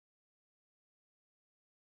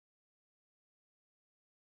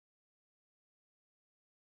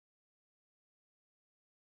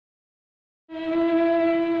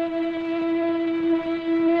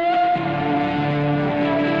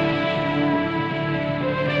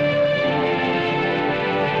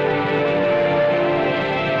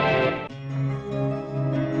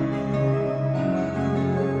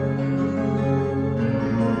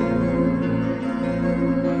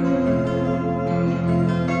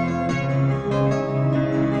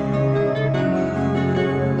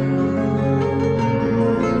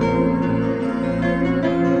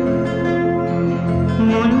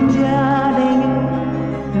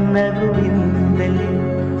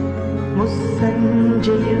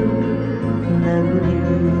ಸಂಜೆಯು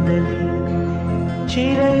ನಗುವಿಂದಲೇ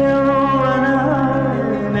ಚಿರಯೌವನ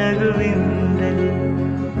ನಗುವಿಂದಲೇ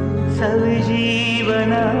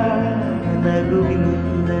ಸವಿಜೀವನ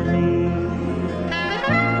ನಗುವಿಂದಲೇ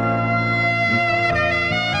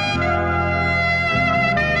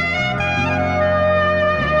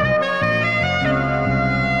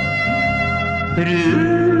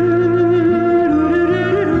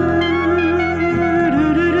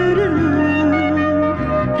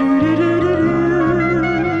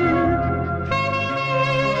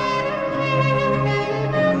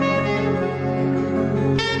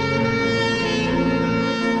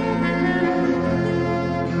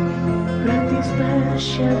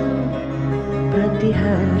ಪ್ರತಿಸ್ಪರ್ಶವು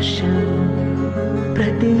ಪ್ರತಿಹರ್ಷವು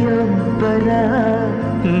ಪ್ರತಿಯೊಬ್ಬರ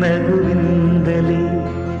ನಗುವಿಂದಲೇ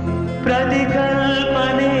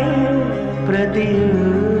ಪ್ರತಿಕಲ್ಪನೆ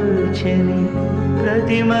ಪ್ರತಿಯೋಚನೆ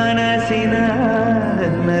ಪ್ರತಿ ಮನಸ್ಸಿನ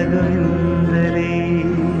ನಗುವಿಂದಲೇ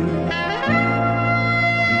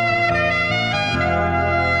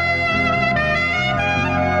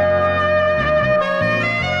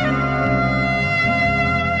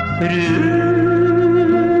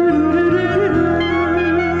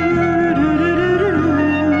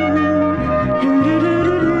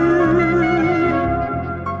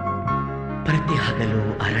ಪ್ರತಿ ಹಗಲು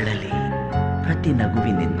ಅರಳಲಿ ಪ್ರತಿ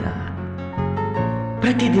ನಗುವಿನಿಂದ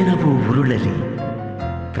ಪ್ರತಿದಿನವೂ ಉರುಳಲಿ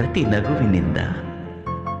ಪ್ರತಿ ನಗುವಿನಿಂದ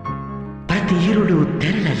ಪ್ರತಿ ഇരുಳು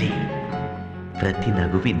ತೆರಳಲಿ ಪ್ರತಿ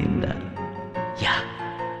ನಗುವಿನಿಂದ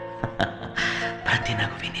ಪ್ರತಿ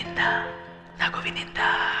ನಗುವಿನಿಂದ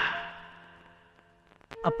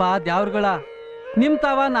ಅಪ್ಪ ದ್ಯಾವ್ರುಗಳ ನಿಮ್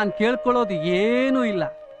ತಾವ ನಾನು ಕೇಳ್ಕೊಳ್ಳೋದು ಏನೂ ಇಲ್ಲ.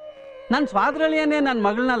 ನನ್ನ ಸ್ವಾದ್ರಳಿಯನ್ನೇ ನನ್ನ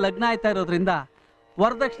ಮಗಳನ್ನ ಲಗ್ನ ಆಯ್ತಾ ಇರೋದ್ರಿಂದ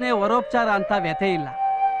ವರದಕ್ಷಿಣೆ ವರೋಪಚಾರ ಅಂತ ವ್ಯಥೆ ಇಲ್ಲ.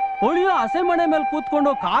 ಒಳಿಯೋ ಹಸೆ ಮನೆ ಮೇಲೆ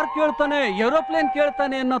ಕೂತ್ಕೊಂಡು ಕಾರ್ ಕೇಳ್ತಾನೆ ಏರೋಪ್ಲೇನ್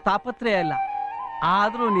ಕೇಳ್ತಾನೆ ಅನ್ನೋ ತಾಪತ್ರಯ ಇಲ್ಲ.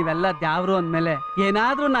 ಆದ್ರೂ ನೀವೆಲ್ಲ ದ್ಯಾವ್ರು ಅಂದ್ಮೇಲೆ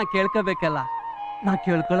ಏನಾದ್ರೂ ನಾ ಕೇಳ್ಕೋಬೇಕಲ್ಲ. ನಾ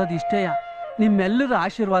ಕೇಳ್ಕೊಳ್ಳೋದು ಇಷ್ಟೇಯ, ನಿಮ್ಮೆಲ್ಲರ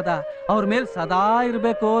ಆಶೀರ್ವಾದ ಅವ್ರ ಮೇಲೆ ಸದಾ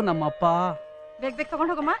ಇರ್ಬೇಕು ನಮ್ಮಪ್ಪ. ಬೇಗ ಬೇಗ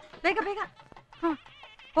ತಗೊಂಡ್ ಹೋಗಮ್ಮ, ಬೇಗ ಬೇಗ.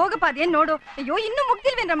 ಹೋಗಪ್ಪ, ಅದೇನ್ ನೋಡು. ಅಯ್ಯೋ ಇನ್ನು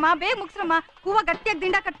ಮುಗ್ದಿಲ್ವೇನ್ರಮ್ಮ, ಬೇಗ ಮುಗ್ಸ್ರಮ್ಮ. ಹೂವ ಗಟ್ಟಿಯಾಗಿ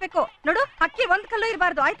ದಿಂಡ ಕಟ್ಬೇಕು ನೋಡು. ಅಕ್ಕಿ ಒಂದ್ ಕಲ್ಲು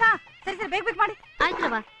ಇರಬಾರ್ದು, ಆಯ್ತಾ? ಸರಿ ಸರಿ, ಬೇಗ ಬೇಗ ಮಾಡಿ.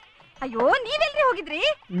 ಆಯ್ತವ. ಅಯ್ಯೋ ನೀವೆಲ್ರಿ ಹೋಗಿದ್ರಿ?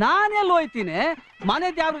 ನಾನೆಲ್ಲ ಹೋಯ್ತೀನಿ, ಮನೆ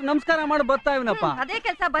ದ್ಯಾವ್ರಿಗೆ ನಮಸ್ಕಾರ ಮಾಡಿ ಬರ್ತಾ ಇವನಪ್ಪ. ಅದೇ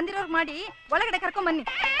ಕೆಲ್ಸ ಬಂದಿರೋರ್ಗ್ ಮಾಡಿ ಒಳಗಡೆ ಕರ್ಕೊಂಡ್ ಬನ್ನಿ.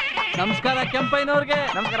 ನಮಸ್ಕಾರ ಕೆಂಪೈನವ್ರಿಗೆ.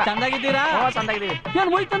 ಚೆನ್ನಾಗಿದ್ದೀರಾ? ಚೆನ್ನಾಗಿದ್ದೀವಿ. ಏನ್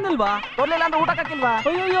ಮುಯ್ತಂದಿಲ್ವಾ? ಕೊಡ್ಲಿಲ್ಲ ಅಂದ್ರೆ ಊಟ ಹಾಕಿಲ್ವಾ?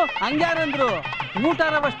 ಅಯ್ಯೋ ಹಂಗ್ಯಾರಂದ್ರು. ಊಟ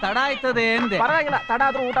ರವಷ್ಟು ತಡ ಆಯ್ತದೆ ಎಂದೆ. ಪರವಾಗಿಲ್ಲ, ತಡ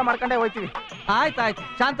ಆದ್ರೂ ಊಟ ಮಾಡ್ಕೊಂಡೇ ಹೋಯ್ತೀವಿ. ಆಯ್ತಾಯ್ತು,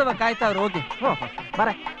 ಶಾಂತವಾಗಿ ಕಾಯ್ತಾವ್ರು, ಹೋಗಿ ಬರ.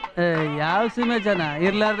 ಯಾವ ಸೀಮೆ ಜನ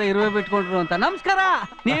ಇರ್ಲಾರ್ದೆ ಇರುವೆ ಬಿಟ್ಕೊಂಡ್ರು ಅಂತ. ನಮಸ್ಕಾರ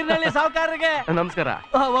ನೀರ್ನಳ್ಳಿ ಸಾವುಕಾರರಿಗೆ. ನಮಸ್ಕಾರ.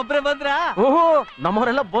 ಒಬ್ರೆ ಬಂದ್ರ? ಓಹೋ,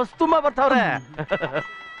 ನಮ್ಮವರೆಲ್ಲ ಬಸ್ ತುಂಬಾ ಬರ್ತಾವ್ರೆ.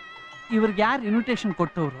 ಇವ್ರಿಗೆ ಯಾರು ಇನ್ವಿಟೇಷನ್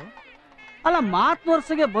ಕೊಟ್ಟವ್ರು? ಅಲ್ಲ,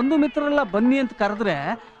 ಮಾತ್ನೋರ್ಸಿಗೆ ಬಂಧು ಮಿತ್ರರೆಲ್ಲ ಬನ್ನಿ ಅಂತ ಕರೆದ್ರೆ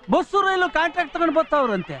ಬಸ್ಸು ರೈಲು ಕಾಂಟ್ರಾಕ್ಟ್ ತಗೊಂಡು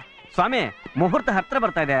ಬರ್ತಾವ್ರಂತೆ. ಸ್ವಾಮಿ, ಮುಹೂರ್ತ ಹತ್ರ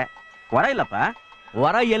ಬರ್ತಾ ಇದೆ, ವರ ಇಲ್ಲಪ್ಪ.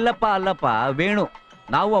 ವರ ಎಲ್ಲಪ್ಪ? ಅಲ್ಲಪ್ಪ ವೇಣು,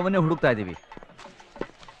 ನಾವು ಅವನ್ನೇ ಹುಡುಕ್ತಾ ಇದೀವಿ.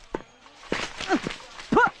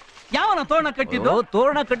 ಯಾವನ ತೋರಣ ಕಟ್ಟಿದ್ದು?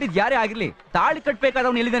 ತೋರಣ ಕಟ್ಟಿದ್ ಯಾರೇ ಆಗಿರ್ಲಿ, ತಾಳಿ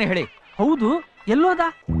ಕಟ್ಬೇಕಾದವನು ಎಲ್ಲಿದ್ದಾನೆ ಹೇಳಿ. ಹೌದು, ಎಲ್ಲೋದ?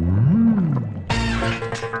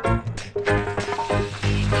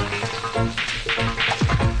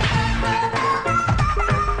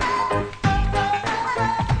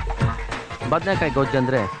 ಬದನೆಕಾಯಿ ಗೊಜ್ಜು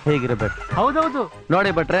ಅಂದ್ರೆ ಹೇಗಿರಬೇಕು? ಹೌದೌದು ನೋಡಿ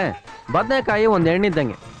ಭಟ್ರೆ, ಬದನೆಕಾಯಿ ಒಂದ್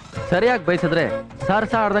ಎಣ್ಣಿದ್ದಂಗೆ. ಸರಿಯಾಗಿ ಬೇಯಿಸಿದ್ರೆ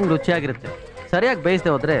ಸಾರಸ ಆಡ್ದಂಗೆ ರುಚಿಯಾಗಿರುತ್ತೆ. ಸರಿಯಾಗಿ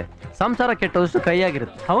ಬೇಯಿಸದೆ ಹೋದ್ರೆ ಸಂಸಾರ ಕೆಟ್ಟೋದಷ್ಟು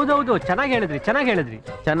ಕೈಯಾಗಿರುತ್ತೆ. ಹೌದೌದು, ಚೆನ್ನಾಗಿ ಹೇಳಿದ್ರಿ, ಚೆನ್ನಾಗಿ ಹೇಳಿದ್ರಿ.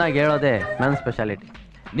 ಚೆನ್ನಾಗಿ ಹೇಳೋದೇ ನನ್ನ ಸ್ಪೆಷಾಲಿಟಿ.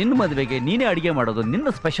 ನಿನ್ನ ಮದುವೆಗೆ ನೀನೇ ಅಡಿಗೆ ಮಾಡೋದು ನಿನ್ನ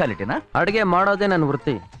ಸ್ಪೆಷಾಲಿಟಿನಾ? ಅಡಿಗೆ ಮಾಡೋದೇ ನನ್ನ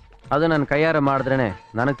ವೃತ್ತಿ. ಅದು ನನ್ನ ಕೈಯಾರ ಮಾಡಿದ್ರೇನೆ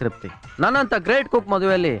ನನಗೆ ತೃಪ್ತಿ. ನನ್ನಂತ ಗ್ರೇಟ್ ಕುಕ್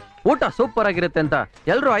ಮದುವೆಯಲ್ಲಿ ಊಟ ಸೂಪರ್ ಆಗಿರುತ್ತೆ ಅಂತ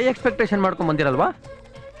ಎಲ್ಲರೂ ಹೈ ಎಕ್ಸ್ಪೆಕ್ಟೇಷನ್ ಮಾಡ್ಕೊಂಡ್ ಬಂದಿರಲ್ವಾ?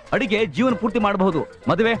 ಅಡಿಗೆ ಜೀವನ ಪೂರ್ತಿ ಮಾಡಬಹುದು,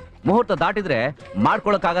 ಮದುವೆ ಮುಹೂರ್ತ ದಾಟಿದ್ರೆ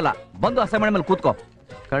ಮಾಡ್ಕೊಳಕ್ಕಾಗಲ್ಲ. ಬಂದು ಹಸೆ ಮನೆ ಮೇಲೆ ಕೂತ್ಕೋ.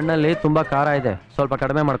 ಕಣ್ಣಲ್ಲಿ ತುಂಬಾ ಖಾರ ಇದೆ, ಸ್ವಲ್ಪ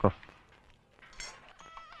ಕಡಿಮೆ ಮಾಡ್ಕೋ.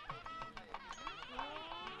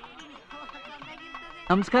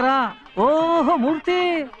 ನಮಸ್ಕಾರ. ಓಹೋ ಮೂರ್ತಿ,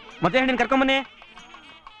 ಮತ್ತೆ ಹೆಣ್ಣಿನ ಕರ್ಕೊಂಬನ್ನಿ.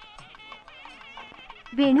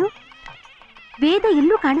 ವೇಣು, ವೇದ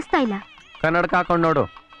ಎಲ್ಲೂ ಕಾಣಿಸ್ತಾ ಇಲ್ಲ. ಕನ್ನಡಕ ಹಾಕೊಂಡ್ ನೋಡು.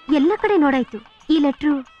 ಎಲ್ಲ ಕಡೆ ನೋಡಾಯ್ತು. ಈ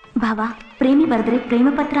ಲೆಟ್ರು ಭಾವ, ಪ್ರೇಮಿ ಬರೆದ್ರೆ ಪ್ರೇಮ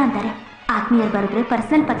ಪತ್ರ ಅಂತಾರೆ, ಆತ್ಮೀಯರು ಬರೆದ್ರೆ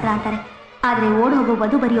ಪರ್ಸನಲ್ ಪತ್ರ ಅಂತಾರೆ. ಆದ್ರೆ ಓಡ್ ಹೋಗೋ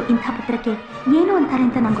ವಧು ಬರೆಯೋ ಇಂಥ ಪತ್ರಕ್ಕೆ ಏನು ಅಂತಾರೆ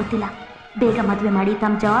ಅಂತ ನಂಗೆ ಗೊತ್ತಿಲ್ಲ. ಬೇಗ ಮದುವೆ ಮಾಡಿ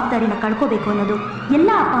ತಮ್ಮ ಜವಾಬ್ದಾರಿನ ಕಳ್ಕೋಬೇಕು ಅನ್ನೋದು ಎಲ್ಲ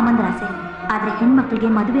ಅಪ್ಪ ಅಮ್ಮಂದ್ರ ಆಸೆ. ಆದ್ರೆ ಹೆಣ್ಮಕ್ಳಿಗೆ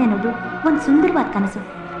ಮದುವೆ ಅನ್ನೋದು ಒಂದು ಸುಂದರವಾದ ಕನಸು.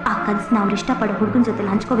 ಆ ಕನಸನ್ನ ಅವ್ರು ಇಷ್ಟಪಡೋ ಹುಡುಗನ ಜೊತೆ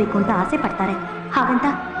ಹಂಚ್ಕೋಬೇಕು ಅಂತ ಆಸೆ ಪಡ್ತಾರೆ. ಹಾಗಂತ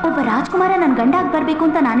ಒಬ್ಬ ರಾಜ್ಕುಮಾರ ನನ್ನ ಗಂಡ ಆಗಿ ಬರ್ಬೇಕು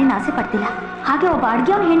ಅಂತ ನಾನೇನು ಆಸೆ ಪಡ್ತಿಲ್ಲ. ಹಾಗೆ ಒಬ್ಬ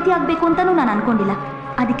ಅಡ್ಗೆಯವ್ನ ಹೆಂಡತಿ ಆಗ್ಬೇಕು ಅಂತಾನೂ ನಾನು ಅನ್ಕೊಂಡಿಲ್ಲ.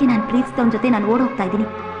 ಅದಕ್ಕೆ ನಾನು ಪ್ರೀತಿಸಿದವನ ಜೊತೆ ನಾನು ಓಡ್ ಹೋಗ್ತಾ ಇದ್ದೀನಿ.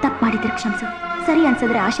 ತಪ್ಪು ಮಾಡಿದ್ರೆ ಕ್ಷಮಿಸು, ಸರಿ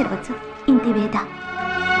ಅನ್ಸಿದ್ರೆ ಆಶೀರ್ವದಿಸು. ಇಂತಿ ವೇದ.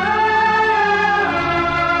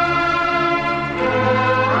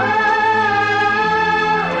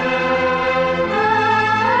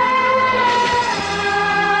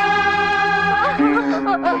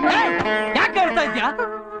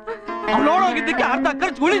 ಆಗಿದ್ದಕ್ಕೆ ಅರ್ಧ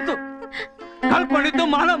ಖರ್ಚು ಉಳಿತು. ಕಳ್ಕೊಂಡಿದ್ದು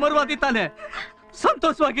ಮಾನ ಮರುವಾದಿ ತಾನೆ.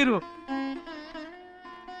 ಸಂತೋಷವಾಗಿರು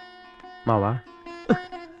ಮಾವ.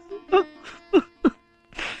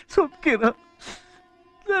 ಸುಮ್ಕಿರ,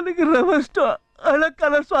 ನನಗೆ ರವಷ್ಟು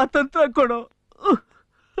ಹಳಕಾಲ ಸ್ವಾತಂತ್ರ್ಯ ಕೊಡು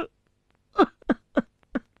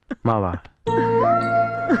ಮಾವ.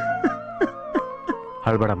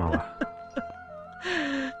 ಅಳ್ಬೇಡ ಮಾವ.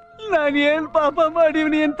 ನಾನು ಏನ್ ಪಾಪ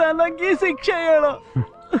ಮಾಡಿವ್ನಿ ಅಂತ ನಂಗೆ ಶಿಕ್ಷೆ ಹೇಳೋ.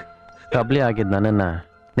 ಕಬ್ಲಿ ಆಗಿದ್ದು ನನ್ನನ್ನು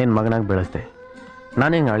ನಿನ್ನ ಮಗನಾಗಿ ಬೆಳೆಸ್ದೆ.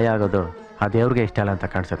 ನಾನು ಹಿಂಗೆ ಹಳಿ ಆಗೋದು ಆ ದೇವ್ರಿಗೆ ಇಷ್ಟ ಇಲ್ಲ ಅಂತ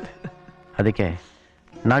ಕಾಣಿಸುತ್ತೆ. ಅದಕ್ಕೆ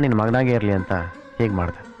ನಾನು ನಿನ್ನ ಮಗನಾಗೇ ಇರಲಿ ಅಂತ ಹೀಗೆ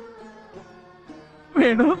ಮಾಡಿದೆ.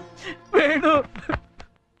 ವೇಣು ವೇಣು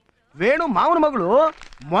ವೇಣು ಮಾವನ ಮಗಳು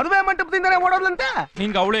ಮದುವೆ ಮಂಟಪದಿಂದನೇ ಓಡೋದ್ಲಂತೆ.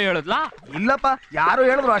 ನಿಂಗೆ ಅವಳೇ ಹೇಳದ್ಲಾ? ಇಲ್ಲಪ್ಪ, ಯಾರು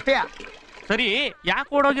ಹೇಳಿದ್ರು ಅಷ್ಟೇ. ಸರಿ,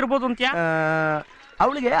 ಯಾಕೆ ಓಡೋಗಿರ್ಬೋದು ಅಂತ್ಯ?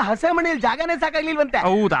 ಅವಳಿಗೆ ಹಸೆ ಮನೆಯಲ್ಲಿ ಜಾಗನೇ ಸಾಕಾಗ್ಲಿಲ್ವಂತೆ.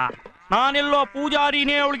 ಹೌದಾ? ನಾನೆಲ್ಲೋ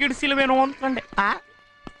ಪೂಜಾರಿನೇ ಅವಳಿಗೆ ಇಡಿಸಿಲ್ವೇನೋ ಅಂದ್ಕೊಂಡೆ.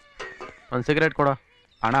 ಒಂದು ಸಿಗರೇಟ್ ಕೊಡೋ.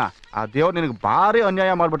 ಅಣ್ಣ, ಆ ದೇವ್ರು ನಿನಗೆ ಭಾರಿ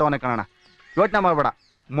ಅನ್ಯಾಯ ಮಾಡ್ಬಿಟ್ಟವನೇ ಕಣಣ್ಣ. ಯೋಚನೆ ಮಾಡ್ಬೇಡ,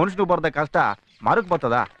 ಮನುಷ್ಯನು ಬರ್ದ ಕಷ್ಟ ಮಾರಕ್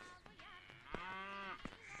ಬರ್ತದ.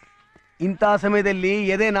 ಇಂಥ ಸಮಯದಲ್ಲಿ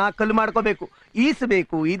ಎದೆನ ಕಲ್ಲು ಮಾಡ್ಕೋಬೇಕು,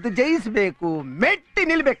 ಈಸಬೇಕು, ಇದು ಜಯಿಸ್ಬೇಕು, ಮೆಟ್ಟಿ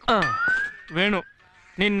ನಿಲ್ಬೇಕು. ವೇಣು,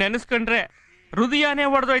 ನೀನ್ ನೆನೆಸ್ಕೊಂಡ್ರೆ ಹೃದಯನೇ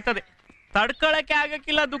ಒಡೆದೋಯ್ತದೆ. ತಡ್ಕೊಳಕ್ಕೆ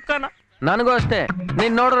ಆಗಕ್ಕಿಲ್ಲ ದುಃಖನ. ನನಗೂ ಅಷ್ಟೇ.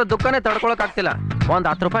 ನೀನು ನೋಡಿದ್ರೆ ದುಃಖನೇ ತಡ್ಕೊಳಕ್ ಆಗ್ತಿಲ್ಲ. ಒಂದು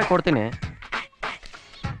 10 ರೂಪಾಯಿ ಕೊಡ್ತೀನಿ,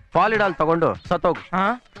 ಪಾಲಿಡಾಲ್ ತಗೊಂಡು ಸತ್ತೋಗು.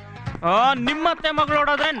 ನಿಮ್ಮತ್ತೆ ಮಗಳು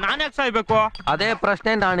ಓಡೋದ್ರೆ ನಾನು ಯಾಕೆ ಸಾಯ್ಬೇಕು? ಅದೇ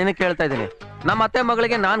ಪ್ರಶ್ನೆ ನಾನು ನಿನಗೆ ಕೇಳ್ತಾ ಇದ್ದೀನಿ. ನಮ್ಮ ಅತ್ತೆ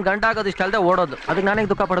ಮಗಳಿಗೆ ನಾನು ಗಂಡ ಆಗೋದು ಇಷ್ಟ ಅಲ್ಲದೆ ಓಡೋದು, ಅದಕ್ಕೆ ನಾನೇ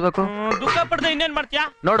ದುಃಖ ಪಡ್ಬೇಕು? ದುಃಖ ಪಡ್ದೆ ಇನ್ನೇನ್ ಮಾಡ್ತೀಯಾ?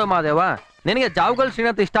 ನೋಡು ಮಾದೇವ, ನಿನಗೆ ಜಾವ್ಗಲ್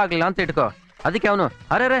ಶ್ರೀನಾಥ್ ಇಷ್ಟ ಆಗ್ಲಿಲ್ಲ ಅಂತ ಇಟ್ಕೋ. ಅದಕ್ಕೆ ಅವನು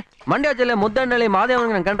ಅರೆ ಮಂಡ್ಯ ಜಿಲ್ಲೆ ಮುದ್ದಣ್ಣಳ್ಳಿ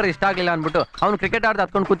ಮಾದೇವನಿಗೆ ನನ್ ಕಂಡ್ರೆ ಇಷ್ಟ ಆಗ್ಲಿಲ್ಲ ಅನ್ಬಿಟ್ಟು ಅವ್ನು ಕ್ರಿಕೆಟ್ ಆಡ್ದು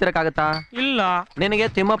ಹತ್ಕೊಂಡು ಕೂತಿರಕ್ಕಾಗತ್ತಾ? ಇಲ್ಲ. ನಿನಗೆ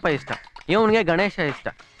ತಿಮ್ಮಪ್ಪ ಇಷ್ಟ, ಇವನ್ಗೆ ಗಣೇಶ ಇಷ್ಟ,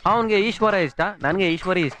 ಅವನ್ಗೆ ಈಶ್ವರ ಇಷ್ಟ, ನನಗೆ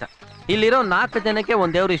ಈಶ್ವರಿ ಇಷ್ಟ. ಇಲ್ಲಿರೋ 4 ಜನಕ್ಕೆ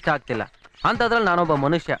ಒಂದ್ ದೇವ್ರು ಇಷ್ಟ ಆಗ್ತಿಲ್ಲ. ಅಂತದ್ರಲ್ಲಿ ನಾನೊಬ್ಬ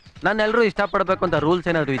ಮನುಷ್ಯ, ನಾನೆಲ್ಲರೂ ಇಷ್ಟ ಪಡ್ಬೇಕು ಅಂತ ರೂಲ್ಸ್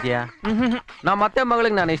ಏನಾದ್ರು ಇದೆಯಾ? ನಮ್ಮ ಅತ್ತೆ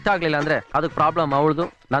ಮಗಳಿಗೆ ನಾನು ಇಷ್ಟ ಆಗ್ಲಿಲ್ಲ ಅಂದ್ರೆ ಅದಕ್ಕೆ ಪ್ರಾಬ್ಲಮ್ ಅವಳದು,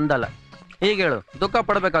 ನಂದಲ್ಲ. ಈಗ ಹೇಳು, ದುಃಖ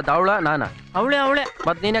ಪಡ್ಬೇಕಾದ ಅವಳ ನಾನ? ಅವಳೆ.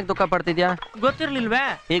 ಮತ್ ನೀನ್ ಯಾಕೆ ದುಃಖ ಪಡ್ತಿದ್ಯಾ? ಗೊತ್ತಿರ್ಲಿಲ್ವೇ?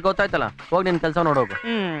 ಈಗ ಗೊತ್ತಾಯ್ತಲ್ಲ, ಹೋಗಿ ನಿನ್ ಕೆಲಸ ನೋಡೋಗು.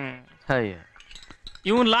 ಅಯ್ಯ,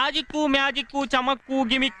 ಇವನ್ ಲಾಜಿಕ್ಕು ಮ್ಯಾಜಿಕ್ಕು ಚಮಕ್ಕು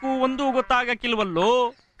ಗಿಮಿಕ್ಕು ಒಂದು ಗೊತ್ತಾಗಕ್ಕಿಲ್ವಲ್ಲೋ.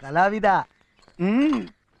 ಕಲಾವಿದ.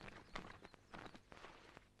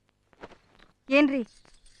 ಏನ್ರಿ,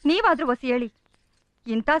 ನೀವಾದ್ರೂ ಹೊಸಿ ಹೇಳಿ.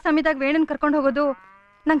 ಇಂಥ ಸಮಯದಾಗ ವೇಣನ್ ಕರ್ಕೊಂಡು ಹೋಗೋದು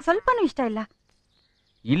ನಂಗೆ ಸ್ವಲ್ಪನೂ ಇಷ್ಟ ಇಲ್ಲ.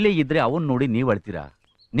 ಇಲ್ಲೇ ಇದ್ರೆ ಅವನ್ ನೋಡಿ ನೀವ್ ಅಳ್ತೀರಾ,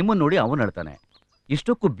 ನಿಮ್ಮನ್ನ ನೋಡಿ ಅವನ್ ಅಳ್ತಾನೆ.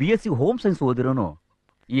 ಇಷ್ಟಕ್ಕೂ BSc ಹೋಮ್ ಸೈನ್ಸ್ ಓದಿರೋನು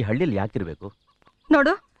ಈ ಹಳ್ಳಿಯಲ್ಲಿ ಯಾಕಿರ್ಬೇಕು?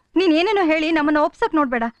 ನೋಡು, ನೀನ್ ಏನೇನೋ ಹೇಳಿ ನಮ್ಮನ್ನ ಒಪ್ಸಕ್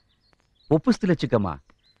ನೋಡ್ಬೇಡ. ಒಪ್ಪಿಸ್ತಿಲ್ಲ ಚಿಕ್ಕಮ್ಮ,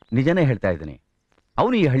 ನಿಜನೇ ಹೇಳ್ತಾ ಇದ್ದೀನಿ.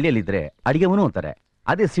 ಅವನು ಈ ಹಳ್ಳಿಯಲ್ಲಿದ್ರೆ ಅಡಿಗೆವನು ಅಂತಾರೆ,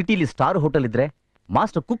 ಅದೇ ಸಿಟಿಲಿ ಸ್ಟಾರ್ ಹೋಟೆಲ್ ಇದ್ರೆ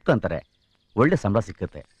ಮಾಸ್ಟರ್ ಕುಕ್ ಅಂತಾರೆ. ಒಳ್ಳೆ ಸಂಬಳ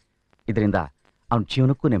ಸಿಕ್ಕತ್ತೆ. ಇದರಿಂದ ಅವನ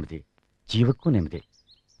ಜೀವನಕ್ಕೂ ನೆಮ್ಮದಿ, ಜೀವಕ್ಕೂ ನೆಮ್ಮದಿ.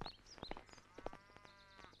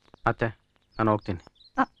 ಅತ್ತೆ, ನಾನು ಹೋಗ್ತೀನಿ.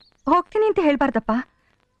 ಹೋಗ್ತೀನಿ ಅಂತ ಹೇಳ್ಬಾರ್ದಪ್ಪ,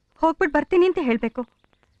 ಹೋಗ್ಬಿಟ್ಟು ಬರ್ತೀನಿ ಅಂತ ಹೇಳ್ಬೇಕು.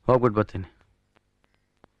 ಹೋಗ್ಬಿಟ್ಟು ಬರ್ತೀನಿ.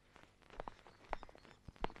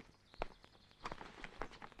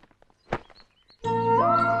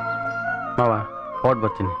 ಮಾವ, ಹೊಡ್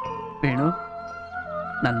ಬರ್ತೀನಿ. ವೇಣು,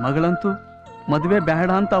 ನನ್ನ ಮಗಳಂತೂ ಮದುವೆ ಬೇಡ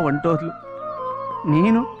ಅಂತ ಹೊಂಟೋದ್ಲು.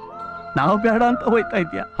 ನೀನು ನಾವು ಬೇಡ ಅಂತ ಹೋಯ್ತಾ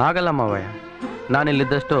ಇದ್ಯಾ? ಹಾಗಲ್ಲ ಮಾವಯ್ಯ,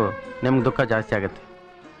 ನಾನಿಲ್ಲಿದ್ದಷ್ಟು ನಿಮ್ಗೆ ದುಃಖ ಜಾಸ್ತಿ ಆಗುತ್ತೆ.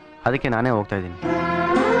 ಅದಕ್ಕೆ ನಾನೇ ಹೋಗ್ತಾ ಇದ್ದೀನಿ.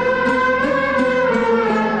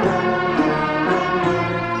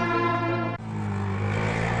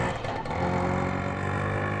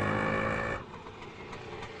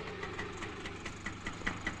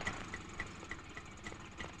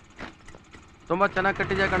 ತುಂಬಾ ಚೆನ್ನಾಗಿ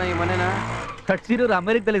ಕಟ್ಟಿದ್ಯಾ ಕಣ ಈ ಮನೆನ. ಕಟ್ಸಿರೋರು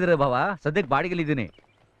ಅಮೆರಿಕದಲ್ಲಿ ಇದ್ರೆ ಬಾವ, ಸದ್ಯಕ್ಕೆ ಬಾಡಿಗೆಲಿದ್ದೀನಿ.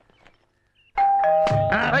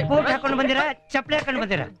 ಹಾಕೊಂಡು ಬಂದಿರಾ, ಚಪ್ಪಲಿ ಹಾಕೊಂಡು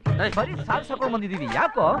ಬಂದಿರಾ? ಬರೀ ಸಾಕೊಂಡು ಬಂದಿದ್ದೀವಿ.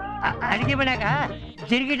 ಯಾಕೋ? ಅಡಿಗೆ ಮನ್ಯಾಗ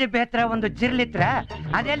ಜಿರ್ಗಿ ಡಬ್ಬಿ ಹತ್ರ ಒಂದು ಜಿರ್ಲಿತ್ರ,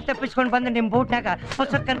 ಅದೆಲ್ಲಿ ತಪ್ಪಿಸ್ಕೊಂಡು ಬಂದು ನಿಮ್ ಬೂಟ್ನಾಗ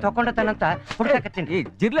ಹೊಸಕ್ಕಂತ ಹೊಕೊಂಡತಾನಂತ ಹುಡ್ಕಾಕತ್ತೀನಿ.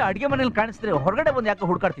 ಜಿರ್ಲೆ ಅಡಿಗೆ ಮನೇಲಿ ಕಾಣಿಸಿದ್ರೆ ಹೊರಗಡೆ ಬಂದು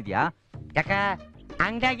ಯಾಕೆ ಹುಡ್ಕಾಡ್ತಿದ್ಯಾ? ಯಾಕ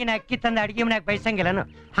ಅಂಗಡಿಯಾಗಿನ ಅಕ್ಕಿ ತಂದ ಅಡಿಗೆ ಮನ್ಯಾಗ ಬಯಸಂಗಿಲ್ಲನು?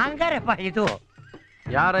 ಹಂಗಾರಪ್ಪ ಇದು.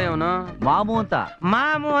 ಯಾರ ಇವನು? ಮಾಮು ಅಂತ.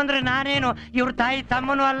 ಮಾಮು ಅಂದ್ರೆ ನಾನೇನು ಇವ್ರ ತಾಯಿ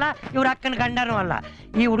ತಮ್ಮನೂ ಅಲ್ಲ, ಇವ್ರ ಅಕ್ಕನ ಗಂಡನೂ ಅಲ್ಲ.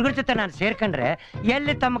 ಈ ಹುಡುಗರ ಜೊತೆ ನಾನು ಸೇರ್ಕೊಂಡ್ರೆ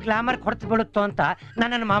ಎಲ್ಲಿ ತಮ್ಮ ಗ್ಲಾಮರ್ ಕೊಡ್ತು ಬಿಡುತ್ತೋ ಅಂತ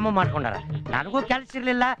ನನ್ನನ್ನು ಮಾಮು ಮಾಡ್ಕೊಂಡಾರ. ನನಗೂ ಕೆಲ್ಸ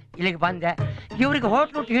ಇರ್ಲಿಲ್ಲ, ಇಲ್ಲಿಗೆ ಬಂದೆ. ಇವ್ರಿಗೆ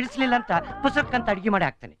ಹೋಟ್ಲು ಹಿಡಿಸ್ಲಿಲ್ಲ ಅಂತ ಪುಸ್ತಕಂತ ಅಡಿಗೆ ಮಾಡಿ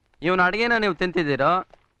ಹಾಕ್ತೇನೆ. ಇವನ ಅಡಿಗೆನ ನೀವು ತಿಂತಿದ್ದೀರೋ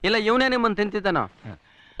ಇಲ್ಲ ಇವನೇ ನಿಮ್ಮನ್ನು ತಿಂತಿದ್ದಾನೋ?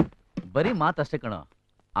 ಬರೀ ಮಾತಷ್ಟೇ ಕಣೋ,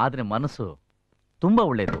 ಆದ್ರೆ ಮನಸ್ಸು ತುಂಬಾ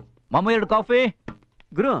ಒಳ್ಳೇದು. ಮಾಮ 2 ಕಾಫಿ.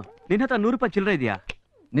 ಗುರು, ನಿನ್ನ ಹತ್ರ 100 ರೂಪಾಯಿ ಚಿಲ್ಲರೆ ಇದೆಯಾ?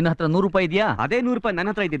 ನಿನ್ನ ಹತ್ರ 100 ರೂಪಾಯಿ ಇದೆಯಾ? ಅದೇ 100 ರೂಪಾಯಿ ನನ್ನ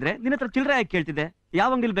ಹತ್ರ ಇದ್ದಿದ್ರೆ ನಿನ್ನ ಹತ್ರ ಚಿಲ್ಲರೆ ಯಾಕೆ ಕೇಳ್ತಿದ್ದೆ?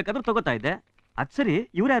 ಯಾವ ಅಂಗಡಿಲಿ ಬೇಕಾದ್ರೂ ತಗೋತಾ ಇದ್ದೆ. ಅದ್ ಸರಿ,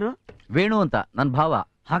 ಇವ್ರ್ಯಾರು? ವೇಣು ಅಂತ, ನನ್ ಭಾವ.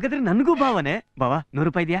 ಹಾಗಾದ್ರೆ ನನಗೂ ಭಾವನೆ. ಬಾವಾ, 100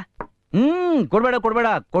 ರೂಪಾಯಿ ಇದೆಯಾ? ಕೊಡ್ಬೇಡ ಕೊಡ್ಬೇಡ,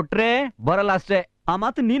 ಕೊಟ್ರೆ ಬರಲ್ಲ ಅಷ್ಟೇ. ಆ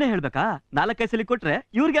ಮಾತು ನೀನೇ ಹೇಳ್ಬೇಕಾ? 4-5 ಸಲ ಕೊಟ್ರೆ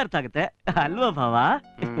ಇವ್ರಿಗೆ ಅರ್ಥ ಆಗುತ್ತೆ ಅಲ್ವಾ ಭಾವ?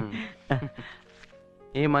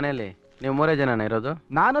 ಈ ಮನೆಯಲ್ಲಿ ನೀವು 3 ಜನನ ಇರೋದು?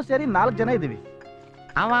 ನಾನು ಸೇರಿ 4 ಜನ ಇದ್ದೀವಿ.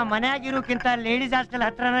 ಅವ ಮನ್ಯಾಗಿರೋಕ್ಕಿಂತ ಲೇಡೀಸ್ ಹಾಸ್ಟೆಲ್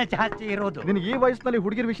ಹತ್ರನೇ ಜಾಸ್ತಿ ಇರೋದು. ನಿನಗೆ ಈ ವಯಸ್ಸಿನಲ್ಲಿ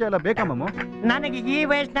ಹುಡುಗಿರ ವಿಷಯ ಎಲ್ಲ ಬೇಕಾ ಮಾಮು? ನನಗೆ ಈ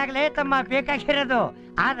ವಯಸ್ಸಿನಾಗ್ಲೇ ತಮ್ಮ ಬೇಕಾಗಿರೋದು.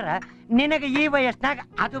 ಆದ್ರ ನಿನಗೆ ಈ ವಯಸ್ಸಿನಾಗ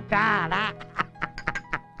ಅದು ಬೇಡ.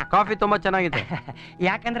 ಕಾಫಿ ತುಂಬಾ ಚೆನ್ನಾಗಿದೆ.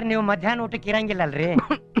 ಯಾಕಂದ್ರೆ ನೀವು ಮಧ್ಯಾಹ್ನ ಊಟಕ್ಕೆ ಇರಂಗಿಲ್ಲಲ್ರಿ.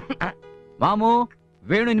 ಮಾಮು,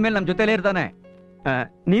 ವೇಣು ಇನ್ಮೇಲೆ ನಮ್ ಜೊತೆಲೇ ಇರ್ತಾನೆ.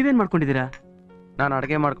 ನೀವೇನ್ ಮಾಡ್ಕೊಂಡಿದ್ದೀರಾ? ನಾನು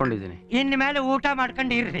ಅಡ್ಗೆ ಮಾಡ್ಕೊಂಡಿದ್ದೀನಿ. ಇನ್ ಮೇಲೆ ಊಟ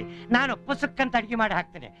ಮಾಡ್ಕೊಂಡು ಇರ್ರಿ. ನಾನು ಪುಸ್ತಕಂತ ಅಡಿಗೆ ಮಾಡಿ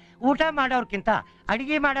ಹಾಕ್ತೇನೆ. ಊಟ ಮಾಡೋರ್ಕಿಂತ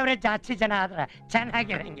ಅಡಿಗೆ ಮಾಡೋರೇ ಜಾಸ್ತಿ ಜನ ಆದ್ರ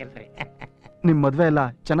ಚೆನ್ನಾಗಿರಂಗಿಲ್ರಿ. ನಿಮ್ ಮದ್ವೆ ಎಲ್ಲ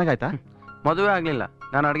ಚೆನ್ನಾಗಾಯ್ತಾ? ಮದುವೆ ಆಗ್ಲಿಲ್ಲ.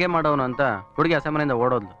 ನಾನು ಅಡ್ಗೆ ಮಾಡೋನು ಅಂತ ಹುಡುಗಿ ಅಸಮನೆಯಿಂದ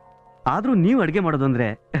ಓಡೋದ್ಲು. ಆದ್ರೂ ನೀವು ಅಡ್ಗೆ ಮಾಡೋದು ಅಂದ್ರೆ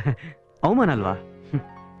ಅವಮಾನ ಅಲ್ವಾ?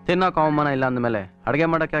 ತಿನ್ನೋಕೆ ಅವಮಾನ ಇಲ್ಲ ಅಂದ್ಮೇಲೆ ಅಡ್ಗೆ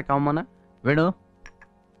ಮಾಡಕ್ಕೆ ಯಾಕೆ ಅವಮಾನ? ವೇಣು,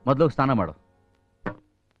 ಮೊದ್ಲು ಸ್ನಾನ ಮಾಡು.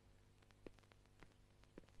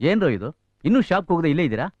 ಏನ್ರೋ ಇದು, ಇನ್ನೂ ಶಾಪ್ಗೆ ಹೋಗದೆ ಇಲ್ಲೇ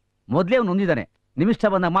ಇದ್ದೀರಾ? ಮೊದ್ಲೇ ಅವ್ನು ನೊಂದಿದ್ದಾನೆ. ನಿಮಿಷ್ಟ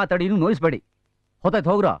ಬಂದಾಗ ಮಾತಾಡಿ ಇನ್ನೂ ನೋಯಿಸ್ಬೇಡಿ. ಹೊತ್ತಾಯ್ತು,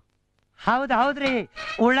 ಹೋಗ್ರೋ. ಹೌದ್ರಿ,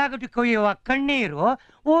 ಉಳ್ಳಾಗಡ್ಡಿ ಕೊಯ್ಯುವ ಕಣ್ಣೀರು,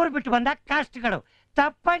 ಊರ್ ಬಿಟ್ಟು ಬಂದ ಕಷ್ಟಗಳು.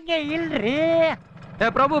 ತಪ್ಪಂಗೆ ಇಲ್ರಿ. ಏ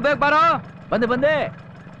ಪ್ರಭು, ಬೇಗ ಬಾರೋ. ಬಂದೆ.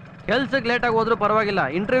 ಕೆಲ್ಸಕ್ಕೆ ಲೇಟಾಗಿ ಹೋದ್ರು ಪರವಾಗಿಲ್ಲ,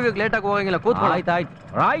 ಇಂಟರ್ವ್ಯೂಗೆ ಲೇಟಾಗಿ ಹೋಗಂಗಿಲ್ಲ. ಕೂತ್ಕೊಳ್ಳ. ಆಯ್ತು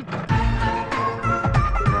right.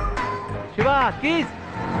 Shiva, keys.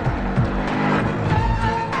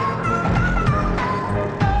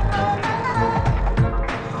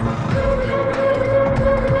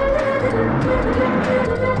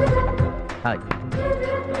 Hi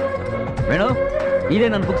Venu, ಇದೇ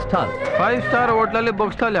ನನ್ನ ಬುಕ್ ಸ್ಟಾಲ್. 5 ಸ್ಟಾರ್ ಹೋಟ್ಲಲ್ಲಿ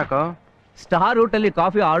ಬುಕ್ ಸ್ಟಾಲ್ ಯಾಕೋ? ಸ್ಟಾರ್ ಹೋಟೆಲ್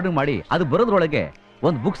ಕಾಫಿ ಆರ್ಡರ್ ಮಾಡಿ ಅದು ಬರೋದ್ರೊಳಗೆ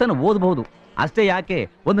ಒಂದು ಬುಕ್ಸ್ ಅನ್ನು ಓದಬಹುದು. ಅಷ್ಟೇ ಯಾಕೆ,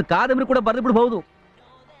 ಒಂದು ಕಾದಂಬರಿ ಕೂಡ ಬರೆದು ಬಿಡಬಹುದು.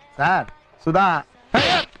 ಸರ್, ಸುಧಾ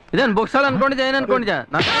ಇದೇನ್ ಬುಕ್ ಸ್ಟಾಲ್ ಅನ್ಕೊಂಡಿದ್ದೆ? ಏನ್ ಅನ್ಕೊಂಡಿದ್ದೆ?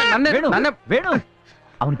 ವೇಣು,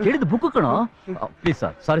 ಅವ್ನು ಕೇಳಿದ ಬುಕ್ ಕಣೋ. ಪ್ಲೀಸ್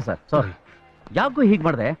ಸರ್, ಸಾರಿ. ಯಾಕೋ ಹೀಗೆ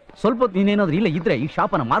ಮಾಡಿದೆ? ಸ್ವಲ್ಪ ಹೊತ್ತು ನೀನೇನಾದ್ರೂ ಇಲ್ಲ ಇದ್ರೆ ಈ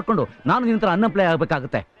ಶಾಪನ್ನ ಮಾರ್ಕೊಂಡು ನಾನು ನಿನ್ನ ಹತ್ರ ಅನ್ಅಪ್ಲೈ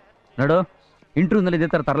ಆಗ್ಬೇಕಾಗುತ್ತೆ. ನೋಡು, ಇಂಟರ್ವ್ಯೂನಲ್ಲಿ ಇದೇ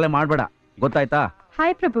ತರ ತರಲೆ ಮಾಡಬೇಡ, ಗೊತ್ತಾಯ್ತಾ?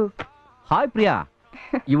 ಹಾಯ್ ಪ್ರಭು. ಹಾಯ್ ಪ್ರಿಯಾ.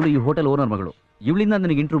 ಇವಳು ಈ ಹೋಟೆಲ್ ಓನರ್ ಮಗಳು. ಇವಳಿಂದ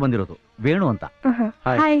ನನಗೆ ಇಂಟರ್ವ್ಯೂ ಬಂದಿರೋದು, ವೇಣು ಅಂತ.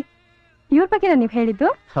 ಹಾಯ್. ಇವ್ರ ಬಗ್ಗೆ ನೀವು ಹೇಳಿದ್ದು?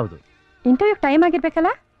 ಹೌದು. Interview time ಆಗಿರ್ಬೇಕಲ್ಲ?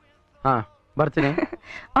 ಹಾ, ಬರ್ತೀನಿ.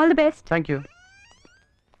 All the best. Thank you.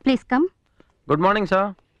 Please come. Good morning sir.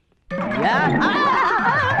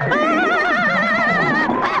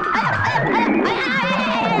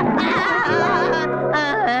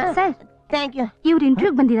 Sir, thank you. ಇವ್ರು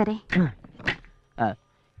ಇಂಟರ್ವ್ಯೂಗೆ ಬಂದಿದ್ದಾರೆ.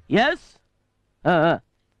 S,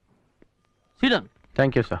 ಸಿಡನ್.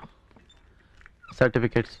 Thank you sir.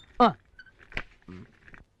 Certificates.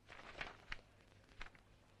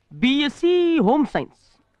 BSc home science.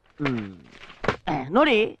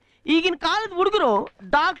 ನೋಡಿ, ಈಗಿನ ಕಾಲದ ಹುಡುಗರು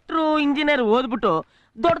ಡಾಕ್ಟ್ರು, ಇಂಜಿನಿಯರ್ ಓದ್ಬಿಟ್ಟು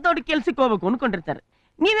ದೊಡ್ಡ ದೊಡ್ಡ ಕೆಲ್ಸಕ್ಕೆ ಹೋಗ್ಬೇಕು ಅನ್ಕೊಂಡಿರ್ತಾರೆ.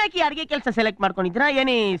 ನೀವ್ಯಾಕೆ ಈ ಅಡಿಗೆ ಕೆಲಸ ಸೆಲೆಕ್ಟ್ ಮಾಡ್ಕೊಂಡಿದ್ದೀರಾ?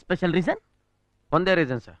 ಏನೇ ಸ್ಪೆಷಲ್ ರೀಸನ್? ಒಂದೇ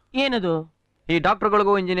ರೀಸನ್ ಸರ್. ಏನದು? ಈ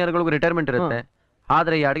ಡಾಕ್ಟರ್ಗಳಿಗೂ ಇಂಜಿನಿಯರ್ಗಳಿಗೂ ರಿಟೈರ್ಮೆಂಟ್ ಇರುತ್ತೆ,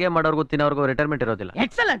 ಆದ್ರೆ ಈ ಅಡಿಗೆ ಮಾಡೋರ್ಗೂ ತಿನ್ನೋರ್ಗೂ ರಿಟೈರ್ಮೆಂಟ್ ಇರೋದಿಲ್ಲ.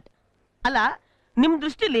 ಎಕ್ಸಲೆಂಟ್. ಅಲ್ಲ, ನಿಮ್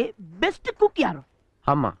ದೃಷ್ಟಿಲಿ ಬೆಸ್ಟ್ ಕುಕ್ ಯಾರು?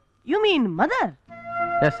 ಅಮ್ಮ. You mean mother?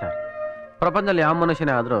 Yes sir. ಪ್ರಪಂಚದಲ್ಲಿ ಯಾವ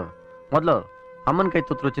ಮನುಷ್ಯನೇ ಆದ್ರೂ ಮೊದಲು ಅಮ್ಮನ ಕೈ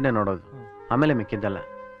ತುತ್ತು ರುಚಿನೇ ನೋಡೋದು, ಆಮೇಲೆ ಮಿಕ್ಕಿದ್ದಲ್ಲ.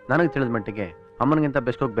 ನನಗೆ ತಿಳಿದ ಮಟ್ಟಿಗೆ ಅಮ್ಮನಿಗಿಂತ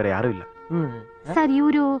ಬೆಸ್ಟ್ ಕುಕ್ ಬೇರೆ ಯಾರು ಇಲ್ಲ. ಸರ್,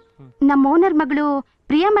 ಇವರು ನಮ್ಮ ಓನರ್ ಮಗಳು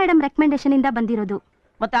ಪ್ರಿಯಾ ಮೇಡಮ್ ರೆಕಮೆಂಡೇಶನ್ ಇಂದ ಬಂದಿರೋದು.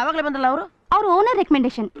 ಮತ್ತೆ ಆವಾಗಲೇ ಬಂದಲ್ಲ ಅವರು? ಅವ್ರ ಓನರ್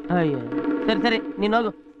ರೆಕಮೆಂಡೇಶನ್. ಅಯ್ಯೋ, ಸರಿ, ನೀನ್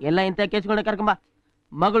ಹೋಗು. ಎಲ್ಲ ಇಂಥ ಕೇಸ್ಗಳನ್ನ ಕರ್ಕೊಂಬ.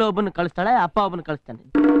 ಮಗಳು ಒಬ್ಬನ ಕಳಿಸ್ತಾಳೆ, ಅಪ್ಪ ಒಬ್ಬನ ಕಳಿಸ್ತಾನೆ.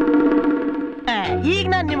 ಈಗ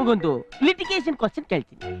ನಾನು ನಿಮಗೊಂದು ಲಿಟಿಗೇಷನ್ ಕ್ವಶನ್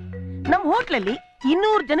ಕೇಳ್ತೀನಿ. ನಮ್ ಹೋಟ್ಲಲ್ಲಿ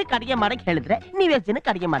 200 ಜನಕ್ಕೆ ಅಡಿಗೆ ಮಾಡಕ್ ಹೇಳಿದ್ರೆ ನೀವ್ ಎಷ್ಟು ಜನಕ್ಕೆ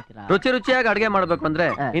ಅಡಿಗೆ ಮಾಡ್ತೀರಾ? ರುಚಿಯಾಗಿ ಅಡಿಗೆ ಮಾಡ್ಬೇಕು ಅಂದ್ರೆ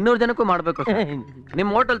 200 ಜನಕ್ಕೂ ಮಾಡ್ಬೇಕು. ನಿಮ್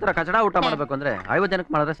ಹೋಟೆಲ್ ತರ ಕಚಡ ಊಟ ಮಾಡ್ಬೇಕು ಅಂದ್ರೆ 50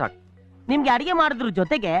 ಜನಕ್ಕೆ ಮಾಡಿದ್ರೆ ಸಾಕು. ನಿಮ್ಗೆ ಅಡಿಗೆ ಮಾಡೋದ್ರ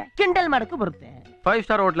ಜೊತೆಗೆ ಕಿಂಡಲ್ ಮಾಡಕ್ಕೂ ಬರುತ್ತೆ. 5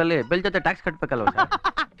 ಸ್ಟಾರ್ ಹೋಟ್ಲಲ್ಲಿ ಬಿಲ್ ಜೊತೆ ಟ್ಯಾಕ್ಸ್ ಕಟ್ಬೇಕಲ್ವ?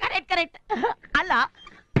 ಕರೆಕ್ಟ್. ಅಲ್ಲ,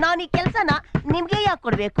 ನಾನು ಈ ಕೆಲ್ಸನ ನಿಮ್ಗೆ ಯಾಕೆ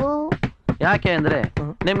ಕೊಡ್ಬೇಕು? ಯಾಕೆ ಅಂದ್ರೆ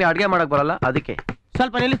ನಿಮ್ಗೆ ಅಡಿಗೆ ಮಾಡಕ್ ಬರಲ್ಲ, ಅದಕ್ಕೆ.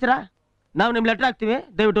 ಸ್ವಲ್ಪ ನಿಲ್ಲಿಸ್ತೀರಾ? ನಾವು ನಿಮ್ ಲೆಟರ್ ಹಾಕ್ತಿವಿ,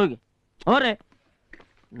 ದಯವಿಟ್ಟು ಹೋಗಿ. ಅವ್ರೆ,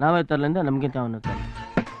 ನಾವೇ ತರ್ಲಿಂದ ನಮ್ಗಿಂತ ಅವನು ತರ್ಲಿ.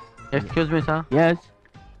 Excuse me sir. ಎಸ್.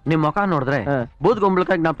 ನಿಮ್ ಮುಖ ನೋಡಿದ್ರೆ ಬೂದ್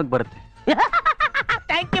ಗೊಂಬಳಕಾಯಿ ಜ್ಞಾಪಕಕ್ಕೆ ಬರುತ್ತೆ.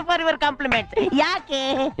 Thank you for your compliment.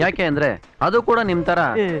 ಯಾಕೆ ಅಂದ್ರೆ ಅದು ಕೂಡ ನಿಮ್ ತರ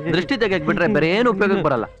ದೃಷ್ಟಿ ತೆಗೆಕ್ ಬಿಟ್ರೆ ಬೇರೆ ಏನು ಉಪಯೋಗಕ್ಕೆ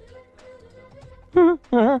ಬರಲ್ಲ.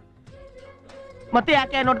 ಮತ್ತೆ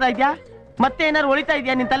ಯಾಕೆ ನೋಡ್ತಾ ಇದ್ಯಾ? ಮತ್ತೆ ಏನಾರು ಹೊಳಿತಾ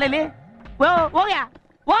ಇದ್ಯಾ ನಿನ್ ತಲೆಯಲ್ಲಿ? ಹೋಗ್ಯಾ.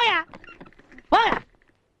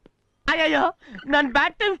 ಅಯ್ಯೋ, ನನ್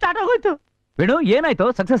ಬ್ಯಾಡ್ ಟೈಮ್ ಸ್ಟಾರ್ಟ್ ಆಗೋಯ್ತು. ವೇಣು, ಏನಾಯ್ತು?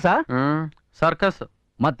 ಸಕ್ಸಸ್? ಸರ್ಕಸ್.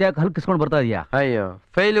 ಮತ್ತೆ ಯಾಕೆ ಹಲ್ಕಿಸ್ಕೊಂಡು ಬರ್ತಾ ಇದೀಯಾ? ಅಯ್ಯೋ,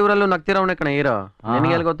 ಫೈಲ್ ಇವರಲ್ಲೂ ನಗ್ತಿರೋವನೇ ಕಣ ಹೀರೋ.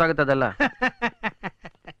 ನಿನಗೆ ಎಲ್ಲಿ ಗೊತ್ತಾಗುತ್ತದಲ್ಲ.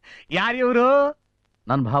 ಯಾರಿವರು?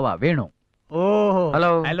 ನನ್ ಭಾವ ವೇಣು. ಓಹೋ,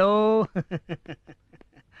 ಹಲೋ. ಹಲೋ.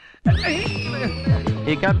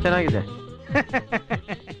 ಈ ಕ್ಯಾಪ್ ಚೆನ್ನಾಗಿದೆ,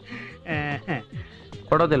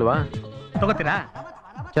 ಕೊಡೋದಿಲ್ವಾ? ತಗೋತೀರಾ?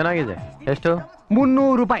 ಚೆನ್ನಾಗಿದೆ. ಎಷ್ಟು? 300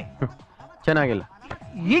 ರೂಪಾಯಿ. ಚೆನ್ನಾಗಿಲ್ಲ.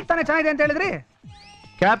 ಈಗ ತಾನೇ ಚೆನ್ನಾಗಿದೆ ಅಂತ ಹೇಳಿದ್ರಿ.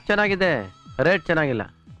 ಕ್ಯಾಪ್ ಚೆನ್ನಾಗಿದೆ, ರೇಟ್ ಚೆನ್ನಾಗಿಲ್ಲ.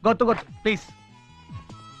 ಗೊತ್ತು, ಪ್ಲೀಸ್.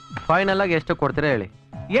 ಫೈನಲ್ ಆಗಿ ಎಷ್ಟು ಕೊಡ್ತೀರಾ ಹೇಳಿ?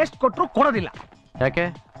 ಎಷ್ಟು ಕೊಟ್ರು ಕೊಡೋದಿಲ್ಲ. ಯಾಕೆ?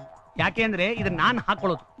 ಯಾಕೆ ಅಂದ್ರೆ ಇದನ್ನ ನಾನು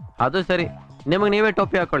ಹಾಕೊಳ್ಳೋದು. ಅದು ಸರಿ, ನಿಮಗೆ ನೀವೇ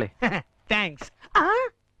ಟೋಪಿ ಹಾಕೊಳ್ಳಿ. ಥ್ಯಾಂಕ್ಸ್.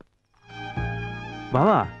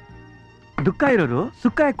 ಬಾವಾ, ದುಃಖ ಇರೋರು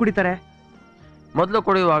ಸುಖ ಯಾಕೆ ಕುಡಿತಾರೆ? ಮೊದಲು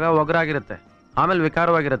ಕುಡಿಯುವಾಗ ಒಗರಾಗಿರುತ್ತೆ, ಆಮೇಲೆ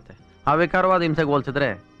ವಿಕಾರವಾಗಿರುತ್ತೆ. ಆ ವಿಕಾರವಾದ ಹಿಂಸೆಗೆ ಹೋಲಿಸಿದ್ರೆ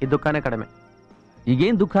ಈ ದುಃಖನೇ ಕಡಿಮೆ.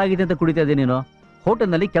 ಈಗೇನ್ ದುಃಖ ಆಗಿದೆ ಅಂತ ಕುಡಿತಾ ಇದ್ದೆ ನೀನು?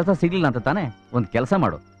 ಹೋಟೆಲ್ನಲ್ಲಿ ಕೆಲಸ ಸಿಗ್ಲಿಲ್ಲ ಅಂತ ತಾನೆ? ಒಂದ್ ಕೆಲಸ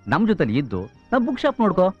ಮಾಡು, ನಮ್ ಜೊತೆಲಿ ಇದ್ದು ನಮ್ ಬುಕ್ ಶಾಪ್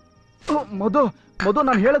ನೋಡ್ಕೋ. ಮಧು ಮಧು,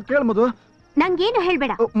 ನಾನು ಹೇಳದ್ ಕೇಳು ಮಧು. ನಂಗೇನು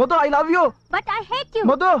ಹೇಳ್ಬೇಡ. ಮಧು, I love you. But I hate you.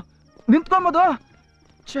 ಮಧು ನಿಂತ್ಕೋ ಮಧು.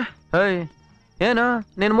 ಹೇಯ್, ಏನು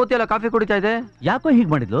ನಿನ್ ಮೂತಿ ಎಲ್ಲ ಕಾಫಿ ಕುಡಿತಾ ಇದೆ? ಯಾಕೋ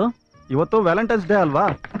ಹೀಗ್ ಮಾಡಿದ್ಲು? ಇವತ್ತು ವ್ಯಾಲೆಂಟೈನ್ಸ್ ಡೇ ಅಲ್ವಾ,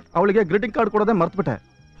 ಅವಳಿಗೆ ಗ್ರೀಟಿಂಗ್ ಕಾರ್ಡ್ ಕೊಡೋದೇ ಮರ್ತ್ಬಿಟ್ಟೆ.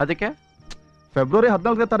 ಅದಕ್ಕೆ ಫೆಬ್ರವರಿ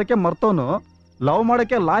 14ನೇ ತಾರೀಕೆ ಮರ್ತವನು ಲವ್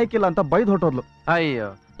ಮಾಡಕ್ಕೆ ಲಾಯ್ಕಿಲ್ಲ ಅಂತ ಬೈದ್ ಹೊಟ್ಟೋದ್ಲು. ಅಯ್ಯೋ,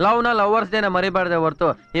 ಲವ್ನ ಲವರ್ಸ್ ಡೇನ ಮರಿಬಾರ್ದೆ ಹೊರ್ತು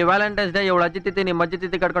ಈ ವ್ಯಾಲೆಂಟೈನ್ಸ್ ಡೇ ಇವಳು ಅಜ್ಜಿ ತಿತ್ತಿ ನಿಮ್ಮ ಅಜ್ಜಿ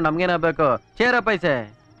ತಿತ್ತಿ ಕಟ್ಕೊಂಡು ನಮ್ಗೇನಾಗಬೇಕು? ಚೇರ ಪೈಸೆ.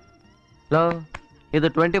 ಲವ್ ಇದು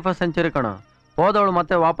 21st ಸೆಂಚುರಿ ಕಣೋ. ಹೋದವಳು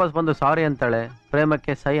ಮತ್ತೆ ವಾಪಸ್ ಬಂದು ಸಾರಿ ಅಂತಾಳೆ,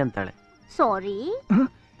 ಪ್ರೇಮಕ್ಕೆ ಸೈ ಅಂತಾಳೆ. ಸಾರಿ.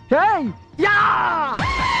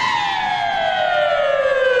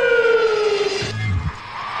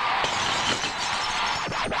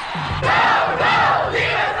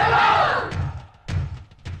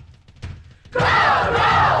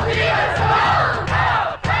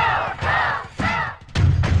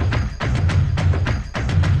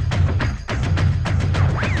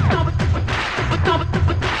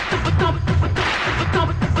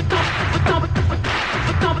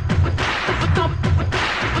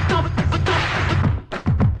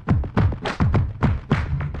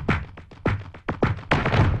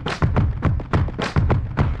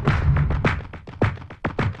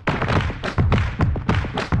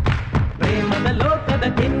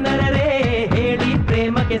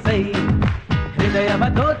 ಸೈ ಹೃದಯವ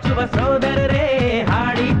ದೋಚುವ ಸೋದರರೇ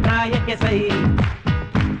ಹಾಡಿ ಪ್ರಾಯಕ್ಕೆ ಸೈ.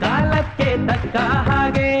 ಕಾಲಕ್ಕೆ ತಕ್ಕ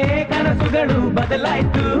ಹಾಗೆ ಕನಸುಗಳು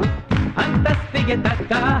ಬದಲಾಯ್ತು, ಅಂತಸ್ತಿಗೆ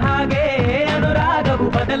ತಕ್ಕ ಹಾಗೆ ಅನುರಾಗವು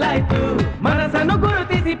ಬದಲಾಯ್ತು. ಮನಸ್ಸನ್ನು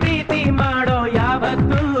ಗುರುತಿಸಿ ಪ್ರೀತಿ ಮಾಡೋ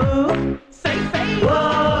ಯಾವತ್ತು ಸೈ ಸೈ. ಓ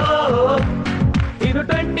ಇದು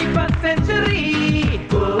 21st ಸೆಂಚುರಿ.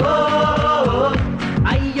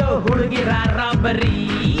 ಅಯ್ಯೋ ಹುಡುಗಿರ ರಾಬರಿ.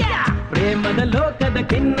 ಪ್ರೇಮದ ಲೋಕದ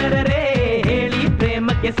ಕಿನ್ನರರೇ ಹೇಳಿ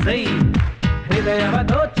ಪ್ರೇಮಕ್ಕೆ ಸೈ. ಹೃದಯವ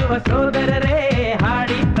ದೋಚುವ ಸೋದರರೇ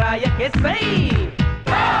ಹಾಡಿ ಪ್ರಾಯಕ್ಕೆ ಸೈ.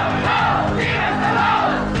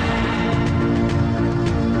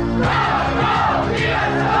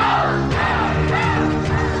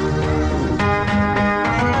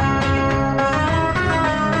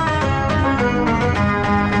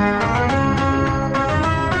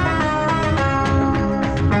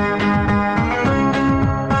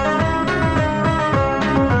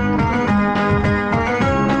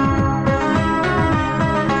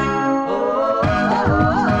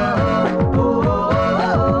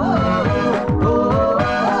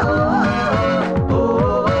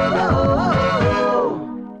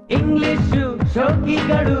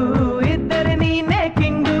 ಶೋಕಿಗಳು ಇದ್ದರೆ ನೀನೆ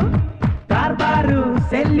ಕಿಂಗು, ಕಾರ್ಬಾರು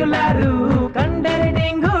ಸೆಲ್ಯುಲಾರು ಕಂಡರೆ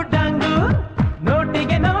ಡೆಂಗು ಡಂಗು.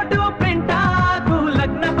 ನೋಟಿಗೆ ನೋಟು ಪ್ರಿಂಟ್ ಆಗು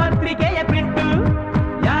ಲಗ್ನ ಪತ್ರಿಕೆಯ ಪ್ರಿಂಟು.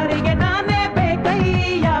 ಯಾರಿಗೆ ನಾನೇ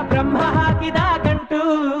ಬೇಕಯ್ಯ ಬ್ರಹ್ಮ ಹಾಕಿದ ಗಂಟು.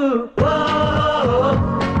 ಓ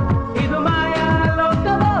ಇದು ಮಾಯಾ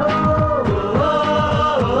ಲೋಕವೋ,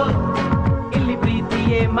 ಇಲ್ಲಿ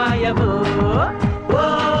ಪ್ರೀತಿಯೇ ಮಾಯವೋ.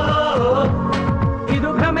 ಇದು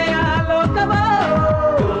ಭ್ರಮೆಯ ಲೋಕವೋ,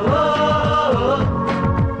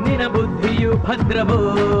 ನಿನ ಬುದ್ಧಿಯು ಭದ್ರವೋ.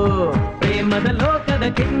 ಪ್ರೇಮದ ಲೋಕದ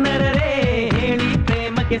ಕಿನ್ನರರೇ ಹೇಳಿ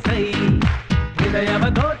ಪ್ರೇಮಕ್ಕೆ ಸೈ. ಹೃದಯವ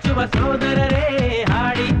ದೋಚುವ ಸೋದರರೇ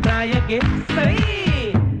ಹಾಡಿ ಪ್ರಾಯಕ್ಕೆ ಸೈ.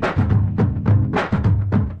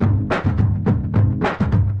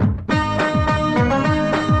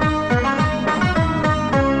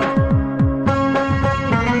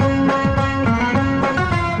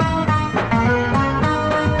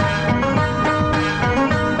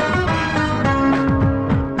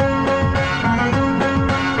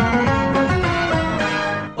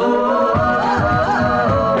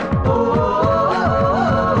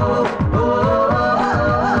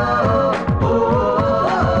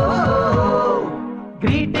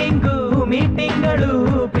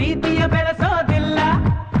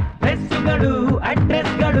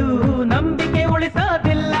 ನಂಬಿಕೆ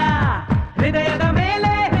ಉಳಿಸೋದಿಲ್ಲ. ಹೃದಯದ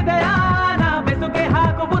ಮೇಲೆ ಹೃದಯನ ಬೆಸುಗೆ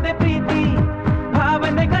ಹಾಕುವುದೇ ಪ್ರೀತಿ.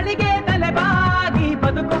 ಭಾವನೆಗಳಿಗೆ ತಲೆಬಾಗಿ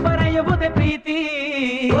ಬದುಕು ಬರೆಯುವುದೇ ಪ್ರೀತಿ.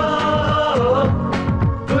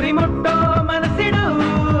 ಗುರಿ ಮುಟ್ಟೋ ಮನಸ್ಸಿಡು,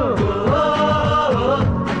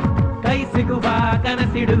 ಕೈ ಸಿಗುವ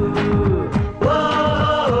ಕನಸಿಡು.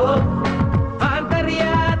 ಆಂತರ್ಯ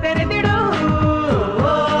ತೆರೆದಿಡು,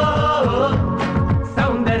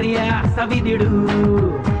 ಸೌಂದರ್ಯ ಸವಿದಿಡು.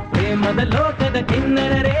 ಪ್ರೇಮದ ಲೋಕದ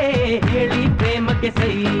ಕಿನ್ನರರೇ ಹೇಳಿ ಪ್ರೇಮಕ್ಕೆ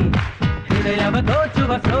ಸೈ. ಹೃದಯವ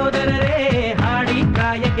ದೋಚುವ ಸೋದರರೇ ಹಾಡಿ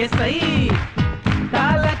ಕಾಯಕ್ಕೆ ಸೈ.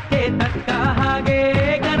 ಕಾಲಕ್ಕೆ ತಕ್ಕ ಹಾಗೆ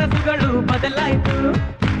ಕನಸುಗಳು ಬದಲಾಯಿತು,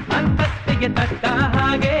 ಅಂತಸ್ತಿಗೆ ತಕ್ಕ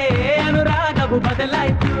ಹಾಗೆ ಅನುರಾಗವು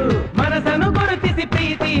ಬದಲಾಯಿತು. ಮನಸ್ಸನ್ನು ಗುರುತಿಸಿ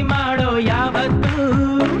ಪ್ರೀತಿ ಮಾಡೋ ಯಾವತ್ತು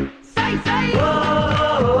ಸೈ ಸೈ.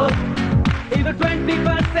 ಇದು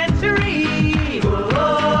 21st century.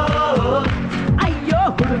 ಅಯ್ಯೋ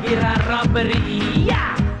ಹುಡುಗಿರ ರಾಬರಿ,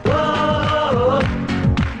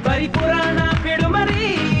 ಬರೀ ಪುರಾಣ ಬಿಡುಮರಿ,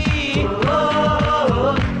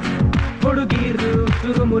 ಹುಡುಗಿರು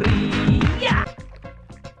ಚುರುಮುರಿ.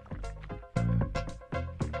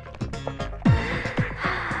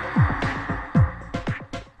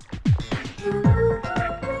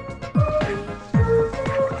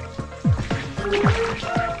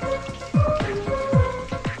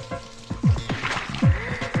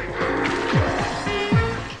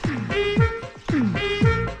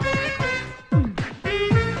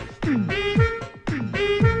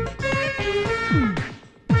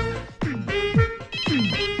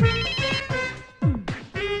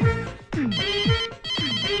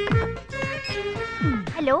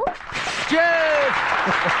 ಹಲೋ.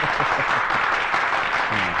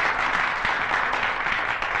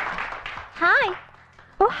 ಹಾಯ್.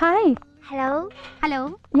 ಓ ಹಾಯ್. ಹಲೋ. ಹಲೋ.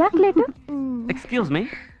 ಯಾಕೆ late? Excuse me,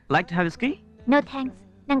 like to have whisky? No thanks,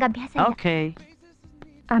 ನಂಗೆ ಅಭ್ಯಾಸ ಇಲ್ಲ. ಓಕೆ.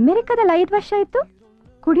 ಅಮೆರಿಕದಲ್ಲಿ 5 ವರ್ಷ ಆಯ್ತು,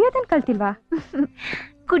 ಕುಡಿಯೋದನ್ನ ಕಲ್ತಿಲ್ವಾ?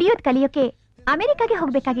 ಕುಡಿಯೋದ್ ಕಲಿಯೋಕೆ ಅಮೆರಿಕಾಗೆ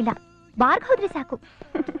ಹೋಗ್ಬೇಕಾಗಿಲ್ಲ, ಬಾರ್ಗ್ ಹೋದ್ರೆ ಸಾಕು.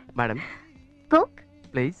 Madam coke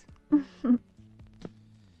please.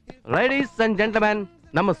 Ladies and gentlemen,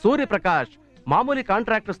 ನಮ್ಮ ಸೂರ್ಯ ಪ್ರಕಾಶ್ ಮಾಮೂಲಿ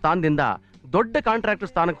ಕಾಂಟ್ರಾಕ್ಟರ್ ಸ್ಥಾನದಿಂದ ದೊಡ್ಡ ಕಾಂಟ್ರಾಕ್ಟರ್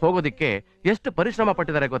ಸ್ಥಾನಕ್ಕೆ ಹೋಗೋದಿಕ್ಕೆ ಎಷ್ಟು ಪರಿಶ್ರಮ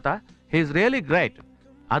ಪಟ್ಟಿದ್ದಾರೆ ಗೊತ್ತಾ? He is really great.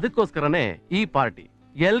 ಅದಕ್ಕೋಸ್ಕರನೇ ಈ ಪಾರ್ಟಿ.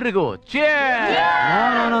 ಎಲ್ರಿಗೂ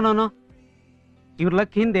ಇವ್ರ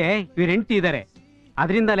ಲಕ್ ಹಿಂದೆ ಇವ್ರ ಹೆಂಡತಿ ಇದ್ದಾರೆ,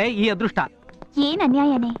 ಅದರಿಂದಲೇ ಈ ಅದೃಷ್ಟ. ಏನ್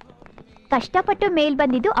ಅನ್ಯಾಯನೇ. ಕಷ್ಟಪಟ್ಟು ಮೇಲ್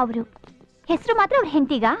ಬಂದಿದ್ದು ಅವರು, ಹೆಸರು ಮಾತ್ರ ಅವ್ರ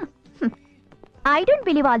ಹೆಂಡತಿಗ. I don't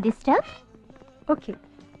believe all this stuff. Okay,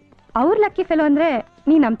 ಅವ್ರ ಲಕ್ಕಿ ಫೆಲೋ ಅಂದ್ರೆ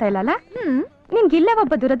ನೀನ್ ನಂಬ್ತಾ ಇಲ್ಲಲ್ಲ? ನಿನ್ಗಿಲ್ಲ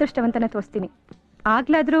ಒಬ್ಬ ದುರದೃಷ್ಟವಂತನ ತೋರಿಸ್ತೀನಿ,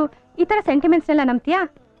 ಆಗ್ಲಾದ್ರೂ ಈ ತರ ಸೆಂಟಿಮೆಂಟ್ಸ್ ಎಲ್ಲ ನಂಬ್ತೀಯಾ?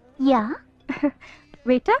 ಯಾ.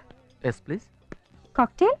 ವೇಟಾ? Yes please.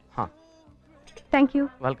 ಕಾಕ್ಟೇಲ್? ಹಾ. Thank you.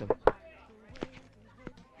 ವೆಲ್ಕಮ್.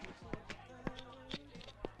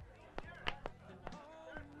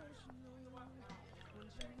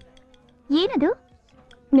 ಏನದು?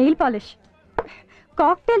 Nail polish.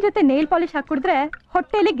 ಕಾಕ್ಟೇಲ್ ಜೊತೆ ನೇಲ್ ಪಾಲಿಶ್ ಹಾಕಿದ್ರೆ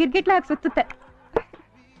ಹೊಟ್ಟೆಯಲ್ಲಿ ಗಿರ್ಗಿಟ್ಲ ಹಾಕಿ ಸುತ್ತುತ್ತೆ.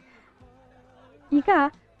 ಈಗ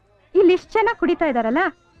ಇಲ್ಲಿ ಇಷ್ಟು ಜನ ಕುಡಿತಾ ಇದಾರಲ್ಲ,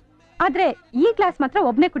 ಆದ್ರೆ ಈ ಗ್ಲಾಸ್ ಮಾತ್ರ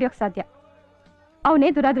ಒಬ್ನೇ ಕುಡಿಯೋಕ್ ಸಾಧ್ಯ. ಅವನೇ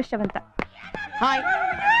ದುರಾದೃಷ್ಟವಂತ.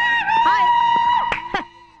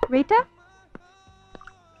 Water?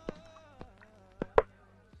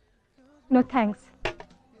 No thanks.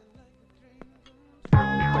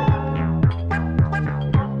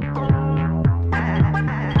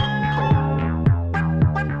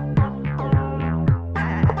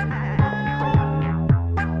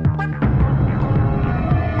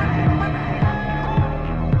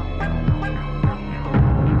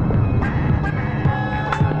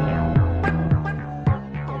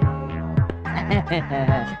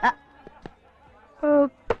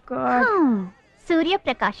 Surya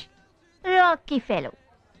Prakash rakhi fellow.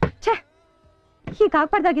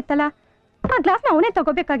 ಹೀಗಾಗ್ಬಾರ್ದಾಗಿತ್ತಲ್ಲ, ಆ ಗ್ಲಾಸ್ನ ಅವನೇ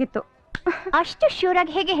ತಗೋಬೇಕಾಗಿತ್ತು. ಅಷ್ಟು ಶ್ಯೂರ್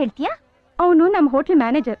ಆಗಿ ಹೇಗೆ ಹೇಳ್ತೀಯಾ? ಅವನು ನಮ್ಮ ಹೋಟ್ಲ್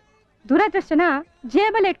ಮ್ಯಾನೇಜರ್. ದುರಾದೃಷ್ಟನ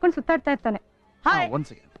ಜೇಬಲ್ಲಿ ಇಟ್ಕೊಂಡು ಸುತ್ತಾಡ್ತಾ ಇರ್ತಾನೆ. ಒಂದ್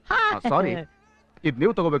ಸೆಕೆಂಡ್, ಸಾರಿ, ಇದ್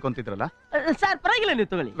ನೀವು ತಗೋಬೇಕು ಅಂತಿದ್ರಲ್ಲ? ಸರ್ ಪರವಾಗಿಲ್ಲ, ನೀವು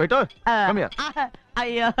ತಗೊಳ್ಳಿ. Water, come here.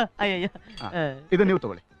 ಅಯ್ಯೋ ಅಯ್ಯೋ, ಇದು ನೀವು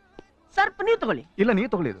ತಗೊಳ್ಳಿ. ಸರ್ ನೀವು ತಗೊಳ್ಳಿ. ಇಲ್ಲ ನೀವು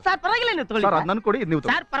ತಗೊಳ್ಳಿ. ಸರ್ ಪರವಾಗಿಲ್ಲ, ನೀವು ತಗೊಳ್ಳಿ. ಸರ್ ಅದ್ ನನ್ ಕೊಡಿ, ಇದು ನೀವು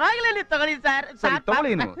ತಗೊಳ್ಳಿ. ಸರ್ ಪರವಾಗಿಲ್ಲ, ನೀವು ತಗೊಳ್ಳಿ. ಸರ್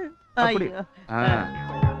ತಗೊಳ್ಳಿ ನೀವು.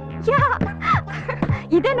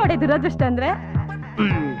 ಇದೇ ನೋಡಿ ದುರಾದೃಷ್ಟ ಅಂದ್ರೆ.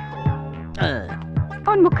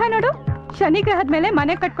 ಅವನ್ ಮುಖ ನೋಡು, ಶನಿ ಗ್ರಹದ ಮೇಲೆ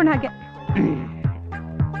ಮನೆ ಕಟ್ಕೊಂಡ ಹಾಗೆ.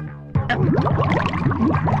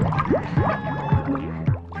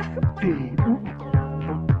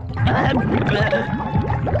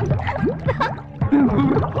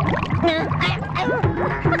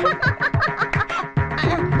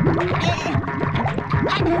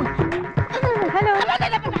 ಹಲೋ,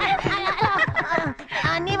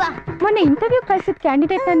 ನೀವಾ? ಮೊನ್ನೆ ಇಂಟರ್ವ್ಯೂ ಕಳ್ಸಿದ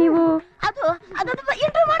ಕ್ಯಾಂಡಿಡೇಟ್ ನೀವು? ಅದು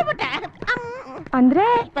ಇಂಟರ್ವ್ಯೂ ಮಾಡ್ಬಿಟ್ಟೆ. ಅಂದ್ರೆ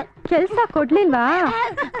ಕೆಲ್ಸ ಕೊಡ್ಲಿಲ್ವಾ?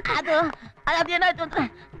 ಅದೇನಾಯ್ತು ಅಂತ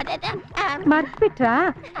ಮರ್ತ್ಬಿಟ್ರಾ?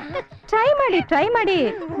 ಟ್ರೈ ಮಾಡಿ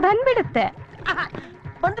ಬಂದ್ಬಿಡುತ್ತೆ.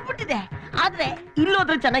 ಬಂದ್ಬಿಟ್ಟಿದೆ, ಆದ್ರೆ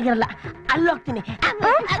ಇಲ್ಲೋದ್ರೆ ಚೆನ್ನಾಗಿರಲ್ಲ, ಅಲ್ಲೋಗ್ತೀನಿ.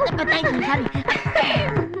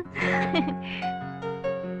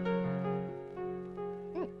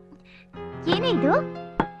 ಏನೇ ಇದು?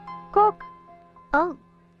 ಕೋಕ್.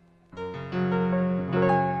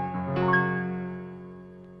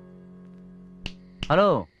 ಹಲೋ,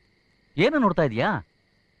 ಏನು ನೋಡ್ತಾ ಇದೀಯಾ?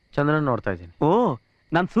 ಚಂದ್ರನ್ ನೋಡ್ತಾ ಇದ್ದೀನಿ. ಓ,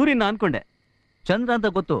 ನಾನ್ ಸೂರ್ಯನ ಅನ್ಕೊಂಡೆ. ಚಂದ್ರ ಅಂತ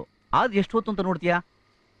ಗೊತ್ತು, ಆದ್ ಎಷ್ಟು ಹೊತ್ತು ಅಂತ ನೋಡ್ತೀಯಾ?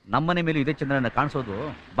 ನಮ್ಮನೆ ಮೇಲೂ ಇದೇ ಚಂದ್ರನ ಕಾಣಿಸೋದು.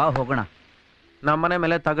 ಬಾ ಹೋಗೋಣ. ನಮ್ಮನೆ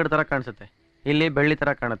ಮೇಲೆ ತಗಡ್ ತರ ಕಾಣಿಸುತ್ತೆ, ಇಲ್ಲಿ ಬೆಳ್ಳಿ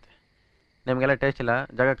ತರ ಕಾಣುತ್ತೆ. ನಿಮ್ಗೆಲ್ಲ ಟೇಸ್ಟ್ ಇಲ್ಲ,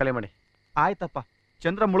 ಜಾಗ ಖಾಲಿ ಮಾಡಿ. ಆಯ್ತಪ್ಪ,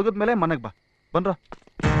 ಚಂದ್ರ ಮುಳುಗದ್ಮೇಲೆ ಮನೆಗೆ ಬಾ. ಬನ್ರ.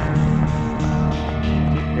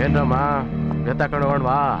 ಏನ್ರಮ್ಮ ಎತ್ತಾಕೊಂಡು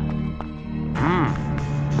ಹೋಗೋಣವಾ?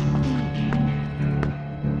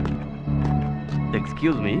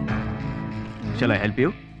 Excuse me, shall I help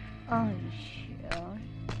you?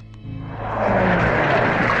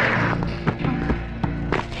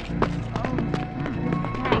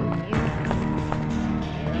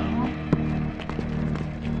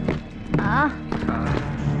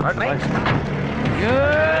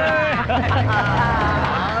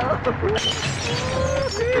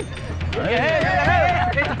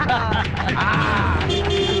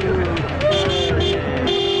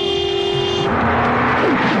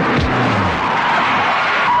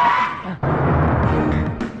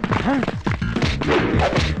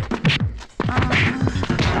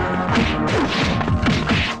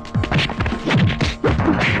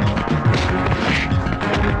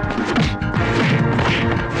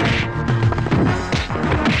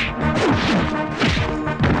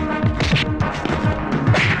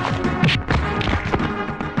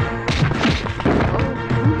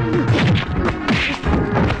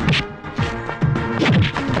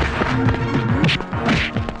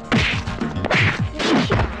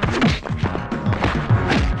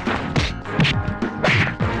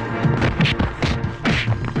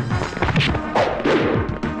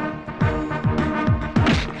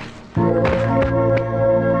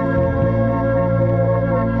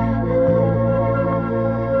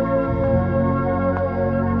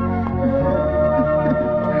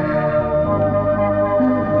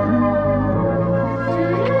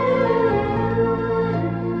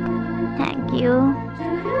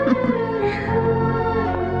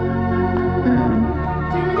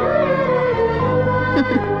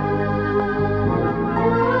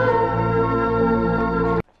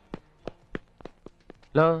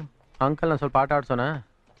 Hello uncle, ನಾನು ಸ್ವಲ್ಪ ಆಟ ಆಡ್ಸೋಣ?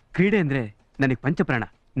 ಕ್ರೀಡೆ ಅಂದ್ರೆ ನನಗೆ ಪಂಚಪ್ರಾಣ.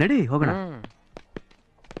 ನಡಿ ಹೋಗೋಣ.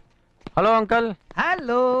 Hello uncle.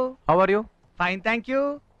 Hello, how are you? Fine thank you.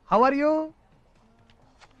 How are you?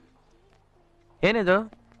 ಏನಿದು?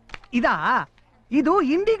 ಇದು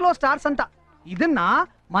ಇಂಡಿಗ್ಲೋ ಸ್ಟಾರ್ಸ್ ಅಂತ. ಇದನ್ನ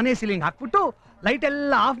ಮನೆ ಸೀಲಿಂಗ್ ಹಾಕ್ಬಿಟ್ಟು ಲೈಟ್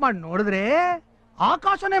ಎಲ್ಲ ಆಫ್ ಮಾಡಿ ನೋಡಿದ್ರೆ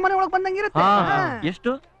ಆಕಾಶನೇ ಮನೆ ಒಳಗೆ ಬಂದಂಗಿರುತ್ತೆ.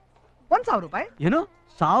 ಎಷ್ಟು? 1,000 ರೂಪಾಯಿ. ಏನು,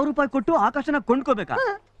 1,000 ರೂಪಾಯಿ ಕೊಟ್ಟು ಆಕಾಶನ ಕೊಂಡ್ಕೋಬೇಕಾ?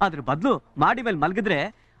 ಅದ್ರ ಬದಲು ಮಾಡಿ ಮೇಲೆ ಮಲಗಿದ್ರೆ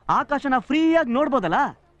ಆಕಾಶನ ಫ್ರೀಯಾಗಿ ನೋಡ್ಬೋದಲ್ಲ.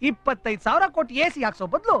 25,000 ಕೊಟ್ಟು AC ಹಾಕ್ಸೋ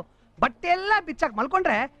ಬದಲು ಬಟ್ಟೆ ಎಲ್ಲ ಬಿಚ್ಚಾಕ್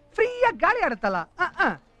ಮಲ್ಕೊಂಡ್ರೆ ಫ್ರೀಯಾಗಿ ಗಾಳಿ ಆಡುತ್ತಲ್ಲ.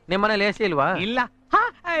 ನಿಮ್ಮ ಮನೇಲಿ AC ಇಲ್ವಾ? ಇಲ್ಲ.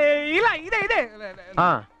 ಇಲ್ಲ, ಇದೆ. ಹಾ,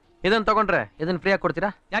 ಇದನ್ನ ತಗೊಂಡ್ರೆ ಇದನ್ನ ಫ್ರೀಯಾಗಿ ಕೊಡ್ತೀರಾ?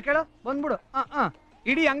 ಯಾಕೆ ಹೇಳು, ಬಂದ್ಬಿಡು.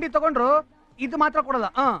 ಇಡೀ ಅಂಗಡಿ ತಗೊಂಡ್ರು ಇದು ಮಾತ್ರ ಕೊಡಲ್ಲ.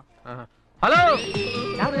 ಹಲೋ,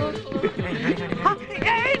 ಯಾರು?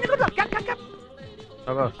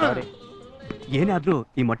 ತಗೋ. ಸಾರಿ. ಏನಾದ್ರೂ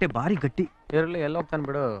ಈ ಮೊಟ್ಟೆ ಬಾರಿ ಗಟ್ಟಿ. ಇರ್ಲಿ, ಎಲ್ಲ ಹೋಗ್ತಾನೆ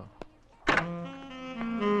ಬಿಡು.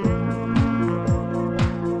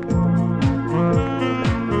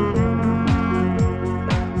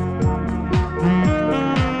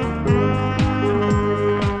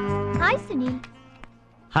 ಹಾಯ್ ಸುನೀಲ್.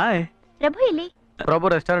 ಹಾಯ್. ಪ್ರಭು ಇಲ್ಲಿ? ಪ್ರಭು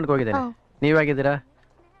ರೆಸ್ಟೋರೆಂಟ್ಗೆ ಹೋಗಿದ್ದೇನೆ. ನೀವಾಗಿದ್ದೀರಾ?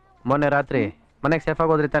 ಮೊನ್ನೆ ರಾತ್ರಿ ಮನೆಗೆ ಸೇಫ್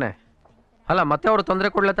ಆಗಿ ಹೋದ್ರಿ ತಾನೆ? ಅಲ್ಲ, ಮತ್ತೆ ಅವರು ತೊಂದರೆ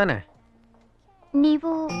ಕೊಡ್ಲ ತಾನೆ?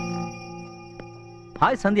 ನೀವು?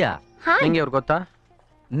 ಹಾಯ್ ಸಂಧ್ಯಾ. ನಿಂಗೆ ಇವ್ರು ಗೊತ್ತಾ?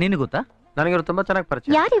 ನಿನಗೆ ಗೊತ್ತಾ? ನನಗೆ ಇವ್ರು ತುಂಬಾ ಚೆನ್ನಾಗಿ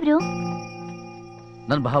ಪರಿಚಯ. ಯಾರಿವ್ರು?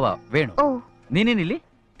 ನನ್ನ ಭಾವ ವೇಣು. ಓ, ನೀನೇನಿಲ್ಲಿ?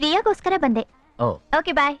 ಪ್ರಿಯಾಗೋಸ್ಕರ ಬಂದೆ. ಓ,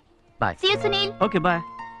 okay, bye. Bye. See you Sunil. Okay, ಬಾಯ್.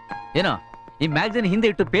 ಏನೋ ಈ ಮ್ಯಾಗಝಿನ್ ಹಿಂದೆ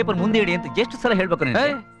ಇಟ್ಟು ಪೇಪರ್ ಮುಂದೆ ಇಡಿ ಅಂತ ಎಷ್ಟು ಸಲ ಹೇಳ್ಬೇಕು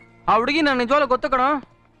ನಿನಗೆ? ಆ ಹುಡುಗಿ ನಾನು ನಿಜವಾಗ್ಲೂ ಗೊತ್ತು ಕಣೋ.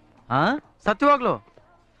 ಸತ್ಯವಾಗ್ಲು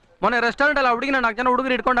ಮೊನ್ನೆ ರೆಸ್ಟೋರೆಂಟ್ ಅಲ್ಲಿ ಆ ಹುಡುಗಿ 4 ಜನ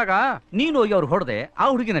ಹುಡುಗರು ಇಟ್ಕೊಂಡಾಗ ನೀನು ಹೋಗಿ ಅವ್ರು ಹೊಡೆದೆ, ಆ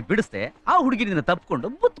ಹುಡುಗಿನ ಬಿಡಿಸ್ದೆ, ಆ ಹುಡುಗಿನ ತಪ್ಪಿಕೊಂಡು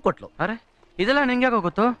ಬುತ್ತು ಕೊಟ್ಲು. ಅರೆ, ಇದೆಲ್ಲ ನಿಂಗೆ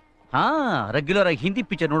ಗೊತ್ತು? ಹಾ, ರೆಗ್ಯುಲರ್ ಆಗಿ ಹಿಂದಿ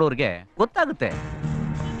ಪಿಕ್ಚರ್ ನೋಡೋರ್ಗೆ ಗೊತ್ತಾಗುತ್ತೆ.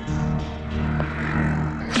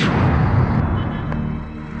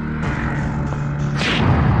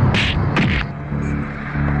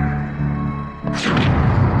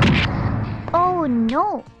 Oh no.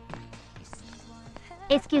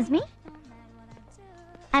 Excuse me.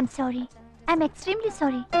 I'm sorry. I'm extremely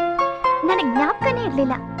sorry. ನನಗೆ ಜ್ಞಾಪಕನೇ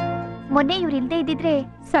ಇರ್ಲಿಲ್ಲ. ಮೊನ್ನೆ ಇವ್ರು ಇಲ್ದೇ ಇದ್ದಿದ್ರೆ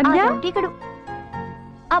ಸಂಧ್ಯಾ ಹುಡುಗಿಗಳು.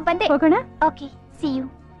 ಬಂದೆ. ಹೋಗೋಣ. Okay, see you.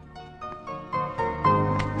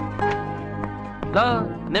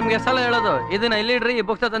 ನಿಮ್ಗೆ ಸಲ ಹೇಳೋದು ಇದನ್ನ ಇಲ್ಲಿಡ್ರಿ, ಈ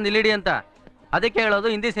ಬುಕ್ಸ್ ತಂದು ಇಲ್ಲಿಡಿ ಅಂತ. ಅದಕ್ಕೆ ಹೇಳೋದು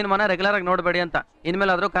ಹಿಂದಿ ಸಿನಿಮಾನ ರೆಗ್ಯುಲರ್ ಆಗಿ ನೋಡಬೇಡಿ ಅಂತ.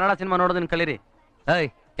 ಇನ್ಮೇಲಾದ್ರೂ ಕನ್ನಡ ಸಿನಿಮಾ ನೋಡೋದನ್ನ ಕಲೀರಿ.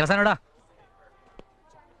 ಕೆಲಸ ನೋಡ.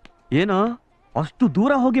 ಏನೋ ಅಷ್ಟು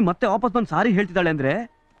ದೂರ ಹೋಗಿ ಮತ್ತೆ ವಾಪಸ್ ಬಂದು ಸಾರಿ ಹೇಳ್ತಿದ್ದಾಳೆ ಅಂದ್ರೆ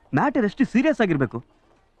ಮ್ಯಾಟರ್ ಎಷ್ಟು ಸೀರಿಯಸ್ ಆಗಿರ್ಬೇಕು.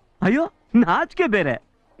 ಅಯ್ಯೋ, ನಾಚಿಕೆ ಬೇರೆ.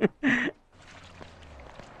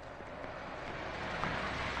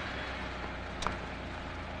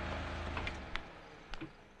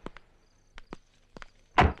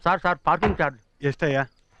 Sir parking charge ಎಷ್ಟಯ್ಯ?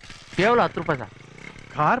 ಕೇವಲ 10 ರೂಪಾಯಿ ಸರ್.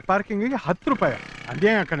 ಕಾರ್ ಪಾರ್ಕಿಂಗಿಗೆ 10 ರೂಪಾಯಿ?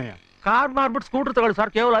 ಅದೇ ಕಣಯ್ಯ. ಕಾರ್ ಮಾಡ್ಬಿಟ್ಟು ಸ್ಕೂಟರ್ ತಗೊಳ್ಳಿ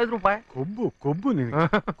ಸರ್, ಕೇವಲ 5 ರೂಪಾಯಿ. ಕೊಬ್ಬು ನಿನಗೆ.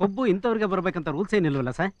 ಕೊಬ್ಬು ಇಂಥವ್ರಿಗೆ ಬರ್ಬೇಕಂತ ರೂಲ್ಸ್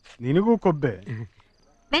ಏನಿಲ್ವಲ್ಲ ಸರ್? ನಿನಗೂ ಕೊಬ್ಬೆ.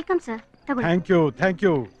 Welcome sir. Thank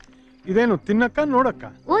you. ಇದೇನು ತಿನ್ನಕ್ಕ ನೋಡಕ್ಕ?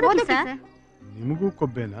 ಸರ್. ನಿಮಗೂ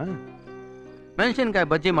ಕೊಬ್ಬೆನಾ? ಮೆಣಸಿನ್ಕಾಯಿ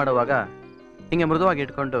ಬಜ್ಜಿ ಮಾಡುವಾಗ ಹಿಂಗೆ ಮೃದುವಾಗಿ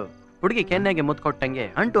ಇಟ್ಕೊಂಡು ಹುಡುಗಿ ಕೆನ್ನೆಗೆ ಮುತ್ತು ಕೊಟ್ಟಂಗೆ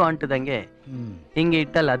ಅಂಟದಂಗೆ ಹಿಂಗೆ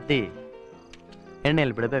ಇಟ್ಟಲ್ಲಿ ಅದ್ದಿ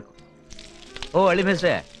ಎಣ್ಣೆಯಲ್ಲಿ ಬಿಡಬೇಕು. ಓ ಅಳಿ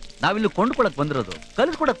ಮೇಸ್ಟ್ರೆ, ನಾವಿಲ್ಲಿ ಕೊಂಡ್ಕೊಳಕ್ ಬಂದಿರೋದು,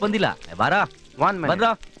 ಕಲಿಸ್ಕೊಡಕ್ ಬಂದಿಲ್ಲ. ಬಾರ ಬಂದ್ರ.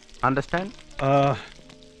 ಅಂಡರ್ಸ್ಟ್ಯಾಂಡ್?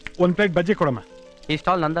 ಒಂದ್ ಪ್ಲೇಟ್ ಬಜ್ಜಿ ಕೊಡಮ್ಮ. ಈ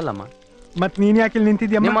ಸ್ಟಾಲ್ ನಂದಲ್ಲಮ್ಮ. ಮತ್ ನೀನ್ ಯಾಕೆ ಇಲ್ಲಿ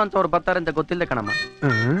ನಿಂತಿದ್ಯಮ್ಮ? ನಿಮ್ಮಂತವ್ರು ಬರ್ತಾರೆ ಅಂತ ಗೊತ್ತಿಲ್ಲದೆ ಕಣಮ್ಮ.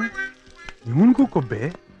 ಇವನ್ಗೂ ಕೊಬ್ಬೆ?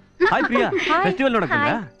 ಹಾಯ್ ಪ್ರಿಯಾ, ಫೆಸ್ಟಿವಲ್ ನೋಡಕ್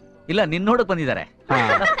ಬಂದ್ರಾ? ಇಲ್ಲ, ನಿನ್ ನೋಡಕ್ ಬಂದಿದ್ದಾರೆ.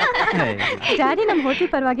 ಡ್ಯಾಡಿ ನಮ್ ಹೋಟೆಲ್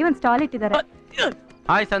ಪರವಾಗಿ ಒಂದ್ ಸ್ಟಾಲ್ ಇಟ್ಟಿದ್ದಾರೆ.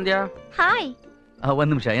 ಹಾಯ್ ಸಂಧ್ಯಾ. ಹಾಯ್.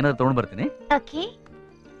 ಒಂದ್ ನಿಮಿಷ, ಏನಾದ್ರು ತಗೊಂಡ್ ಬರ್ತೀನಿ. ಓಕೆ.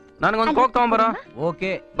 ನನಗೊಂದು ಕೋಕ್ ತಗೊಂಬರೋ. ಓಕೆ,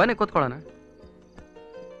 ಬನ್ನಿ ಕೂತ್ಕೊಳ್ಳೋಣ.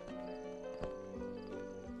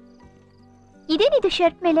 ಇದೇನಿದು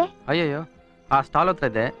ಶರ್ಟ್ ಮೇಲೆ? ಅಯ್ಯಯ್ಯೋ, ಆ ಸ್ಟಾಲ್ ಹತ್ರ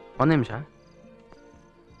ಇದೆ, ಒಂದ್ ನಿಮಿಷ.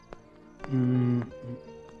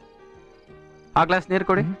 ಆ ಗ್ಲಾಸ್ ನೀರು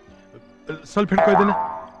ಕೊಡಿ. ಸ್ವಲ್ಪ ಹಿಡ್ಕೊ ಇದನ್ನ.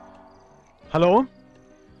 ಹಲೋ,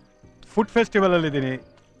 ಫುಡ್ ಫೆಸ್ಟಿವಲ್ ಅಲ್ಲಿ ಇದ್ದೀನಿ,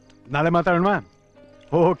 ನಾಳೆ ಮಾತಾಡೋಣ.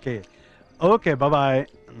 Okay bye.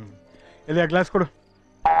 ಎಲ್ಲಿ ಆ ಗ್ಲಾಸ್ ಕೊಡು.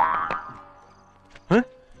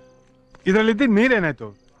 ಇದರಲ್ಲಿದ್ದ ನೀರೇನಾಯ್ತು?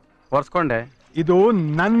 ಒರ್ಸ್ಕೊಂಡೆ. ಇದು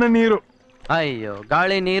ನನ್ನ ನೀರು. ಅಯ್ಯೋ,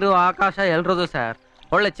 ಗಾಳಿ ನೀರು ಆಕಾಶ ಎಲ್ರದು ಸರ್.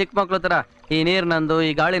 ಒಳ್ಳೆ ಚಿಕ್ಕ ಮಕ್ಳು ತರ ಈ ನೀರ್ ನಂದು, ಈ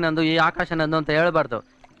ಗಾಳಿ ನಂದು, ಈ ಆಕಾಶ ನಂದು ಅಂತ ಹೇಳ್ಬಾರ್ದು.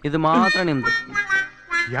 ಇದು ಮಾತ್ರ ನಿಮ್ದು.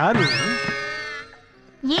 ಯಾರು?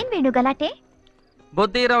 ಏನ್ ವೇಣು ಗಲಾಟೆ?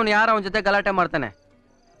 ಬುದ್ಧಿ ಇರೋನ್ ಯಾರ ಅವನ ಜೊತೆ ಗಲಾಟೆ ಮಾಡ್ತಾನೆ.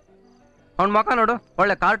 ಅವ್ನ ಮುಖ ನೋಡು,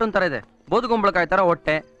 ಒಳ್ಳೆ ಕಾರ್ಟೂನ್ ತರ ಇದೆ. ಬೂದುಗುಂಬಳಕಾಯಿ ತರ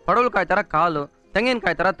ಹೊಟ್ಟೆ, ಪಡವಲಕಾಯಿ ತರ ಕಾಲು,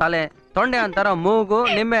 ತೆಂಗಿನಕಾಯಿ ತರ ತಲೆ, ತೊಂಡೆ ಅಂತಾರ ಮೂಗು,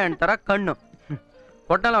 ನಿಂಬೆ ಹಣ್ಣು ತರ ಕಣ್ಣು.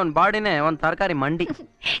 ಒಟ್ಟಲ್ಲ ಅವ್ನ ಬಾಡಿನೇ ಒಂದ್ ತರಕಾರಿ ಮಂಡಿ.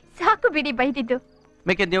 ಸಾಕು ಬಿಡಿ ಬೈದಿದ್ದು.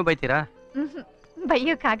 ಮಿಕ್ಕಿದ್ ನೀವು ಬೈತೀರಾ?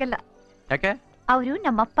 ಬೈಯೋಕ್ಕಾಗಲ್ಲ. ಯಾಕೆ? ಅವರು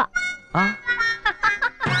ನಮ್ಮಪ್ಪ.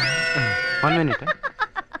 One minute.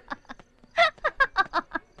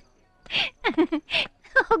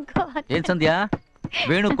 ಏನ್ ಸಂಧ್ಯಾ,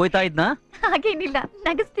 ವೇಣು ಕೊಯ್ತಾ ಇದ್ನಾ? ಹಾಗೇನಿಲ್ಲ,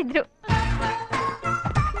 ನಗಿಸ್ತಿದ್ರು.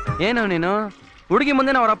 ಏನು ನೀನು ಹುಡುಗಿ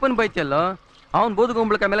ಮುಂದೆ ಅವ್ರ ಅಪ್ಪನ ಬೈತಿಯಲ್ಲೋ? ಅವ್ನ್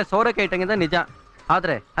ಬೂದುಗುಂಬಳಕಾಯಿ ಮೇಲೆ ಸೋರೆಕಾಯಿ ಇಟ್ಟಂಗಿಂದ ನಿಜ.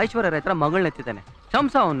 ಆದ್ರೆ ಐಶ್ವರ್ಯ ರೈತರ ಮಗಳನ್ನೆತ್ತಿದ್ದಾನೆ.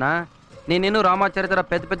 ಶಂಸ ಅವನ್ನ. ನೀನಿನ್ನು ರಾಮಾಚಾರ್ಯ ತರ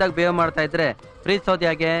ಪೆದ್ದಾಗಿ ಬೇವ್ ಮಾಡ್ತಾ ಇದ್ರೆ ಪ್ರೀತಿಸೋದು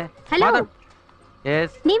ಯಾಕೆ?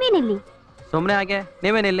 ಎಸ್, ನೀವೇನಿಲ್ಲಿ? ಸುಮ್ನೆ ಹಾಗೆ.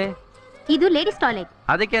 ನೀವೇನಿಲ್ಲಿ? ಇದು ಲೇಡೀಸ್ ಟಾಯ್ಲೆಟ್.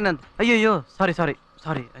 ಅದಕ್ಕೇನಂತ? ಅಯ್ಯಯ್ಯೋ, ಸಾರಿ.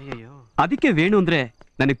 ಅಯ್ಯಯ್ಯೋ, ಅದಕ್ಕೆ ವೇಣು ಅಂದ್ರೆ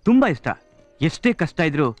ನನಗೆ ತುಂಬಾ ಇಷ್ಟ. ಎಷ್ಟೇ ಕಷ್ಟ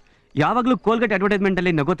ಇದ್ರು ಯಾವಾಗ್ಲೂ ಕೋಲ್ಗೇಟ್ ಅಡ್ವರ್ಟೈಸ್ಮೆಂಟ್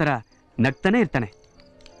ಅಲ್ಲಿ ನಗೋ ತರ ನಗ್ತಾನೆ ಇರ್ತಾನೆ.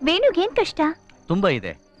 ವೇಣುಗೇನ್ ಕಷ್ಟ? ತುಂಬಾ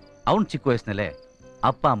ಇದೆ. ಅವನ್ ಚಿಕ್ಕ ವಯಸ್ಸಿನಲ್ಲೇ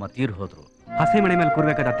ಅಪ್ಪ ಅಮ್ಮ ತೀರ್ ಹೋದ್ರು. ಹಸೆ ಮನೆ ಮೇಲೆ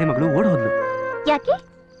ಕೂರ್ಬೇಕಾದ ಅತ್ತೆ ಮಗಳು ಓಡ್ ಹೋದ್ಲು. ಯಾಕೆ?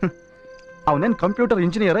 ಅವನೇನ್ ಕಂಪ್ಯೂಟರ್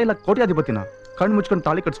ಇಂಜಿನಿಯರ್ ಇಲ್ಲ ಕೋಟ್ಯಾಧಿಪತಿನ ಕಣ್ಣು ಮುಚ್ಕೊಂಡು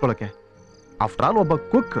ತಾಳಿ ಕಟ್ಸ್ಕೊಳಕ್ಕೆ? ಆಫ್ಟರ್ ಆಲ್ ಒಬ್ಬ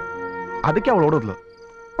ಕುಕ್. ಅದಕ್ಕೆ ಅವಳು ಓಡೋದ್ಲು.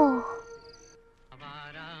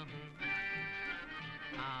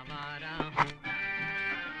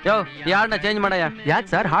 ಯೋ, ಈ ಹಾಡ್ನ ಚೇಂಜ್ ಮಾಡಯ್ಯ. ಯಾಕೆ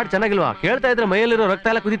ಸರ್, ಹಾಡ್ ಚೆನ್ನಾಗಿಲ್ವಾ? ಕೇಳ್ತಾ ಇದ್ರೆ ಮೈಯಲ್ಲಿರೋ ರಕ್ತ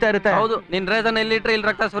ಎಲ್ಲ ಕುದಿತಾ ಇರುತ್ತೆ. ಹೌದು, ನಿನ್ ರೇಸನ್ ಎಲ್ಲಿಟ್ರೆ ಇಲ್ಲಿ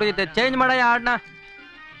ರಕ್ತ ಸುರಿಯುತ್ತೆ. ಚೇಂಜ್ ಮಾಡಯ್ಯ ಹಾಡ್ನ.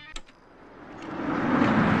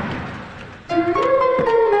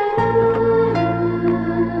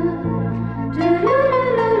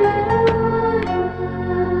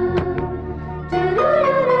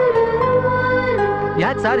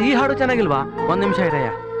 ಯಾಕೆ ಸರ್, ಈ ಹಾಡು ಚೆನ್ನಾಗಿಲ್ವಾ? ಒಂದ್ ನಿಮಿಷ ಇರಯ್ಯ.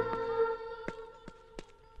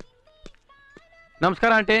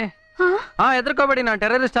 ನಮಸ್ಕಾರ ಆಂಟಿ. ಎದ್ರಕೋಬೇಡಿ, ನಾನು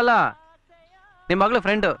ಟೆರರಿಸ್ಟ್ ಅಲ್ಲ. ನಿಮ್ ಮಗಳ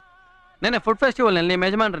ಫ್ರೆಂಡ್. ನೆನ್ನೆ ಫುಡ್ ಫೆಸ್ಟಿವಲ್ ನಲ್ಲಿ ನಿಮ್ಮ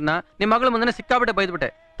ಯಜಮಾನ್ರನ್ನ ನಿಮ್ ಮಗಳ ಮುಂದೆ ಸಿಕ್ಕಾಬಿಟ್ಟೆ ಬೈದ್ಬಿಟ್ಟೆ.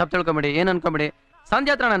 ತಪ್ಪು ತಿಳ್ಕೊಬೇಡಿ, ಏನ್ ಅನ್ಕೊಂಬಿಡಿ.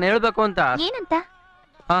 ಸಂಧ್ಯಾ ಹತ್ರ ನಾನು ಹೇಳ್ಬೇಕು ಅಂತ. ಏನಂತ?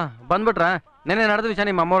 ಬಂದ್ಬಿಟ್ರ? ನೆನ್ನೆ ನಡೆದ ವಿಷಯ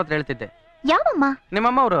ನಿಮ್ಮ ಅಮ್ಮ ಹತ್ರ ಹೇಳ್ತಿದ್ದೆ. ಯಾವಮ್ಮ?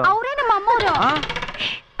 ನಿಮ್ಮಮ್ಮ ಅವರು. ಅವರೇ ನಮ್ಮ ಅಮ್ಮವರು.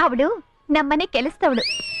 ಅವಳು ನಮ್ಮನೆ ಕೆಲಸದವಳು.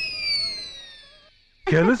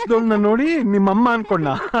 ಕೆಲಸದವಳನ್ನ ನೋಡಿ ನಿಮ್ಮಮ್ಮ ಅನ್ಕೊಂಡ.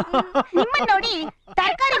 ನಿಮ್ಮ ನೋಡಿ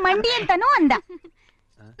ತರಕಾರಿ ಮಂಡಿ ಅಂತಾನೂ ಅಂದ.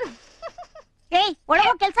 ಏಯ್,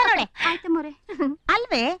 ಒಳಗೋ ಕೆಲ್ಸ ನೋಡೆ. ಆಯ್ತು ಮೊರೆ.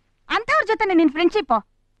 ಅಲ್ವೇ, ಅಂತವ್ರ ಜೊತೆ ನಿನ್ ಫ್ರೆಂಡ್ಶಿಪ್?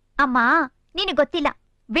 ಅಮ್ಮ, ನಿನಗೆ ಗೊತ್ತಿಲ್ಲ,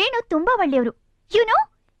 ವೇಣು ತುಂಬಾ ಒಳ್ಳೆಯವರು. You know,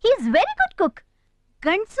 he is very good cook.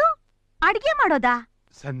 ಗಂಡ್ಸು ಅಡ್ಗೆ ಮಾಡೋದಾ?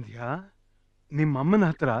 ಸಂಧ್ಯಾ, ನಿಮ್ಮಮ್ಮನ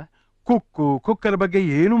ಹತ್ರ ಕುಕ್ಕರ್ ಬಗ್ಗೆ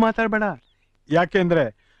ಏನು ಮಾತಾಡ್ಬೇಡ. ಯಾಕೆಂದ್ರೆ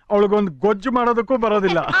ಅವಳಿಗೊಂದು ಗೊಜ್ಜು ಮಾಡೋದಕ್ಕೂ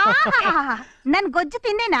ಬರೋದಿಲ್ಲ. ನನ್ ಗೊಜ್ಜು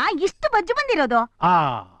ತಿಂದೇನಾ ಇಷ್ಟು ಬಜ್ಜು ಬಂದಿರೋದು?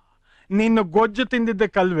 ನಿನ್ನ ಗೊಜ್ಜು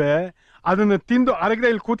ತಿಂದಿದ್ದಕ್ಕಲ್ವೇ ಅದನ್ನ ತಿಂದು ಅರಗಡೆ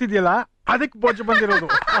ಇಲ್ಲಿ ಕೂತಿದ್ಯಲ್ಲ, ಅದಕ್ಕೆ ಬೊಜ್ಜು ಬಂದಿರೋದು.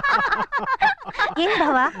 ಏನ್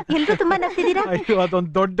ಭಾವ, ಎಲ್ರು ತುಂಬಾ ನಗ್ತಿದ್ದೀರಾ? ಅಯ್ಯೋ,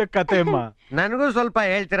 ಅದೊಂದ್ ದೊಡ್ಡ ಕತೆ ಅಮ್ಮ. ನನಗೂ ಸ್ವಲ್ಪ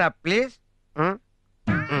ಹೇಳ್ತೀರಾ ಪ್ಲೀಸ್?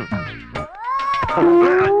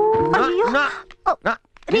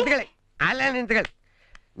 ನಿಂತ್ಕೊಳ್ಳಿ, ಅಲ್ಲ ನಿಂತ್ಕೊಳ್ಳಿ.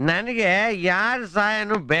 ನನಗೆ ಯಾರ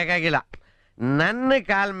ಸಹಾಯನೂ ಬೇಕಾಗಿಲ್ಲ. ನನ್ನ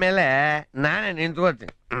ಕಾಲ ಮೇಲೆ ನಾನೇ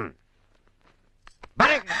ನಿಂತ್ಕೋತೀನಿ.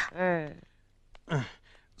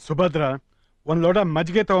 ಸುಭದ್ರ ಒಂದ್ ಲೋಟ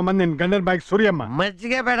ಮಜ್ಜಿಗೆ ತಗೊಂಬಂದ್ ನಿನ್ ಗಂಡನ ಬಾಯಿಗೆ ಸುರಿಯಮ್ಮ.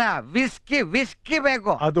 ಮಜ್ಜಿಗೆ ಬೇಡ, ವಿಸ್ಕಿ ವಿಸ್ಕಿ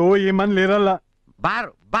ಬೇಕು. ಅದು ಈ ಮನ್ಲಿ ಇರಲ್ಲ.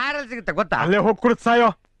 ಬಾರಲ್ಲಿ ಸಿಗುತ್ತೆ ಗೊತ್ತಾ? ಅಲ್ಲೇ ಹೋಗಿ ಕುಡಿದ್ ಸಾಯೋ.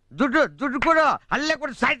 ದುಡ್ಡು ಕೊಡು, ಅಲ್ಲೇ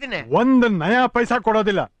ಕೊಡು ಸಾಯ್ತೀನಿ. ಒಂದ್ ನಯಾ ಪೈಸಾ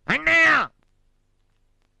ಕೊಡೋದಿಲ್ಲ. ಅಣ್ಣಯ್ಯ,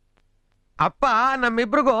 ಅಪ್ಪ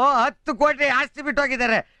ನಮ್ಮಿಬ್ರಿಗೂ 10 ಕೋಟಿ ಆಸ್ತಿ ಬಿಟ್ಟು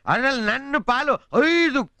ಹೋಗಿದ್ದಾರೆ. ಅದ್ರಲ್ಲಿ ನನ್ನ ಪಾಲು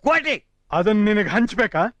 5 ಕೋಟಿ. ಅದನ್ನ ನಿನಗ್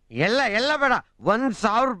ಹಂಚ್ಬೇಕಾ? ಎಲ್ಲ ಬೇಡ,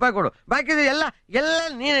 1,000 ರೂಪಾಯಿ ಕೊಡು. ಬಾಕಿದು ಎಲ್ಲ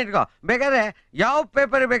ನೀನ್ ಇಟ್ಕೋ. ಬೇಕಾದ್ರೆ ಯಾವ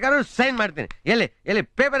ಪೇಪರ್ ಬೇಕಾದ್ರೂ ಸೈನ್ ಮಾಡ್ತೀನಿ. ಎಲ್ಲಿ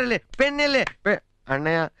ಪೇಪರ್ ಎಲ್ಲಿ, ಪೆನ್ ಎಲ್ಲಿ?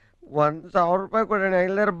 ಅಣ್ಣಯ್ಯ 1,000 ರೂಪಾಯಿ ಕೊಡೋಣ,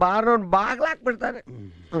 ಇಲ್ಲಾರ ಬಾರ್ ಬಾಗ್ಲಾಕ್ಬಿಡ್ತಾರೆ.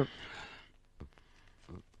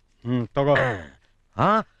 ತಗೋ.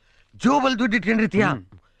 ಜೋಬಲ್ ದುಡ್ಡು ಇಟ್ಕೊಂಡಿರ್ತೀಯ?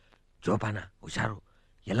 ಜೋಪಾನ, ಹುಷಾರು,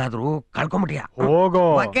 ಎಲ್ಲಾದ್ರೂ ಕಳ್ಕೊಂಬಿಟ್ಟಿಯಾ? ಹೋಗೋ.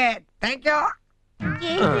 Okay, thank you.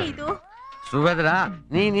 ಇದು ಸುಭದ್ರ,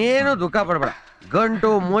 ನೀನೇನು ದುಃಖ ಪಡ್ಬೇಡ. ಗಂಟು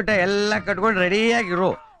ಮೂಟೆ ಎಲ್ಲ ಕಟ್ಕೊಂಡು ರೆಡಿಯಾಗಿರು.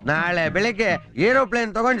 ನಾಳೆ ಬೆಳಿಗ್ಗೆ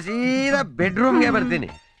ಏರೋಪ್ಲೇನ್ ತಗೊಂಡು ಸೀದಾ ಬೆಡ್ರೂಮ್ಗೆ ಬರ್ತೀನಿ.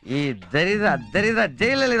 ಈ ದರಿದ್ರ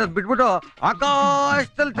ಜೈಲಲ್ಲಿ ಇರೋದು ಬಿಟ್ಬಿಟ್ಟು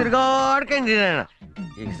ಆಕಾಶದಲ್ಲಿ ತಿರ್ಗಾಡ್ಕೊಂಡಿರೋಣ.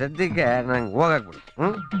 ಈಗ ಸದ್ಯಕ್ಕೆ ನಂಗೆ ಹೋಗಕ್ಬಿಡು.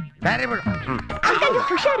 ದಾರಿ ಬಿಡು.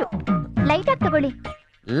 ಹುಷಾರು, ಲೈಟ್ ಆಗಿ ತಗೊಳ್ಳಿ.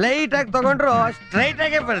 ಲೈಟ್ ಆಗಿ ತಗೊಂಡ್ರು ಸ್ಟ್ರೈಟ್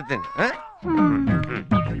ಆಗೇ ಬರ್ತೀನಿ.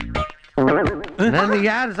 ನನ್ಗೆ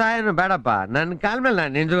ಯಾರು ಸಹಾಯನು ಬೇಡಪ್ಪ, ನನ್ನ ಕಾಲ ಮೇಲೆ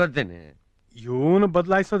ನಾನು ನಿಂತ್ಕೊತೀನಿ. ಇವನು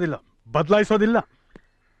ಬದಲಾಯಿಸೋದಿಲ್ಲ.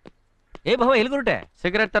 ಏ ಭವ, ಎಲ್ಗುರುಟೆ?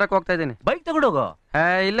 ಸಿಗರೇಟ್ ತರಕ್ ಹೋಗ್ತಾ ಇದ್ದೀನಿ. ಬೈಕ್ ತಗೊಂಡೋಗೋ.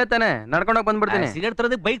 ಇಲ್ಲೇ ತಾನೆ ನಡ್ಕೊಂಡೋಗಿ ಬಂದ್ಬಿಡ್ತೀನಿ. ಸಿಗರೇಟ್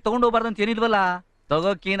ತರೋದಕ್ಕೆ ಬೈಕ್ ತಗೊಂಡು ಹೋಗ್ಬಾರ್ದು ಅಂತ ಏನಿಲ್ವಲ್ಲ.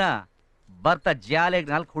 ತಗೋಕೀನ ಬರ್ತಾ ಜಾಲಿಯಾಗಿ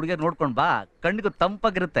 4 ಹುಡುಗಿಯರ್ ನೋಡ್ಕೊಂಡ್ ಬಾ, ಕಣ್ಣಿಗೂ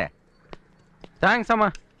ತಂಪಾಗಿರುತ್ತೆ. ಥ್ಯಾಂಕ್ಸ್ ಅಮ್ಮ,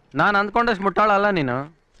 ನಾನು ಅಂದ್ಕೊಂಡಷ್ಟು ಮುಟ್ಟಾಳ ಅಲ್ಲ ನೀನು.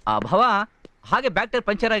 ಆ ಭವ, ಹಾಗೆ ಬ್ಯಾಕ್ ಟೈರ್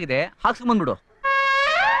ಪಂಚರ್ ಆಗಿದೆ, ಹಾಕ್ಸ್ಕೊಂಡ್ಬಿಡು.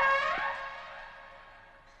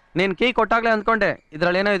 ನೀನ್ ಕೀ ಕೊಟ್ಟಾಗ್ಲೇ ಅಂದ್ಕೊಂಡೆ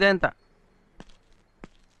ಇದ್ರಲ್ಲಿ ಏನೋ ಇದೆ ಅಂತ.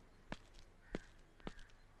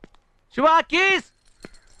 ಶಿವ, ಕೀಸ್.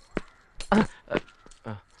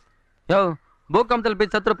 ಭೂಕಂಪದಲ್ಲಿ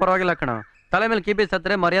ಬೀಚ್ ಸತ್ರು ಪರವಾಗಿಲ್ಲ ಕಣ, ತಲೆ ಮೇಲೆ ಕೀ ಬೀಚ್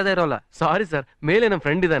ಸತ್ರೆ ಮರ್ಯಾದೆ ಇರೋಲ್ಲ. ಸಾರಿ ಸರ್, ಮೇಲೆ ನಮ್ಮ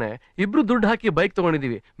ಫ್ರೆಂಡ್ ಇದ್ದಾನೆ, ಇಬ್ರು ದುಡ್ಡು ಹಾಕಿ ಬೈಕ್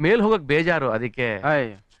ತಗೊಂಡಿದೀವಿ, ಮೇಲ್ ಹೋಗಕ್ ಬೇಜಾರು, ಅದಕ್ಕೆ.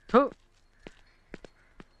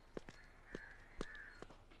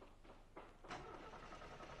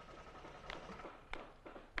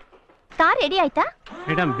 ಕಾರ್ ರೆಡಿ ಆಯ್ತಾ?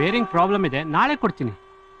 ಮೇಡಮ್, ಬೇರಿಂಗ್ ಪ್ರಾಬ್ಲಮ್ ಇದೆ, ನಾಳೆ ಕೊಡ್ತೀನಿ.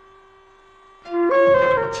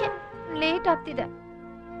 ಲೇಟ್ ಆಗ್ತಿದೆ.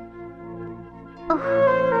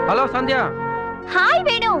 ಹಲೋ ಸಂಧ್ಯಾ. ಹಾಯ್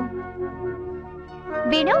ವೇಣು.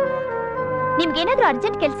 ನಿಮ್ಗೇನಾದ್ರೂ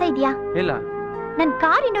ಅರ್ಜೆಂಟ್ ಕೆಲಸ ಇದೆಯಾ? ಇಲ್ಲ. ನನ್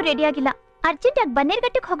ಕಾರ್ ಇನ್ನೂ ರೆಡಿ ಆಗಿಲ್ಲ, ಅರ್ಜೆಂಟ್ ಆಗಿ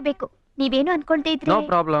ಬನ್ನೇರ್ಘಟ್ಟಕ್ಕೆ ಹೋಗ್ಬೇಕು. ನೀವೇನು ಅನ್ಕೊಳ್ತಾ ಇದ್ರಿ? ನೋ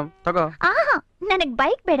ಪ್ರಾಬ್ಲಮ್, ತಗೋ. ನನಗ್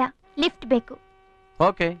ಬೈಕ್ ಬೇಡ, ಲಿಫ್ಟ್ ಬೇಕು.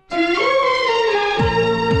 ಓಕೆ.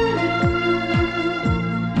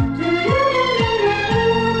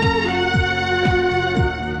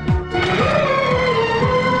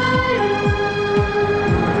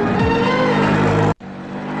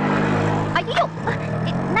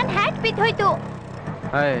 ಬಿದ್ದೋಯ್ತು.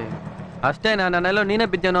 ಅಷ್ಟೇ, ನಾನೆಲ್ಲೋ ನೀನೇ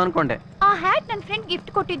ಬಿದ್ದೇನೋ ಅನ್ಕೊಂಡೆ. ಆ ಹ್ಯಾಟ್ ನನ್ನ ಫ್ರೆಂಡ್ ಗಿಫ್ಟ್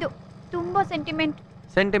ಕೊಟ್ಟಿದ್ದು, ತುಂಬಾ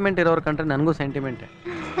ಸೆಂಟಿಮೆಂಟ್ ಇರೋರ್ ಕಂಡ್ರೆ ನನಗೂ ಸೆಂಟಿಮೆಂಟ್.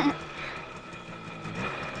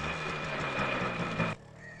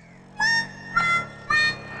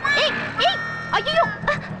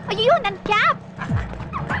 ಅಯ್ಯೋ ನನ್ನ ಕ್ಯಾಪ್.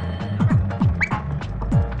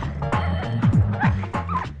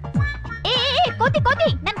 ಕೋತಿ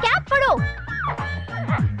ನನ್ನ ಕ್ಯಾಪ್ ಕೊಡು.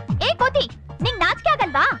 ಕೋತಿ, ನಿಂಗ್ ನಾಚಿಕೆ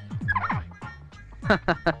ಆಗಲ್ವಾ?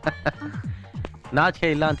 ನಾಚಿಕೆ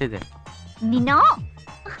ಇಲ್ಲ ಅಂತಿದೆ. ನಿನ್ನ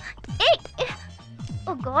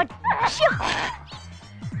ಓ ಗಾಡ್.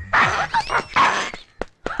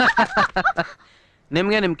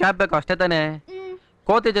 ನಿಮ್ಗೆ ನಿಮ್ ಕ್ಯಾಪ್ ಬೇಕು ಅಷ್ಟೇ ತಾನೆ?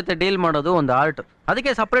 ಕೋತಿ ಜೊತೆ ಡೀಲ್ ಮಾಡೋದು ಒಂದು ಆರ್ಟ್,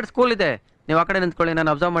 ಅದಕ್ಕೆ ಸಪ್ರೇಟ್ ಸ್ಕೂಲ್ ಇದೆ. ನೀವು ಆ ಕಡೆ ನಿಂತ್ಕೊಳ್ಳಿ,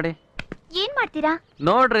 ನಾನು ಅಬ್ಸರ್ವ್ ಮಾಡಿ. ಏನ್ ಮಾಡ್ತೀರಾ?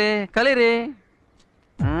 ನೋಡ್ರಿ, ಕಲೀರಿ.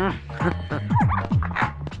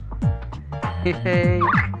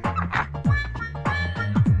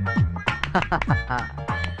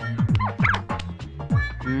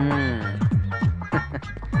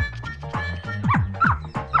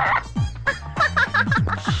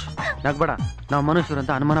 ನಗ್ಬೇಡ, ನಾವು ಮನುಷ್ಯರು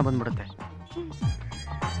ಅಂತ ಅನುಮಾನ ಬಂದ್ಬಿಡುತ್ತೆ.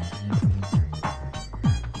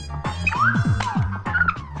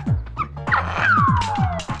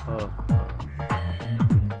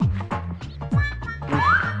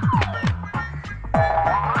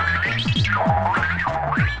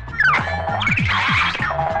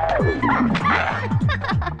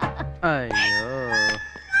 ಅಯ್ಯೋ,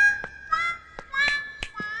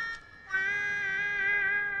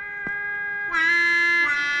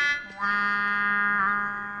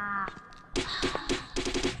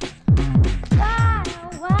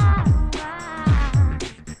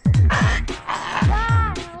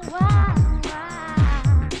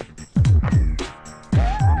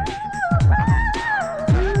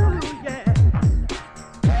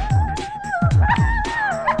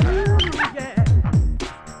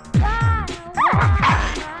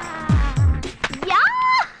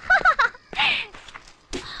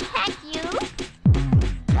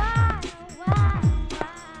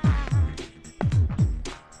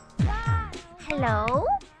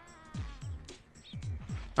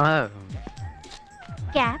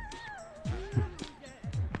 ಕ್ಯಾಪ್.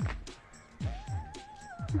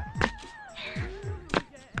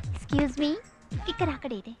 ಎಕ್ಸ್ಕ್ಯೂಸ್ ಮೀ, ಕಿಕ್ಕರ್ ಆ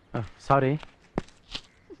ಕಡೆ ಇದೆ. ಸಾರಿ.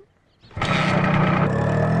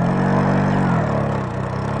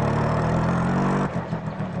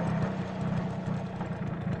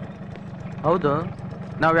 ಹೌದು,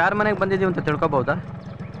 ನಾವು ಯಾರ ಮನೆಗೆ ಬಂದಿದ್ದೀವಿ ಅಂತ ತಿಳ್ಕೊಬಹುದಾ?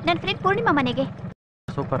 ನನ್ನ ಫ್ರೆಂಡ್ ಪೂರ್ಣಿಮಾ ಮನೆಗೆ.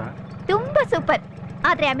 ಸೂಪರಾ? ತುಂಬಾ ಸೂಪರ್.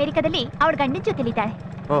 ಆದ್ರೆ ಅಮೆರಿಕದಲ್ಲಿ ಅವಳ ಗಂಡನ ಜೊತೆಲಿದ್ದಾಳೆ.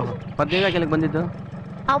 ಓಹ್, ಮದ್ವೆಗಾಗಿ ಎಲ್ಲಿಗೆ ಬಂದಿದ್ದು?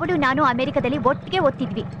 ಅವಳು ನಾನು ಅಮೆರಿಕದಲ್ಲಿ ಒಟ್ಟಿಗೆ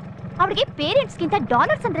ಓದ್ತಿದ್ವಿ. ಅವಳಿಗೆ ಪೇರೆಂಟ್ಸ್ಗಿಂತ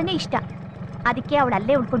ಡಾಲರ್ಸ್ ಅಂದ್ರೇನೆ ಇಷ್ಟ. ಅದಕ್ಕೆ ಅವಳು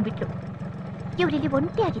ಅಲ್ಲೇ ಉಳ್ಕೊಂಡ್ಬಿಟ್ಲು. ಇವರಿಲ್ಲಿ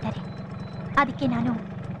ಒಂಟಿಯಾಗಿದ್ದಾರೆ. ಅದಕ್ಕೆ ನಾನು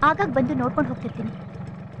ಆಗಾಗ ಬಂದು ನೋಡ್ಕೊಂಡು ಹೋಗ್ತಿರ್ತೀನಿ.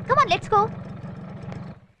 Come on, let's go.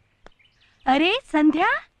 ಅರೆ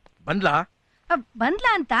ಸಂಧ್ಯಾ ಬಂದ್ಲಾ?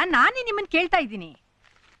 ಬಂದ್ಲಾ ಅಂತ ನಾನೇ ನಿಮ್ಮನ್ನ ಕೇಳ್ತಾ ಇದ್ದೀನಿ.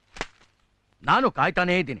 ನಾನು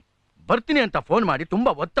ಕಾಯ್ತಾನೇ ಇದ್ದೀನಿ. ಬರ್ತೀನಿ ಅಂತ ಫೋನ್ ಮಾಡಿ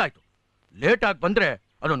ತುಂಬಾ ಒತ್ತಾಯ್ತು. ಲೇಟ್ ಆಗಿ ಬಂದ್ರೆ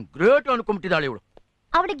ಅದೊಂದು ಗ್ರೇಟ್ ಅನ್ಕೊಂಬಿಟ್ಟಿದ್ದಾಳೆ ಇವಳು.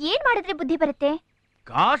 ಅವಳಿಗೆ ಏನ್ ಮಾಡಿದ್ರೆ ಬುದ್ಧಿ ಬರುತ್ತೆ?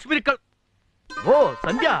 ಕಾಶ್ಮೀರಿ ಓ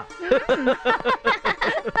ಸಂಧ್ಯಾ,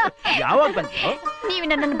 ಯಾವಾಗ ಬಂದ್ಲು? ನೀವು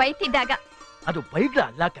ನನ್ನನ್ನು ಬೈತಿದ್ದಾಗ. ಅದು ಬೈಗ್ಲ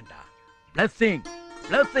ಅಲ್ಲ ಕಂಡ, ಬ್ಲೆಸ್ಸಿಂಗ್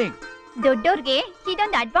ಬ್ಲೆಸ್ಸಿಂಗ್. ದೊಡ್ಡೋರ್ಗೆ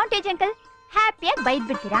ಇದೊಂದು ಅಡ್ವಾಂಟೇಜ್ ಅಂಕಲ್. ಹ್ಯಾಪಿಯಾಗಿ ಬೈದ್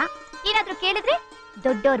ಬಿಡ್ತೀರಾ. ಏನಾದ್ರೂ ಕೇಳಿದ್ರೆ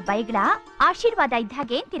ದೊಡ್ಡೋರ್ ಬೈಗಳ ಆಶೀರ್ವಾದ ಇದ್ದ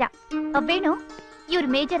ಹಾಗೆ ಅಂತೀರಾ. ವೇಣು, ಇವ್ರು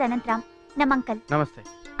ಮೇಜರ್ ಅನಂತರಾಮ್, ನಮ್ಮ ಅಂಕಲ್. ನಮಸ್ತೆ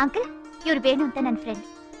ಅಂಕಲ್, ಇವ್ರು ವೇಣು ಅಂತ ನನ್ನ ಫ್ರೆಂಡ್.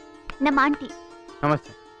 ನಮ್ಮ ಆಂಟಿ.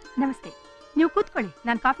 ನಮಸ್ತೆ. ನಮಸ್ತೆ. ನೀವು ಕೂತ್ಕೊಳ್ಳಿ,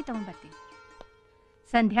 ನಾನು ಕಾಫಿ ತಗೊಂಡ್ ಬರ್ತೀನಿ.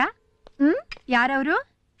 ಸಂಧ್ಯಾ, ಯಾರವರು?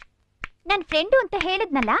 ನನ್ನ ಫ್ರೆಂಡು ಅಂತ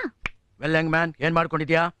ಹೇಳಿದ್ನಲ್ಲ. ವೆಲ್ ಯಂಗ್ ಮ್ಯಾನ್, ಏನ್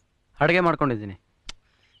ಮಾಡ್ಕೊಂಡಿದ್ಯಾ? ಅಡುಗೆ ಮಾಡ್ಕೊಂಡಿದ್ದೀನಿ.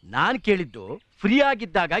 ನಾನ್ ಕೇಳಿದ್ದು ಫ್ರೀ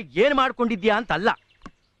ಆಗಿದ್ದಾಗ ಏನ್ ಮಾಡ್ಕೊಂಡಿದ್ಯಾ ಅಂತ ಅಲ್ಲ,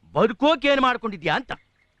 ಬದುಕೋಕೆ ಏನ್ ಮಾಡ್ಕೊಂಡಿದ್ಯಾ ಅಂತ.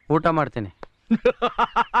 ಊಟ ಮಾಡ್ತೀನಿ.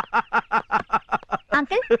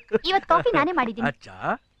 ಅಂಕಲ್, ಇವತ್ತು ಕಾಫಿ ನಾನೇ ಮಾಡಿದ್ದೀನಿ. ಅಚ್ಚಾ,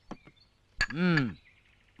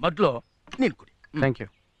 ಮೊದ್ಲು ನೀನ್ ಕುಡಿ. Thank you.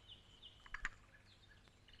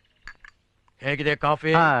 ಹೇಗಿದೆ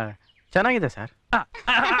ಕಾಫಿ? ಚೆನ್ನಾಗಿದೆ ಸರ್.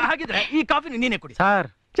 ಹಾಗಿದ್ರೆ ಈ ಕಾಫಿ ನೀನೇ ಕುಡಿ. ಸರ್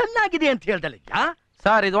ಚೆನ್ನಾಗಿದೆ ಅಂತ ಹೇಳ್ದಲ್ಲ.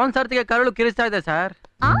 ಸರ್, ಇದು ಒಂದ್ ಸರ್ತಿಗೆ ಕರಳು ಕಿರಿಸ್ತಾ ಇದೆ sir.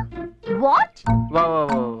 What?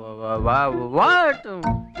 What?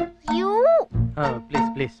 You please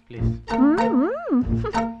please please.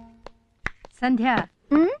 ಸಂಧ್ಯಾ,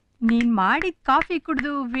 ನೀನ್ ಮಾಡಿದ ಕಾಫಿ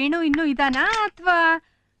ಕುಡ್ದು ವೇಣು ಇನ್ನೂ ಇದಾನಾ ಅಥವಾ?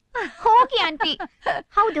 ಹೋಗಿ ಆಂಟಿ.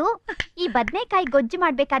 ಹೌದು, ಈ ಬದನೆಕಾಯಿ ಗೊಜ್ಜು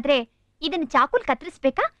ಮಾಡ್ಬೇಕಾದ್ರೆ ಇದನ್ನ ಚಾಕುಲ್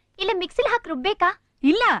ಕತ್ತರಿಸ್ಬೇಕಾ ಇಲ್ಲ ಮಿಕ್ಸಿಲ್ ಹಾಕಿ ರುಬ್ಬೇಕಾ?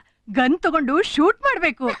 ಇಲ್ಲ, ಗನ್ ತಗೊಂಡು ಶೂಟ್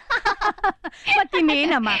ಮಾಡ್ಬೇಕು.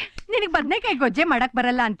 ಮತ್ತಿನ್ನೇನಮ್ಮ, ನಿನಗ್ ಬದನೆಕಾಯಿ ಗೊಜ್ಜೆ ಮಾಡಕ್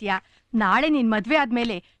ಬರಲ್ಲ ಅಂತೀಯ. ನಾಳೆ ನಿನ್ ಮದ್ವೆ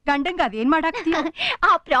ಆದ್ಮೇಲೆ ಗಂಡಂಗ ಅದೇನ್ ಮಾಡಾಕ್ತೀಯ?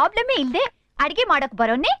 ಆ ಪ್ರಾಬ್ಲಮೇ ಇಲ್ದೆ ಅಡಿಗೆ ಮಾಡಕ್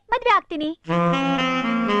ಬರೋನ್ನೇ ಮದ್ವೆ ಆಗ್ತೀನಿ.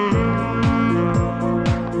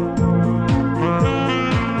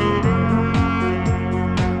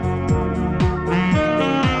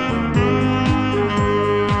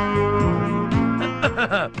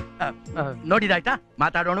 ನೋಡಿದಾಯ್ತಾ?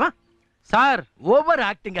 ಮಾತಾಡೋಣವಾ? ಸರ್, ಓವರ್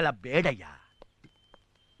ಆಕ್ಟಿಂಗ್ ಎಲ್ಲ ಬೇಡಯ್ಯ.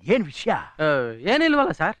 ಏನ್ ವಿಷಯ?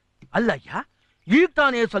 ಏನಿಲ್ವಲ್ಲ ಸರ್. ಅಲ್ಲಯ್ಯ, ಈಗ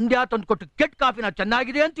ತಾನೇ ಸಂಧ್ಯಾ ತಂದ್ಕೊಟ್ಟು ಕೆಟ್ಟ ಕಾಫಿನ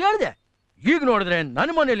ಚೆನ್ನಾಗಿದೆ ಅಂತ ಹೇಳಿದೆ. ಈಗ ನೋಡಿದ್ರೆ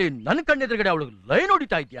ನನ್ನ ಮನೇಲಿ ನನ್ನ ಕಣ್ಣೆದುರುಗಡೆ ಅವಳು ಲೈನ್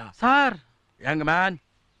ಹೊಡಿತಾ ಇದ್ಯಾ? ಸರ್, ಯಂಗ್ ಮ್ಯಾನ್,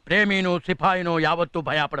 ಪ್ರೇಮಿನೂ ಸಿಪಾಯಿನೂ ಯಾವತ್ತೂ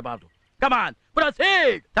ಭಯ ಪಡಬಾರ್ದು. ಕಮಾನ್,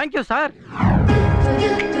 ಪ್ರೊಸೀಡ್. Thank you sir.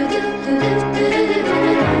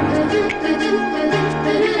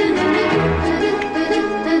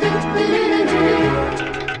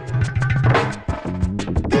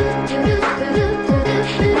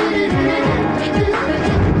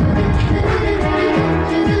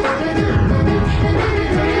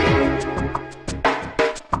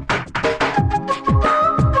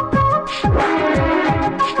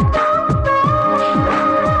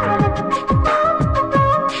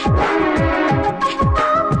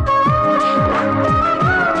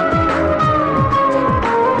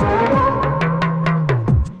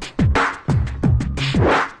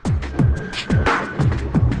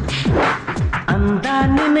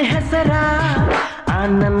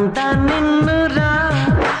 ಆನಂದ ನಿನ್ನೂರ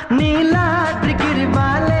ನೀಲಾದ್ರಿ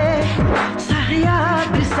ಗಿರಿಬಾಲೆ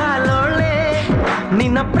ಸಹ್ಯಾದ್ರಿ ಸಾಲೋಳೆ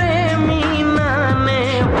ನಿನ್ನ ಪ್ರೇಮಿ ನಾನೇ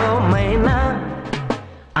ಓ ಮೈನಾ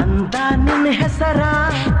ಅಂದ ನಿನ್ನ ಹೆಸರ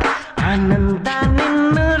ಆನಂದ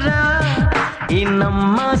ನಿನ್ನೂರ ಈ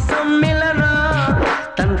ನಮ್ಮ ಸಮ್ಮಿಲನ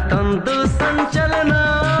ತಂತೊಂದು ಸಂಚಲನ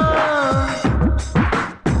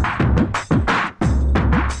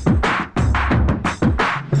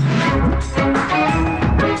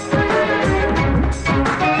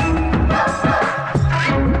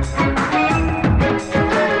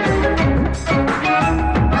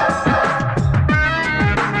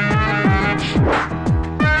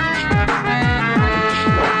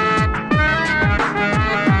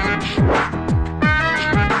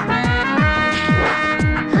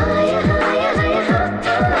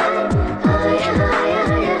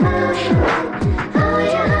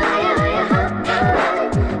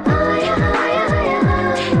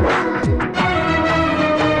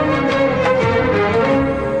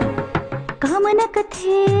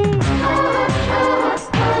ಕಥೆ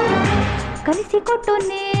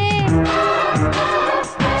ಕಲಿಸಿಕೊಟ್ಟೊನ್ನೆ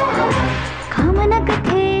ಕಾಮನ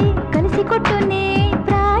ಕಥೆ ಕಲಿಸಿಕೊಟ್ಟೊನ್ನೆ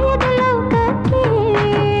ಪ್ರಾಯದ ಲೋಕಕ್ಕೆ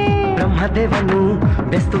ಬ್ರಹ್ಮದೇವನು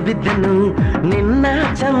ಬೆಸ್ತು ಬಿದ್ದನು ನಿನ್ನ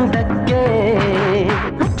ಚಂದಕ್ಕೆ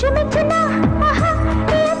ಅಚ್ಚುಮೆಚ್ಚುನ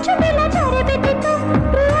ಅಚ್ಚುಮೆಲ್ಲ ಜಾರಿ ಬಿದ್ದಿತ್ತು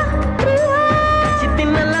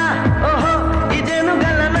ಚಿತ್ತಿನಲ್ಲ ಓಹೋ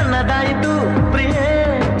ಇದೇನುಗಲ ನನ್ನದಾಯಿತು ಪ್ರಿಯೇ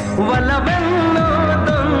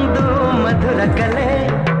ಒಲವೆನ್ನೋದೊಂದು ಮಧುರ ಕಲೆ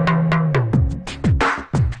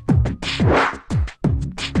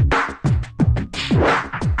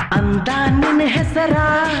ಅಂದ ನಿನ್ನ ಹೆಸರ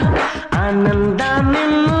ಆನಂದ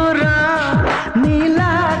ನಿನ್ನೂರ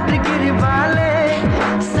ನೀಲಾದ್ರಿ ಗಿರಿಬಾಲೆ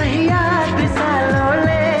ಸಹ್ಯಾದ್ರಿ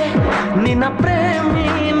ಸಾಲೋಳೆ ನಿನ್ನ ಪ್ರೇಮಿ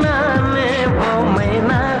ನಾನೇ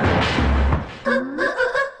ಬೊಮ್ಮೈನ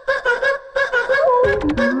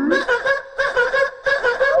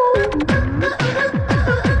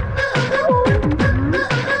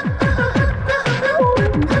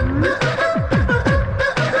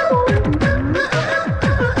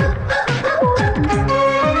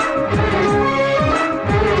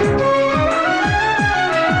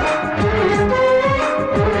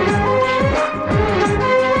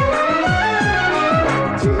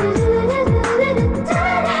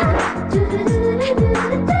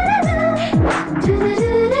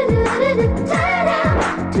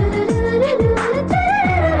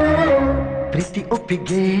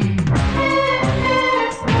ಒಪ್ಪಿಗೆ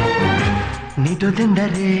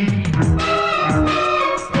ನೀಡುವುದೆಂದರೆ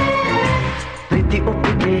ಪ್ರೀತಿ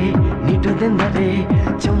ಒಪ್ಪಿಗೆ ನೀಡುವುದೆಂದರೆ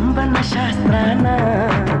ಚುಂಬನ ಶಾಸ್ತ್ರನ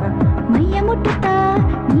ಮೈಯ ಮುಟ್ಟುತ್ತಾ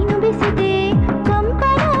ನೀನು ಬಿಸಿದೆ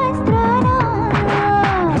ಕಂಪನ ಅಸ್ತ್ರನ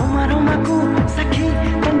ರೋಮ ರೋಮಕ್ಕೂ ಸಖಿ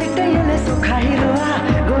ತಂದಿಟ್ಟ ಎಲೆ ಸುಖ ಇರುವ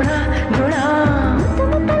ಗುಣ ಗುಣ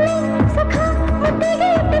ಮುತ್ತುಮುತ್ತಲೇ ಸಖ ಮುತ್ತಿಗೆ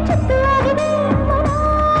ಇಟ್ಟು ಚುತ್ತುವಾಗಿದೆ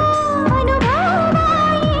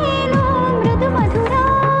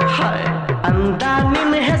ಅಂದ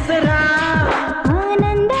ನಿನ್ನ ಹೆಸರ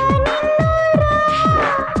ಆನಂದ ನಿನ್ನೂರ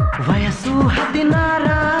ವಯಸ್ಸು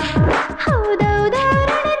 16 ಹೌದೌದ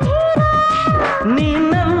ರಣಧೀರ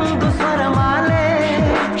ನೀನಂದು ಸ್ವರಮಾಲೆ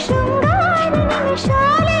ಶೃಂಗಾರ ನಿನ್ನ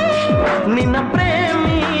ಶಾಲೆ ನಿನ್ನ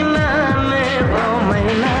ಪ್ರೇಮಿ ನಾನೇ ಓ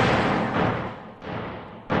ಮೈನ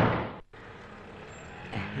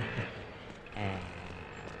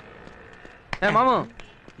ಮಾಮು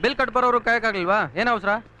ಬಿಲ್ ಕಟ್ ಬರೋರು ಕಾಯಕ್ಕಾಗ್ಲಿಲ್ವಾ ಏನ್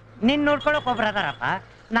ಅವಸರ ನಿನ್ ನೋಡ್ಕೊಳಕ್ ಒಬ್ರು ಅದಾರಪ್ಪ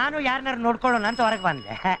ನಾನು ಯಾರನ್ನಾರು ನೋಡ್ಕೊಳ್ಳೋಣ ಅಂತ ಹೊರಗೆ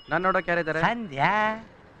ಬಂದೆ ನಾನ್ ನೋಡಕ್ ಯಾರಿದ್ದಾರೆ ಸಂಧ್ಯಾ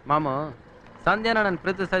ಮಾಮು ಸಂಧ್ಯಾನ ನಾನು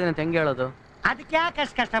ಪ್ರೀತಿಸ್ತಾ ಇದೀನಿ ಅಂತ ಹೆಂಗೆ ಹೇಳೋದು ಅದಕ್ಕೆ ಯಾಕೆ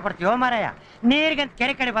ಅಷ್ಟು ಕಷ್ಟಪಡ್ತೀವೋ ಮಾರಾಯ ನೀರಿಗಂತ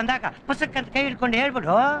ಕೆರೆ ಕಡೆ ಬಂದಾಗ ಪುಸ್ತಕಂತ ಕೈ ಹಿಡ್ಕೊಂಡು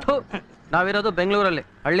ಹೇಳ್ಬಿಡು ನಾವಿರೋದು ಬೆಂಗಳೂರಲ್ಲಿ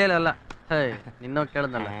ಹಳ್ಳಿಯಲ್ಲಿ ಅಲ್ಲ ಹೇ ನಿನ್ನೋ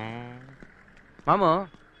ಕೇಳದ್ನಲ್ಲ ಮಾಮು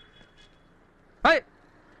ಹೈ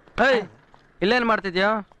ಹೈ ಇಲ್ಲೇನ್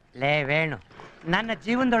ಮಾಡ್ತಿದ್ಯಾ ಲೇ ವೇಣು ನನ್ನ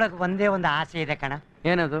ಜೀವನದೊಳಗೆ ಒಂದೇ ಒಂದು ಆಸೆ ಇದೆ ಕಣ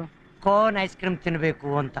ಏನದು ಕೋನ್ ಐಸ್ ಕ್ರೀಮ್ ತಿನ್ಬೇಕು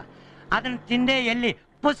ಅಂತ ಅದನ್ನ ತಿಂದೆ ಎಲ್ಲಿ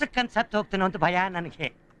ಪುಸ್ತಕಂತ ಸತ್ತು ಹೋಗ್ತೀನೋ ಅಂತ ಭಯ ನನಗೆ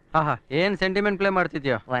ಆಹಾ ಏನ್ ಸೆಂಟಿಮೆಂಟ್ ಪ್ಲೇ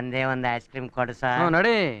ಮಾಡ್ತಿದ್ಯಾ ಒಂದೇ ಒಂದು ಐಸ್ ಕ್ರೀಮ್ ಕೊಡ್ಸ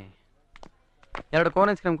ನಡಿ 2 ಕೋನ್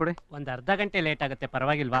ಐಸ್ ಕ್ರೀಮ್ ಕೊಡಿ ಒಂದ್ ಅರ್ಧ ಗಂಟೆ ಲೇಟ್ ಆಗುತ್ತೆ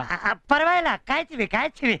ಪರವಾಗಿಲ್ವಾ ಪರವಾಗಿಲ್ಲ ಕಾಯ್ತೀವಿ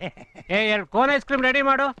ಕಾಯ್ತೀವಿ 2 ಕೋನ್ ಐಸ್ ಕ್ರೀಮ್ ರೆಡಿ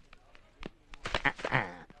ಮಾಡು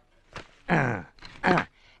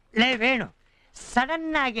ಲೇ ವೇಣು ಸಡನ್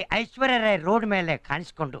ಆಗಿ ಐಶ್ವರ್ಯ ರೈ ರೋಡ್ ಮೇಲೆ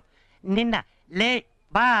ಕಾಣಿಸ್ಕೊಂಡು ನಿನ್ನ ಲೇ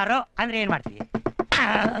ಬಾರೋ ಅಂದ್ರೆ ಏನ್ ಮಾಡ್ತೀವಿ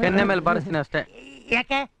ಕೆನ್ನೆ ಮೇಲೆ ಬಾರಿಸ್ತೀನಿ ಅಷ್ಟೇ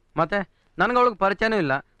ಯಾಕೆ ಮತ್ತೆ ನನ್ಗೆ ಅವಳಿಗೆ ಪರಿಚಯನೂ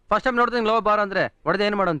ಇಲ್ಲ ಫಸ್ಟ್ ಟೈಮ್ ನೋಡ್ತೀನಿ ಲೋ ಬಾರೋ ಅಂದ್ರೆ ಹೊಡೆದ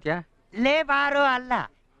ಏನ್ ಮಾಡು ಅಂತ್ಯಾ ಲೇ ಬಾರೋ ಅಲ್ಲ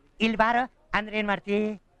ಇಲ್ಲಿ ಬಾರೋ ಅಂದ್ರೆ ಏನ್ ಮಾಡ್ತಿ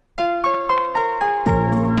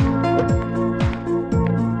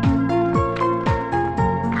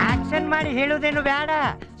ಆಕ್ಷನ್ ಮಾಡಿ ಹೇಳುವುದೇನು ಬೇಡ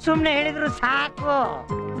ಸುಮ್ನೆ ಹೇಳಿದ್ರು ಸಾಕು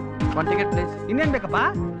ಒನ್ ಟಿಕೆಟ್ ಪ್ಲೀಸ್ ಇನ್ನೇನ್ ಬೇಕಪ್ಪ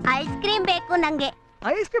ಐಸ್ ಕ್ರೀಮ್ ಬೇಕು ನಂಗೆ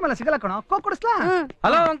ಐಸ್ ಕ್ರೀಮ್ ಎಲ್ಲ ಸಿಗಲ್ಲ ಕಣೋ ಕೋಕ್ ಕೊಡಿಸ್ಲಾ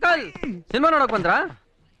ಹಲೋ ಅಂಕಲ್ ಸಿನಿಮಾ ನೋಡಕ್ ಬಂದ್ರಾ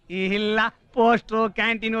ಇಲ್ಲ ಪೋಸ್ಟ್ರು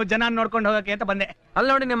ಕ್ಯಾಂಟೀನು ಜನ ನೋಡ್ಕೊಂಡು ಹೋಗಕ್ಕೆ ಅಂತ ಬಂದೆ ಅಲ್ಲಿ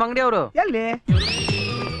ನೋಡಿ ನಿಮ್ಮ ಅಂಗಡಿಯವರು ಎಲ್ಲಿ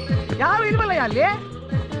ಯಾರು ಇಲ್ವಲ್ಲ ಅಲ್ಲಿ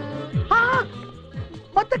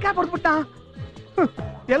ಮತ್ತೆ ಕ್ಯಾಪ್ ಹೊಡ್ಬಿಟ್ಟ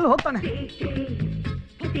ಎಲ್ಲಿ ಹೋಗ್ತಾನೆ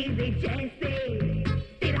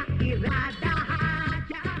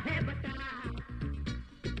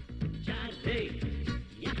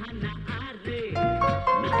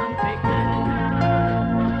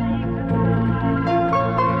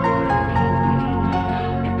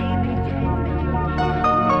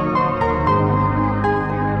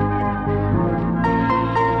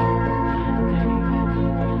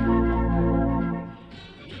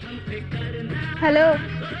ಹಲೋ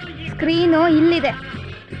ಸ್ಕ್ರೀನು ಇಲ್ಲಿದೆ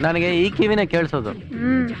ನನಗೆ ಈ ಕಿವಿನೇ ಕೇಳಿಸೋದು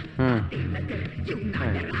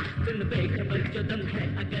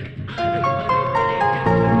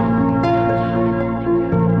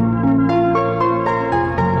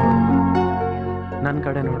ನನ್ನ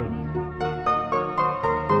ಕಡೆ ನೋಡು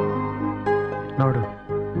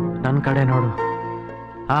ಕಡೆ ನೋಡು.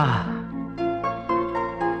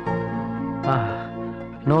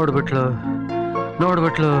 ನೋಡ್ಬಿಟ್ಲು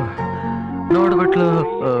ನೋಡ್ಬಿಟ್ಲು ನೋಡ್ಬಿಟ್ಲು.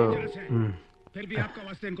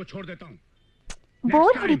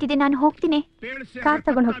 ಬೋರ್ ಹೊಡಿತಿದೆ, ನಾನು ಹೋಗ್ತೀನಿ. ಕಾರ್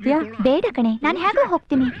ತಗೊಂಡ್ ಹೋಗ್ತೀಯಾ? ಬೇಡ ಕಣೆ, ನಾನು ಹೇಗೋ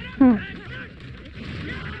ಹೋಗ್ತೀನಿ.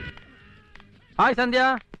 ಹಾಯ್ ಸಂಧ್ಯಾ.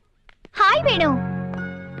 ಹಾಯ್ ವೇಣು,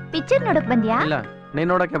 ಪಿಕ್ಚರ್ ನೋಡಕ್ ಬಂದ್ಯಾ? ಇಲ್ಲ, ನೀನ್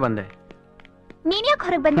ನೋಡಕ್ಕೆ ಬಂದೆ. ನೀನ್ ಯಾಕೆ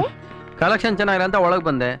ಹೊರಗ್ ಬಂದೆ? ಕಲೆಕ್ಷನ್ ಚೆನ್ನಾಗಿಲ್ಲ ಅಂತ ಒಳಗ್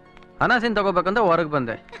ಬಂದೆ, ಅನಾಸಿನ್ ತಗೋಬೇಕಂತ ಹೊರಗ್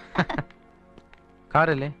ಬಂದೆ.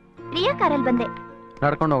 ಕಾರಲ್ಲಿ? ಪ್ರಿಯಾ ಕಾರಲ್ಲಿ ಬಂದೆ.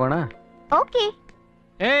 ನಡ್ಕೊಂಡು ಹೋಗೋಣ? ಓಕೆ.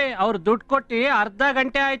 ಅವ್ರು ದುಡ್ಡು ಕೊಟ್ಟಿ ಅರ್ಧ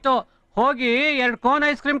ಗಂಟೆ ಆಯ್ತು, ಹೋಗಿ 2 ಕೋನ್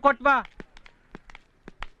ಐಸ್ ಕ್ರೀಮ್ ಕೊಟ್ ಬಾ.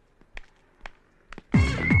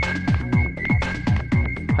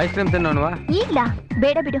 Ice cream ತಿನ್ನೋಣವಾ? ಈಗ್ಲಾ?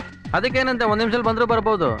 ಬೇಡ ಬಿಡು. ಅದಕ್ಕೇನಂತೆ, 1 ನಿಮಿಷದಲ್ಲಿ ಬಂದ್ರು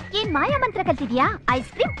ಬರ್ಬೋದು. ಏನ್ ಮಾಯಾ ಮಂತ್ರ ಕಲ್ತಿದ್ಯಾ?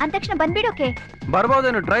 ಐಸ್ ಕ್ರೀಮ್ ಅಂದ ತಕ್ಷಣ ಬಂದ್ಬಿಡೋಕೆ?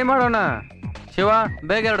 ಬರ್ಬೋದೇನು, ಟ್ರೈ ಮಾಡೋಣ. ಶಿವ,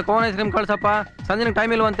 ಬೇಗ 2 ಕೋನ್ ಐಸ್ ಕ್ರೀಮ್ ಕಳ್ಸಪ್ಪ, ಸಂಜೆ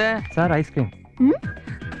ಟೈಮ್ ಇಲ್ವಂತೆ. Sir ice cream.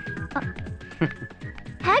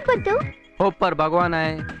 ಹೇಗ್ ಬಂತು? ऊपर भगवान है,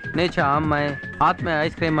 नीचे आम है, हाथ में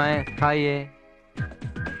आइसक्रीम है, खाइए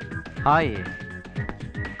आइए.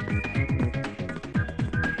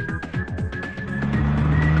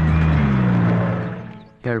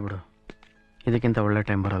 ಹೇಳ್ಬಿಡು, ಇದಕ್ಕಿಂತ ಒಳ್ಳೆ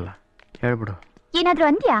ಟೈಮ್ ಬರಲ್ಲ. ಹೇಳ್ಬಿಡು. ಏನಾದ್ರೂ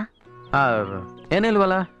ಅಂದ್ಯಾ?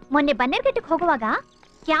 ಏನಿಲ್ವಲ್ಲ. ಮೊನ್ನೆ ಬನ್ನೇರ್ಘಟ್ಟಕ್ಕೆ ಹೋಗುವಾಗ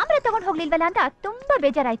ಕ್ಯಾಮ್ರಾ ತಗೊಂಡ್ ಹೋಗ್ಲಿಲ್ವಲ್ಲ ಅಂತ ತುಂಬಾ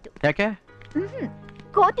ಬೇಜಾರಾಯ್ತು. ಯಾಕೆ?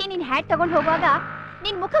 ಕೋತಿ ನಿನ್ ಹ್ಯಾಟ್ ತಗೊಂಡ್ ಹೋಗುವಾಗ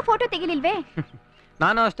ನಿನ್ ಮುಖ ಫೋಟೋ ತೆಗಿಲಿಲ್ವೇ?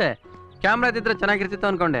 ನಾನು ಅಷ್ಟೇ, ಕ್ಯಾಮ್ರಾ ಇದ್ದಿದ್ರೆ ಚೆನ್ನಾಗಿರ್ತಿತ್ತು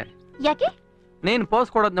ಅನ್ಕೊಂಡೆ. ಯಾಕೆ? ನೀನ್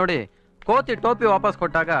ಪೋಸ್ ಕೊಡೋದ್ ನೋಡಿ ಕೋತಿ ಟೋಪಿ ವಾಪಸ್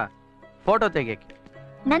ಕೊಟ್ಟಾಗ ಫೋಟೋ ತೆಗಿಯಕ್ಕೆ.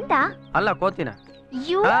 ನಂದ? ಅಲ್ಲ, ಕೋತಿನ.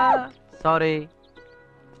 ಸಾರಿ.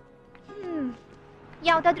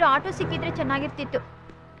 ಯಾವ್ದಾದ್ರು ಆಟೋ ಸಿಕ್ಕಿದ್ರೆ ಚೆನ್ನಾಗಿರ್ತಿತ್ತು.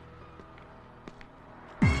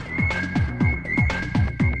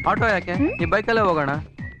 ಆಟೋ ಯಾಕೆ? ಈ ಬೈಕಲ್ಲೇ ಹೋಗೋಣ.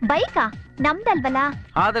 ಬೈಕಾ? ನಮ್ದಲ್ವಲ್ಲ.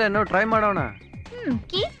 ಆದ್ರೇನು, ಟ್ರೈ ಮಾಡೋಣ.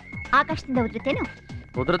 ಕೀ ಆಕಾಶದಿಂದ ಉದುರುತ್ತೇನು?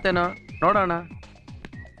 ಉದುರುತ್ತೇನೋ, ನೋಡೋಣ.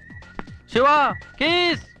 ಶಿವ,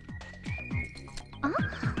 ಕೀಸ್.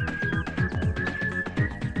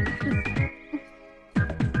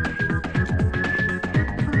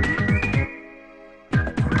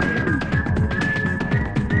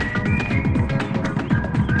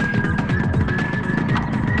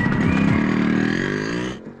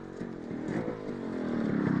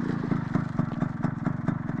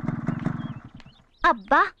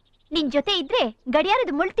 ಅಬ್ಬಾ, ನಿನ್ ಜೊತೆ ಇದ್ರೆ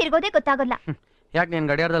ಗಡಿಯಾರದ ಮುಳ್ಳು ತಿರ್ಗೋದೇ ಗೊತ್ತಾಗಲ್ಲ. ಯಾಕೆ, ನೀನ್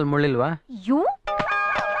ಗಡಿಯಾರದಲ್ಲಿ ಮುಳ್ಳಿಲ್ವಾ?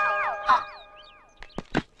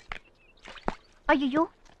 ಅಯ್ಯೋ,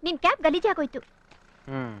 ನಿನ್ ಕ್ಯಾಪ್ ಗಲೀಜಾಗೋಯ್ತು.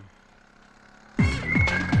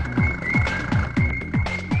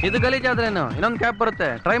 ಇದು ಗಲೀಜಾದ್ರೇನು, ಇನ್ನೊಂದು ಕ್ಯಾಪ್ ಬರುತ್ತೆ,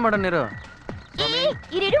 ಟ್ರೈ ಮಾಡೋಣಿರು.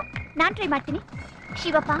 ಇರು, ನಾನ್ ಟ್ರೈ ಮಾಡ್ತೀನಿ.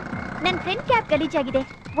 ಶಿವಪ್ಪ, ನನ್ ಫ್ರೆಂಡ್ ಕ್ಯಾಪ್ ಗಲೀಜಾಗಿದೆ,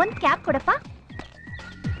 ಒಂದ್ ಕ್ಯಾಪ್ ಕೊಡಪ್ಪ.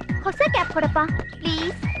 ಹೊಸ ಕ್ಯಾಪ್ ಕೊಡಪ್ಪ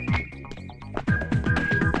ಪ್ಲೀಸ್.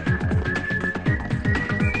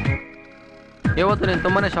 ಇವತ್ತು ನೀನು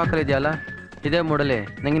ತುಂಬಾನೇ ಶಾಕ್ ಇದೆಯಲ್ಲ, ಇದೇ ಮೂಡಲ್ಲಿ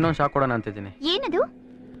ನಂಗೆ ಇನ್ನೊಂದು ಶಾಕ್ ಕೊಡೋಣ ಅಂತಿದ್ದೀನಿ. ಏನದು?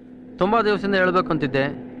 ತುಂಬಾ ದಿವಸದಿಂದ ಹೇಳ್ಬೇಕು ಅಂತಿದ್ದೆ,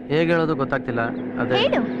 ಹೇಗೆ ಹೇಳೋದು ಗೊತ್ತಾಗ್ತಿಲ್ಲ. ಅದೇ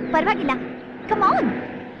ಹೇಳು, ಪರವಾಗಿಲ್ಲ, ಕಮ್ ಆನ್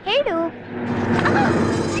ಹೇಳು.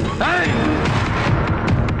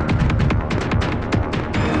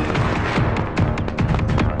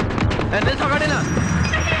 ಗಾಡಿನ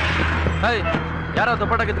ಯಾರೋ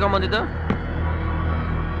ದುಪ್ಪಟ್ಟ ಕಿತ್ಕೊಂಡ್ಬಂದಿದ್ದು?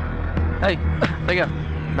 ತೆಗಿಯ.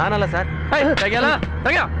 ನಾನಲ್ಲ ಸರ್. ತೆಗಿಯಲ್ಲ,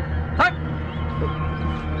 ತೆಗಿಯ.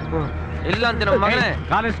 ಇಲ್ಲ ಅಂತೀನ ಮಗನೇ.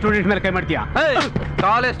 ಕಾಲೇಜ್ ಸ್ಟೂಡೆಂಟ್ ಮೇಲೆ ಕೈ ಮಾಡ್ತೀಯಾ?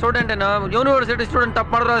 ಕಾಲೇಜ್ ಸ್ಟೂಡೆಂಟ್ ಏನೋ, ಯೂನಿವರ್ಸಿಟಿ ಸ್ಟೂಡೆಂಟ್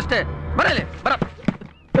ತಪ್ಪು ಮಾಡಿದ್ರು ಅಷ್ಟೇ. ಬರಲಿ, ಬರ.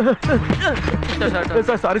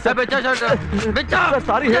 Sorry sir.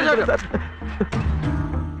 ಸಾರಿ ಹೇಳಿ ಸರ್.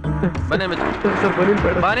 ಬನ್ನಿ ಬಿಚ್ಚ.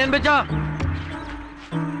 ಬನ್ನೇನ್ ಬಿಚ್ಚ.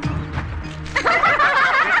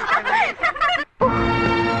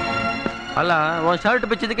 ಅಲ್ಲ, ಒಂದ್ ಶರ್ಟ್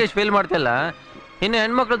ಬಿಚ್ಚಿದಕ್ಕೆ ಇಷ್ಟು ಫೀಲ್ ಮಾಡ್ತಿಲ್ಲ, ಇನ್ನು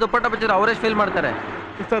ಹೆಣ್ಮಕ್ಳು ದುಪ್ಪಟ್ಟ ಬಿಚ್ಚಿದ್ರೆ ಅವರೆಷ್ಟು ಫೀಲ್ ಮಾಡ್ತಾರೆ.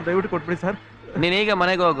 ಸರ್ ದಯವಿಟ್ಟು ಕೊಟ್ಬಿಡಿ ಸರ್. ನೀನ್ ಈಗ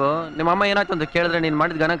ಮನೆಗೆ ಹೋಗು, ನಿಮ್ಮ ಅಮ್ಮ ಏನಾಯ್ತು ಅಂತ ಕೇಳಿದ್ರೆ ನೀನ್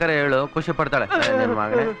ಮಾಡಿದ ಗಣಕರ ಹೇಳು, ಖುಷಿ ಪಡ್ತಾಳೆ. ನಿನ್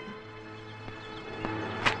ಮಗನೇ.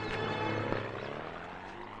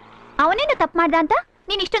 ಅವನೇನು ತಪ್ಪು ಮಾಡ್ದ ಅಂತ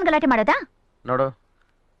ನೀನ್ ಇಷ್ಟೊಂದು ಗಲಾಟೆ ಮಾಡೋದಾ? ನೋಡು,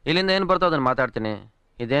 ಇಲ್ಲಿಂದ ಏನ್ ಬರ್ತೋ ಅದನ್ನ ಮಾತಾಡ್ತೀನಿ,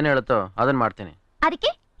 ಇದೇನ್ ಹೇಳುತ್ತೋ ಅದನ್ನ ಮಾಡ್ತೀನಿ.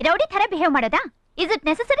 ಅದಕ್ಕೆ ರೌಡಿ ತರ ಬಿಹೇವ್ ಮಾಡೋದಾ? Is it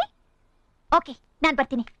necessary? ಓಕೆ, ನಾನ್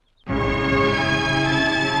ಬರ್ತೀನಿ.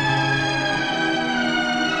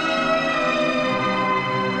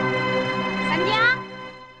 ಸಂಧ್ಯಾ,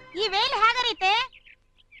 ಈ ವೇಲ್ ಹೇಗರೀತೆ?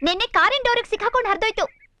 ನಿನ್ನೆ ಕಾರಿನ ಡೋರಿಗೆ ಸಿಕ್ಕಾಕೊಂಡು ಹರಿದೋಯ್ತು.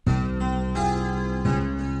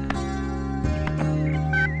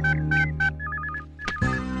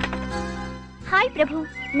 ಹಾಯ್ ಪ್ರಭು,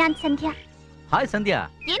 ನಾನ್ ಸಂಧ್ಯಾ. ಹಾಯ್ ಸಂಧ್ಯಾ.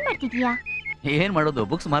 ಏನ್ ಮಾಡ್ತಿದೀಯಾ? ಏನ್ ಮಾಡೋದು,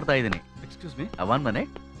 ಬುಕ್ಸ್ ಮಾರ್ತಾ ಇದ್ದೀನಿ. Excuse me, one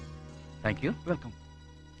minute. Thank you. Welcome.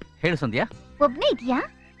 ಹೇಳು ಸಂಧ್ಯಾ. ಒಬ್ನೇ ಇದೆಯಾ?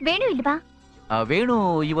 ವೇಣು ಇಲ್ವಾ? ವೇಣು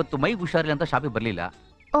ಇವತ್ತು ಮೈ ಹುಷಾರಿಲ್ಲ ಅಂತ ಶಾಪಿಗೆ ಬರ್ಲಿಲ್ಲ.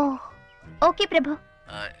 ಓಹ್, ಓಕೆ ಪ್ರಭು.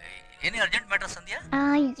 ಏನೇ ಅರ್ಜೆಂಟ್ ಮ್ಯಾಟರ್ ಸಂಧ್ಯಾ?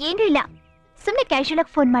 ಏನೂ ಇಲ್ಲ, ಸುಮ್ಮನೆ ಕ್ಯಾಶುಯಲ್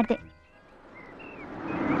ಆಗಿ ಫೋನ್ ಮಾಡಿದೆ.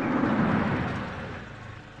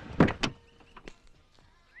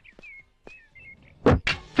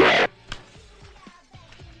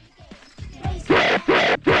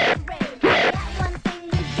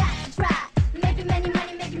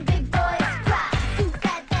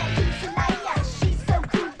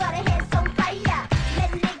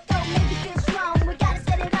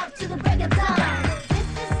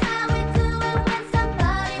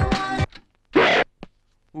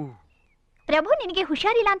 ಪ್ರಭು ನಿನಗೆ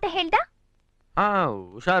ಹುಷಾರಿಲ್ಲ ಅಂತ ಹೇಳ್ದ?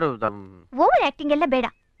 ಹುಷಾರು. ಓವರ್ ಆಕ್ಟಿಂಗ್ ಎಲ್ಲ ಬೇಡ.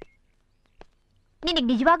 ನಿನಗೆ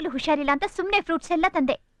ನಿಜವಾಗ್ಲೂ ಹುಷಾರಿಲ್ಲ ಅಂತ ಸುಮ್ನೆ ಫ್ರೂಟ್ಸ್ ಎಲ್ಲ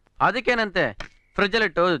ತಂದೆ. ಅದಕ್ಕೇನಂತೆ, ಫ್ರಿಜ್ ಅಲ್ಲಿ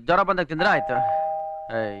ಇಟ್ಟು ಜ್ವರ ಬಂದಾಗ ತಿಂದ್ರೆ ಆಯ್ತು.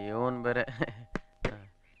 ಇವನ್ ಬೇರೆ.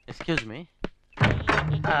 Excuse me.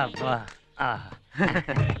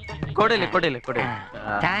 ಕೊಡಿಲಿ ಕೊಡಿಲಿ ಕೊಡಿ.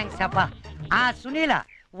 ಥ್ಯಾಂಕ್ಸ್ ಅಪ್ಪ. ಸುನೀಲ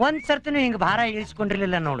ಒಂದ್ ಸರ್ತಿನೂ ಹಿಂಗ್ ಭಾರ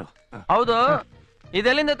ಇಳಿಸ್ಕೊಂಡಿರ್ಲಿಲ್ಲ ನೋಡು. ಹೌದು,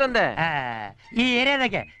 ಇದೆಲ್ಲಿಂದ ತಂದೆ? ಈ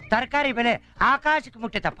ಏರಿಯಾದಾಗೆ ತರಕಾರಿ ಬೆಲೆ ಆಕಾಶಕ್ಕೆ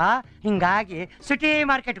ಮುಟ್ಟಿತಪ್ಪ. ಹಿಂಗಾಗಿ ಸಿಟಿ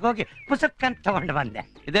ಮಾರ್ಕೆಟ್ಗೆ ಹೋಗಿ ಪುಸ್ತಕ ತಗೊಂಡು ಬಂದೆ.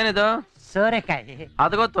 ಇದೇನಿದು? ಸೋರೆಕಾಯಿ.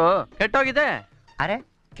 ಅದು ಗೊತ್ತು, ಕೆಟ್ಟೋಗಿದೆ. ಅರೆ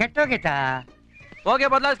ಕೆಟ್ಟೋಗಿತಾ? ಹೋಗಿ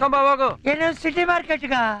ಬದಲಾಯಿಸ್ಕೊಂಬ ಹೋಗು. ಏನು ಸಿಟಿ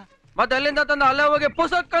ಮಾರ್ಕೆಟ್ಗ? ಮತ್ತೆ ಎಲ್ಲಿಂದ ತಂದ ಅಲ್ಲೇ ಹೋಗಿ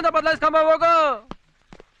ಪುಸ್ತಕ ಅಂತ ಬದಲಾಯಿಸ್ಕೊಂಬ ಹೋಗು.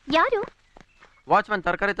 ಯಾರು? ವಾಚ್ಮನ್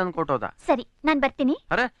ತರಕಾರಿ ತಂದು ಕೊಟ್ಟೋದ. ಸರಿ, ನಾನ್ ಬರ್ತೀನಿ.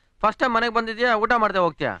 ಅರೆ ಫಸ್ಟ್ ಟೈಮ್ ಮನೆಗೆ ಬಂದಿದ್ಯಾ, ಊಟ ಮಾಡ್ದೆ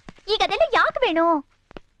ಹೋಗ್ತೀಯಾ? ಈಗ ಅದೆಲ್ಲ ಯಾಕೆ ಬೇಣು?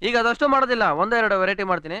 ಈಗ ಅದಷ್ಟು ಮಾಡೋದಿಲ್ಲ, ಒಂದೆರಡು ವೆರೈಟಿ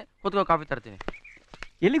ಮಾಡ್ತೀನಿ. ಕೂತ್ಕೋ, ಕಾಫಿ ತರ್ತೀನಿ.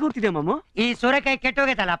 ಎಲ್ಲಿಗೆ ಹೋಗ್ತಿದ್ಯಾ ಮಾಮು? ಈ ಸೋರೆಕಾಯಿ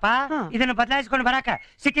ಕೆಟ್ಟೋಗೈತಲ್ಲಪ್ಪ, ಇದನ್ನ ಬದಲಾಯಿಸ್ಕೊಂಡು ಬರಾಕ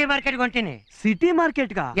ಸಿಟಿ ಮಾರ್ಕೆಟ್ಗೆ ಹೊಂಟೀನಿ. ಸಿಟಿ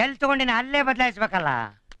ಮಾರ್ಕೆಟ್ಗ? ಎಲ್ಲಿ ತಗೊಂಡಿನ ಅಲ್ಲೇ ಬದಲಾಯಿಸ್ಬೇಕಲ್ಲ.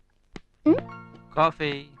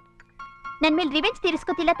 ಕಾಫಿ. ನನ್ ಮೇಲೆ ರಿವೆಂಜ್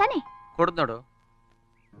ತೀರಿಸ್ಕೊತಿಲ್ಲ ತಾನೆ? ಕೊಡ್ದು ನೋಡು.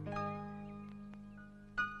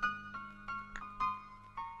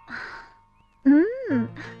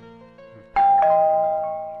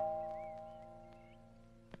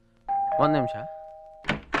 ಒಂದ್ ನಿಮಿಷ.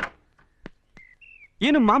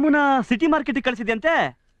 ಏನು ಮಾಮೂನ ಸಿಟಿ ಮಾರ್ಕೆಟ್ ಕಳ್ಸಿದ್ಯಂತೆ?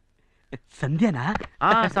 ಸಂಧ್ಯಾನಾ?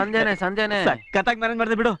 ಸಂಧ್ಯಾನೆ. ಸಖತ್ತಾಗಿ ಮ್ಯಾನೇಜ್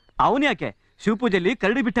ಮಾಡಿದೆ ಬಿಡು. ಅವನ್ ಯಾಕೆ ಶಿವಪೂಜೆಯಲ್ಲಿ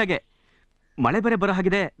ಕರಡಿ ಬಿಟ್ಟಾಗೆ. ಮಳೆ ಬರೆ ಬರೋ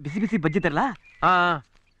ಹಾಗಿದೆ, ಬಿಸಿ ಬಿಸಿ ಬಜ್ಜಿ ತರಲ್ಲ?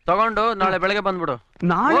 ತಗೊಂಡು ನಾಳೆ ಬೆಳಗ್ಗೆ ಬಂದ್ಬಿಡು.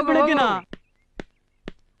 ನಾಳೆ ಬೆಳಗ್ಗೆನಾ?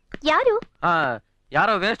 ಯಾರು?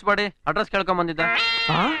 ಯಾರೋ ವೇಸ್ಟ್ ಮಾಡಿ ಅಡ್ರೆಸ್ ಕೇಳ್ಕೊಂಡ್ ಬಂದಿದ್ದ.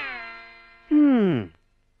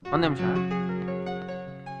 ಒಂದ್ ನಿಮಿಷ.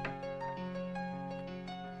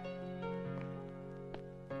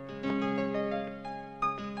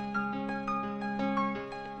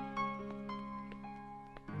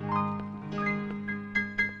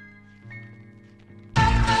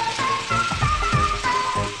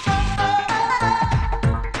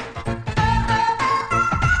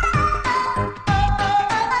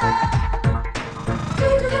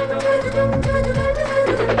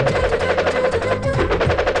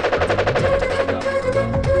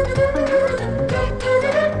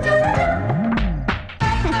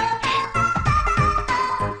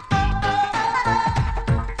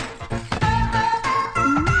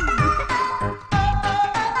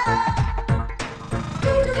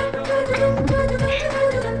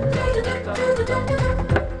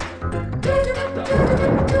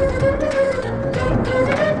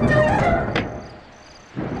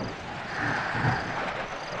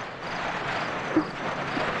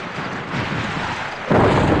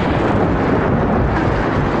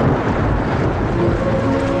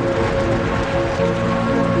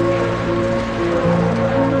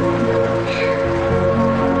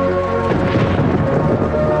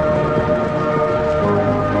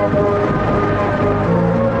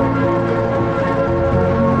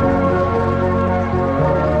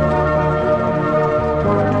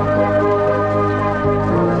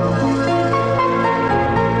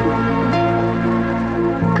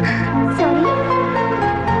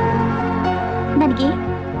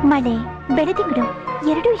 ಬೆಳೆದಿಂಗಳು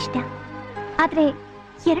ಎರಡೂ ಇಷ್ಟ. ಆದ್ರೆ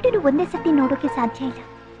ಎರಡೂ ಒಂದೇ ಸತಿ ನೋಡೋಕೆ ಸಾಧ್ಯ ಇಲ್ಲ.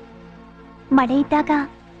 ಮಳೆ ಇದ್ದಾಗ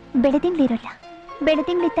ಬೆಳೆದಿಂಗಳಿರಲ್ಲ,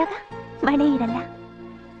 ಬೆಳೆದಿಂಗಳಿದ್ದಾಗ ಮಳೆ ಇರಲ್ಲ.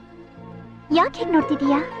 ಯಾಕೆ ಹೀಗೆ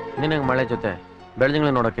ನೋಡ್ತಿದೀಯಾ? ನಿನಗೆ ಮಳೆ ಜೊತೆ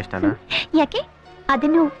ಬೆಳೆದಿಂಗಳು ನೋಡೋಕೆ ಇಷ್ಟನಾ? ಯಾಕೆ?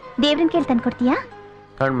 ಅದನ್ನು ದೇವ್ರನ್ ಕೇಳಿ ತಂದ್ಕೊಡ್ತೀಯಾ?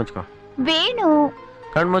 ಕಣ್ಣು ಮುಚ್ಕೋ. ವೇಣು,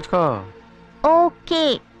 ಕಣ್ಣು ಮುಚ್ಕೋ. ಓಕೆ.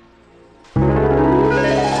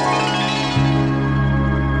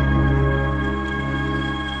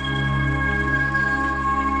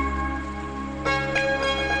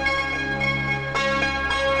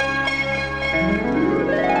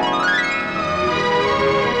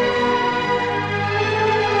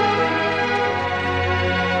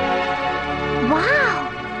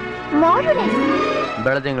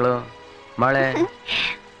 ಬೆಳೆದಿಂಗಳು, ಮಳೆ,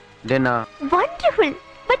 ದಿನ. ವಂಡರ್ಫುಲ್.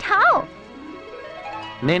 But how?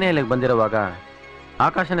 ನೀನೇ ಇಲ್ಲಿಗೆ ಬಂದಿರುವಾಗ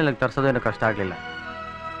ಆಕಾಶನ ಇಲ್ಲಿಗೆ ತರಿಸೋದೇನು ಕಷ್ಟ ಆಗಲಿಲ್ಲ.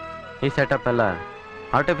 ಈ ಸೆಟಪ್ ಎಲ್ಲ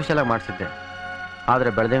ಆರ್ಟಿಫಿಷಿಯಲ್ ಆಗಿ ಮಾಡಿಸಿದ್ದೆ. ಆದರೆ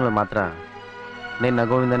ಬೆಳೆದಂಗಳು ಮಾತ್ರ ನಿನ್ನ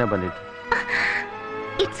ನಗುವಿಂದನೇ ಬಂದಿತ್ತು.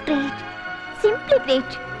 It's great, simply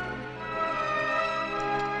great.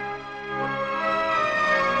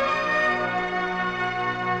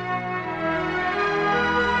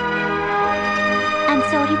 I'm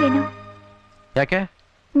sorry Venu. ಯಾಕೆ?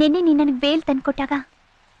 ನಿನ್ನೆ ನೀನು ನನಗೆ ಬೇಲ್ ತಂದ್ಕೊಟ್ಟಾಗ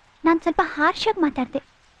ನಾನು ಸ್ವಲ್ಪ ಹಾರ್ಷಾಗಿ ಮಾತಾಡಿದೆ.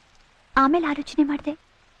 ಆಮೇಲೆ ಆಲೋಚನೆ ಮಾಡಿದೆ,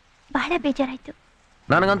 ಬಹಳ ಬೇಜಾರಾಯ್ತು.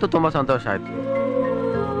 ನನಗಂತೂ ತುಂಬ ಸಂತೋಷ ಆಯ್ತು.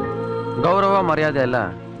 ಗೌರವ ಮರ್ಯಾದೆ ಎಲ್ಲ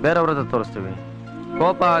ಬೇರೆಯವ್ರ ಹತ್ರ ತೋರಿಸ್ತೀವಿ,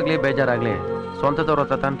 ಕೋಪ ಆಗಲಿ ಬೇಜಾರಾಗಲಿ ಸ್ವಂತದವ್ರ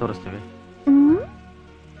ಹತ್ರ ತಾನು ತೋರಿಸ್ತೀವಿ.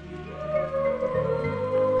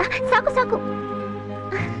 ಸಾಕು ಸಾಕು.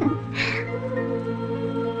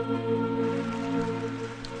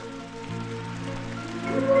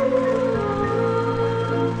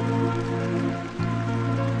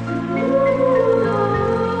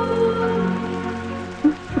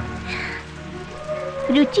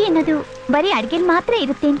 ರುಚಿ ಅನ್ನೋದು ಬರೀ ಅಡ್ಗೆಲ್ ಮಾತ್ರ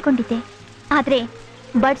ಇರುತ್ತೆ ಅನ್ಕೊಂಡಿದ್ದೆ, ಆದ್ರೆ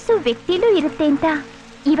ಬಡ್ಸೋ ವ್ಯಕ್ತಿಲೂ ಇರುತ್ತೆ ಅಂತ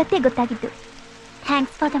ಇವತ್ತೇ ಗೊತ್ತಾಗಿದ್ದು.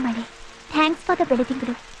 ಥ್ಯಾಂಕ್ಸ್ ಫಾರ್ ದ ಮಳೆ, thanks for the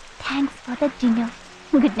ಬೆಳದಿಂಗಳು, thanks for the dinner.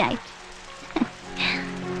 Good night.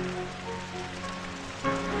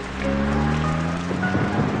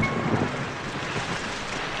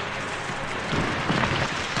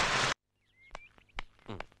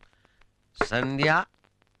 ಸಂಧ್ಯಾ,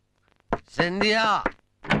 ಸಂಧ್ಯಾ.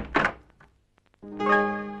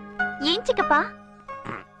 ಏನ್ ಚಿಕ್ಕಪ್ಪ?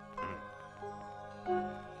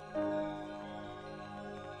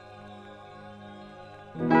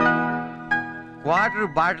 ವಾಟರ್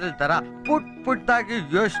ಬಾಟಲ್ ತರ ಪುಟ್ ಪುಟ್ಟಾಗಿ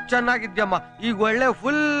ಎಷ್ಟ್ ಚೆನ್ನಾಗಿದ್ಯಮ್ಮ. ಈಗ ಒಳ್ಳೆ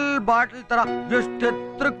ಫುಲ್ ಬಾಟಲ್ ತರ ಎಷ್ಟು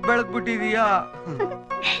ಎತ್ತರಕ್ಕೆ ಬೆಳೆದ್ಬಿಟ್ಟಿದೀಯಾ.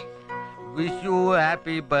 Wish you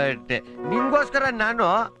happy birthday. ನಿಮ್ಗೋಸ್ಕರ ನಾನು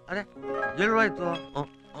ಅದೇ ಗೆಲ್ವಾಯ್ತು.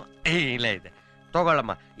 ಇಲ್ಲ ಇದೆ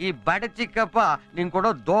ತಗೊಳಮ್ಮ. ಈ ಬಡ ಚಿಕ್ಕಪ್ಪ ನಿನ್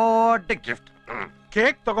ಕೊಡೋ ದೊಡ್ಡ ಗಿಫ್ಟ್.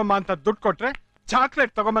 ಕೇಕ್ ತಗೊಂಬ ಅಂತ ದುಡ್ಡು ಕೊಟ್ರೆ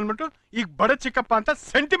ಚಾಕ್ಲೇಟ್ ತಗೊಂಬಂದ್ಬಿಟ್ಟು ಈಗ ಬಡ ಚಿಕ್ಕಪ್ಪ ಅಂತ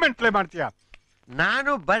ಸೆಂಟಿಮೆಂಟ್ ಪ್ಲೇ ಮಾಡ್ತೀಯ.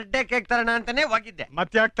 ನಾನು ಬರ್ಡೇ ಕೇಕ್ ತರೋಣ ಅಂತಾನೆ ಹೋಗಿದ್ದೆ.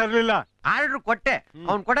 ಮತ್ತೆ ಯಾಕೆ ತರಲಿಲ್ಲ? ಆರ್ಡರ್ ಕೊಟ್ಟೆ,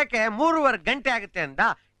 ಅವ್ನ್ ಕೊಡಕ್ಕೆ 3.5 ಗಂಟೆ ಆಗುತ್ತೆ ಅಂತ.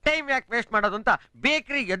 ಟೈಮ್ ಯಾಕೆ ವೇಸ್ಟ್ ಮಾಡೋದು ಅಂತ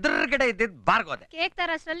ಬೇಕರಿ ಎದುರುಗಡೆ ಇದ್ದಿದ್ ಬಾರ್ಗೋದೆ. ಕೇಕ್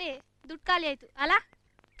ತರೋಷ್ಟ್ರಲ್ಲಿ ದುಡ್ಡು ಖಾಲಿ ಆಯ್ತು ಅಲ್ಲ?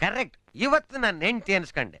 ಕರೆಕ್ಟ್. ಇವತ್ತು ನಾನು ಹೆಂಡತಿ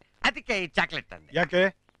ಅನ್ಸ್ಕೊಂಡೆ, ಅದಕ್ಕೆ ಈ ಚಾಕ್ಲೇಟ್ ತಂದೆ. ಯಾಕೆ?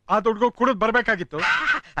 ಆ ದುಡ್ಡು ಕುಡಿದ್ ಬರ್ಬೇಕಾಗಿತ್ತು.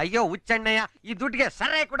 ಅಯ್ಯೋ ಹುಚ್ಚಣ್ಣಯ್ಯ, ಈ ದುಡ್ಡಿಗೆ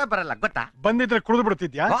ಸರಾಯಿ ಕೂಡ ಬರಲ್ಲ ಗೊತ್ತಾ? ಬಂದಿದ್ರೆ ಕುಡಿದು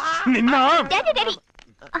ಬಿಡ್ತಿದ್ಯಾ ನಿನ್ನ.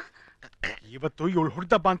 ಇವತ್ತು ಇವಳು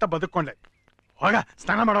ಹುಡ್ದಬ್ಬ ಅಂತ ಬದುಕೊಂಡೆ. ಹೋಗ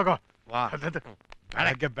ಸ್ನಾನ ಮಾಡೋಗೋ.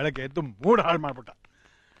 ಬೆಳಗ್ಗೆ ಬೆಳಗ್ಗೆ ಎದ್ದು ಮೂಡ್ ಹಾಳು ಮಾಡ್ಬಿಟ್ಟ.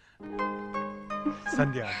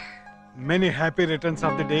 ಸಂಧ್ಯಾ, many happy returns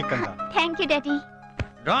of the day ಕಂದ. Thank you daddy.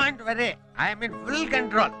 Don't worry, I am in full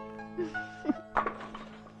control.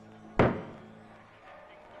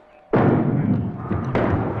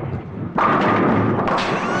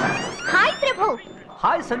 Hi Prabhu.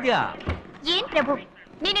 Hi ಸಂಧ್ಯಾ. ಏನ್ ಪ್ರಭು,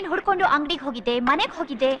 ನೀನೇನ್ ಹುಡ್ಕೊಂಡು ಅಂಗಡಿಗೆ ಹೋಗಿದ್ದೆ, ಮನೆಗೆ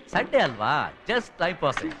ಹೋಗಿದ್ದೆ? ಸಂಡೇ ಅಲ್ವಾ, just time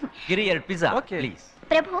pass. Giri 2 pizza please.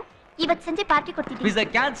 ಪ್ರಭು, ಇವತ್ ಸಂಜೆ ಪಾರ್ಟಿ ಕೊಡ್ತಿದ್ದೀನಿ. Pizza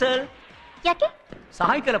cancel. ಯಾಕೆ?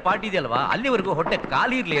 ಸಾಯಂಕಾಲ ಪಾರ್ಟಿ ಇದೆಯಲ್ವಾ, ಅಲ್ಲಿವರೆಗೂ ಹೊಟ್ಟೆ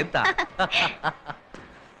ಖಾಲಿ ಇರ್ಲಿ ಅಂತ.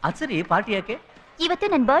 ಅದ್ ಸರಿ, ಪಾರ್ಟಿ ಯಾಕೆ? ಇವತ್ತು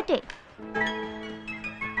ನನ್ ಬರ್ಡೇ.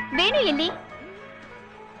 ವೇಣು ಎಲ್ಲಿ?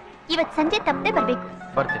 ಇವತ್ ಸಂಜೆ ತಪ್ಪದೆ ಬರ್ಬೇಕು.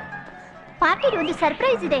 ಬರ್ತೀನಿ. ಪಾರ್ಟಿಲಿ ಒಂದು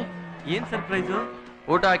ಸರ್ಪ್ರೈಸ್ ಇದೆ. ಏನ್ ಸರ್ಪ್ರೈಸು?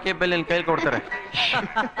 ಊಟ ಹಾಕಿ ಬೆಲ್ ನಿನ್ ಕೈಲಿ ಕೊಡ್ತಾರೆ.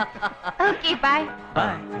 Okay bye.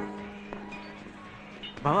 ಬಾಯ್.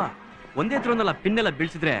 ಬಾವಾ, ಒಂದೇ ತ್ರೋನಲ್ಲ ಪಿನ್ನೆಲ್ಲ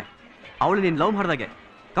ಬೀಳ್ಸಿದ್ರೆ ಅವಳು ನೀನ್ love ಮಾಡ್ದಾಗೆ.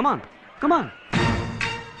 Come on come on.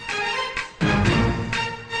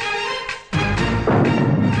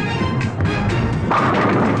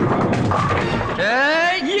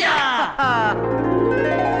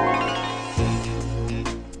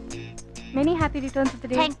 Many happy returns of the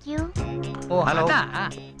day. Thank you. O hello.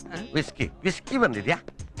 Whisky whisky ಬಂದಿದ್ಯಾ?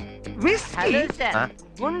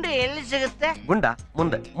 ಗುಂಡು ಎಲ್ಲಿ ಸಿಗುತ್ತೆ? ಗುಂಡ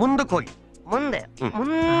ಮುಂದೆ ಮುಂದಕ್ಕೆ ಹೋಗಿ. ಮುಂದೆ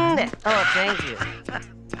ಮುಂದೆ. Thank you.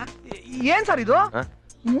 ಏನ್ ಸರ್ ಇದು?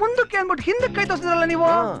 ಮುಂದಕ್ಕೆ ಅಂದ್ಬಿಟ್ಟು ಹಿಂದಕ್ಕೆ ಕೈ ತೋರಿಸಿದ್ರಲ್ಲ ನೀವು.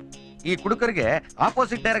 ಈ ಕುಡುಕರಿಗೆ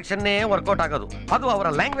ಆಪೋಸಿಟ್ ಡೈರೆಕ್ಷನ್ ವರ್ಕೌಟ್ ಆಗೋದು, ಅದು ಅವರ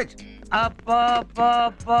ಲ್ಯಾಂಗ್ವೇಜ್.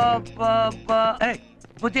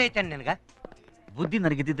 ಬುದ್ಧಿ ಐತೆ ನಿನಗ? ಬುದ್ಧಿ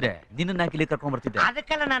ನನಗಿದ್ದಿದ್ರೆ ನಿನ್ನ ಇಲ್ಲಿ ಕರ್ಕೊಂಡ್ ಬರ್ತಿದ್ದೆ.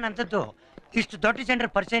 ಅದಕ್ಕೆಲ್ಲ ನಾನು ಅಂತದ್ದು, ಇಷ್ಟು ದೊಡ್ಡ ಜನರ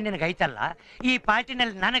ಪರಿಚಯ ನಿನಗೆ ಐತಲ್ಲ, ಈ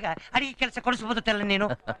ಪಾರ್ಟಿನಲ್ಲಿ ನನಗ ಅಡಿಗೆ ಕೆಲಸ ಕೊಡಿಸ್ಬೋದಲ್ಲ ನೀನು.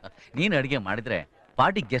 ನೀನ್ ಅಡಿಗೆ ಮಾಡಿದ್ರೆ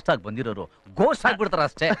ಪಾರ್ಟಿ ಗೆಸ್ಟ್ ಆಗಿ ಬಂದಿರೋರು ಗೋಸ್ಟ್ ಆಗ್ಬಿಡ್ತಾರ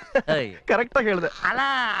ಅಷ್ಟೇ. ಕರೆಕ್ಟ್ ಆಗಿ ಹೇಳಿದೆ. ಅಲ್ಲ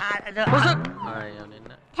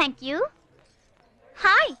thank you.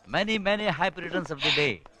 Hi. Many many happy returns of the day.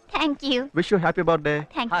 Thank you. Wish you happy birthday.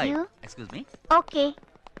 Thank you. Excuse me. Okay.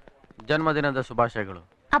 ಜನ್ಮದಿನದ ಶುಭಾಶಯಗಳು.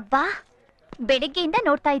 ಅಬ್ಬಾ, ಬೆಳಗ್ಗೆಯಿಂದ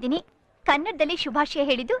ನೋಡ್ತಾ ಇದ್ದೀನಿ, ಕನ್ನಡದಲ್ಲಿ ಶುಭಾಶಯ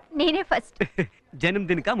ಹೇಳಿದ್ದು ನೀನೇ ಫಸ್ಟ್.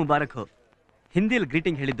 ಜನ್ಮದಿನಕ ಮುಬಾರಕ್ ಹೋ. ಹಿಂದಿಯಲ್ಲಿ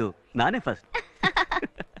ಗ್ರೀಟಿಂಗ್ ಹೇಳಿದ್ದು ನಾನೇ first.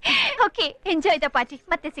 Okay, enjoy the party.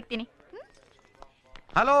 ಮತ್ತೆ ಸಿಗ್ತೀನಿ.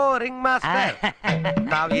 ಹಲೋ ರಿಂಗ್ ಮಾಸ್ಟರ್,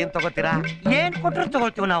 ನಾವ್ ಏನ್ ತಗೋತೀರಾ? ಏನ್ ಕೊಟ್ರು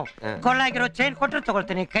ತಗೊಳ್ತೀವಿ ನಾವು. ಕೊಳ್ಳಾಗಿರೋ ಚೈನ್ ಕೊಟ್ರು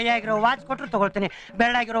ತಗೊಳ್ತೀನಿ, ಕೈಯಾಗಿರೋ ವಾಚ್ ಕೊಟ್ರು ತಗೊಳ್ತೀನಿ,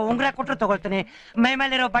 ಬೆಳ್ಳಾಗಿರೋ ಉಂಗ್ರ ಕೊಟ್ರು ತಗೊಳ್ತೀನಿ, ಮೈ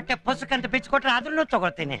ಮೇಲಿರೋ ಬಟ್ಟೆ ಪುಸ್ತಕಂತ ಬಿಚ್ಚ ಕೊಟ್ರೆ ಅದನ್ನು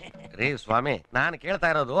ತಗೊಳ್ತೀನಿ. ರೀ ಸ್ವಾಮಿ, ನಾನ್ ಕೇಳ್ತಾ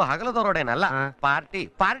ಇರೋದು ಹಗಲದವರೋಡೇನಲ್ಲ,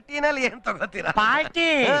 ಪಾರ್ಟಿನಲ್ಲಿ ಏನ್ ತಗೋತೀರಾ? ಪಾರ್ಟಿ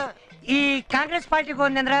ಈ ಕಾಂಗ್ರೆಸ್ ಪಾರ್ಟಿಗೆ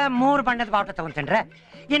ಹೋದ್ನಂದ್ರ 3 ಬಣ್ಣದ ಬಾವುಟ ತಗೊಂತೇನ್ರ,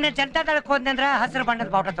 ಇನ್ನ ಜನತಾ ದಳಕ್ಕೆ ಹೋದ್ನಂದ್ರ ಹಸಿರು ಬಣ್ಣದ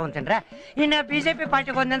ಬಾವುಟ ತಗೊಂತೇನ್ರ, ಇನ್ನ ಬಿಜೆಪಿ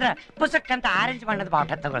ಪಾರ್ಟಿಗೆ ಹೋದ್ನಂದ್ರ ಪುಸ್ತಕಂತ ಆರೆಂಜ್ ಬಣ್ಣದ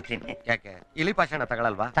ಬಾವುಟ ತಗೊಳ್ತೀನಿ. ಯಾಕೆ ಇಲಿ ಪಾಷಾಣ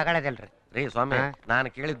ತಗೊಳಲ್ವಾ? ತಗೊಳ್ಳೋದಿಲ್ರಿ. ರೀ ಸ್ವಾಮಿ, ನಾನು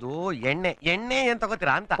ಕೇಳಿದ್ದು ಎಣ್ಣೆ ಏನ್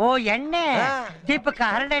ತಗೋತೀರಾ ಅಂತ. ಓ ಎಣ್ಣೆ, ದೀಪಕ್ಕೆ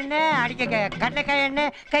ಹರಳೆಣ್ಣೆ, ಅಡಿಗೆಗೆ ಕಡಲೆಕಾಯಿ ಎಣ್ಣೆ,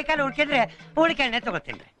 ಕೈಕಾಲು ಉಳ್ಕಿದ್ರೆ ಉಳಿಕೆ ಎಣ್ಣೆ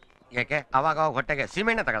ತಗೋತೀನಿ. ಯಾಕೆ ಅವಾಗ ಹೊಟ್ಟೆಗೆ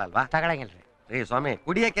ಸೀಮೆಣ್ಣೆ ತಗೊಳಲ್ವಾ? ತಗೊಳಂಗಿಲ್ರಿ. ರೀ ಸ್ವಾಮಿ,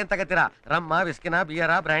 ಕುಡಿಯಕ್ಕೆ ಏನ್ ತಗೋತೀರಾ? ರಮ್ಮ, ವಿಸ್ಕಿನ,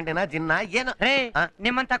 ಬಿಯರ, ಬ್ರ್ಯಾಂಡಿನ, ಜಿನ್ನ ಏನು? ರೇ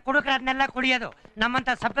ನಿಮ್ಮಂತ ಕುಡುಕ್ರ ಅದನ್ನೆಲ್ಲ ಕುಡಿಯೋದು, ನಮ್ಮಂತ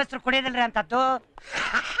ಸಭ್ಯಸ್ಥರು ಕುಡಿಯೋದಿಲ್ರಿ ಅಂತದ್ದು.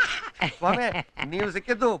 ಸ್ವಾಮಿ, ನೀವು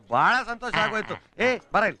ಸಿಕ್ಕಿದ್ದು ಬಹಳ ಸಂತೋಷ ಆಗೋಯ್ತು.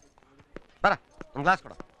 ಬರ ಇಲ್ಲಿ ಬರ, ಒಂದ್ ಗ್ಲಾಸ್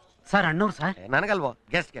ಕೊಡು. Sir Annur sir. ನನಗಲ್ವೋ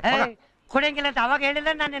ಗೆಸ್ಟ್ಗೆ. ಕುಡಿಯಂಗಿಲ್ಲ ಅಂತ ಅವಾಗ ಹೇಳಿಲ್ಲ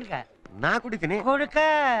ನಾನು ನಿನ್ಗ. ನಾ ಕುಡಿತೀನಿ. ಕುಡುಕ.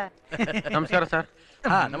 ನಮಸ್ಕಾರ ಸರ್.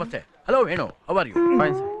 ಹಾ ನಮಸ್ತೆ. Hello Venu, how are you?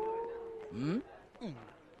 Fine sir.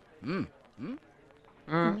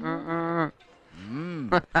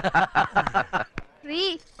 ರೀ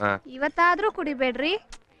ಇವತ್ತಾದ್ರೂ ಕುಡಿಬೇಡ್ರಿ.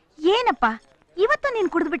 ಏನಪ್ಪ ಇವತ್ತು ನೀನ್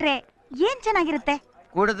ಕುಡಿದ್ಬಿಟ್ರೆ ಏನ್ ಚೆನ್ನಾಗಿರುತ್ತೆ?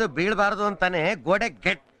 ಕುಡಿದು ಬೀಳ್ಬಾರ್ದು ಅಂತಾನೆ ಗೋಡೆ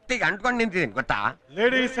ಗಟ್ಟಿಗೆ ಅಂಟ್ಕೊಂಡು ನಿಂತಿದ್ದೀನಿ ಗೊತ್ತಾ?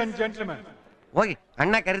 ಲೇಡೀಸ್ ಅಂಡ್ ಜೆಂಟಲ್ಮೆನ್, ಹೋಗಿ,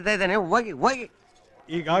 ಅಣ್ಣ ಕರಿತಾ ಇದ್ದಾನೆ, ಹೋಗಿ ಹೋಗಿ.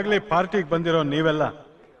 ಈಗಾಗಲೇ ಪಾರ್ಟಿಗೆ ಬಂದಿರೋ ನೀವೆಲ್ಲ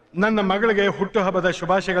ನನ್ನ ಮಗಳಿಗೆ ಹುಟ್ಟುಹಬ್ಬದ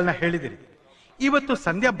ಶುಭಾಶಯಗಳನ್ನ ಹೇಳಿದಿರಿ. ಇವತ್ತು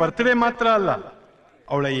ಸಂಧ್ಯಾ ಬರ್ತ್ಡೇ ಮಾತ್ರ ಅಲ್ಲ,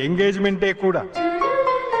 ಅವಳ ಎಂಗೇಜ್ಮೆಂಟ್ ಡೇ ಕೂಡ.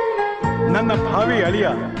 ನನ್ನ ಭಾವಿ ಅಳಿಯ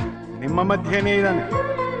ನಿಮ್ಮ ಮಧ್ಯೆನೇ ಇದ್ದಾನೆ.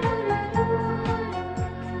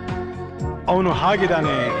 ಅವನು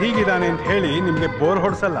ಹಾಗಿದ್ದಾನೆ ಹೀಗಿದ್ದಾನೆ ಅಂತ ಹೇಳಿ ನಿಮ್ಗೆ ಬೋರ್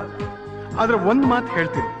ಹೊಡ್ಸಲ್ಲ. ಆದ್ರೆ ಒಂದ್ ಮಾತು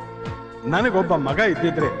ಹೇಳ್ತೀನಿ, ನನಗೊಬ್ಬ ಮಗ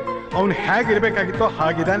ಇದ್ದಿದ್ರೆ ಅವನು ಹೇಗಿರ್ಬೇಕಾಗಿತ್ತೋ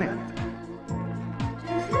ಹಾಗಿದ್ದಾನೆ.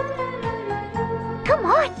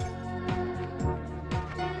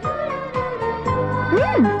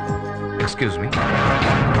 Excuse me.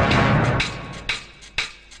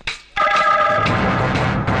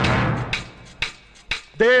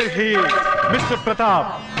 There he is, Mr. Pratap.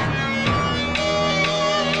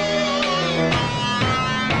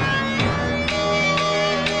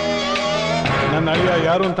 ನನ್ನ ಅಳಿಯ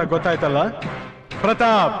ಯಾರು ಅಂತ ಗೊತ್ತಾಯ್ತಲ್ಲ?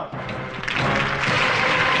 Pratap.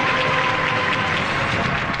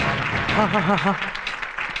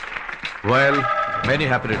 Well, many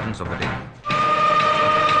happy returns of the day.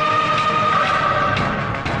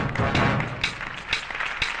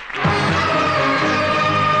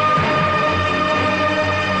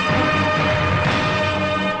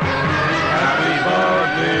 Happy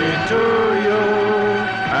birthday to you.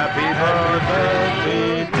 Happy birthday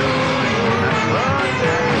to you.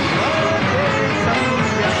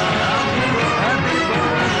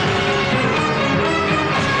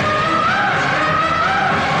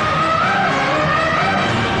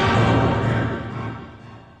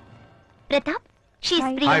 Pratap, she's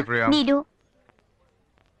Priya. Hi, Priya. ನೀನು?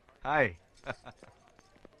 Hi.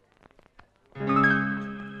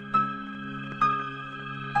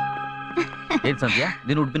 ಏನ್ ಸಂಧ್ಯಾ,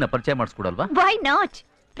 ನೀನು ಉಡುಪಿನ ಪರಿಚಯ ಮಾಡಿಸ್ಕೊಡಲ್ವಾ? Why not?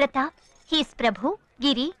 Pratap, he's Prabhu,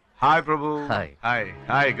 Giri. Hi, Prabhu. Hi. Hi.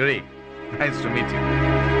 Hi, Giri. Nice to meet you.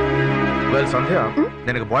 Well, Sandhya,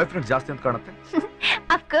 ನಿನಗೆ bye friends ಜಾಸ್ತಿ ಅಂತ ಕಾಣುತ್ತೆ.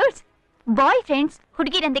 Of course. Bye friends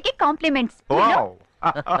ಹುಡುಗಿರಂದಕ್ಕೆ compliments. Wow.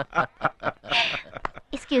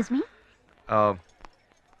 Excuse me.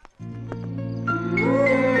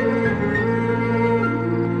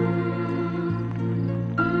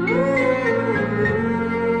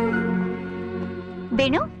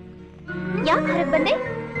 ಬೇಣು, ಯಾಕೆ ಹೊರಗೆ ಬಂದೆ?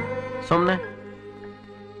 ಸುಮ್ನೆ.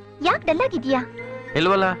 ಯಾಕೆ ಡಲ್ಲಾಗಿದ್ಯಾ?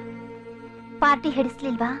 ಇಲ್ವಲ್ಲ. ಪಾರ್ಟಿ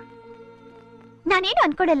ಹಿಡಿಸ್ಲಿಲ್ವಾ? ನಾನೇನು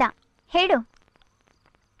ಅನ್ಕೊಡಲ್ಲ, ಹೇಳು.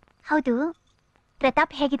 ಹೌದು,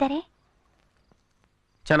 ಪ್ರತಾಪ್ ಹೇಗಿದ್ದಾರೆ?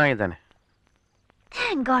 ಚೆನ್ನಾಗಿದ್ದಾನೆ.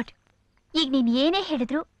 Thank god. ಈಗ ನೀನ್ ಏನೇ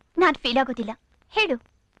ಹೇಳಿದ್ರು ನಾನ್ ಫೀಲ್ ಆಗೋದಿಲ್ಲ. ಹೇಳು,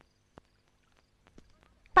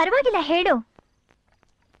 ಪರವಾಗಿಲ್ಲ, ಹೇಳು.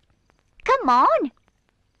 Come on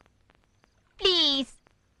please.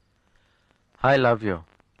 I love you.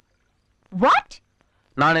 What?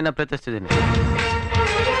 ನಾನೇನ ಪ್ರೀತಿಸ್ತಿದ್ದೀನಿ.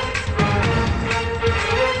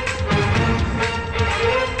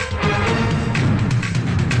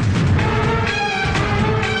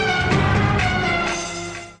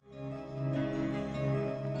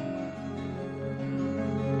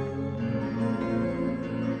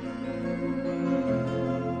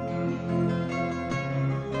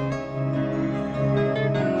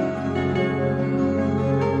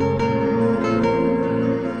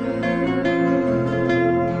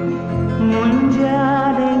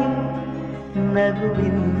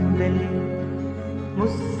 ನಗುವಿಂದಲೇ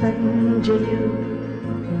ಮುಸ್ಸಂಜೆಯು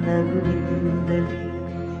ನಗುವಿಂದಲೇ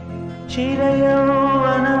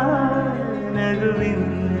ಚಿರಯೌವನ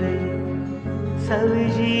ನಗುವಿಂದಲೇ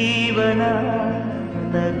ಸವಿಜೀವನ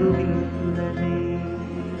ನಗುವಿಂದಲೇ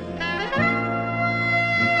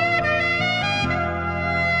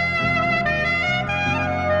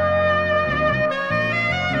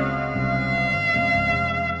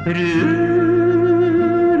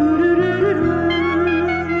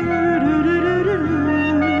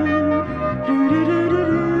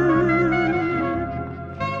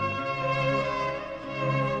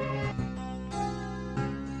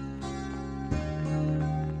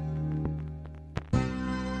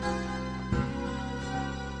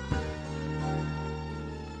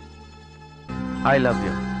I love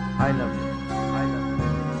you I love you I love you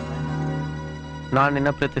ನಾನು ನಿನ್ನ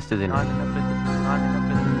ಪ್ರೀತಿಸ್ತಿದ್ದೀನಿ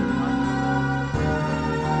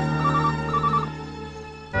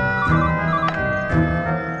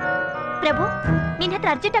ಪ್ರಭು ನಿನ್ನ ಹತ್ರ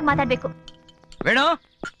ಅರ್ಜೆಂಟಾಗಿ ಮಾತಾಡ್ಬೇಕು. ವೇಣು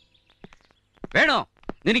ವೇಣು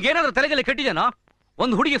ನಿನಗೇನಾದ್ರೂ ತಲೆಗೆಲ್ಲ ಕೆಟ್ಟಿದೇನೋ?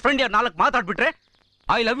 ಒಂದು ಹುಡುಗಿ ಫ್ರೆಂಡ್ ಯಾರು 4 ಮಾತಾಡ್ಬಿಟ್ರೆ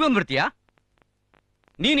ಐ ಲವ್ ಯು ಅಂದ್ಬಿಡ್ತೀಯಾ?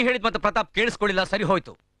 ನೀನು ಹೇಳಿದ ಮತ್ತೆ ಪ್ರತಾಪ್ ಕೇಳಿಸ್ಕೊಳ್ಳಿಲ್ಲ, ಸರಿ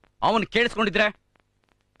ಹೋಯ್ತು. ಅವನು ಕೇಳಿಸ್ಕೊಂಡಿದ್ರೆ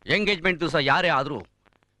ಎಂಗೇಜ್ಮೆಂಟ್ ದಿವಸ ಯಾರೇ ಆದರೂ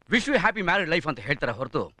wish you happy married life ಅಂತ ಹೇಳ್ತಾರೆ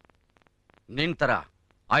ಹೊರತು ನಿನ್ ತರ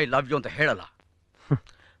ಐ ಲವ್ ಯು ಅಂತ ಹೇಳಲ್ಲ.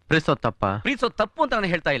 ಪ್ರೀತಿಸೋದು ತಪ್ಪು ಅಂತ ನಾನು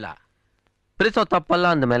ಹೇಳ್ತಾ ಇಲ್ಲ. ಪ್ರೀತಿಸೋದು ತಪ್ಪಲ್ಲ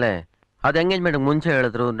ಅಂದಮೇಲೆ ಅದು ಎಂಗೇಜ್ಮೆಂಟ್ ಮುಂಚೆ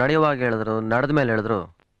ಹೇಳಿದ್ರು, ನಡೆಯುವಾಗ ಹೇಳಿದ್ರು, ನಡೆದ ಮೇಲೆ ಹೇಳಿದ್ರು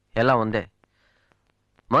ಎಲ್ಲ ಒಂದೇ.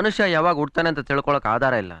 ಮನುಷ್ಯ ಯಾವಾಗ ಹುಡ್ತಾನೆ ಅಂತ ತಿಳ್ಕೊಳಕ್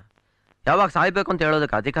ಆಧಾರ ಇಲ್ಲ, ಯಾವಾಗ ಸಾಯ್ಬೇಕು ಅಂತ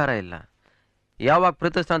ಹೇಳೋದಕ್ಕೆ ಅಧಿಕಾರ ಇಲ್ಲ, ಯಾವಾಗ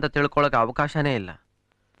ಪ್ರೀತಿಸ್ತಾ ಅಂತ ತಿಳ್ಕೊಳಕ್ಕೆ ಅವಕಾಶನೇ ಇಲ್ಲ.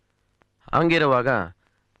 ಹಂಗಿರುವಾಗ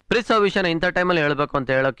ಪ್ರೀತಿಸೋ ವಿಷಯನ ಇಂಥ ಟೈಮಲ್ಲಿ ಹೇಳ್ಬೇಕು ಅಂತ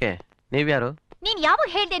ಹೇಳೋಕೆ ನೀವ್ಯಾರು? ನೀನ್ ಯಾವಾಗ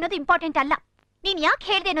ಹೇಳ್ದೆ ಅನ್ನೋದು ಇಂಪಾರ್ಟೆಂಟ್ ಅಲ್ಲ, ನೀನ್ ಯಾಕೆ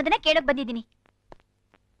ಹೇಳ್ದೆ ಅನ್ನೋದನ್ನ ಕೇಳಕ್ ಬಂದಿದ್ದೀನಿ.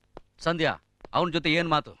 ಸಂಧ್ಯಾ ಅವನ ಜೊತೆ ಏನ್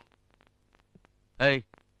ಮಾತು? ಏಯ್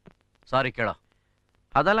ಸಾರಿ ಕೇಳೋ.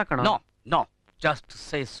 ಅದಲ್ಲ ಕಣ. ನೋ ನೋ ಜಸ್ಟ್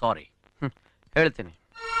ಸೇ ಸಾರಿ. ಹೇಳ್ತೀನಿ.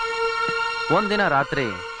 ಒಂದಿನ ರಾತ್ರಿ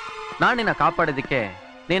ನಾನು ನಿನ್ನ ಕಾಪಾಡಿದ್ದಕ್ಕೆ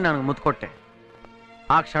ನೀನು ನನಗೆ ಮುತ್ಕೊಟ್ಟೆ.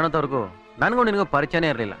 ಆ ಕ್ಷಣದವರೆಗೂ ನನಗೂ ನಿನಗೂ ಪರಿಚಯನೇ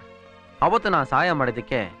ಇರಲಿಲ್ಲ. ಅವತ್ತು ನಾನು ಸಹಾಯ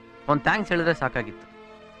ಮಾಡಿದ್ದಕ್ಕೆ ಒಂದು ಥ್ಯಾಂಕ್ಸ್ ಹೇಳಿದ್ರೆ ಸಾಕಾಗಿತ್ತು.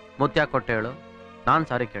 ಮುತ್ಯ ಕೊಟ್ಟೆ ಹೇಳು, ನಾನು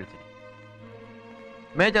ಸಾರಿ ಕೇಳ್ತೀನಿ.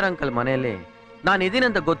 ಮೇಜರ್ ಅಂಕಲ್ ಮನೆಯಲ್ಲಿ ನಾನು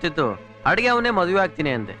ಇದೀನಂತ ಗೊತ್ತಿದ್ದು ಅಡುಗೆ ಅವನೇ ಮದುವೆ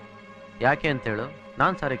ಆಗ್ತೀನಿ ಅಂದೆ. ಯಾಕೆ ಅಂತೇಳು,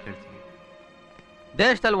 ನಾನು ಸಾರಿ ಕೇಳ್ತೀನಿ.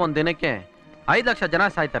 ದೇಶದಲ್ಲಿ ಒಂದು ದಿನಕ್ಕೆ 5 ಲಕ್ಷ ಜನ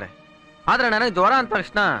ಸಾಯ್ತಾರೆ, ಆದರೆ ನನಗೆ ಜ್ವರ ಅಂದ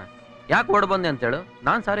ತಕ್ಷಣ ಯಾಕೆ ಓಡ್ಬಂದೆ ಅಂತೇಳು,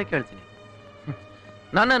 ನಾನು ಸಾರಿ ಕೇಳ್ತೀನಿ.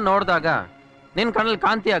 ನನ್ನನ್ನು ನೋಡಿದಾಗ ನಿನ್ನ ಕಣ್ಣಲ್ಲಿ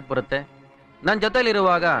ಕಾಂತಿ ಯಾಕೆ ಬರುತ್ತೆ? ನನ್ನ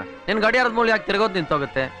ಜೊತೆಲಿರುವಾಗ ನಿನ್ನ ಗಡಿಯಾರದ ಮೂಲ ಯಾಕೆ ತಿರುಗೋದು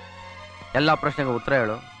ನಿಂತೋಗುತ್ತೆ? ಎಲ್ಲ ಪ್ರಶ್ನೆಗೆ ಉತ್ತರ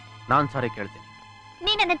ಹೇಳು, ನಾನು ಸಾರಿ ಕೇಳ್ತೀನಿ.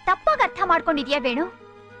 ನೀ ನನ್ನ ತಪ್ಪಾಗಿ ಅರ್ಥ ಮಾಡ್ಕೊಂಡಿದ್ಯಾ ವೇಣು?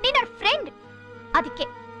 ನೀ ನನ್ನ ಫ್ರೆಂಡ್. ಅದಕ್ಕೆ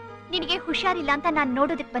ನಿನಗೆ ಹುಷಾರಿಲ್ಲ ಅಂತ ನಾನು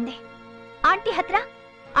ನೋಡೋದಕ್ಕೆ ಬಂದೆ. ಆಂಟಿ ಹತ್ರ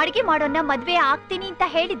ಅಡಿಗೆ ಮಾಡೋನ್ನ ಮದ್ವೆ ಆಗ್ತೀನಿ ಅಂತ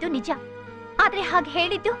ಹೇಳಿದ್ದು ನಿಜ, ಆದ್ರೆ ಹಾಗೆ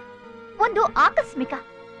ಹೇಳಿದ್ದು ಒಂದು ಆಕಸ್ಮಿಕ.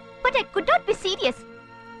 But I could not be serious.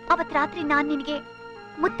 ಅವತ್ ರಾತ್ರಿ ನಾನ್ ನಿನಗೆ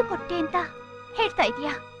ಮುತ್ತು ಕೊಟ್ಟೆ ಅಂತ ಹೇಳ್ತಾ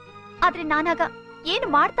ಇದೀಯಾ, ಆದ್ರೆ ನಾನಾಗ ಏನು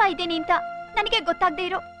ಮಾಡ್ತಾ ಇದ್ದೇನೆ ಅಂತ ನನಗೆ ಗೊತ್ತಾಗದೆ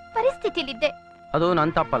ಇರೋ ಪರಿಸ್ಥಿತಿಲಿದ್ದೆ. ಅದು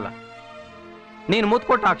ನನ್ನ ತಪ್ಪಲ್ಲ. ನೀನು ಮುತ್ತು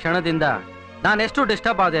ಕೊಟ್ಟ ಆ ಕ್ಷಣದಿಂದ ನಾನು ಎಷ್ಟು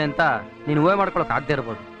ಡಿಸ್ಟರ್ಬ್ ಆದೆ ಅಂತ ನೀನು ಊಹೆ ಮಾಡ್ಕೊಳಕ್ ಆಗದೆ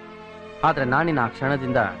ಇರ್ಬೋದು, ಆದ್ರೆ ನಾನಿನ್ನ ಆ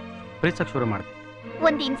ಕ್ಷಣದಿಂದ ಪ್ರೀತಿಸಕ್ ಶುರು ಮಾಡಿದೆ.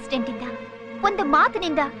 ಒಂದು ಇನ್ಸಿಡೆಂಟ್ ಇಂದ, ಒಂದು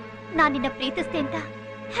ಮಾತಿನಿಂದ ನಾನು ನಿನ್ನ ಪ್ರೀತಿಸ್ತೆ ಅಂತ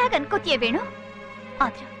ಹೇಗೆ ಅನ್ಕೋತೀಯ ವೇಣು?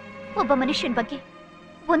 ಆದ್ರೆ ಒಬ್ಬ ಮನುಷ್ಯನ ಬಗ್ಗೆ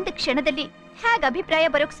ಒಂದು ಕ್ಷಣದಲ್ಲಿ ಹೇಗೆ ಅಭಿಪ್ರಾಯ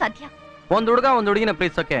ಬರೋಕ್ ಸಾಧ್ಯ? ಒಂದು ಹುಡುಗ ಒಂದು ಹುಡುಗಿನ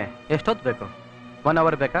ಪ್ರೀತಿಸೋಕೆ ಎಷ್ಟೊತ್ತು ಬೇಕು? 1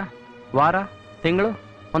 ಅವರ್ ಬೇಕಾ? ವಾರ, ತಿಂಗಳು,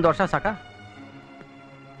 1 ವರ್ಷ ಸಾಕಾ?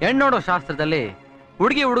 ಹೆಣ್ಣು ನೋಡೋ ಶಾಸ್ತ್ರದಲ್ಲಿ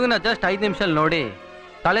ಹುಡುಗಿ ಹುಡುಗನ ಜಸ್ಟ್ 5 ನಿಮಿಷದಲ್ಲಿ ನೋಡಿ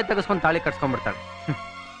ತಲೆ ತೆಗೆಸ್ಕೊಂಡು ತಾಳಿ ಕಟ್ಸ್ಕೊಂಡ್ಬಿಡ್ತಾಳೆ.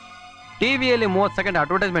 ಟಿವಿಯಲ್ಲಿ 30 ಸೆಕೆಂಡ್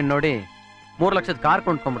ಅಡ್ವರ್ಟೈಸ್ಮೆಂಟ್ ನೋಡಿ 3 ಲಕ್ಷದ ಕಾರ್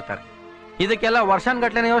ಕೊಂಡ್ಕೊಂಡ್ಬಿಡ್ತಾರೆ. ಇದಕ್ಕೆಲ್ಲ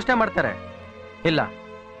ವರ್ಷಾನ್ಗಟ್ಲೆ ಯೋಚನೆ ಮಾಡ್ತಾರೆ. ಇಲ್ಲ,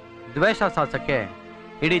 ದ್ವೇಷ ಸಾಧಿಸೋಕ್ಕೆ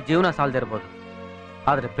ಇಡೀ ಜೀವನ ಸಾಲದಿರ್ಬೋದು,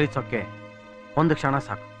 ಆದ್ರೆ ಪ್ರೀತಿಸೋಕೆ 1 ಕ್ಷಣ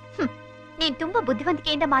ಸಾಕು. ನೀನ್ ತುಂಬಾ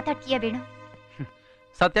ಬುದ್ಧಿವಂತಿಕೆಯಿಂದ ಮಾತಾಡ್ತೀಯ ವೇಣು.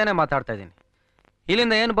 ಸತ್ಯನೇ ಮಾತಾಡ್ತಾ ಇದ್ದೀನಿ.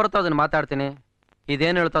 ಇಲ್ಲಿಂದ ಏನು ಬರುತ್ತೋ ಅದನ್ನ ಮಾತಾಡ್ತೀನಿ,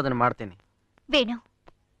 ಇದೇನು ಹೇಳ್ತೋ ಅದನ್ನ ಮಾಡ್ತೀನಿ. ವೇಣು,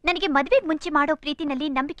 ನನಗೆ ಮದ್ವೆಗೆ ಮುಂಚೆ ಮಾಡೋ ಪ್ರೀತಿನಲ್ಲಿ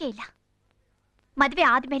ನಂಬಿಕೆ ಇಲ್ಲ. ಮದ್ವೆ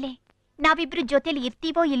ಆದ್ಮೇಲೆ ನಾವಿಬ್ರು ಜೊತೆಲಿ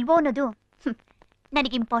ಇರ್ತೀವೋ ಇಲ್ವೋ ಅನ್ನೋದು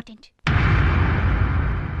ನನಗೆ ಇಂಪಾರ್ಟೆಂಟ್.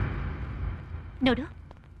 ನೋಡು,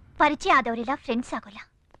 ಪರಿಚಯ ಆದವರೆಲ್ಲ ಫ್ರೆಂಡ್ಸ್ ಆಗೋಲ್ಲ,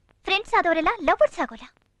 ಫ್ರೆಂಡ್ಸ್ ಆದವರೆಲ್ಲ ಲವರ್ಸ್ ಆಗೋಲ್ಲ.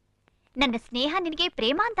 ನನ್ನ ಸ್ನೇಹ ನಿನಗೆ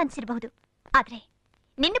ಪ್ರೇಮ ಅಂತ ಅನ್ಸಿರಬಹುದು, ಆದ್ರೆ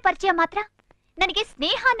ನಿನ್ನ ಪರಿಚಯ ಮಾತ್ರ ನನಗೆ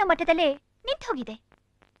ಸ್ನೇಹ ಅನ್ನೋ ಮಟ್ಟದಲ್ಲೇ ನಿಂತು ಹೋಗಿದೆ.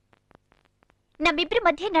 ನಮ್ಮಿಬ್ರ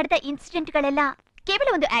ಮಧ್ಯೆ ನಡೆದ ಇನ್ಸಿಡೆಂಟ್ಗಳೆಲ್ಲ ಕೇವಲ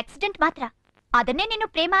ಒಂದು ಆಕ್ಸಿಡೆಂಟ್ ಮಾತ್ರ. ಅದನ್ನೇ ನೀನು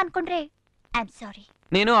ಪ್ರೇಮ ಅನ್ಕೊಂಡ್ರೆ ಐ ಆಮ್ ಸಾರಿ.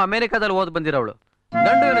 ನೀನು ಅಮೆರಿಕಾದಲ್ಲಿ ಓದ್ ಬಂದಿರೋಳು,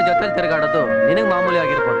 ಗಂಡುವಿನ ಜೊತೆ ತಿರುಗಾಡೋದು ನಿನಗೆ ಮಾಮೂಲಿ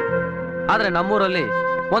ಆಗಿರ್ಬೋದು, ಆದ್ರೆ ನಮ್ಮೂರಲ್ಲಿ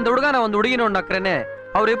ಒಂದು ಹುಡುಗನ ಒಂದು ಹುಡುಗಿ ನೋಡಿ ನಕ್ರೇನೆ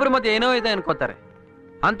ಅವ್ರಿಬ್ರ ಮಧ್ಯೆ ಏನೋ ಇದೆ ಅನ್ಕೋತಾರೆ.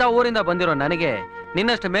 ಅಂತ ಊರಿಂದ ಬಂದಿರೋ ನನಗೆ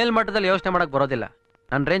ನಿನ್ನಷ್ಟು ಮೇಲ್ಮಟ್ಟದಲ್ಲಿ ಯೋಚನೆ ಮಾಡಕ್ ಬರೋದಿಲ್ಲ.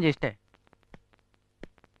 ನನ್ನ ರೇಂಜ್ ಇಷ್ಟೇ.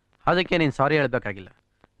 ಅದಕ್ಕೆ ನೀನು ಸಾರಿ ಹೇಳ್ಬೇಕಾಗಿಲ್ಲ.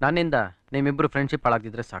 ನನ್ನಿಂದ ನಿಮ್ಮಿಬ್ರು ಫ್ರೆಂಡ್ಶಿಪ್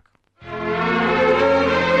ಹಾಳಾಗ್ದಿದ್ರೆ ಸಾಕು.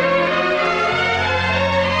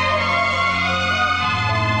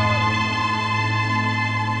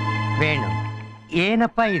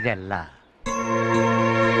 ಏನಪ್ಪ ಇದೆಲ್ಲ?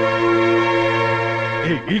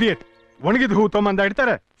 ಇಡಿಯಟ್, ಒಣಗಿದ ಹೂ ತೊಗೊಂಬಂದ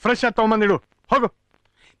ಇಡ್ತಾರೆ, ಫ್ರೆಶ್ ಆಗಿ ತೊಗೊಂಬಂದಿಡು. ಹೋಗು.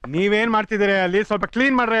 ನೀವೇನ್ ಮಾಡ್ತಿದ್ದೀರಿ ಅಲ್ಲಿ? ಸ್ವಲ್ಪ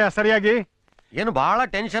ಕ್ಲೀನ್ ಮಾಡ್ರೆ ಸರಿಯಾಗಿ. ಏನು ಬಹಳ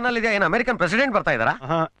ಟೆನ್ಷನ್ ಅಲ್ಲಿ ಇದೆ. ಏನು ಅಮೆರಿಕನ್ ಪ್ರೆಸಿಡೆಂಟ್ ಬರ್ತಾ ಇದಾರಾ?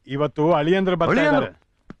 ಇವತ್ತು ಅಳಿಯಂದ್ರು ಬರ್ತಾ ಇದ್ದಾರೆ.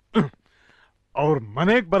 ಅವ್ರ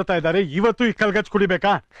ಮನೆಗ್ ಬರ್ತಾ ಇದ್ದಾರೆ. ಇವತ್ತು ಈ ಕಲ್ಗಚ್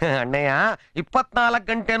ಕುಡಿಬೇಕಾ? ಅಣ್ಣಯ್ಯ, 24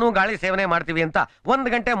 ಗಂಟೆನೂ ಗಾಳಿ ಸೇವನೆ ಮಾಡ್ತೀವಿ ಅಂತ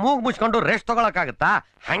 1 ಗಂಟೆ ಮೂಗ್ ಮುಚ್ಕೊಂಡು ರೆಸ್ಟ್ ತಗೊಳಕಾಗತ್ತಾ?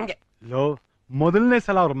 ಹಂಗೆ ಲೋ, ಮೊದಲನೇ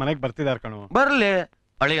ಸಲ ಅವ್ರ ಮನೆಗ್ ಬರ್ತಿದಾರ ಕಣು. ಬರ್ಲಿ,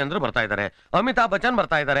 ಅಳಿಯಂದ್ರು ಬರ್ತಾ ಇದಾರೆ, ಅಮಿತಾಬ್ ಬಚ್ಚನ್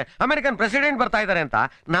ಬರ್ತಾ ಇದಾರೆ, ಅಮೆರಿಕನ್ ಪ್ರೆಸಿಡೆಂಟ್ ಬರ್ತಾ ಇದಾರೆ ಅಂತ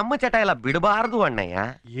ನಮ್ಮ ಚಟ ಎಲ್ಲ ಬಿಡಬಾರ್ದು ಅಣ್ಣಯ್ಯ.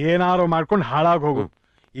 ಏನಾರು ಮಾಡ್ಕೊಂಡು ಹಾಳಾಗ್ ಹೋಗು.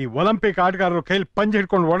 ಈ ಒಲಿಂಪಿಕ್ ಆಟಗಾರರು ಕೈಲಿ ಪಂಜ್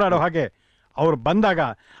ಹಿಡ್ಕೊಂಡು ಓಡಾಡೋ ಹಾಗೆ ಅವ್ರು ಬಂದಾಗ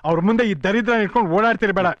ಅವ್ರ ಮುಂದೆ ಈ ದರಿದ್ರ ಇಟ್ಕೊಂಡು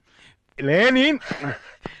ಓಡಾಡ್ತಿರ್ಬೇಡ. ಲೇ ನೀನ್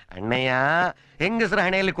ಅಣ್ಣಯ್ಯ, ಹೆಂಗಸರ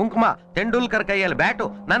ಹಣೆಯಲ್ಲಿ ಕುಂಕುಮ, ತೆಂಡೂಲ್ಕರ್ ಕೈಯಲ್ಲಿ ಬ್ಯಾಟು,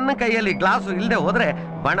 ನನ್ನ ಕೈಯಲ್ಲಿ ಗ್ಲಾಸು ಇಲ್ದೆ ಹೋದ್ರೆ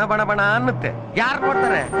ಬಣ ಬಣ ಬಣ ಅನ್ನುತ್ತೆ. ಯಾರು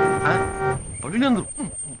ನೋಡ್ತಾರೆ? ಅಳಿಯಂದ್ರು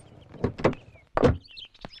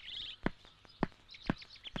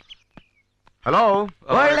ಹಲೋ.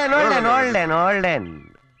 ಒಳ್ಳೆ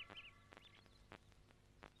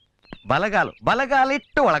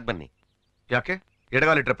ಬಲಗಾಲಿಟ್ಟು ಒಳಗ್ ಬನ್ನಿ. ಯಾಕೆ?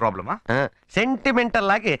 ಎಡಗಾಲಿಟ್ರೆ ಪ್ರಾಬ್ಲಮಾ?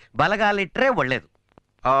 ಸೆಂಟಿಮೆಂಟಲ್ ಆಗಿ ಬಲಗಾಲಿಟ್ರೆ ಒಳ್ಳೇದು.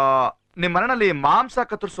 ನಿಮ್ ಮನೆಯಲ್ಲಿ ಮಾಂಸ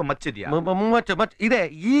ಕತ್ತರಿಸೋ ಮಚ್ಚಿದ್ಯಾ? ಮಚ್ಚ ಇದೆ.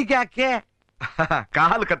 ಈಗ ಯಾಕೆ?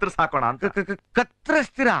 ಕಾಲು ಕತ್ತರಿಸ್ ಹಾಕೋಣ ಅಂತ.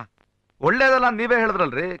 ಕತ್ತರಿಸ್ತೀರಾ? ಒಳ್ಳೇದಲ್ಲ, ನೀವೇ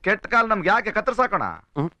ಹೇಳಿದ್ರಲ್ರಿ. ಕೆಟ್ಟ ಕಾಲ್ ನಮ್ಗೆ ಯಾಕೆ ಕತ್ತರಿಸ್ ಹಾಕೋಣ?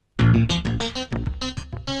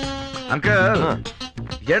 ಅಂಕಲ್,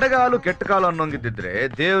 ಎಡಗಾಲು ಕೆಟ್ಟ ಕಾಲು ಅನ್ನೋಂಗಿದ್ದಿದ್ರೆ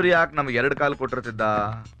ದೇವ್ರು ಯಾಕೆ ನಮ್ಗೆ 2 ಕಾಲು ಕೊಟ್ಟಿರ್ತಿದ್ದ?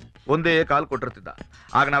 ಒಂದೇ ಕಾಲು ಕೊಟ್ಟಿರ್ತಿದ್ದ.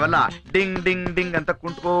 ಆಗ ನಾವೆಲ್ಲ ಡಿಂಗ್ ಡಿಂಗ್ ಡಿಂಗ್ ಅಂತ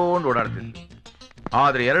ಕುಂತ್ಕೊಂಡು ಓಡಾಡ್ತಿದ್ವಿ.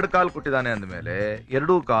 ಆದ್ರೆ 2 ಕಾಲು ಕೊಟ್ಟಿದ್ದಾನೆ ಅಂದ್ಮೇಲೆ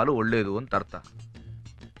 2 ಕಾಲು ಒಳ್ಳೇದು ಅಂತ ಅರ್ಥ.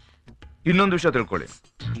 ಇನ್ನೊಂದು ವಿಷಯ ತಿಳ್ಕೊಳ್ಳಿ,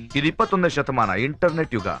 ಇದು 21ನೇ ಶತಮಾನ,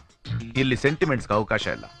 ಇಂಟರ್ನೆಟ್ ಯುಗ. ಇಲ್ಲಿ ಸೆಂಟಿಮೆಂಟ್ಸ್ಗೆ ಅವಕಾಶ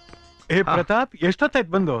ಇಲ್ಲ. ಏ ಪ್ರತಾಪ್,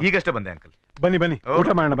 ಎಷ್ಟೊತ್ತಾಯ್ತು ಬಂದು? ಈಗಷ್ಟೇ ಬಂದೆ ಅಂಕಲ್. ಬನ್ನಿ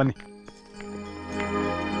ಊಟ ಮಾಡೋಣ ಬನ್ನಿ.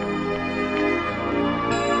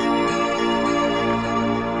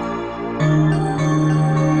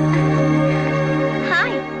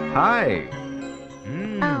 ಹಾಯ್.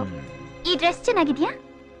 ಈ ಡ್ರೆಸ್ ಚೆನ್ನಾಗಿದ್ಯಾ?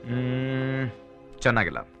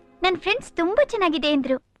 ಚೆನ್ನಾಗಿಲ್ಲ. ನನ್ನ ಫ್ರೆಂಡ್ಸ್ ತುಂಬಾ ಚೆನ್ನಾಗಿದೆ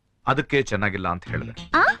ಅಂದ್ರು. ಅದಕ್ಕೆ ಚೆನ್ನಾಗಿಲ್ಲ ಅಂತ ಹೇಳಿದೆ.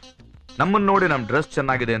 ನಮ್ಮನ್ನ ನೋಡಿ ನಮ್ ಡ್ರೆಸ್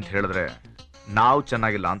ಚೆನ್ನಾಗಿದೆ ಅಂತ ಹೇಳಿದ್ರೆ ನಾವು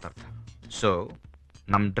ಚೆನ್ನಾಗಿಲ್ಲ ಅಂತ ಅರ್ಥ. ಸೊ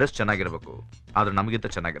ನಮ್ ಡ್ರೆಸ್ ಚೆನ್ನಾಗಿರ್ಬೇಕು, ಆದ್ರೆ ನಮಗಿಂತ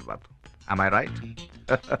ಚೆನ್ನಾಗಿರ್ಬಾರ್ದು. Am I right?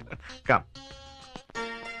 Come.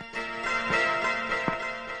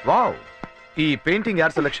 Wow, ಈ ಪೇಂಟಿಂಗ್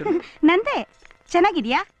ಯಾರ್ ಸೆಲೆಕ್ಷನ್? ನಂದೇ.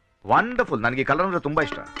 ಚೆನ್ನಾಗಿದ್ಯಾ? ವಂಡರ್ಫುಲ್. ನನಗೆ ಕಲರ್ ಅಂದ್ರೆ ತುಂಬಾ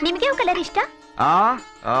ಇಷ್ಟ. ನಿಮ್ಗೆ ಯಾವ ಕಲರ್ ಇಷ್ಟ?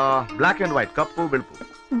 ಬ್ಲಾಕ್ ಅಂಡ್ ವೈಟ್, ಕಪ್ಪು ಬಿಳುಪು.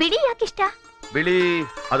 ಬಿಳಿ ಯಾಕೆ ಇಷ್ಟ? ಬಿಳಿ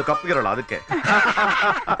ಅದು ಕಪ್ಪಗಿರಲ್ಲ, ಅದಕ್ಕೆ.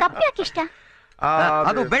 ಕಪ್ಪು ಯಾಕೆ ಇಷ್ಟ?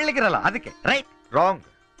 ಅದು ಬೆಳ್ಳಗಿರಲ್ಲ, ಅದಕ್ಕೆ. ರೈಟ್? ರಾಂಗ್,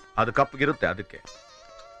 ಅದು ಕಪ್ಪಗಿರುತ್ತೆ, ಅದಕ್ಕೆ.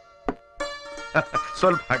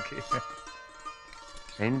 ಸ್ವಲ್ಪ ಹಾಕಿ.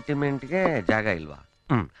 ಸೆಂಟಿಮೆಂಟ್ಗೆ ಜಾಗ ಇಲ್ವಾ?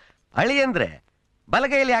 ಅಳಿ ಅಂದ್ರೆ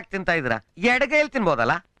ಬಲಗೈಯಲ್ಲಿ ಯಾಕೆ ತಿಂತಾ ಇದ್ರ? ಎಡಗೈಯಲ್ಲಿ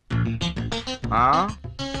ತಿನ್ಬೋದಲ್ಲ?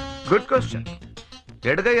 Good question.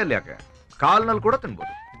 ಎಡಗೈಯಲ್ಲಿ ಯಾಕೆ? ಕಾಲ್ನಲ್ಲಿ ಕೂಡ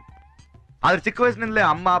ತಿನ್ಬೋದು. ಆದ್ರೆ ಚಿಕ್ಕ ವಯಸ್ಸಿನಿಂದಲೇ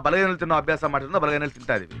ಅಮ್ಮ ಬಲಗೈನಲ್ಲಿ ತಿನ್ನೋ ಅಭ್ಯಾಸ ಮಾಡಿದ್ರಿಂದ ಬಲಗೈನಲ್ಲಿ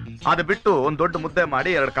ತಿಂತಾ ಇದೀವಿ. ಅದು ಬಿಟ್ಟು ಒಂದ್ ದೊಡ್ಡ ಮುದ್ದೆ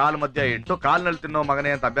ಮಾಡಿ 2 ಕಾಲ್ ಮಧ್ಯ ಇಟ್ಟು ಕಾಲ್ನಲ್ಲಿ ತಿನ್ನೋ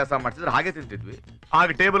ಮಗನೇ ಅಂತ ಅಭ್ಯಾಸ ಮಾಡಿಸಿದ್ರೆ ಹಾಗೆ ತಿಂತಿದ್ವಿ. ಆಗ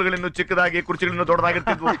ಟೇಬಲ್ಗಳಿನ್ನೂ ಚಿಕ್ಕದಾಗಿ, ಕುರ್ಚಿಗಳಿನ್ನೂ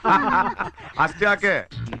ದೊಡ್ಡದಾಗಿರ್ತಿದ್ವು. ಅಷ್ಟೇ ಯಾಕೆ,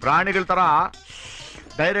 ಪ್ರಾಣಿಗಳ ತರ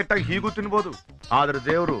ಡೈರೆಕ್ಟ್ ಆಗಿ ಹೀಗೂ ತಿನ್ಬೋದು. ಆದ್ರೆ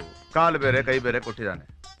ದೇವ್ರು ಕಾಲು ಬೇರೆ ಕೈ ಬೇರೆ ಕೊಟ್ಟಿದ್ದಾನೆ.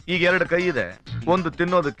 ಈಗ 2 ಕೈ ಇದೆ, ಒಂದು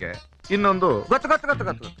ತಿನ್ನೋದಕ್ಕೆ, ಇನ್ನೊಂದು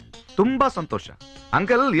ಗೊತ್ತು. ತುಂಬಾ ಸಂತೋಷ.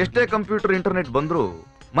 ಅಂಕಲ್, ಎಷ್ಟೇ ಕಂಪ್ಯೂಟರ್ ಇಂಟರ್ನೆಟ್ ಬಂದ್ರು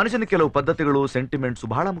ಮನುಷ್ಯನ ಕೆಲವು ಪದ್ಧತಿಗಳು, ಸೆಂಟಿಮೆಂಟ್ಸ್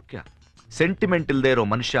ಬಹಳ ಮುಖ್ಯ. ಸೆಂಟಿಮೆಂಟ್ ಇಲ್ದೇ ಇರೋ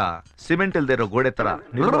ಮನುಷ್ಯ ಸಿಮೆಂಟ್ ಇಲ್ದೇ ಇರೋ ಗೋಡೆ ತರ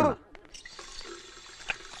ನಿಲ್ಲೋಲ್ಲ.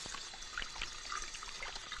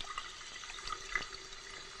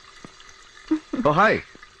 ಹಾಯ್.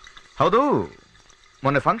 ಹೌದು,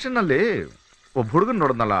 ಮೊನ್ನೆ ಫಂಕ್ಷನ್ ನಲ್ಲಿ ಒಬ್ಬ ಹುಡುಗನ್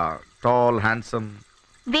ನೋಡಿದ್ನಲ್ಲ, ಟಾಲ್ ಹ್ಯಾಂಡ್ಸಮ್.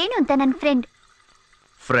 ವೇಣು ಅಂತ ನನ್ನ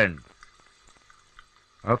ಫ್ರೆಂಡ್.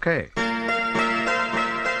 ಓಕೆ.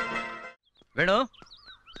 ವೇಣು,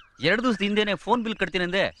 2 ದಿವಸದ ಹಿಂದೆನೆ ಫೋನ್ ಬಿಲ್ ಕಟ್ತೀನಿ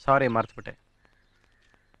ಅಂದೆ. ಸಾರಿ, ಮರ್ತ್ಬಿಟ್ಟೆ.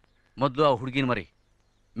 ಮೊದಲು ಆ ಹುಡುಗಿನ ಮರಿ,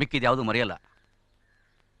 ಮಿಕ್ಕಿದ ಯಾವುದು ಮರೆಯಲ್ಲ.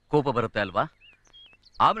 ಕೋಪ ಬರುತ್ತೆ ಅಲ್ವಾ?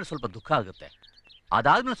 ಆಮೇಲೆ ಸ್ವಲ್ಪ ದುಃಖ ಆಗುತ್ತೆ,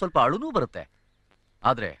 ಅದಾದ್ಮೇಲೆ ಸ್ವಲ್ಪ ಅಳುನೂ ಬರುತ್ತೆ.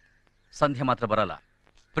 ಆದ್ರೆ ಸಂಧ್ಯೆ ಮಾತ್ರ ಬರಲ್ಲ.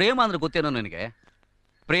 ಪ್ರೇಮ ಅಂದ್ರೆ ಗೊತ್ತೇನೋ ನಿನಗೆ?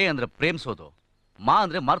 ಪ್ರೇ ಅಂದ್ರೆ ಪ್ರೇಮಿಸೋದು, ಮಾ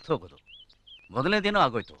ಅಂದ್ರೆ ಮರ್ತು ಹೋಗೋದು. ಮೊದಲನೇದೇನೋ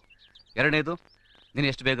ಆಗೋಯ್ತು, 2ನೇದು ನೀನು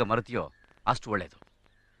ಎಷ್ಟು ಬೇಗ ಮರೆತೀಯೋ ಅಷ್ಟು ಒಳ್ಳೇದು.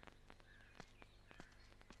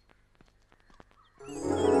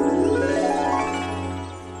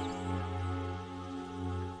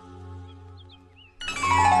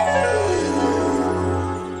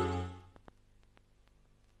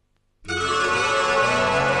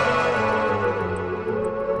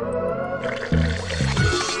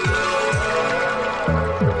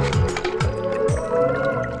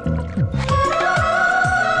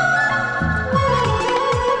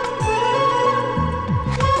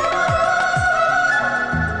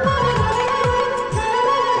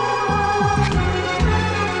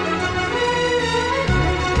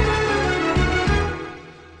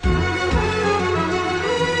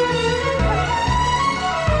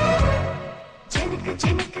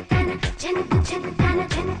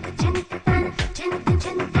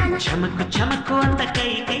 ಅಂತ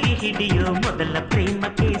ಕೈ ಕೈ ಹಿಡಿಯೋ ಮೊದಲ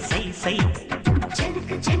ಪ್ರೇಮಕ್ಕೆ ಸೈ ಸೈ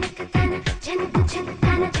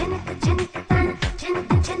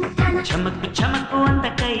ಚಮಕು ಚಮಕು ಅಂತ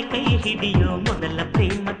ಕೈ ಕೈ ಹಿಡಿಯೋ ಮೊದಲ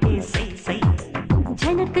ಪ್ರೇಮಕ್ಕೆ ಸೈ ಸೈ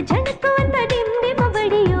ಝಣಕ್ ಝಣಕು ಅಂತ ಡಿಂಡಿಮ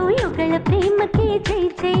ಬಡಿಯೋ ಇವುಗಳ ಪ್ರೇಮಕ್ಕೆ ಜೈ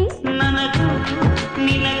ಜೈ ನನಗೂ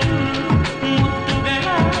ನಿನಗೂ ಮುತ್ತುಗಳ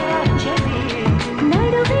ಜಡೆ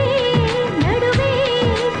ನಡುವೆ ನಡುವೆ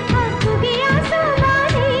ಹಾಕುಗೆಯ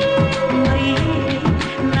ಸೋಮಾನೆ ಮೈಯೇ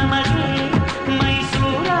ನಮಗೆ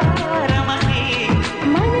ಮೈಸೂರ ರಮನೆ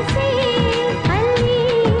ಮನಸ್ಸೇ ಅಲ್ಲಿ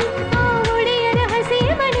ಆ ಒಡೆಯರ ಹಸೆ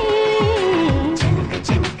ಮನೆ ಜನಕ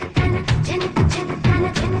ಜನಕ ತನ ಜನಕ ಜನಕ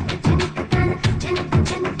ಜನಕ ಜನಕ ತನ ಜನಕ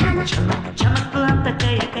ಜನಕ ಚಮಕ್ ಚಮಕು ಅಂತ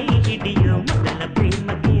ಕೈ ಕೈ ಹಿಡಿಯೋ ಮೊದಲ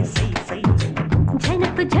ಪ್ರೇಮಕ್ಕೆ ಸೈ ಸೈ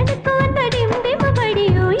ಝಣಕು ಝಣಕು ಅಂತ ಡಿಂಡಿಮ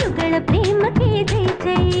ಬಡಿಯೋ ಇವುಗಳ ಪ್ರೇಮಕ್ಕೆ ಜೈ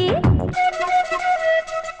ಜೈ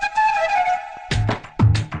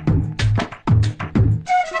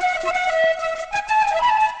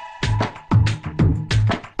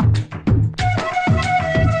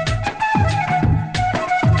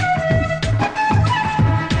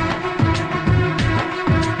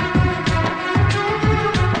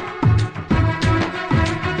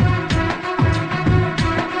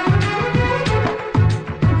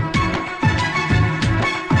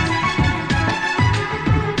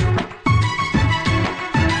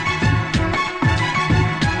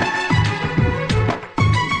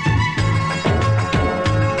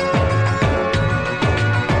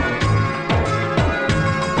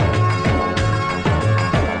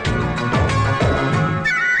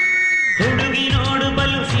ಹುಡುಗಿ ನೋಡು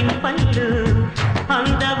ಬಲು ಸಿಂಪಲ್ಲು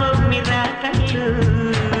ಅಂದವ ಮಿರಾಕಲ್ಲು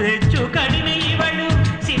ಹೆಚ್ಚು ಕಡಿಮೆ ಇವಳು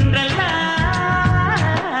ಸಿಂಡ್ರಲ್ಲ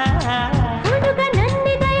ಹುಡುಗ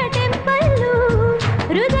ನನ್ನಿದಯ ಟೆಂಪಲ್ಲು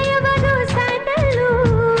ಹೃದಯವದು ಸ್ಯಾಂಡಲ್ಲು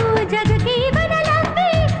ಜಗಕ್ಕೆ ಬದಲಾಗ್ತಿ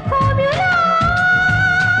ಫಾರ್ಮ್ಯುಲಾ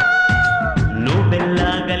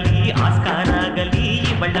ನೋಬೆಲ್ಲಾಗಲಿ ಆಸ್ಕಾರ್ ಆಗಲಿ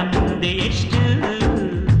ಇವಳ ಮುಂದೆ ಎಷ್ಟು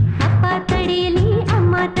ಅಪ್ಪ ತಡೆಯಲಿ ಅಮ್ಮ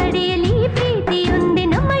ತಡೆಯಲಿ ಪ್ರೀತಿಯೊಂದೇ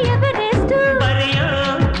ನಮ್ಮ ಎವರೆಸ್ಟ್ ಬರೆಯೋ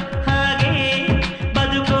ಹಾಗೆ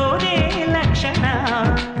ಬದುಕೋದೇ ಲಕ್ಷಣ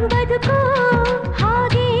ಬದುಕೋ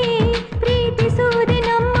ಹಾಗೆ ಪ್ರೀತಿಸುವುದೇ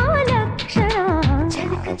ನಮ್ಮ ಲಕ್ಷಣ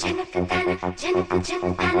ಜನಕ ಜನಕ ತನ ಜನಕ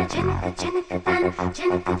ಜನಕ ಜನಕ ಜನಕ ತನ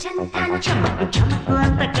ಜನಕ ಜನಕ ಚಮಕು ಚಮಕು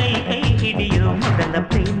ಅಂತ ಕೈ ಕೈ ಹಿಡಿಯೋ ಮೊದಲ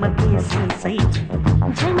ಪ್ರೇಮಕ್ಕೆ ಸೈ ಸೈ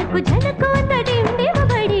ಝಣಕು ಝಣಕು ಅಂತ ಡಿಂಡಿಮ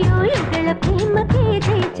ಬಡಿಯೋ ಇವುಗಳ ಪ್ರೇಮಕ್ಕೆ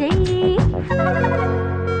ಜೈ ಜೈ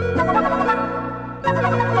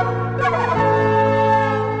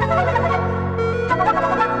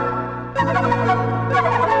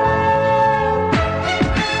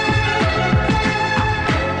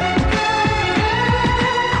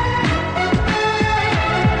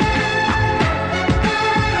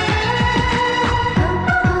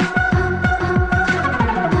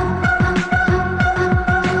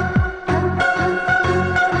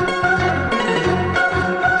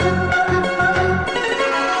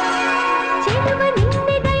ಚೆಲುವ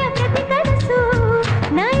ನಿನ್ನಿದಯ ಪ್ರತಿ ಕನಸು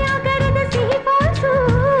ನಯಾಗರದ ಸಿಹಿ ಪಾಸು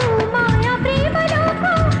ಮಾಯಾ ಪ್ರೇಮ ಲೋಕ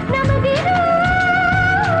ನಮಗಿರು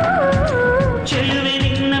ಚೆಲುವೆ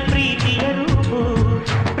ನಿನ್ನ ಪ್ರೀತಿಯ ರೂಪು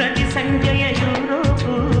ಪ್ರತಿ ಸಂಜೆಯ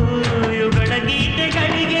ಯುರೋಪು ಯುಗಳ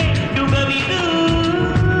ಗೀತೆಗಳಿಗೆ ಯುಗವಿದು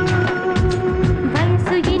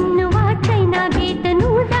ವಯಸ್ಸು ಎನ್ನುವ ಚೈನಾ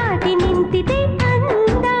ಗೇಟನ್ನು ದಾಟಿ ನಿಂತಿದೆ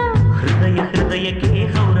ಅಂದ ಹೃದಯ ಹೃದಯಕ್ಕೆ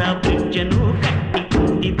ಹೌರ ಬ್ರಿಡ್ಜನ್ನು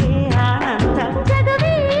ಕಟ್ಟಿಕೊಂಡಿದೆ ಆನಂದ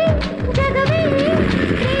ಜಗವೇ ಜಗವೇ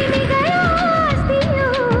ಪ್ರೇಮಿಗಳ ಆಸ್ತಿಯು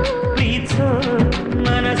ಪ್ರೀತಿಸೋ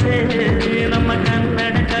ಮನಸ್ಸೇ ನಮ್ಮ ಕನ್ನಡ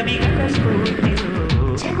ಕವಿಗಳ ಸ್ಫೂರ್ತಿಯು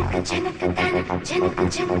ಜನಕ ಜನಕ ತನ ಜನಕ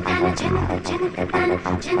ಜನಕ ಜನಕ ಜನಕ ತನ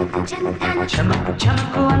ಜನಕ ಜನಕ ಚಮಕು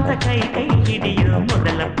ಚಮಕು ಅಂತ ಕೈ ಕೈ ಹಿಡಿಯೋ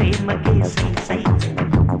ಮೊದಲ ಪ್ರೇಮಕ್ಕೆ ಸೈ ಸೈ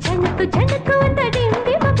ಝಣಕು ಝಣಕು ಅಂತ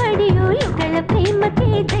ಡಿಂಡಿಮ ಬಡಿಯೋ ಇವುಗಳ ಪ್ರೇಮಕ್ಕೆ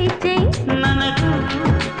ಜೈ ಜೈ ನನಗೂ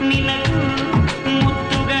ನಿನಗೂ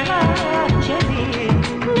ಮುತ್ತುಗಳ ಜಡೆ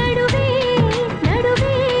ನಡುವೆ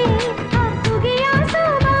ನಡುವೆ ಹಾಕುಗೆಯ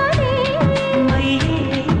ಸೋಮಾನೆ ಮೈಯೇ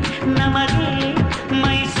ನಮಗೆ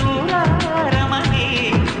ಮೈಸೂರ ರಮನೆ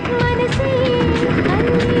ಮನಸ್ಸೇ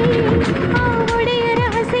ಅಲ್ಲಿ ಆ ಒಡೆಯರ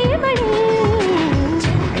ಹಸೆ ಮನೆ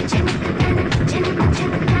ಜನಕ ಜನಕ ತನ ಜನಕ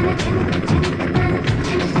ಜನಕ ಜನಕ ಜನಕ ತನ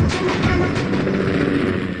ಜನಕ ಜನಕ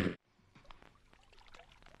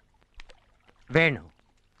ವೇಣು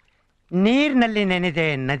ನೀರಿನಲ್ಲಿ ನೆನೆದೆ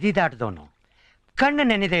ನದಿ ದಾಟದವನು ಕಣ್ಣು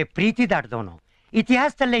ನೆನೆದೆ ಪ್ರೀತಿ ದಾಟದವನು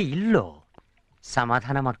ಇತಿಹಾಸದಲ್ಲೇ ಇಲ್ಲೋ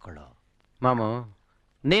ಸಮಾಧಾನ ಮಾಡ್ಕೊಳ್ಳೋ ಮಾಮು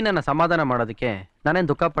ನೀನನ್ನ ಸಮಾಧಾನ ಮಾಡೋದಕ್ಕೆ ನಾನೇನು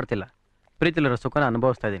ದುಃಖ ಪಡ್ತಿಲ್ಲ ಪ್ರೀತಿಲಿರೋ ಸುಖನ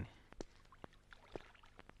ಅನುಭವಿಸ್ತಾ ಇದ್ದೀನಿ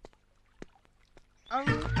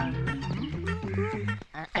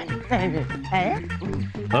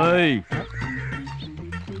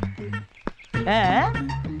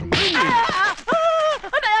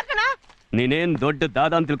ನೀನೇನ್ ದೊಡ್ಡ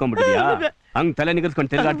ದಾದ ಅಂತ ತಿಳ್ಕೊಂಡ್ಬಿಟ್ಟಿದ್ಯಾ? ಹಂಗ್ ತಲೆ ನಿಗಸ್ಕೊಂಡು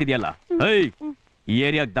ತಿರ್ಗಾಡ್ತಿದ್ಯಲ್ಲ. ಏಯ್, ಈ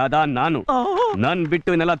ಏರಿಯಾಗ್ ದಾದ ನಾನು. ನನ್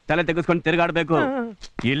ಬಿಟ್ಟು ಇನ್ನೆಲ್ಲ ತಲೆ ತೆಗೆಸ್ಕೊಂಡು ತಿರ್ಗಾಡ್ಬೇಕು.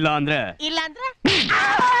 ಇಲ್ಲ ಅಂದ್ರೆ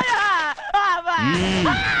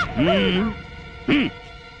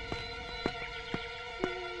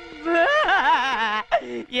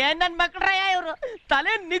ಏನ್ ನನ್ ಮಕ್ಳ್ರಯ್ಯ ಇವ್ರು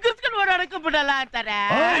ತಲೆ ನಿಗಸ್ಕೊಂಡು ಓಡಾಡಕ್ಕೂ ಬಿಡಲ್ಲ ಅಂತಾರೆ.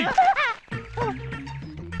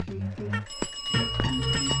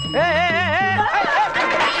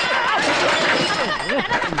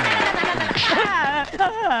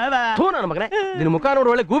 ನನ್ನ ಮಗನೇ, ನಿನ್ ಮುಖ ನೋಡಿ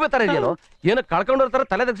ಒಳ್ಳೆ ಗೂಬೆ ತರ ಇದೆಯಲ್ಲೋ. ಏನೋ ಕಳ್ಕೊಂಡೋರ್ತಾರ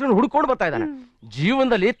ತಲೆ ತೆಗೆಸ್ಕೊಂಡು ಹುಡ್ಕೊಂಡು ಬರ್ತಾ ಇದ್ದಾನೆ.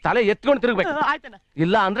 ಜೀವನದಲ್ಲಿ ತಲೆ ಎತ್ಕೊಂಡು ತಿರುಗ್ಬೇಕು,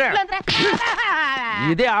 ಇಲ್ಲ ಅಂದ್ರೆ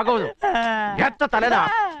ಇದೇ ಆಗೋದು. ಎತ್ತ ತಲೆನ,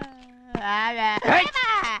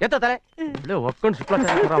 ಎತ್ತ ತಲೆ ಒಪ್ಕೊಂಡು ಶುಕ್ಲ.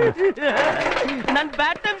 ನನ್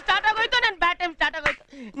ಬ್ಯಾಟ್ ಟೈಮ್ ಸ್ಟಾರ್ಟ್ ಆಗೋಯ್ತು,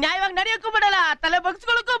 ನ್ಯಾಯವಾಗಿ ನಡೆಯಕ್ಕೂ ಬಿಡಲ್ಲ, ತಲೆ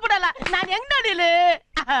ಬಗ್ಸ್ಕೊಳಕ್ಕೂ ಬಿಡಲ್ಲ. ನಾನ್ ಹೆಂಗ್ ನಡೀಲಿ?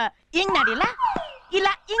 ಹಿಂಗ್ ನಡಿಲ್ಲ, ಇಲ್ಲ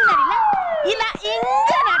ಹಿಂಗ್ ನಡಿಲ್ಲ, ಇಲ್ಲ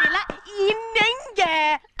ಹಿಂಗ ನಡಿಲ್ಲ, ಇನ್ನೆಂಗೆ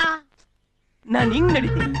ನಾನ್ ಹಿಂಗ್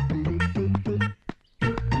ನಡೀತೀನಿ.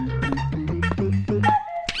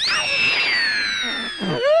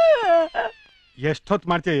 ಎಷ್ಟೊತ್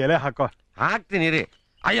ಮಾಡ್ತೀಯ? ಎಲೆ ಹಾಕೋ. ಹಾಕ್ತೀನಿ ರೀ.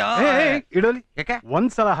 ಅಯ್ಯೋ ಇಡೋಲಿ. ಯಾಕೆ?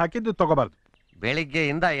 ಒಂದ್ಸಲ ಹಾಕಿದ್ದು ತಗೋಬಾರ್ದು.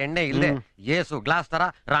 ಬೆಳಿಗ್ಗೆಯಿಂದ ಎಣ್ಣೆ ಇಲ್ಲದೆ ಏಸು ಗ್ಲಾಸ್ ತರ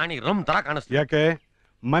ರಾಣಿ ರಮ್ ತರ ಕಾಣಿಸ್ತು. ಯಾಕೆ?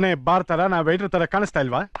 ಮನೆ ಬಾರ್ ತರ ನಾ ವೇಟರ್ ತರ ಕಾಣಿಸ್ತಾ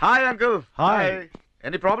ಇಲ್ವಾ? Hi uncle. Hi.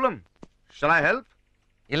 Any problem? Shall I help?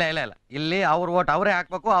 ಇಲ್ಲ ಇಲ್ಲ ಇಲ್ಲ, ಇಲ್ಲಿ ಅವ್ರ ಓಟ್ ಅವರೇ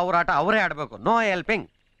ಹಾಕ್ಬೇಕು, ಅವ್ರ ಆಟ ಅವರೇ ಆಡ್ಬೇಕು. No helping.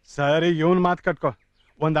 ಸರಿ, ಇವನ್ ಮಾತು ಕಟ್ಕೋ.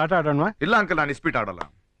 ಒಂದ್ ಆಟ ಆಡೋಣ? ಇಲ್ಲ ಅಂಕಲ್, ನಾನು ಇಸ್ಪೀಟ್ ಆಡಲ್ಲ.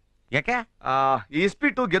 ಯಾಕೆ? ಈ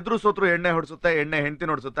ಇಸ್ಪೀಟು ಗೆದ್ರು ಸೋತ್ರು ಎಣ್ಣೆ ಹೊಡ್ಸುತ್ತೆ, ಎಣ್ಣೆ ಹೆಂಡತಿ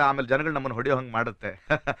ಹೊಡ್ಸುತ್ತೆ, ಆಮೇಲೆ ಜನಗಳು ನಮ್ಮನ್ನು ಹೊಡೆಯೋ ಹಂಗ್ ಮಾಡುತ್ತೆ.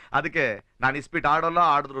 ಅದಕ್ಕೆ ನಾನು ಇಸ್ಪೀಟ್ ಆಡಲ್ಲ,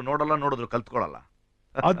 ಆಡಿದ್ರು ನೋಡಲ್ಲ, ನೋಡಿದ್ರು ಕಲ್ತ್ಕೊಳ್ಳಲ್ಲ.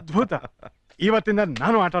 ಅದ್ಭುತ. ಇವತ್ತಿಂದ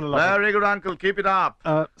ನಾನು ಆಟ ಆಡಲ್ಲ. Very good uncle, keep it up.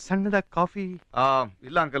 ಸಣ್ಣದ ಕಾಫಿ?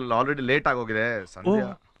 ಇಲ್ಲ ಅಂಕಲ್, ಆಲ್ರೆಡಿ ಲೇಟ್ ಆಗೋಗಿದೆ. ಸಂಧ್ಯಾ,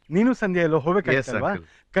 ನೀನು ಸಂಧ್ಯಾ ಎಲ್ಲೋ ಹೋಗ್ಬೇಕಾಗಿತ್ತಲ್ವಾ?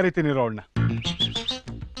 ಕರಿತೀನಿ ರೋಡ್ನ.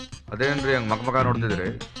 ಅದೇನ್ರಿ ಹಂಗ್ ಮಗ ನೋಡ್ತಿದ್ರಿ?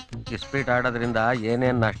 ಇಸ್ಪೀಟ್ ಆಡೋದ್ರಿಂದ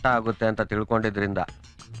ಏನೇನ್ ನಷ್ಟ ಆಗುತ್ತೆ ಅಂತ ತಿಳ್ಕೊಂಡಿದ್ರಿಂದ.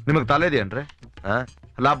 ನಿಮಗ್ ತಲೆ ಇದೆಯೇನ್ರಿ?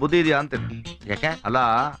 ಅಲ್ಲ ಬುದ್ಧಿ ಇದೆಯಾ ಅಂತೀನಿ. ಯಾಕೆ? ಅಲ್ಲ,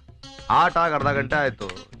 ಆಟ ಆಗ ಅರ್ಧ ಗಂಟೆ ಆಯ್ತು,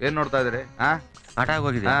 ಏನ್ ನೋಡ್ತಾ ಇದ್ರಿ? ಆಟ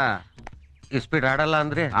ಆಗೋಗಿದೆ. ಇಸ್ಪೀಟ್ ಆಡಲ್ಲ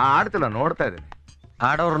ಅಂದ್ರೆ? ಆಡ್ತಿಲ್ಲ, ನೋಡ್ತಾ ಇದ್ದೀನಿ.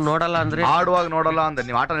 ಆಡೋರು ನೋಡಲ್ಲ ಅಂದ್ರೆ? ಆಡುವಾಗ ನೋಡಲ್ಲ ಅಂದ್ರೆ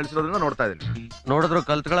ನೀವು ಆಟ ನಿಲ್ಸಿರೋದ್ರಿಂದ ನೋಡ್ತಾ ಇದ್ದೀನಿ. ನೋಡಿದ್ರು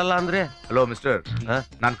ಕಲ್ತ್ಕೊಳ್ಳಲ್ಲ ಅಂದ್ರೆ? ಹಲೋ ಮಿಸ್ಟರ್,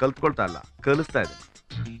 ನಾನ್ ಕಲ್ತ್ಕೊಳ್ತಾ ಇಲ್ಲ, ಕಲಿಸ್ತಾ ಇದ್ದೀನಿ.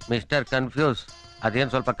 ಮಿಸ್ಟರ್ ಕನ್ಫ್ಯೂಸ್, ಅದೇನ್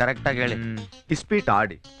ಸ್ವಲ್ಪ ಕರೆಕ್ಟ್ ಆಗಿ ಹೇಳಿ. ಇಸ್ಪೀಟ್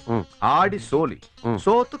ಆಡಿ, ಆಡಿ ಸೋಲಿ,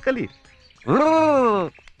 ಸೋತು ಕಲಿ.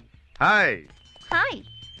 ಹಾಯ್ ಹಾಯ್,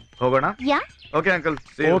 ಹೋಗೋಣ? ಯಾ. Okay uncle.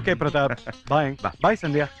 ಓಕೆ ಪ್ರತಾಪ್, ಬಾಯ್. ಬಾಯ್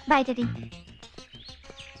ಸಂಧ್ಯಾ. ಬಾಯ್ ಡ್ಯಾಡಿ.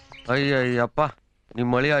 ಅಯ್ಯಯ್ಯಪ್ಪ, ನಿಮ್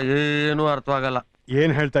ಮಳಿಯ ಏನೂ ಅರ್ಥವಾಗಲ್ಲ.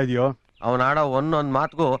 ಏನ್ ಹೇಳ್ತಾ ಇದೀಯೋ? ಅವನ ಆಡೋ ಒಂದೊಂದ್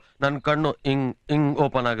ಮಾತ್ಗೂ ನನ್ ಕಣ್ಣು ಹಿಂಗ್ ಹಿಂಗ್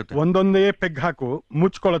ಓಪನ್ ಆಗುತ್ತೆ. ಒಂದೊಂದೇ ಪೆಗ್ ಹಾಕು,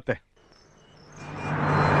 ಮುಚ್ಕೊಳ್ಳುತ್ತೆ.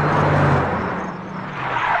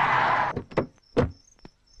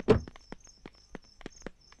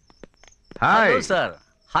 Hi sir.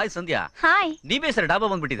 ಹಾಯ್ ಸಂಧ್ಯಾ. ಹಾಯ್. ನೀವೇ ಸರ್ ಡಾಬಾ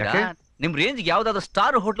ಬಂದ್ಬಿಟ್ಟಿದ್ರಾ? ನಿಮ್ ರೇಂಜ್ ಯಾವ್ದಾದ್ರು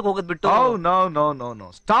ಸ್ಟಾರ್ ಹೋಟ್ಲ್ ಹೋಗೋದ್ ಬಿಟ್ಟು? No no no no,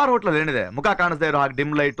 star ಹೋಟ್ಲಲ್ಲಿ ಏನಿದೆ? ಮುಖ ಕಾಣಿಸದೇ ಇರೋ ಹಾಗೆ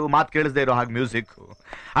ಡಿಮ್ ಲೈಟು, ಮಾತ್ ಕೇಳಿಸದೇ ಇರೋ ಹಾಗೆ ಮ್ಯೂಸಿಕ್.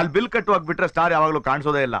 ಅಲ್ಲಿ ಬಿಲ್ ಕಟ್ಟುವಾಗ ಬಿಟ್ರೆ ಸ್ಟಾರ್ ಯಾವಾಗ್ಲೂ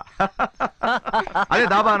ಕಾಣಿಸೋದೇ ಇಲ್ಲ. ಅದೇ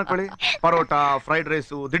ದಾಬಾ ಅನ್ಕೊಳ್ಳಿ, ಪರೋಟ, ಫ್ರೈಡ್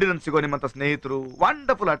ರೈಸು, ದಿಢೀರನ್ ಸಿಗೋ ನಿಮ್ಮಂತ ಸ್ನೇಹಿತರು,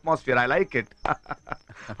 wonderful atmosphere. I like it.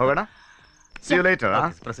 ಹೋಗೋಣ? See you later.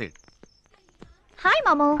 Proceed. Hi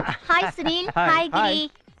ಮಾಮು. Hi Sunil. Hi Giri.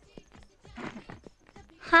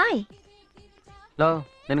 Hi. Low,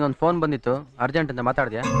 ನಿನಗೊಂದು ಫೋನ್ ಬಂದಿತ್ತು, ಅರ್ಜೆಂಟ್ ಅಂತ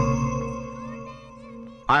ಮಾತಾಡ್ದ್ಯಾ?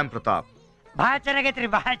 I am Pratap. ಬಹಳ ಚೆನ್ನಾಗೈತ್ರಿ,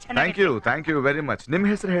 ಬಹಳ ಚೆನ್ನಾಗಿ. Thank you very much. ನಿಮ್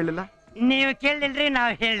ಹೆಸರು ಹೇಳಿಲ್ಲ? ನೀವು ಕೇಳಿಲ್ರಿ,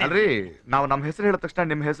 ನಾವ್ ಹೇಳಿ. ಅಲ್ರಿ, ನಾವು ನಮ್ಮ ಹೆಸರು ಹೇಳಿದ ತಕ್ಷಣ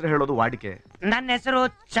ನಿಮ್ ಹೆಸರು ಹೇಳೋದು ವಾಡಿಕೆ. ನನ್ನ ಹೆಸರು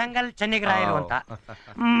ಚಂಗಲ್ ಚನ್ನಿಗರಾಯರು ಅಂತ.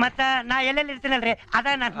 ಮತ್ತ ನಾ ಎಲ್ಲೆಲ್ಲಿ ಇರ್ತೀನಲ್ರಿ, ಅದ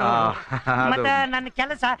ನಾನು. ಮತ್ತ ನನ್ನ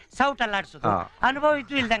ಕೆಲಸ ಸೌಟ್ ಅಲ್ಲಾಡ್ಸೋದು. ಅನುಭವ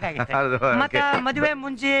ಇದ್ದು ಇಲ್ದಂಗ ಆಗೈತೆ. ಮತ್ತ ಮದುವೆ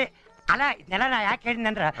ಮುಂಜಿ ಅಲ್ಲ, ಇದನ್ನೆಲ್ಲ ನಾ ಯಾಕೆ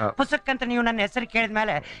ಹೇಳಿದ್ನಂದ್ರ, ಪುಸ್ತಕಂತ ನೀವು ನನ್ನ ಹೆಸರು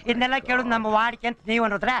ಕೇಳಿದ್ಮೇಲೆ ಇದನ್ನೆಲ್ಲ ಕೇಳುದು ನಮ್ಮ ವಾಡಿಕೆ ಅಂತ ನೀವು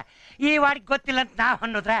ಅನ್ನೋದ್ರ, ಈ ವಾಡಿಕೆ ಗೊತ್ತಿಲ್ಲ ಅಂತ ನಾವ್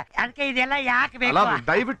ಅನ್ನೋದ್ರ, ಅದಕ್ಕೆ ಇದೆಲ್ಲ ಯಾಕೆ ಬೇಕು?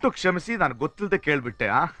 ದಯವಿಟ್ಟು ಕ್ಷಮಿಸಿ, ನಾನು ಗೊತ್ತಿಲ್ಲದೆ ಕೇಳ್ಬಿಟ್ಟೆ.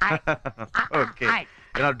 ಓಕೆ,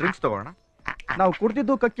 ಏನಾದ್ರು ಡ್ರಿಂಕ್ಸ್ ತಗೋಣ? ನಾವು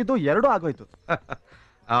ಕುಡ್ದಿದ್ದು ಕಕ್ಕಿದ್ದು ಎರಡೂ ಆಗೋಯ್ತು.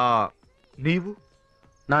 ನೀವು?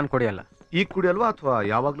 ನಾನು ಕುಡಿಯಲ್ಲ. ಈಗ ಕುಡಿಯಲ್ವಾ ಅಥವಾ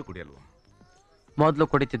ಯಾವಾಗ್ಲೂ ಕುಡಿಯಲ್ವಾ? ಮೊದ್ಲು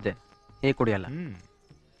ಕುಡಿತಿದ್ದೆ, ಈಗ ಕುಡಿಯಲ್ಲ.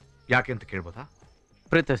 ಯಾಕೆ ಅಂತ ಕೇಳ್ಬೋದಾ?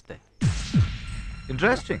 ಪ್ರೀತಿಸ್ದೆ.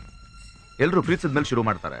 ಇಂಟ್ರೆಸ್ಟಿಂಗ್. ಎಲ್ರು ಪ್ರೀತಿಸಿದ್ಮೇಲೆ ಶುರು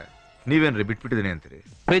ಮಾಡ್ತಾರೆ, ನೀವೇನ್ರಿ ಬಿಟ್ಬಿಟ್ಟಿದೀನಿ ಅಂತೀರಿ?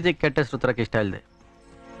 ಪ್ರೀತಿ ಕೆಟ್ಟ ಹೆಸರು ತರಕ್ಕೆ ಇಷ್ಟ ಇಲ್ಲದೆ.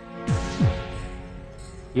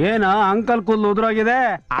 ಏನ ಅಂಕಲ್ ಕೂದಲು ಉದುರೋಗಿದೆ?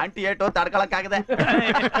 ಆಂಟಿ ಏಟು ತಡ್ಕೊಳಕ್ಕಾಗದೆ.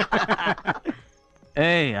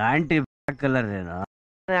 ಏಯ್, ಆಂಟಿ ಕಲರ್ ಏನು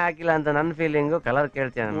ಹಾಕಿಲ್ಲ ಅಂತ ನನ್ನ ಫೀಲಿಂಗು, ಕಲರ್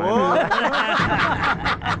ಕೇಳ್ತೀಯ?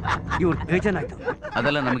 ಇವ್ರು ಬೇಜಾನಾಯ್ತು.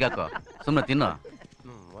 ಅದೆಲ್ಲ ನಮ್ಗೆ ಯಾಕೋ, ಸುಮ್ಮನೆ ತಿನ್ನೋ.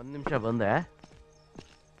 ಒಂದ್ ನಿಮಿಷ ಬಂದೆ.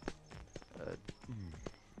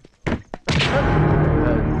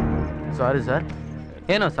 Sorry sir.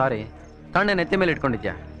 ಏನೋ ಸಾರಿ? ಕಣ್ಣೆ ನೆತ್ತಿ ಮೇಲೆ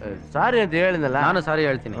ಇಟ್ಕೊಂಡಿದ್ಯಾ? ಸಾರಿ ಅಂತ ಹೇಳಿದ್ನಲ್ಲ. ನಾನು ಸಾರಿ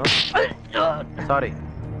ಹೇಳ್ತೀನಿ. ಸಾರಿ.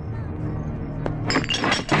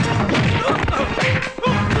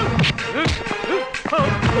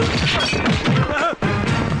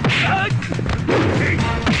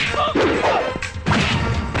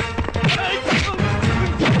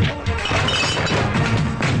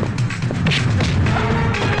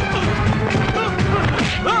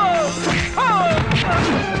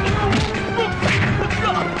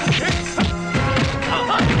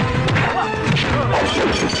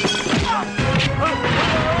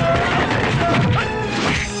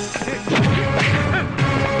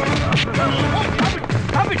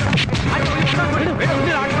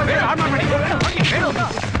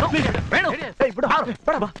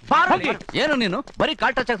 ಏನು ನೀನು ಬರೀ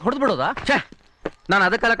ಕಾಲ್ ಟಚ್ ಆಗಿ ಹೊಡೆದು ಬಿಡೋದಾ? ನಾನು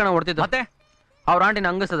ಅದಕ್ಕೆಲ್ಲ ಕಣ ಹೊಡ್ತಿದ್ದು. ಮತ್ತೆ ಅವ್ರ ಆಂಟಿನ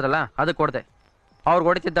ಹಂಗಸಿದ್ರಲ್ಲ ಅದಕ್ಕೆ ಕೊಡ್ದೆ. ಅವ್ರು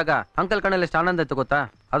ಹೊಡಿತಿದ್ದಾಗ ಅಂಕಲ್ ಕಣ್ಣಲ್ಲಿ ಎಷ್ಟು ಆನಂದ ಇತ್ತು ಗೊತ್ತಾ?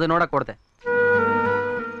 ಅದು ನೋಡಕ್ ಕೊಡ್ದೆ.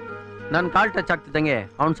 ನನ್ ಕಾಲ್ ಟಚ್ ಆಗ್ತಿದ್ದಂಗೆ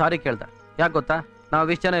ಅವ್ನು ಸಾರಿ ಕೇಳ್ದ. ಯಾಕೆ ಗೊತ್ತಾ?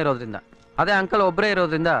 ನಾವು ಇಷ್ಟು ಜನ ಇರೋದ್ರಿಂದ. ಅದೇ ಅಂಕಲ್ ಒಬ್ಬರೇ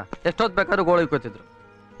ಇರೋದ್ರಿಂದ ಎಷ್ಟೊತ್ತು ಬೇಕಾದ್ರೂ ಗೋಳು ಇಕ್ಕೋತಿದ್ರು.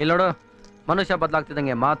 ಇಲ್ಲಿ ನೋಡು, ಮನುಷ್ಯ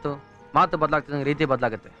ಬದಲಾಗ್ತಿದ್ದಂಗೆ ಮಾತು ಬದಲಾಗ್ತಿದ್ದಂಗೆ ರೀತಿ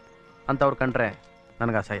ಬದಲಾಗುತ್ತೆ ಅಂತ ಅವ್ರು ಕಂಡ್ರೆ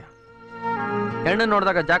ನನಗೆ ಅಸಹ್ಯ. ಹೆಣ್ಣು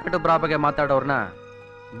ನೋಡಿದಾಗ ಜಾಕೆಟ್ ಬ್ರಾ ಬಗ್ಗೆ ಮಾತಾಡೋರ್ನ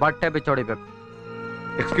ಬಟ್ಟೆ ಬಿಚ್ಚೋಡಿಬೇಕು.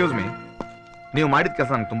 ಎಕ್ಸ್ಕ್ಯೂಸ್ ಮೀ, ನೀವು ಮಾಡಿದ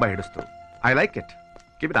ಕೆಲಸ ನಂಗೆ ತುಂಬಾ ಹಿಡಿಸ್ತು. I like it.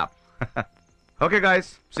 Keep it up. Okay guys,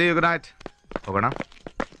 C you, good night. ಹೋಗೋಣ.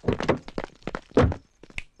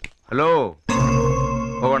 ಹಲೋ,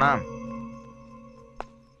 ಹೋಗೋಣ.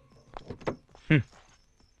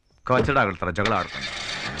 ಕಚಡ ಆಗ್ತಾರ, ಜಗಳ ಆಡ್ತಾನೆ.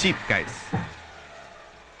 Cheap guys.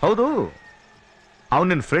 ಹೌದು, ಅವ್ನು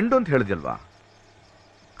ನಿನ್ನ ಫ್ರೆಂಡ್ ಅಂತ ಹೇಳಿದ್ಯಲ್ವಾ?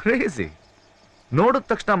 ಕ್ರೇಜಿ. ನೋಡಿದ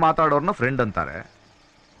ತಕ್ಷಣ ಮಾತಾಡೋರ್ನ ಫ್ರೆಂಡ್ ಅಂತಾರೆ,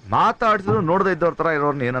 ಮಾತಾಡ್ಸಿದ್ರು ನೋಡದೇ ಇದ್ದವ್ರ ತರ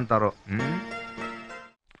ಇರೋರ್ನ ಏನಂತಾರೋ.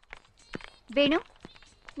 ವೇಣು,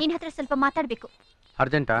 ನಿನ್ ಹತ್ರ ಸ್ವಲ್ಪ ಮಾತಾಡ್ಬೇಕು.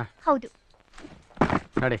 ಅರ್ಜೆಂಟಾ? ಹೌದು.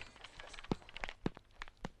 ನಡಿ.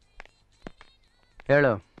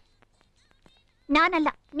 ಹೇಳು. ನಾನಲ್ಲ,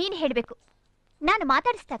 ನೀನ್ ಹೇಳ್ಬೇಕು. ನಾನು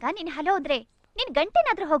ಮಾತಾಡಿಸಿದಾಗ ನೀನ್ ಹಲೋ ಅಂದ್ರೆ ನಿನ್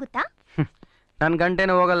ಗಂಟೆನಾದ್ರೂ ಹೋಗುತ್ತಾ? ನನ್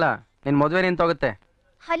ಗಂಟೆನೂ ಹೋಗಲ್ಲ, ನಿನ್ ಮದ್ವೆ ನಿಂತೋಗುತ್ತೆ.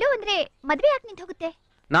 ಹಲೋ ಅಂದ್ರೆ ಮದ್ವೆ ಯಾಕೆ ನಿಂತ ಹೋಗುತ್ತೆ?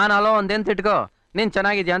 ನಾನು ಹಲೋ ಒಂದೇಂತ ಇಟ್ಕೋ, ನೀನ್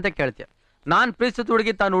ಚೆನ್ನಾಗಿದ್ಯಾ ಅಂತ ಕೇಳ್ತೀಯ. ನಾನ್ ಪ್ರೀತಿಸಿದ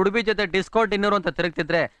ಹುಡುಗಿ ತಾನು ಹುಡುಗಿ ಜೊತೆ ಡಿಸ್ಕೋ ಡಿನ್ನರ್ ಅಂತ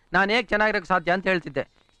ತಿರುಗ್ತಿದ್ರೆ ನಾನು ಹೇಗೆ ಚೆನ್ನಾಗಿರಕ್ಕೆ ಸಾಧ್ಯ ಅಂತ ಹೇಳ್ತಿದ್ದೆ.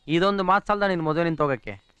 ಇದೊಂದು ಮಾತು ಸಾಲದ ನಿನ್ ಮದುವೆ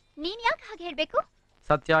ನಿಂತೋಗಕ್ಕೆ. ನೀನ್ ಯಾಕೆ ಹಾಗೆ ಹೇಳ್ಬೇಕು?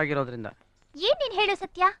 ಸತ್ಯ ಆಗಿರೋದ್ರಿಂದ. ಏನ್ ನೀನ್ ಹೇಳೋ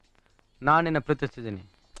ಸತ್ಯ? ನಾನ್ ನಿನ್ನ ಪ್ರೀತಿಸ್ತಿದ್ದೀನಿ.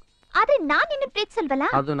 ಆದ್ರೆ ನಾನ್ ನಿನ್ನ ಪ್ರೀತಿಸಲ್ವಲ್ಲ?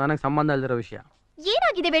 ಅದು ನನಗೆ ಸಂಬಂಧ ಇಲ್ದಿರೋ ವಿಷಯ.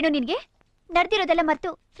 ಏನಾಗಿದೆ ವೇಣು ನಿನ್ಗೆ? ನಡೆದಿರೋದೆಲ್ಲ ಮರ್ತು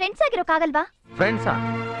ಫ್ರೆಂಡ್ಸ್ ಆಗಿರೋಕ್ಕಾಗಲ್ವಾ? ಫ್ರೆಂಡ್ಸಾ?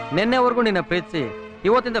 ನಿನ್ನೆವರೆಗೂ ನಿನ್ನ ಪ್ರೀತಿಸಿ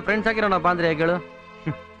ಇವತ್ತಿಂದ ಫ್ರೆಂಡ್ಸ್ ಆಗಿರೋಣ ಬಾಂದ್ರೆ ಹೇಳು?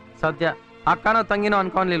 ಸದ್ಯ ಅಕ್ಕನೋ ತಂಗಿನೋ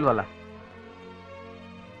ಅನ್ಕೊನ್ಲಿಲ್ವಲ್ಲ.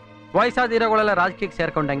 ವಯಸ್ಸಾದ ಹೀರೋಗಳೆಲ್ಲ ರಾಜಕೀಯಕ್ಕೆ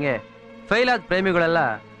ಸೇರ್ಕೊಂಡಂಗೆ ಫೇಲ್ ಆದ ಪ್ರೇಮಿಗಳೆಲ್ಲ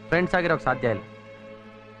ಫ್ರೆಂಡ್ಸ್ ಆಗಿರೋಕೆ ಸಾಧ್ಯ ಇಲ್ಲ.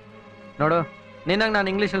 ನೋಡು, ನಿನ್ನಂಗೆ ನಾನು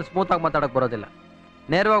ಇಂಗ್ಲೀಷಲ್ಲಿ ಸ್ಮೂತಾಗಿ ಮಾತಾಡೋಕೆ ಬರೋದಿಲ್ಲ.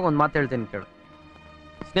 ನೇರವಾಗಿ ಒಂದು ಮಾತು ಹೇಳ್ತೀನಿ ಕೇಳು.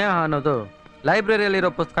 ಸ್ನೇಹ ಅನ್ನೋದು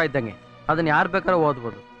ಲೈಬ್ರರಿಯಲ್ಲಿರೋ ಪುಸ್ತಕ ಇದ್ದಂಗೆ, ಅದನ್ನ ಯಾರು ಬೇಕಾದ್ರೂ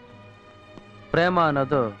ಓದ್ಬೋದು. ಪ್ರೇಮ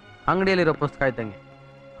ಅನ್ನೋದು ಅಂಗಡಿಯಲ್ಲಿರೋ ಪುಸ್ತಕ ಇದ್ದಂಗೆ,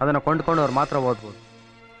 ಅದನ್ನು ಕೊಂಡ್ಕೊಂಡವ್ರು ಮಾತ್ರ ಓದ್ಬೋದು.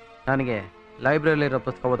 ನನಗೆ ಲೈಬ್ರರಿಯಲ್ಲಿರೋ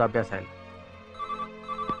ಪುಸ್ತಕ ಓದೋ ಅಭ್ಯಾಸ ಇಲ್ಲ.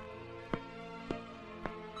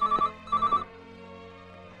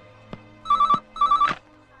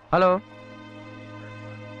 ಹಲೋ,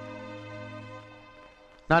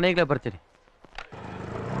 ನಾನು ಈಗಲೇ ಬರ್ತೀನಿ.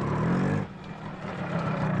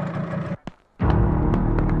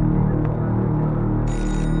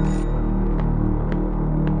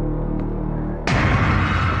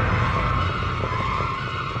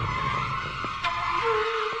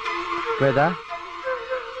 ವೇದ,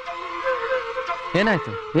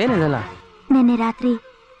 ಏನಾಯ್ತು? ಏನಿದೆಲ್ಲ? ನಿನ್ನೆ ರಾತ್ರಿ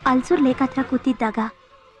ಅಲ್ಸೂರ್ ಲೇಕ್ ಹತ್ರ ಕೂತಿದ್ದಾಗ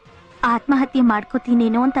ಆತ್ಮಹತ್ಯೆ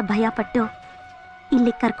ಮಾಡ್ಕೋತೀನೇನೋ ಅಂತ ಭಯಪಟ್ಟು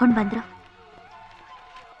ಇಲ್ಲಿ ಕರ್ಕೊಂಡು ಬಂದ್ರು.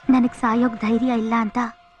 ನನಗೆ ಸಾಯೋಕ್ ಧೈರ್ಯ ಇಲ್ಲ ಅಂತ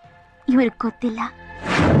ಇವ್ರಿಗೆ ಗೊತ್ತಿಲ್ಲ.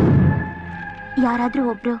 ಯಾರಾದ್ರೂ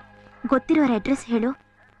ಒಬ್ರು ಗೊತ್ತಿರೋರ ಅಡ್ರೆಸ್ ಹೇಳು,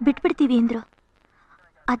 ಬಿಟ್ಬಿಡ್ತೀವಿ ಅಂದ್ರು.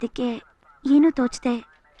 ಅದಕ್ಕೆ ಏನೂ ತೋಚದೆ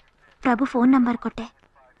ಪ್ರಭು ಫೋನ್ ನಂಬರ್ ಕೊಟ್ಟೆ.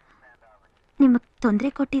 ನಿಮಗೆ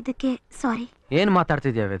ತೊಂದರೆ ಕೊಟ್ಟಿದ್ದಕ್ಕೆ ಸಾರಿ. ಏನು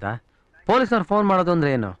ಮಾತಾಡ್ತಿದ್ಯಾ ವೇದ? ಪೊಲೀಸ್ನವ್ರು ಫೋನ್ ಮಾಡೋದು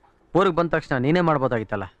ಅಂದ್ರೆ ಏನು? ಊರಿಗೆ ಬಂದ ತಕ್ಷಣ ನೀನೇ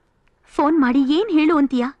ಮಾಡ್ಬೋದಾಗಿತ್ತಲ್ಲ. ಫೋನ್ ಮಾಡಿ ಏನ್ ಹೇಳು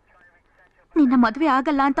ಅಂತೀಯಾ? ನಿನ್ನ ಮದುವೆ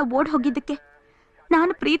ಆಗಲ್ಲ ಅಂತ ಓಡ್ ಹೋಗಿದ್ದಕ್ಕೆ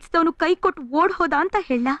ನಾನು ಪ್ರೀತಿಸಿದವನು ಕೈ ಕೊಟ್ಟು ಓಡ್ ಹೋದ ಅಂತ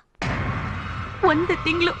ಹೇಳ. 1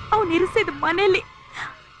 ತಿಂಗಳು ಅವನು ಇರಿಸಿದ ಮನೇಲಿ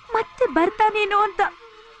ಮತ್ತೆ ಬರ್ತಾನೇನೋ ಅಂತ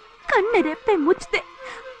ಕಣ್ಣ ರೆಪ್ಪೆ ಮುಚ್ಚದೆ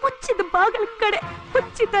ಮುಚ್ಚಿದ ಬಾಗಲ ಕಡೆ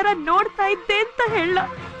ಹುಚ್ಚಿ ತರ ನೋಡ್ತಾ ಇದ್ದೆ ಅಂತ ಹೇಳ.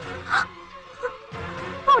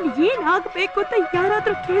 ಅವನು ಏನಾಗಬೇಕು ಅಂತ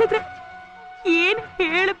ಯಾರಾದ್ರೂ ಕೇಳಿದ್ರೆ ಏನ್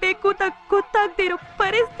ಹೇಳಬೇಕು ಅಂತ ಗೊತ್ತಾಗದೇ ಇರೋ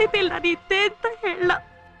ಪರಿಸ್ಥಿತಿಯಲ್ಲಿ ನಾನಿದ್ದೆ ಅಂತ ಹೇಳ.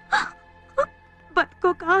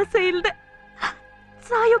 ಬದುಕೋಕ್ ಆಸೆ ಇಲ್ದೆ,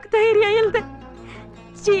 ಸಾಯೋಕ್ ಧೈರ್ಯ ಇಲ್ದೆ,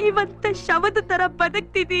 ಜೀವಂತ ಶವದ ತರ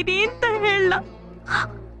ಬದುಕ್ತಿದ್ದೀನಿ ಅಂತ ಹೇಳ.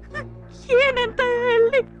 ಏನಂತ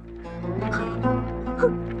ಹೇಳಿ?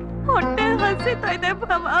 ಹೊಟ್ಟೆ ಹಸಿತಾ ಇದೆ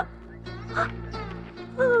ಭಾವ.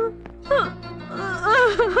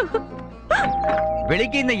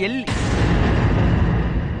 ಬೆಳಿಗ್ಗೆಯಿಂದ ಎಲ್ಲಿ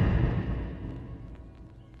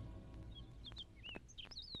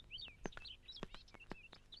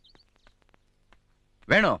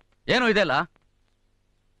ವೇಣು ಏನು ಇದೆಲ್ಲ?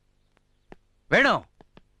 ವೇಣು,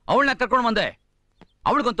 ಅವಳನ್ನ ಕರ್ಕೊಂಡು ಬಂದೆ.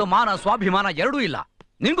 ಅವಳಿಗಂತೂ ಮಾನ ಸ್ವಾಭಿಮಾನ ಎರಡೂ ಇಲ್ಲ.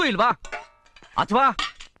 ನಿನ್ಗೂ ಇಲ್ವಾ? ಅಥವಾ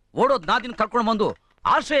ಓಡೋದ್ ನಾದಿನ ಕರ್ಕೊಂಡು ಬಂದು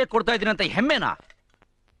ಆಶ್ರಯ ಕೊಡ್ತಾ ಇದ್ದೀನಿ ಅಂತ ಹೆಮ್ಮೆನಾ?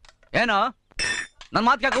 ಏನೋ ನನ್ನ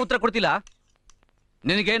ಮಾತು ಯಾಕೆ ಉತ್ತರ ಕೊಡ್ತಿಲ್ಲ?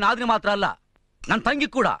 ನಿನಗೆ ನಾದಿನ ಮಾತ್ರ ಅಲ್ಲ, ನನ್ನ ತಂಗಿ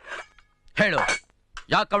ಕೂಡ. ಹೇಳು,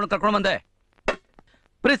 ಯಾಕೆ ಅವಳನ್ನ ಕರ್ಕೊಂಡು ಬಂದೆ?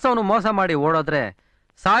 ಪ್ರಿಸ್ ಅವನು ಮೋಸ ಮಾಡಿ ಓಡೋದ್ರೆ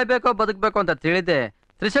ಸಾಯ್ಬೇಕೋ ಬದುಕಬೇಕೋ ಅಂತ ತಿಳಿದೆ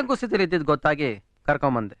ತ್ರಿಶಂಕು ಸ್ಥಿತಿಲಿ ಇದ್ದಿದ್ದು ಗೊತ್ತಾಗಿ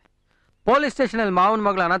ಕರ್ಕೊಂಬಂದೆ. ಪೊಲೀಸ್ ಸ್ಟೇಷನಲ್ಲಿ ಮಾವನ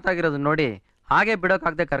ಮಗಳು ಅನಾಥ ಆಗಿರೋದು ನೋಡಿ ಹಾಗೆ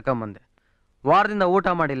ಬಿಡೋಕಾಗದೆ ಕರ್ಕೊಂಬಂದೆ. ವಾರದಿಂದ ಊಟ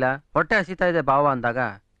ಮಾಡಿಲ್ಲ, ಹೊಟ್ಟೆ ಹಸಿತಾ ಇದೆ ಭಾವ ಅಂದಾಗ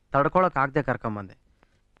ತಡ್ಕೊಳಕ್ಕಾಗದೆ ಕರ್ಕೊಂಬಂದೆ.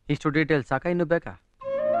 ಇಷ್ಟು ಡೀಟೇಲ್ಸ್ ಸಾಕ, ಇನ್ನು ಬೇಕಾ?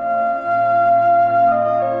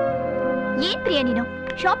 ಏನ್ ಪ್ರಿಯ ನೀನು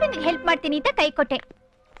ಶಾಪಿಂಗ್ ಹೆಲ್ಪ್ ಮಾಡ್ತೀನಿ ಅಂತ ಕೈ ಕೊಟ್ಟೆ.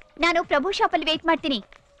 ನಾನು ಪ್ರಭು ಶಾಪಲ್ಲಿ ವೇಟ್ ಮಾಡ್ತೀನಿ.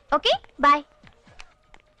 Okay bye.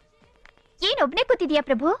 ಏನ್ ಒಬ್ನೇ ಕೂತಿದ್ಯಾ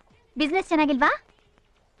ಪ್ರಭು? ಬಿಸ್ನೆಸ್ ಚೆನ್ನಾಗಿಲ್ವಾ?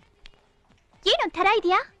 ಏನೊಂಥರ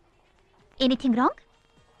ಇದೆಯಾ? Anything wrong?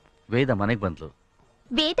 ವೇದ ಮನೆಗೆ ಬಂದ್ಲು.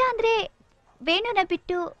 ವೇದ ಅಂದ್ರೆ ವೇಣುನ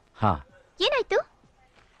ಬಿಟ್ಟು? ಹಾ. ಏನಾಯ್ತು?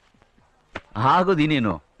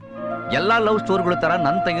 ಆಗೋದಿನೇನು, ಎಲ್ಲಾ ಲವ್ ಸ್ಟೋರಿಗಳ ತರ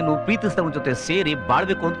ನನ್ನ ತಂಗಿನು ಪ್ರೀತಿಸಿದವನ ಜೊತೆ ಸೇರಿ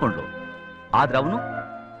ಬಾಳ್ಬೇಕು ಅಂದ್ಕೊಂಡ್ಲು. ಆದ್ರೆ ಅವನು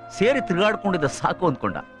ಸೇರಿ ತಿರುಗಾಡ್ಕೊಂಡಿದ್ದ ಸಾಕು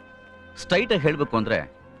ಅಂದ್ಕೊಂಡ. ಸ್ಟ್ರೈಟ್ ಆಗಿ ಹೇಳ್ಬೇಕು ಅಂದ್ರೆ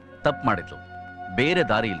ತಪ್ಪು ಮಾಡಿದ್ಲು. ಬೇರೆ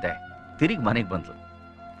ದಾರಿ ಇಲ್ದೆ ತಿರುಗಿ ಮನೆಗೆ ಬಂದ್ಲು.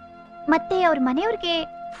 ಮತ್ತೆ ಅವ್ರ ಮನೆಯವ್ರಿಗೆ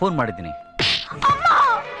ಫೋನ್ ಮಾಡಿದ್ದೀನಿ.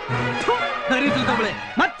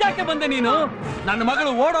 ಮತ್ತಾಕೆ ಬಂದೆ ನೀನು? ನನ್ನ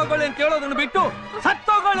ಮಗಳು ಓಡೋಗೋಳೆ ಅಂತ ಹೇಳೋದನ್ನ ಬಿಟ್ಟು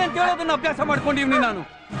ಸತ್ತೋಗೋಳೆ ಅಂತ ಹೇಳೋದನ್ನ ಅಭ್ಯಾಸ ಮಾಡ್ಕೊಂಡಿವ್ನಿ ನಾನು.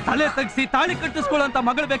 ತಲೆ ತಗ್ಸಿ ತಾಳಿ ಕಟ್ಟಿಸ್ಕೊಳ್ಳುವಂತ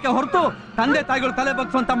ಮಗಳು ಬೇಕೆ ಹೊರತು ತಂದೆ ತಾಯಿಗಳು ತಲೆ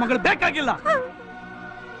ಬಗ್ಸುವಂತ ಮಗಳು ಬೇಕಾಗಿಲ್ಲ.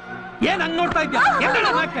 ಏನ್ ಹಂಗ್ ನೋಡ್ತಾ ಇದ್ಯಾ?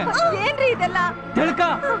 ಏನ್ರಿ ಇದೆಲ್ಲ? ತಿಳ್ಕ,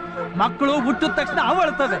 ಮಕ್ಕಳು ಹುಟ್ಟಿದ ತಕ್ಷಣ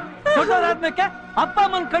ಅವಳ್ತವೆ, ದೊಡ್ಡವರಾದ್ಮೇಲೆ ಅಪ್ಪ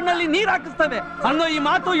ಅಮ್ಮನ ಕಣ್ಣಲ್ಲಿ ನೀರ್ ಹಾಕಿಸ್ತವೆ ಅನ್ನೋ ಈ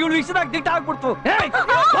ಮಾತು ಇವಳು ವಿಷಯದಾಗ ದಿಟ್ಟ ಆಗ್ಬಿಡ್ತು.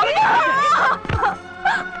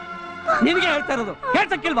 ನಿನ್ಗೆ ಹೇಳ್ತಾ ಇರೋದು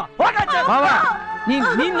ಕೇಳ್ಸಕ್ಕಿಲ್ವಾ?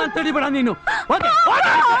 ನೀನ್ ನನ್ ತಡಿಬೇಡ ನೀನು.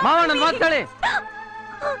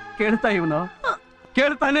 ಕೇಳ್ತಾ ಇವನು,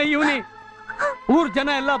 ಕೇಳ್ತಾನೆ ಇವನಿ. ಊರ್ ಜನ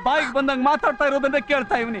ಎಲ್ಲ ಬಾಯಿಗೆ ಬಂದಂಗ್ ಮಾತಾಡ್ತಾ ಇರೋದನ್ನ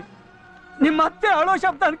ಕೇಳ್ತಾ ಇವನಿ. ನಿಮ್ಮ ಅತ್ತೆ ಅಳೋ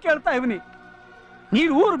ಶಬ್ದ ಕೇಳ್ತಾ ಇವನಿ.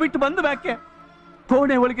 ನೀನ್ ಊರು ಬಿಟ್ಟು ಬಂದ ಬ್ಯಾಕೆ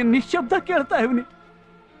ಕೋಣೆ ಒಳಗೆ ನಿಶ್ಶಬ್ದ ಕೇಳ್ತಾ ಇವನಿ.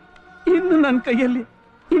 ಇನ್ನು ನನ್ನ ಕೈಯಲ್ಲಿ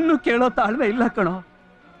ಇನ್ನು ಕೇಳೋ ತಾಳ್ಮೆ ಇಲ್ಲ ಕಣೋ.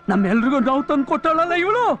 ನಮ್ಮೆಲ್ರಿಗೂ ನೋವು ತಂದು ಕೊಟ್ಟಳಲ್ಲ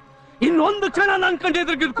ಇವಳು. ಇನ್ನೊಂದು ಕ್ಷಣ ನನ್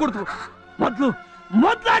ಕಂಡಿದ್ರೆ ಗಿಡ್ಕೊಡ್ತು. ಮೊದ್ಲು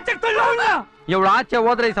ಆಚೆ ಇವಳು ಆಚೆ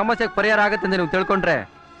ಹೋದ್ರೆ ಈ ಸಮಸ್ಯೆಗೆ ಪರಿಹಾರ ಆಗತ್ತೆ ಅಂತ ನೀವು ತಿಳ್ಕೊಂಡ್ರೆ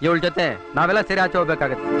ಇವಳ ಜೊತೆ ನಾವೆಲ್ಲ ಸೇರಿ ಆಚೆ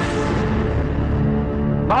ಹೋಗ್ಬೇಕಾಗತ್ತೆ.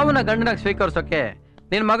 ಭಾವನ ಗಂಡನಾಗ ಸ್ವೀಕರಿಸೋಕೆ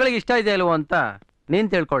ನಿನ್ ಮಗಳಿಗೆ ಇಷ್ಟ ಇದೆ ಇಲ್ವೋ ಅಂತ ನೀನ್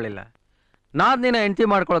ತಿಳ್ಕೊಳ್ಳಿಲ್ಲ. ನೀನ ಹೆಂಡತಿ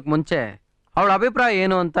ಮಾಡ್ಕೊಳಕ್ ಮುಂಚೆ ಅವಳ ಅಭಿಪ್ರಾಯ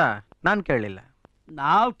ಏನು ಅಂತ ನಾನ್ ಕೇಳಲಿಲ್ಲ.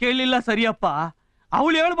 ನಾವ್ ಕೇಳಲಿಲ್ಲ ಸರಿಯಪ್ಪ,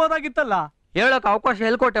 ಅವಳು ಹೇಳ್ಬೋದಾಗಿತ್ತಲ್ಲ. ಹೇಳಕ್ ಅವಕಾಶ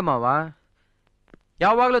ಹೇಳ್ಕೊಟ್ಟೆ ಮಾವ.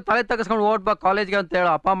 ಯಾವಾಗ್ಲೂ ತಲೆ ತಗಸ್ಕೊಂಡು ಓಡ್ಬಾ ಕಾಲೇಜ್ಗೆ ಅಂತ ಹೇಳೋ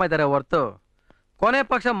ಅಪ್ಪ ಅಮ್ಮ ಇದಾರೆ ಹೊರ್ತು ಕೊನೆ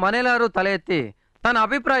ಪಕ್ಷ ಮನೇಲಾರು ತಲೆ ಎತ್ತಿ ತನ್ನ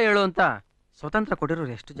ಅಭಿಪ್ರಾಯ ಹೇಳು ಅಂತ ಸ್ವತಂತ್ರ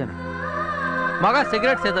ಕೊಟ್ಟಿರೋರು ಎಷ್ಟು ಜನ? ಮಗ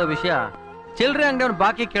ಸಿಗರೇಟ್ ಸೇದೋ ವಿಷಯ ಚಿಲ್ಲರೆ ಅಂಗಡಿಯವನು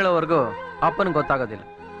ಬಾಕಿ ಕೇಳೋವರೆಗೂ ಅಪ್ಪನಿಗೆ ಗೊತ್ತಾಗೋದಿಲ್ಲ.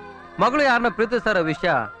 ಮಗಳು ಯಾರನ್ನ ಪ್ರೀತಿಸ್ತಾರೋ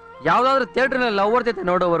ವಿಷಯ ಯಾವ್ದಾದ್ರು ಥಿಯೇಟರ್ನಲ್ಲಿ ಲವರ್ ಜೊತೆ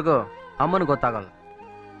ನೋಡೋವರೆಗೂ ಅಮ್ಮನಿಗೆ ಗೊತ್ತಾಗಲ್ಲ.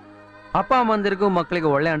 ಅಪ್ಪ ಅಮ್ಮಂದಿರಿಗೂ ಮಕ್ಕಳಿಗೆ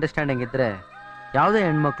ಒಳ್ಳೆ ಅಂಡರ್ಸ್ಟ್ಯಾಂಡಿಂಗ್ ಇದ್ರೆ ಯಾವುದೇ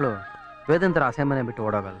ಹೆಣ್ಮಕ್ಳು ವೇದಂತರ ಅಸೆಮನೆ ಬಿಟ್ಟು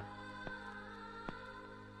ಓಡೋಗಲ್ಲ.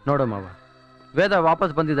 ನೋಡು ಮಾವ, ವೇದ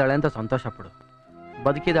ವಾಪಸ್ ಬಂದಿದ್ದಾಳೆ ಅಂತ ಸಂತೋಷ ಪಡು,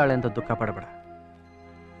 ಬದುಕಿದಾಳೆ ಅಂತ ದುಃಖ ಪಡಬೇಡ.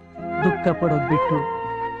 ದುಃಖ ಪಡೋದ್ ಬಿಟ್ಟು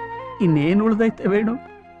ಇನ್ನೇನು ಉಳ್ದೈತೆ ವೇಣು?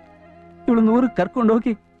 ಇವಳು ನೂರಕ್ಕೆ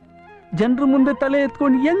ಕರ್ಕೊಂಡೋಗಿ ಜನರ ಮುಂದೆ ತಲೆ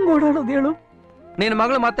ಎತ್ಕೊಂಡು ಹೆಂಗ್ ಓಡಾಡೋದು ಹೇಳು? ನಿನ್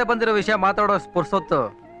ಮಗಳು ಮತ್ತೆ ಬಂದಿರೋ ವಿಷಯ ಮಾತಾಡೋ ಸ್ಫುರ್ಸೊತ್ತು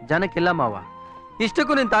ಜನಕ್ಕಿಲ್ಲ ಮಾವ.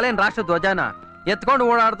 ಇಷ್ಟಕ್ಕೂ ನಿನ್ ತಲೆನ್ ರಾಷ್ಟ್ರ ಧ್ವಜಾನ ಎತ್ಕೊಂಡು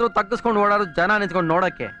ಓಡಾಡಿದ್ರು ತಗ್ಗಿಸ್ಕೊಂಡು ಓಡಾಡಿದ್ರು ಜನ ನಿಂತ್ಕೊಂಡು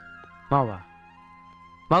ನೋಡಕ್ಕೆ. ಮಾವ,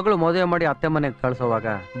 ಮಗಳು ಮದುವೆ ಮಾಡಿ ಅತ್ತೆ ಮನೆಗೆ ಕಳ್ಸೋವಾಗ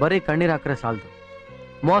ಬರೀ ಕಣ್ಣೀರ್ ಹಾಕ್ರೆ ಸಾಲದು.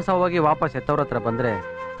 ಮೋಸ ಹೋಗಿ ವಾಪಸ್ ಎತ್ತವ್ರ ಹತ್ರ ಬಂದ್ರೆ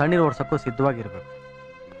ಕಣ್ಣೀರ್ ಓಡ್ಸಕ್ಕೂ ಸಿದ್ಧವಾಗಿರ್ಬೇಕು.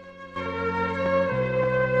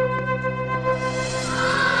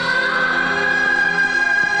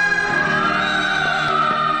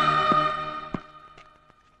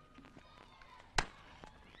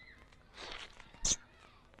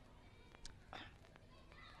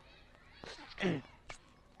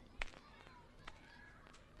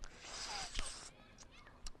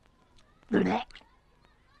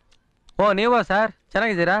 ಓ ನೀವಾ ಸರ್,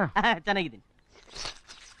 ಚೆನ್ನಾಗಿದ್ದೀರಾ? ಚೆನ್ನಾಗಿದ್ದೀನಿ.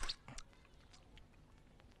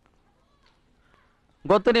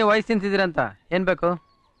 ಗೊತ್ತು ನೀವು ವಯಸ್ಸು ತಿಂತಿದ್ದೀರಂತ. ಏನ್ ಬೇಕು?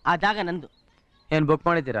 ಆ ಜಾಗ ನಂದು. ಏನ್ ಬುಕ್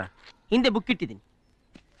ಮಾಡಿದ್ದೀರಾ? ಹಿಂದೆ ಬುಕ್ ಇಟ್ಟಿದ್ದೀನಿ.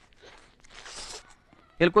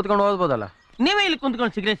 ಇಲ್ಲಿ ಕೂತ್ಕೊಂಡು ಓದ್ಬೋದಲ್ಲ? ನೀವೇ ಇಲ್ಲಿ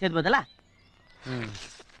ಕುಂತ್ಕೊಂಡು ಸಿಗರೇಟ್ ಸೇದ್ಬೋದಲ್ಲ?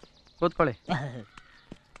 ಕೂತ್ಕೊಳ್ಳಿ.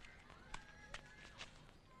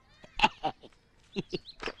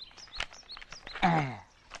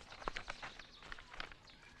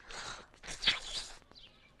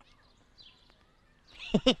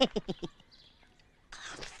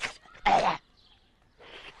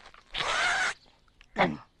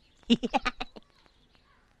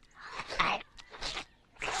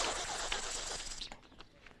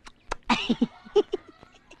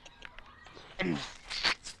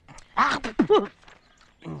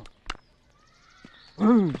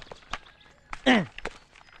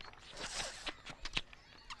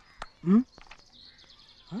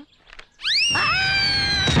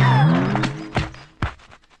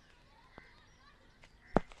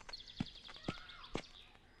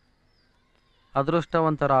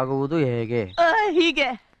 ಅದೃಷ್ಟವಂತರಾಗುವುದು ಹೇಗೆ? ಹೀಗೆ.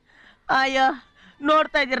 ಅಯ್ಯೋ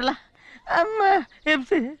ನೋಡ್ತಾ ಇದ್ದೀರಲ್ಲ ಅಮ್ಮ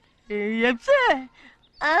ಎಪ್ಸೆ ಎಪ್ಸೆ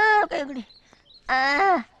ಕೈ ಕೊಡಿ.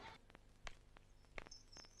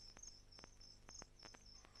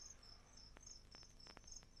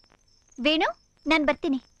 ವೇಣು ನಾನು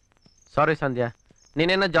ಬರ್ತೀನಿ. ಸಾರಿ ಸಂಧ್ಯಾ,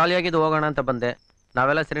 ನೀನೇನೋ ಜಾಲಿಯಾಗಿದ್ದು ಹೋಗೋಣ ಅಂತ ಬಂದೆ.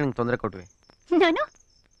 ನಾವೆಲ್ಲ ಸರಿ ನಿಂಗೆ ತೊಂದರೆ ಕೊಟ್ವಿ. ನಾನು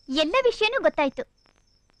ಎಲ್ಲ ವಿಷಯನೂ ಗೊತ್ತಾಯ್ತು.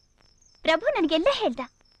 ಪ್ರಭು ನನಗೆಲ್ಲ ಹೇಳ್ದ.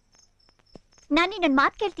 ನಾನು ನನ್ನ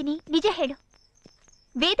ಮಾತು ಕೇಳ್ತೀನಿ, ನಿಜ ಹೇಳು.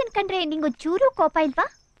 ವೇದನ್ ಕಂಡ್ರೆ ನಿಂಗೊಂಚೂರು ಕೋಪ ಇಲ್ವಾ?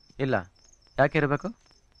 ಇಲ್ಲ. ಯಾಕೆ ಇರಬೇಕು?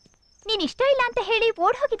 ನೀನ್ ಇಷ್ಟ ಇಲ್ಲ ಅಂತ ಹೇಳಿ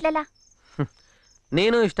ಓಡ್ ಹೋಗಿದ್ಲಲ್ಲ.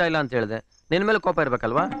 ನೀನು ಇಷ್ಟ ಇಲ್ಲ ಅಂತ ಹೇಳಿದೆ, ನಿನ್ ಮೇಲೆ ಕೋಪ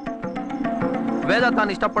ಇರ್ಬೇಕಲ್ವಾ? ವೇದ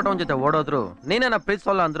ತಾನು ಇಷ್ಟಪಟ್ಟವನ ಜೊತೆ ಓಡೋದ್ರು, ನೀನೇನ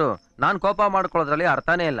ಪ್ರೀತಿಸೋಲ್ಲ ಅಂದ್ರು ನಾನು ಕೋಪ ಮಾಡ್ಕೊಳ್ಳೋದ್ರಲ್ಲಿ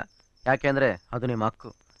ಅರ್ಥನೇ ಇಲ್ಲ. ಯಾಕೆಂದ್ರೆ ಅದು ನಿಮ್ಮ ಹಕ್ಕು.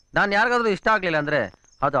 ನಾನು ಯಾರಿಗಾದ್ರೂ ಇಷ್ಟ ಆಗ್ಲಿಲ್ಲ ಅಂದ್ರೆ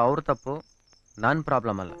ಅದು ಅವ್ರ ತಪ್ಪು, ನನ್ನ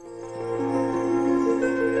ಪ್ರಾಬ್ಲಮ್ ಅಲ್ಲ.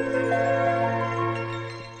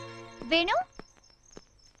 ವೇಣು,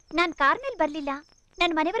 ನಾನ್ ಕಾರ್ನಲ್ಲಿ ಬರ್ಲಿಲ್ಲ,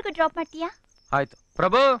 ನನ್ನ ಮನೆವರೆಗೂ ಡ್ರಾಪ್ ಮಾಡ್ತೀಯಾ? ಆಯ್ತು.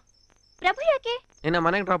 ಪ್ರಭು ಪ್ರಭು ಯಾಕೆ? ನಿನ್ನ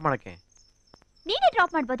ಮನೆಗೆ ಡ್ರಾಪ್ ಮಾಡಕ್ಕೆ. ನೀನೇ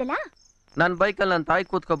ಡ್ರಾಪ್ ಮಾಡ್ಬೋದಲ್ಲ? ನನ್ನ ಬೈಕಲ್ಲಿ ನನ್ನ ತಾಯಿ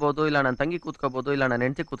ಕೂತ್ಕೋಬಹುದು, ಇಲ್ಲ ನನ್ನ ತಂಗಿ ಕೂತ್ಕೋಬಹುದು, ಇಲ್ಲ ನನ್ನ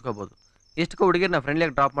ಹೆಂಡತಿ ಕೂತ್ಕೋಬಹುದು. ಇಷ್ಟಕ್ಕೂ ಹುಡುಗಿರ್ನ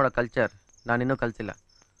ಫ್ರೆಂಡ್ಲಿಯಾಗಿ ಡ್ರಾಪ್ ಮಾಡೋ ಕಲ್ಚರ್ ನಾನಿನ್ನೂ ಕಲ್ತಿಲ್ಲ.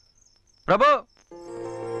 ಪ್ರಭು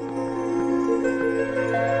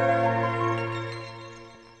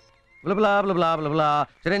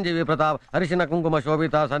ಚಿರಂಜೀವಿ ಪ್ರತಾಪ್ ಅರಿಶಿನ ಕುಂಕುಮ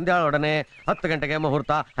ಶೋಭಿತ ಸಂಧ್ಯಾಳೊಡನೆ 10 ಗಂಟೆಗೆ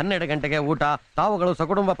ಮುಹೂರ್ತ, 12 ಗಂಟೆಗೆ ಊಟ. ತಾವುಗಳು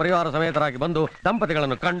ಸಕುಟುಂಬ ಪರಿವಾರ ಸಮೇತರಾಗಿ ಬಂದು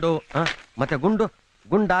ದಂಪತಿಗಳನ್ನು ಕಂಡು ಮತ್ತೆ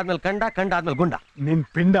ಗುಂಡಾದ್ಮೇಲೆ ಕಂಡಾದ್ಮೇಲೆ ಗುಂಡ. ನಿನ್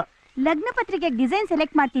ಪಿಂಡ. ಲಗ್ನ ಪತ್ರಿಕೆಗೆ ಡಿಸೈನ್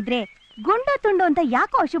ಸೆಲೆಕ್ಟ್ ಮಾಡ್ತಿದ್ರೆ ಗುಂಡು ತುಂಡು ಅಂತ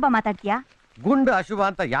ಯಾಕೋ ಅಶುಭ ಮಾತಾಡ್ತೀಯಾ? ಗುಂಡು ಅಶುಭ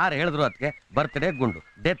ಅಂತ ಯಾರು ಹೇಳಿದ್ರು? ಅದಕ್ಕೆ ಬರ್ತ್ಡೇ ಗುಂಡು,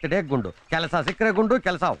 ಡೆತ್ ಡೇ ಗುಂಡು, ಕೆಲಸ ಸಿಕ್ಕರೆ ಗುಂಡು,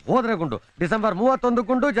 ಕೆಲಸ ಹೋದ್ರೆ ಗುಂಡು, ಡಿಸೆಂಬರ್ 31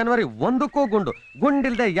 ಗುಂಡು, ಜನವರಿ 1ಕ್ಕೂ ಗುಂಡು.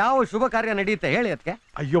 ಗುಂಡಿಲ್ದೆ ಯಾವ ಶುಭ ಕಾರ್ಯ ನಡೆಯುತ್ತೆ ಹೇಳಿ ಅದಕ್ಕೆ?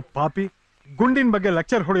 ಅಯ್ಯೋ ಪಾಪಿ, ಗುಂಡಿನ ಬಗ್ಗೆ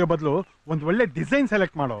ಲೆಕ್ಚರ್ ಹೊಡೆಯೋ ಬದಲು ಒಂದ್ ಒಳ್ಳೆ ಡಿಸೈನ್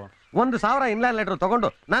ಸೆಲೆಕ್ಟ್ ಮಾಡೋ. 1,000 ಇನ್ಲೈನ್ ಲೆಟರ್ ತಗೊಂಡು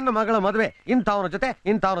ನನ್ನ ಮಗಳ ಮದುವೆ ಇಂಥವನ ಜೊತೆ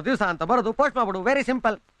ಇಂಥವನ ದಿವಸ ಅಂತ ಬರೋದು ಪೋಸ್ಟ್ ಮಾಡ್ಬಿಡು. Very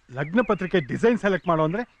simple. ಲಗ್ನ ಪತ್ರಿಕೆ ಡಿಸೈನ್ ಸೆಲೆಕ್ಟ್ ಮಾಡೋ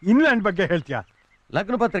ಅಂದ್ರೆ ಇನ್ಲ್ಯಾಂಡ್ ಬಗ್ಗೆ ಹೇಳ್ತೀಯಾ?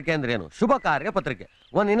 ಲಗ್ನ ಪತ್ರಿಕೆ ಅಂದ್ರೆ ಏನು? ಶುಭ ಕಾರ್ಯ ಪತ್ರಿಕೆ.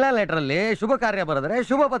 ಒಂದು ಇನ್ಲೈನ್ ಲೆಟರ್ ಅಲ್ಲಿ ಶುಭ ಕಾರ್ಯ ಬರೆದ್ರೆ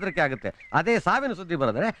ಶುಭ ಪತ್ರಿಕೆ ಆಗುತ್ತೆ. ಅದೇ ಸಾವಿನ ಸುದ್ದಿ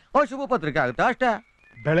ಬರೆದ್ರೆ ಅಶುಭ ಪತ್ರಿಕೆ ಆಗುತ್ತೆ ಅಷ್ಟೇ.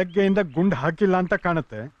 ಬೆಳಗ್ಗೆಯಿಂದ ಗುಂಡ್ ಹಾಕಿಲ್ಲ ಅಂತ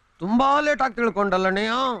ಕಾಣುತ್ತೆ. ತುಂಬಾ ಲೇಟ್ ಆಗಿ ತಿಳ್ಕೊಂಡಲ್ಲ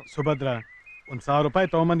ನೀವು. ಸುಭದ್ರ, 1,000 ರೂಪಾಯಿ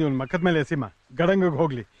ತಗೊಂಬಂದಿ ಒಂದ್ ಮಕ್ಕದ ಮೇಲೆ ಎಸಿಮ, ಗಡಂಗಗ್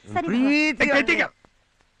ಹೋಗ್ಲಿ.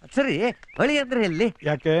 ಸರಿ, ಹೊಳಿ ಅಂದ್ರೆ ಎಲ್ಲಿ?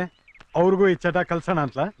 ಯಾಕೆ ಅವ್ರಿಗೂ ಈ ಚಟ ಕಲ್ಸೋಣ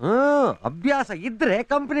ಅಂತ? ಅಭ್ಯಾಸ ಇದ್ರೆ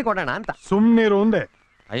ಕಂಪನಿ ಕೊಡೋಣ ಅಂತ. ಸುಮ್ನಿರು ಒಂದೇ.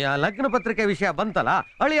 ಅಯ್ಯ, ಲಗ್ನ ಪತ್ರಿಕೆ ವಿಷಯ ಬಂತಲ್ಲ,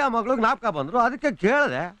 ಅಳಿಯ ಮಗಳು ಜ್ಞಾಪಕ ಬಂದ್ರು, ಅದಕ್ಕೆ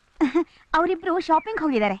ಕೇಳಿದೆ. ಅವರಿಬ್ರು ಶಾಪಿಂಗ್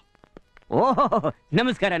ಹೋಗಿದ್ದಾರೆ. ಓಹೋ,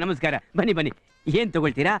 ನಮಸ್ಕಾರ ನಮಸ್ಕಾರ. ಬನ್ನಿ ಬನ್ನಿ. ಏನ್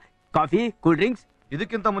ತಗೊಳ್ತೀರಾ? Coffee, cool drinks?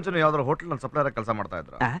 ಇದಕ್ಕಿಂತ ಮುಂಚೆ ಯಾವ್ದಾದ್ರು ಹೋಟೆಲ್ ನಲ್ಲಿ ಸಪ್ಲೈಯರ್ ಕೆಲಸ ಮಾಡ್ತಾ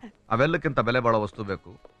ಇದ್ರ? ಅವೆಲ್ಲಕ್ಕಿಂತ ಬೆಲೆ ಬಾಳೋ ವಸ್ತು ಬೇಕು.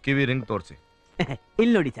 ಕಿವಿ ರಿಂಗ್ ತೋರಿಸಿ.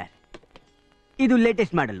 ಇಲ್ಲಿ ನೋಡಿ ಸರ್, ಇದು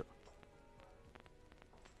ಲೇಟೆಸ್ಟ್ ಮಾಡಲು.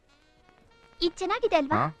 ಇದು ಚೆನ್ನಾಗಿದೆ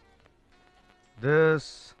ಅಲ್ವಾ?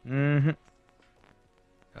 ದಿಸ್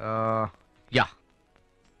ಯಾ,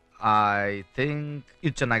 ಐ ಥಿಂಕ್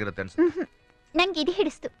ಇದು ಚೆನ್ನಾಗಿರುತ್ತೆ ಅನ್ಸುತ್ತೆ. ನಂಗೆ ಇದು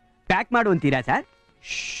ಹಿಡಿಸ್ತು. ಪ್ಯಾಕ್ ಮಾಡು ಅಂತೀರಾ ಸರ್?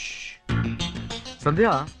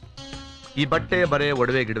 ಸಂಧ್ಯಾ, ಈ ಬಟ್ಟೆ ಬರೆ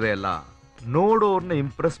ಒಡವೆ ಗಿಡವೆ ಎಲ್ಲ ನೋಡೋರ್ನ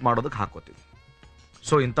ಇಂಪ್ರೆಸ್ ಮಾಡೋದಕ್ಕೆ ಹಾಕೋತೀವಿ.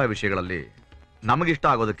 ಸೊ ಇಂಥ ವಿಷಯಗಳಲ್ಲಿ ನಮಗಿಷ್ಟ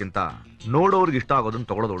ಆಗೋದಕ್ಕಿಂತ ನೋಡೋರ್ಗೆ ಇಷ್ಟ ಆಗೋದನ್ನ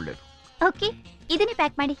ತಗೊಳ್ಳೋದು ಒಳ್ಳೇದು. ಓಕೆ, ಇದನ್ನೇ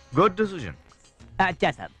ಪ್ಯಾಕ್ ಮಾಡಿ. Good decision.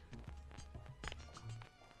 ಅಚ್ಚಾ ಸರ್.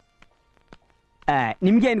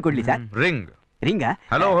 ನಿಮ್ಗೆ ಏನ್ ಕೊಡ್ಲಿ sir? Ring. Ring a?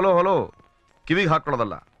 Hello hello hello, ಕಿವಿಗೆ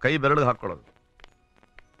ಹಾಕೊಳ್ಳೋದಲ್ಲ, ಕೈ ಬೆರಳಿಗೆ ಹಾಕೊಳ್ಳೋದು.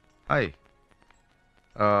 ಹಾಯ್,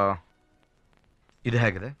 ಇದು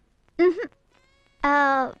ಹೇಗಿದೆ?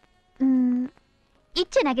 ಇದು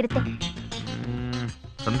ಚೆನ್ನಾಗಿರುತ್ತೆ.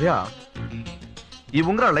 ಸಂಧ್ಯಾ, ಈ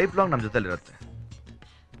ಉಂಗುರ ಲೈಫ್ ಲಾಂಗ್ ನಮ್ಮ ಜೊತೆಲಿರುತ್ತೆ.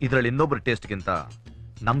 ಇದರಲ್ಲಿ ಇನ್ನೊಬ್ಬರ ಟೇಸ್ಟ್ಗಿಂತ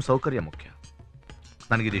ನಮ್ಮ ಸೌಕರ್ಯ ಮುಖ್ಯ.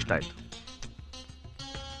 ನನಗಿದು ಇಷ್ಟ ಆಯ್ತು.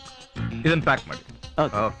 ಇದನ್ನು ಪ್ಯಾಕ್ ಮಾಡಿ.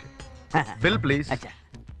 Okay, bill please.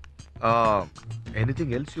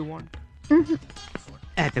 Anything else you want?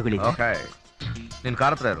 ತಗೊಳ್ಳಿ. ಓಕೆ, ನಿನ್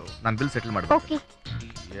ಕಾರ್ ಹತ್ರ ಇರು, ನಾನು ಬಿಲ್ ಸೆಟಲ್ ಮಾಡ್ತೀನಿ. ಓಕೆ.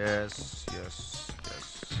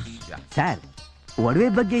 ಸರ್, ಒಡವೆ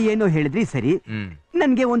ಬಗ್ಗೆ ಏನೋ ಹೇಳಿದ್ರಿ ಸರಿ.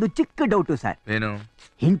 ನನ್ಗೆ ಒಂದು ಚಿಕ್ಕ ಡೌಟು ಸರ್. ಏನು?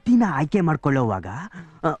 ಹೆಂಡತಿನ ಆಯ್ಕೆ ಮಾಡ್ಕೊಳ್ಳೋವಾಗ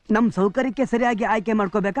ನಮ್ ಸೌಕರ್ಯಕ್ಕೆ ಸರಿಯಾಗಿ ಆಯ್ಕೆ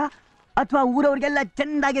ಮಾಡ್ಕೋಬೇಕಾ ಅಥವಾ ಊರವ್ರಿಗೆಲ್ಲ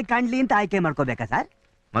ಚೆಂದಾಗಿ ಕಾಣ್ಲಿ ಅಂತ ಆಯ್ಕೆ ಮಾಡ್ಕೋಬೇಕಾ ಸರ್?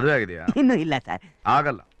 ಮದುವೆ ಆಗಿದೆಯಾ? ಇನ್ನು ಇಲ್ಲ ಸರ್.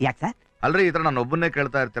 ಆಗಲ್ಲ. ಯಾಕೆ ಸರ್? ಅಲ್ರಿ ಈ ತರ ನಾನು ಒಬ್ಬನ್ನೇ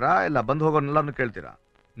ಕೇಳ್ತಾ ಇರ್ತೀರಾ ಇಲ್ಲ ಬಂದು ಹೋಗೋನೆಲ್ಲಾನು ಕೇಳ್ತೀರಾ?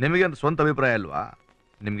 ನಿಮಗೆ ಒಂದು ಸ್ವಂತ ಅಭಿಪ್ರಾಯ ಅಲ್ವಾ?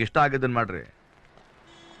 ನಿಮ್ಗೆ ಇಷ್ಟ ಆಗಿದ್ದನ್ ಮಾಡ್ರಿ.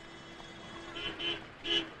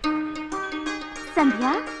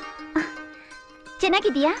 ಸಂಧ್ಯಾ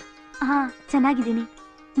ಚೆನ್ನಾಗಿದೀಯಾ? ಹಾ ಚೆನ್ನಾಗಿದ್ದೀನಿ.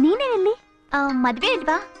 ನೀನೇನಲ್ಲಿ? ಮದ್ವೆ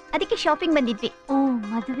ಅಲ್ವಾ, ಅದಕ್ಕೆ ಶಾಪಿಂಗ್ ಬಂದಿದ್ವಿ. ಓ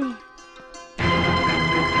ಮದುವೆ.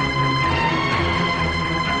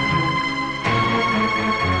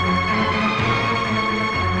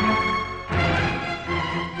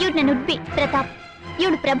 ಇವ್ರು ನನ್ನ ಉಡ್ಬಿ ಪ್ರತಾಪ್,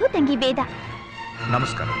 ಇವಳು ಪ್ರಭು ತಂಗಿ ವೇದ.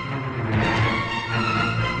 ನಮಸ್ಕಾರ.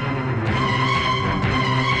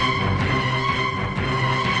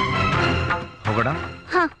 ಹೋಗೋಣ?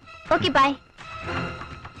 ಹಾ okay bye.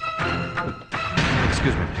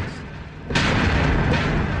 Excuse me please.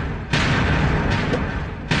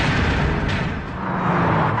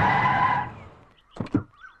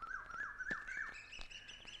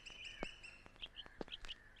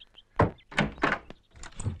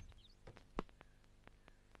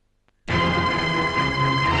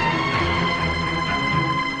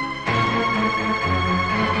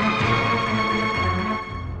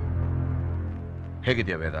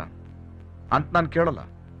 ಹೇಗಿದ್ಯಾ ವೇದ ಅಂತ ನಾನು ಕೇಳಲ್ಲ,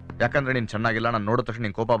 ಯಾಕಂದ್ರೆ ನೀನು ಚೆನ್ನಾಗಿಲ್ಲ. ನಾನು ನೋಡಿದ ತಕ್ಷಣ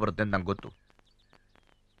ನಿನ್ ಕೋಪ ಬರುತ್ತೆ ಅಂತ ನಂಗೆ ಗೊತ್ತು.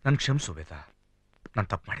 ನನ್ ಕ್ಷಮಿಸು ವೇದ, ನಾನು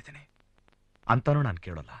ತಪ್ಪು ಮಾಡಿದ್ದೀನಿ ಅಂತಾನೂ ನಾನು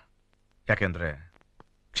ಕೇಳಲ್ಲ. ಯಾಕೆಂದ್ರೆ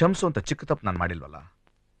ಕ್ಷಮಿಸು ಅಂತ ಚಿಕ್ಕ ತಪ್ಪು ನಾನು ಮಾಡಿಲ್ವಲ್ಲ.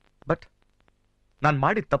 ಬಟ್ ನಾನು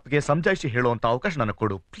ಮಾಡಿದ ತಪ್ಪಿಗೆ ಸಮಜಾಯಿಸಿ ಹೇಳುವಂತ ಅವಕಾಶ ನನಗೆ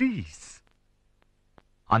ಕೊಡು ಪ್ಲೀಸ್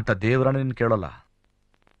ಅಂತ ದೇವರನ್ನ ನೀನು ಕೇಳೋಲ್ಲ.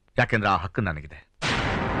 ಯಾಕೆಂದ್ರೆ ಆ ಹಕ್ಕು ನನಗಿದೆ.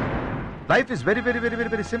 Life is very very very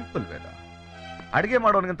very very simple ವೇದ. ಅಡಿಗೆ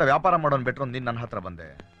ಮಾಡೋನಿಗಿಂತ ವ್ಯಾಪಾರ ಮಾಡೋನ್ ಬಿಟ್ರು ನೀನ್ ನನ್ನ ಹತ್ರ ಬಂದೆ.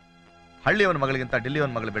 ಹಳ್ಳಿಯವನ ಮಗಳಿಗಿಂತ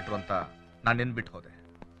ಡೆಲ್ಲಿಯವನ ಮಗಳು ಬಿಟ್ರು ಅಂತ ನಾನು ನಿನ್ ಬಿಟ್ಟು ಹೋದೆ.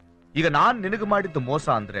 ಈಗ ನಾನ್ ನಿನಗೆ ಮಾಡಿದ್ದು ಮೋಸ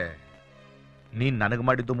ಅಂದ್ರೆ ನೀನ್ ನನಗೆ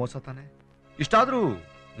ಮಾಡಿದ್ದು ಮೋಸ ತಾನೆ. ಇಷ್ಟಾದ್ರೂ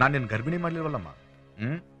ನಾನ್ ನಿನ್ ಗರ್ಭಿಣಿ ಮಾಡ್ಲಿಲ್ವಲ್ಲಮ್ಮ.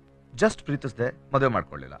 ಜಸ್ಟ್ ಪ್ರೀತಿಸ್ದೆ, ಮದುವೆ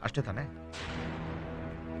ಮಾಡ್ಕೊಳ್ಳಿಲ್ಲ ಅಷ್ಟೇ ತಾನೆ.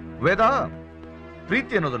 ವೇದ,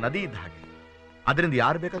 ಪ್ರೀತಿ ಅನ್ನೋದು ನದಿ ಇದ್ದ ಹಾಗೆ, ಅದರಿಂದ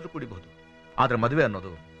ಯಾರು ಬೇಕಾದ್ರೂ ಕುಡಿಬಹುದು. ಆದ್ರೆ ಮದುವೆ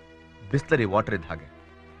ಅನ್ನೋದು ಬಿಸ್ಲರಿ ವಾಟರ್ ಇದ್ದ ಹಾಗೆ,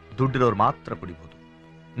 ದುಡ್ಡಿರೋರು ಮಾತ್ರ ಕುಡಿಬಹುದು.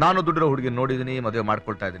 ನಾನು ದುಡ್ಡಿರೋ ಹುಡುಗಿ ನೋಡಿದೀನಿ, ಮದುವೆ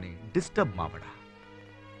ಮಾಡ್ಕೊಳ್ತಾ ಇದ್ದೀನಿ. ಡಿಸ್ಟರ್ಬ್ ಮಾಡಬೇಡ.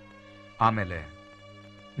 ಆಮೇಲೆ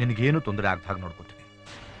ನಿನಗೇನು ತೊಂದರೆ ಆಗದ ಹಾಗೆ ನೋಡ್ಕೊತೀನಿ.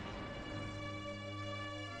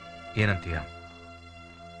 ಏನಂತೀಯ?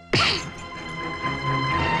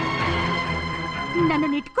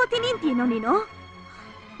 ನನ್ನನ್ನು ಇಟ್ಕೋತೀನಿ ಅಂತೀನೋ ನೀನು?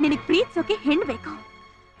 ನಿನಗ್ ಪ್ರೀತಿಸೋಕೆ ಹೆಣ್ಣು ಬೇಕು,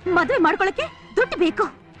 ಮದುವೆ ಮಾಡ್ಕೊಳಕ್ಕೆ ದುಡ್ಡು ಬೇಕು.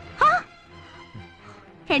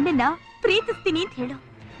 ಹೆಣ್ಣನ್ನ ಪ್ರೀತಿಸ್ತೀನಿ ಅಂತ ಹೇಳು,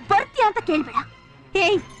 ಬರ್ತೀಯ ಅಂತ ಕೇಳ್ಬೇಡ.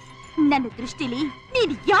 ಏಯ್, ನನ್ನ ದೃಷ್ಟಿಲಿ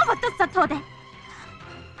ನೀನ್ ಯಾವತ್ತೂ ಸತ್ತು ಹೋದೆ.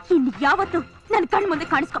 ಇನ್ ಯಾವತ್ತು ನನ್ನ ಕಣ್ ಮುಂದೆ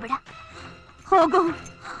ಕಾಣಿಸ್ಕೋಬೇಡ. ಹೋಗು,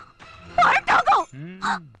 ಹೊರಟೋಗು,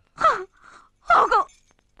 ಹೋಗು.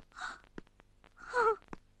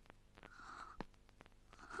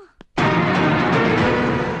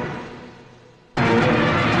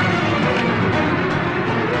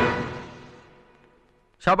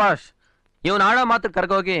 ಶಬಾಷ್, ಇವನ್ ಆಡೋ ಮಾತು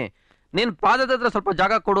ಕರ್ಗೋಗಿ ನಿನ್ ಪಾದದ ಹತ್ರ ಸ್ವಲ್ಪ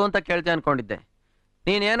ಜಾಗ ಕೊಡು ಅಂತ ಕೇಳ್ತೆ ಅನ್ಕೊಂಡಿದ್ದೆ.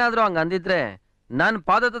 ನೀನೇನಾದ್ರೂ ಹಂಗ ಅಂದಿದ್ರೆ ನನ್ನ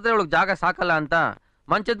ಪಾದದ ಹತ್ರ ಇವಳಿಗೆ ಜಾಗ ಸಾಕಲ್ಲ ಅಂತ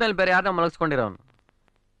ಮಂಚದ ಮೇಲೆ ಬೇರೆ ಯಾರನ್ನ ಮಲಗಿಸ್ಕೊಂಡಿರೋನು.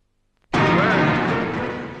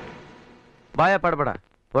 ಭಯ ಪಡ್ಬೇಡ,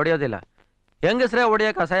 ಹೊಡೆಯೋದಿಲ್ಲ. ಹೆಂಗಸ್ರೇ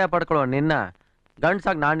ಹೊಡಿಯಕ್ಕೆ ಅಸಹ್ಯ ಪಡ್ಕೊಳ್ಳೋ ನಿನ್ನ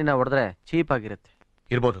ಗಂಡ್ಸಾಗಿ ನಾನು ನಿನ್ನ ಹೊಡೆದ್ರೆ ಚೀಪ್ ಆಗಿರುತ್ತೆ.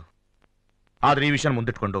 ಇರ್ಬೋದು, ಆದ್ರೆ ಈ ವಿಷಯ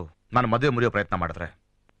ಮುಂದಿಟ್ಕೊಂಡು ನಾನು ಮದುವೆ ಮುರಿಯೋ ಪ್ರಯತ್ನ ಮಾಡಿದ್ರೆ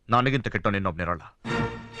ನನಗಿಂತ ಕೆಟ್ಟೋ ನಿನ್ನೊಬ್ನಿರೋಲ್ಲ.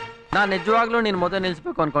 ನಾನು ನಿಜವಾಗ್ಲೂ ನೀನು ಮದುವೆ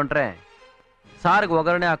ನಿಲ್ಲಿಸ್ಬೇಕು ಅನ್ಕೊಂಡ್ರೆ ಸಾರಿಗೆ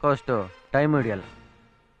ಒಗ್ಗರಣೆ ಹಾಕೋಷ್ಟು ಟೈಮ್ ಹಿಡಿಯಲ್ಲ.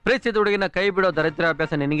 ಪ್ರೀತಿಸಿದ ಹುಡುಗಿನ ಕೈ ಬಿಡೋ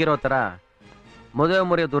ದರಿದ್ರಾಭ್ಯಾಸ ನಿನಗಿರೋ ಥರ ಮದುವೆ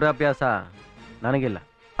ಮುರಿಯೋ ದುರಾಭ್ಯಾಸ ನನಗಿಲ್ಲ.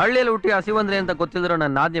 ಹಳ್ಳಿಯಲ್ಲಿ ಹುಟ್ಟಿ ಹಸಿವಂದ್ರೆ ಅಂತ ಗೊತ್ತಿದ್ರು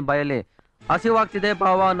ನನ್ನ ನಾದಿನಿ ಬಾಯಲ್ಲಿ ಹಸಿವಾಗ್ತಿದೆ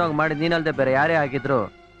ಭಾವ ಅನ್ನೋ ಮಾಡಿ ನೀನಲ್ದೆ ಬೇರೆ ಯಾರೇ ಆಗಿದ್ರು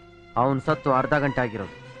ಅವನು ಸತ್ತು ಅರ್ಧ ಗಂಟೆ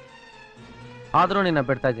ಆಗಿರೋದು. ಆದರೂ ನಿನ್ನ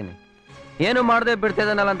ಬಿಡ್ತಾ ಇದ್ದೀನಿ. ಏನು ಮಾಡದೆ ಬಿಡ್ತಾ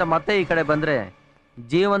ಇದ್ದಾನಲ್ಲ ಅಂತ ಮತ್ತೆ ಈ ಕಡೆ ಬಂದರೆ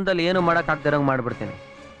ಜೀವನದಲ್ಲಿ ಏನು ಮಾಡೋಕ್ಕಾಗ್ದಿರೋಂಗೆ ಮಾಡಿಬಿಡ್ತೀನಿ.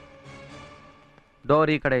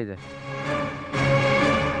 ಡೋರ್ ಈ ಕಡೆ ಇದೆ,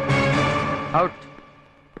 ಔಟ್.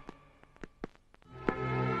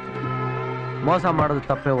 ಮೋಸ ಮಾಡೋದು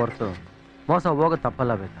ತಪ್ಪೇ ಹೊರತು ಮೋಸ ಹೋಗೋದು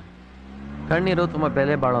ತಪ್ಪಲ್ಲ ಬೇಕಾ. ಕಣ್ಣೀರು ತುಂಬ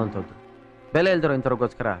ಬೆಲೆ ಬಾಳೋವಂಥದ್ದು. ಬೆಲೆ ಇಲ್ದಿರೋ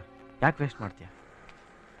ಇಂಥವ್ರಿಗೋಸ್ಕರ ಯಾಕೆ ವೇಸ್ಟ್ ಮಾಡ್ತೀಯ?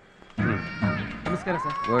 ನಮಸ್ಕಾರ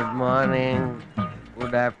sir. Good morning,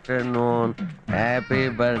 good afternoon, happy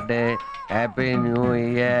birthday, happy new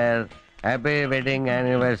year, happy wedding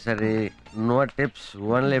anniversary. No tips,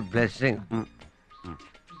 only blessing.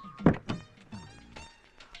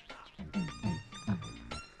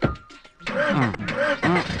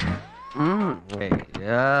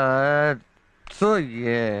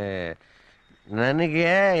 ನನಗೆ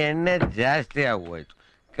ಎಣ್ಣೆ ಜಾಸ್ತಿ ಆಗೋಯ್ತು,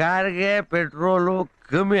 ಕಾರ್ಗೆ ಪೆಟ್ರೋಲು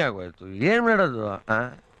ಕಮ್ಮಿ ಆಗೋಯ್ತು. ಏನು ಮಾಡೋದು?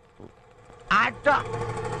 ಆಟೋ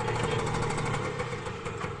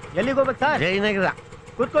ಎಲ್ಲಿಗೆ ಹೋಗ್ಬೇಕು ಸರ್? ಜಯನಗರ.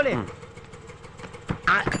 ಕೂತ್ಕೊಳ್ಳಿ.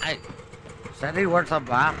 ಸರಿ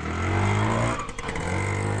ವಾಟ್ಸಪ್ಪ.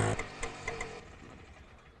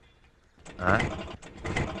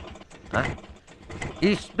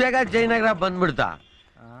 ಇಷ್ಟು ಬೇಗ ಜಯನಗರ ಬಂದ್ಬಿಡ್ತಾ?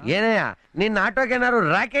 ಏನಯ್ಯ ನಿನ್ನ ಆಟೋಗೆ ಏನಾದ್ರು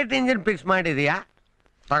ರಾಕೆಟ್ ಇಂಜಿನ್ ಫಿಕ್ಸ್ ಮಾಡಿದೀಯಾ?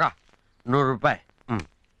 ತಗೋ 100 ರೂಪಾಯಿ.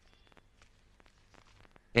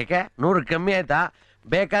 ಏಕೆ 100 ಕಮ್ಮಿ ಆಯ್ತಾ?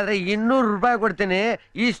 ಬೇಕಾದ್ರೆ 200 ರೂಪಾಯಿ ಕೊಡ್ತೀನಿ.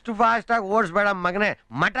 ಇಷ್ಟು ಫಾಸ್ಟ್ ಆಗಿ ಓಡಿಸ್ಬೇಡ ಮಗನೇ,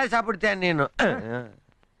 ಮಠ ಸಾಪಿಡ್ತೀಯ ನೀನು.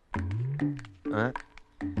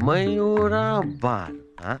 ಮಯೂರ ಬಾರ್.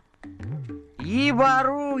 ಈ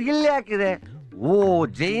ಬಾರು ಇಲ್ಲಿ ಹಾಕಿದೆ. ಓ,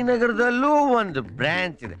 ಜಯನಗರದಲ್ಲೂ ಒಂದು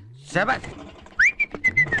ಬ್ರಾಂಚ್ ಇದೆ. ಶಬಾಷ್.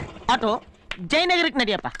 ಆಟೋ ಜಯನಗರಕ್ಕೆ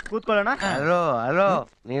ನಡಿಯಪ್ಪ. ಕೂತ್ಕೊಳ್ಳೋಣ. ಹಲೋ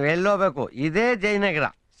ನೀವೆಲ್ಲೋಗ್ಬೇಕು? ಇದೇ ಜಯನಗರ.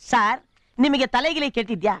 ಸರ್ ನಿಮಗೆ ತಲೆಗಿಲಿ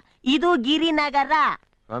ಕೆಟ್ಟಿದ್ಯಾ? ಇದು ಗಿರಿನಗರ.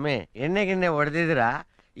 ಸ್ವಾಮಿ ಎಣ್ಣೆ ಹೊಡೆದಿದ್ದೀರಾ?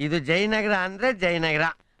 ಇದು ಜಯನಗರ ಅಂದ್ರೆ ಜಯನಗರ.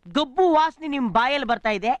 ಗಬ್ಬು ವಾಸನೆ ನಿಮ್ ಬಾಯಲ್ಲಿ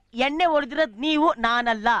ಬರ್ತಾ ಇದೆ. ಎಣ್ಣೆ ಹೊಡೆದಿರೋದ್ ನೀವು,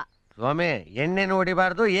 ನಾನಲ್ಲ. ಸ್ವಾಮಿ ಎಣ್ಣೆನು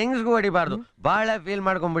ಹೊಡಿಬಾರ್ದು, ಹೆಂಗ್ಸ್ಗೂ ಹೊಡಿಬಾರ್ದು. ಬಹಳ ಫೀಲ್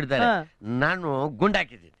ಮಾಡ್ಕೊಂಡ್ಬಿಡ್ತಾರೆ. ನಾನು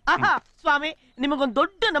ಗುಂಡಾಕಿದ್ದೀನಿ. ಸ್ವಾಮಿ ನಿಮಗೊಂದು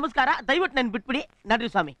ದೊಡ್ಡ ನಮಸ್ಕಾರ. ದಯವಿಟ್ಟು ನನ್ ಬಿಟ್ಬಿಡಿ. ನಡ್ರಿ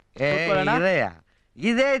ಸ್ವಾಮಿ.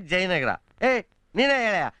 ಇದೇ ಜಯನಗರ. ನೀನೇ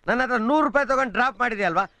ಹೇಳ, ನನ್ನ ಹತ್ರ 100 ರೂಪಾಯಿ ತಗೊಂಡು ಡ್ರಾಪ್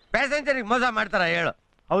ಮಾಡಿದ್ಯಲ್ವಾ? ಪ್ಯಾಸೆಂಜರಿಗೆ ಮೋಸ ಮಾಡ್ತಾರ ಹೇಳು?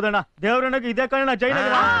 ಹೌದಣ್ಣ, ದೇವರಣ್ಣಗೆ ಇದೇ ಕಾರಣ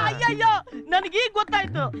ಜಯನಗರ. ಅಯ್ಯಯ್ಯೋ ನನಗೀಗ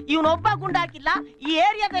ಗೊತ್ತಾಯ್ತು. ಇವನೊಬ್ಬ ಗುಂಡಾಕಿಲ್ಲ, ಈ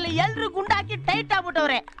ಏರಿಯಾದಲ್ಲಿ ಎಲ್ರು ಗುಂಡಾಕಿ ಟೈಟ್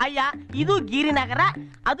ಆಗ್ಬಿಟ್ಟವ್ರೆ. ಅಯ್ಯ, ಇದು ಗಿರಿನಗರ,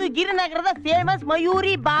 ಅದು ಗಿರಿನಗರದ ಫೇಮಸ್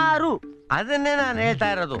ಮಯೂರಿ ಬಾರು. ಅದನ್ನೇ ನಾನು ಹೇಳ್ತಾ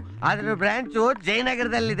ಇರೋದು. ಅದ್ರ ಬ್ರಾಂಚು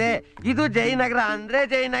ಜಯನಗರದಲ್ಲಿದೆ. ಇದು ಜಯನಗರ ಅಂದ್ರೆ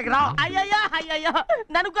ಜಯನಗರ. ಅಯ್ಯಯ್ಯೋ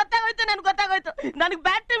ನನಗ್ ಗೊತ್ತಾಗೋಯ್ತು. ನನಗ್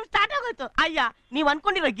ಬ್ಯಾಡ್ ಟೈಮ್ ಸ್ಟಾರ್ಟ್ ಆಗೋಯ್ತು. ಅಯ್ಯ, ನೀವ್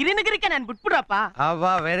ಅನ್ಕೊಂಡಿರೋ ಗಿರಿನಗರಕ್ಕೆ ನಾನು ಬಿಟ್ಬಿಡ್ರಪ್ಪ.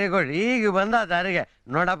 ಅಬ್ಬಾ ವೆರಿ ಗುಡ್. ಈಗ ಬಂದ ದಾರಿಗೆ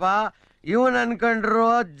ನೋಡಪ್ಪ. ಇವನ್ ಅನ್ಕೊಂಡ್ರು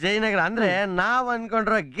ಜಯನಗರ ಅಂದ್ರೆ, ನಾವ್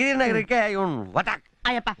ಅನ್ಕೊಂಡ್ರು ಗಿರಿನಗರಕ್ಕೆ. ಇವನ್ ವಟಾಕ್.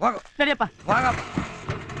 ಅಯ್ಯಪ್ಪ ನಡಿಯಪ್ಪ, ಹೋಗಪ್ಪ.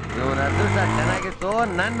 ಇವನ್ ಅದೃಷ್ಟ ಚೆನ್ನಾಗಿತ್ತು.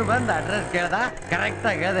 ನನ್ನ ಬಂದು ಅಡ್ರೆಸ್ ಕೇಳ್ದ, ಕರೆಕ್ಟ್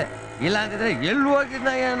ಆಗಿ ಹೇಳ್ದೆ. ಇಲ್ಲ ಅಂತಿದ್ರೆ ಎಲ್ಲಿ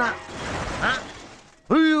ಹೋಗಿದ್ನ ಏನ?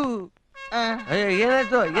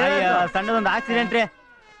 ಏನಾಯ್ತು? ಸಣ್ಣದೊಂದು ಆಕ್ಸಿಡೆಂಟ್ ರೀ.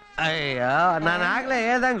 ಅಯ್ಯ, ನಾನು ಆಗ್ಲೇ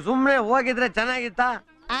ಹೇಳ್ದಂಗ ಸುಮ್ನೆ ಹೋಗಿದ್ರೆ ಚೆನ್ನಾಗಿತ್ತ?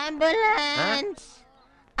 ಆಂಬುಲೆನ್ಸ್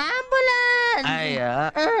ಅಯ್ಯ,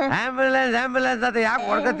 ಆಂಬುಲೆನ್ಸ್ ಅಂತ ಯಾಕೆ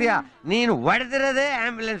ಹೊಡ್ಕತೀಯ? ನೀನು ಹೊಡೆದಿರೋದೇ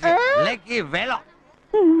ಆಂಬುಲೆನ್ಸ್. ಲಕ್ಕಿ ವೇಲೋ.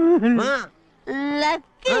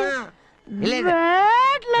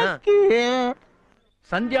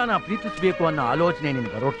 ಸಂಧ್ಯಾನ ಪ್ರೀತಿಸಬೇಕು ಅನ್ನೋ ಆಲೋಚನೆ ನಿನ್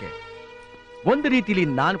ಬರೋಕೆ ಒಂದು ರೀತಿಲಿ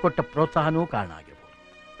ನಾನು ಕೊಟ್ಟ ಪ್ರೋತ್ಸಾಹನೂ ಕಾರಣ ಆಗಿರ್ಬೋದು.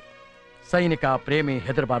 ಸೈನಿಕ ಪ್ರೇಮಿ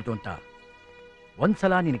ಹೆದರಬಾರ್ದು ಅಂತ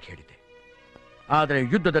ಒಂದ್ಸಲ ನಿನಗೆ ಹೇಳಿದ್ದೆ. ಆದರೆ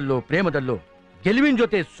ಯುದ್ಧದಲ್ಲೂ ಪ್ರೇಮದಲ್ಲೂ ಗೆಲುವಿನ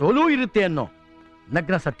ಜೊತೆ ಸೋಲೂ ಇರುತ್ತೆ ಅನ್ನೋ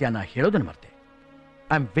ನಗ್ನ ಸತ್ಯನ ಹೇಳೋದನ್ನ ಮರ್ತೆ.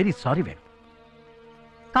 I am very sorry Venu.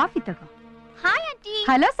 Coffee ತಗೋ. Hi aunty.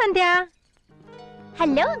 ಹಲೋ ಸಂಧ್ಯಾ.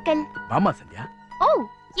 Hello uncle. ಬಾಮ್ಮ ಸಂಧ್ಯಾ. ಓ,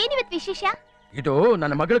 ಏನಿವತ್ತು ವಿಶೇಷ? ಇದು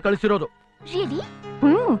ನನ್ನ ಮಗಳು ಕಳಿಸಿರೋದು. ರಿಯಲಿ?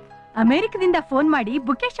 ಅಮೆರಿಕದಿಂದ ಫೋನ್ ಮಾಡಿ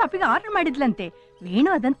ಬುಕ್ಕೆ ಶಾಪಿಗೆ ಆರ್ಡರ್ ಮಾಡಿದ್ಲಂತೆ. ವೇಣು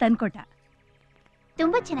ಅದನ್ನ ತಂದ್ಕೊಟ್ಟ.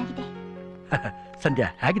 ತುಂಬಾ ಚೆನ್ನಾಗಿದೆ. ಸಂಧ್ಯಾ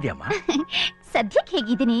ಹೇಗಿದ್ಯಮ್ಮ? ಸದ್ಯಕ್ಕೆ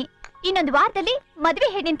ಹೇಗಿದ್ದೀನಿ. ಇನ್ನೊಂದು ವಾರದಲ್ಲಿ ಮದುವೆ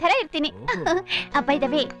ಹೆಣ್ಣಿನ ತರ ಇರ್ತೀನಿ.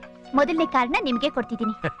 ಅಬ್ಬೈದವೇ, ಮೊದಲನೇ ಕಾರಣ ನಿಮ್ಗೆ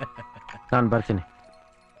ಕೊಡ್ತಿದ್ದೀನಿ. ನಾನು ಬರ್ತೀನಿ.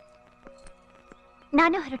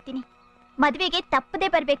 ನಾನು ಹೊರಡ್ತೀನಿ. ಮದುವೆಗೆ ತಪ್ಪದೆ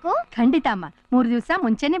ಬರ್ಬೇಕು. ಖಂಡಿತ ಅಮ್ಮ, 3 ದಿವಸ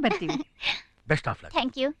ಮುಂಚೆನೆ ಬರ್ತೀವಿ. Best of luck.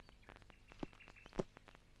 Thank you.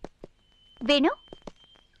 Venu,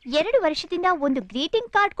 2 ವರ್ಷದಿಂದ ಒಂದು ಗ್ರೀಟಿಂಗ್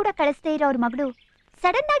ಕಾರ್ಡ್ ಕೂಡ ಕಳಿಸದೇ ಇರೋ ಅವ್ರ ಮಗಳು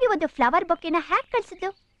ಸಡನ್ ಆಗಿ ಒಂದು ಫ್ಲವರ್ ಬೊಕ್ಕೆನ ಹ್ಯಾಕ್ ಕಳಿಸಿದ್ಲು.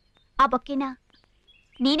 ಆ ಬೊಕ್ಕೆನ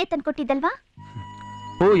ನೀನೇ ತಂದ್ಕೊಟ್ಟಿದ್ದಲ್ವಾ?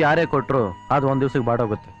 ಹೂ ಯಾರೇ ಕೊಟ್ರು ಅದು ಒಂದ್ ದಿವ್ಸಕ್ಕೆ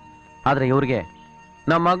ಬಾಡೋಗುತ್ತೆ. ಆದ್ರೆ ಇವ್ರಿಗೆ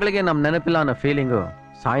ನಮ್ಮ ಮಗಳಿಗೆ ನಮ್ಮ ನೆನಪಿಲ್ಲ ಅನ್ನೋ ಫೀಲಿಂಗು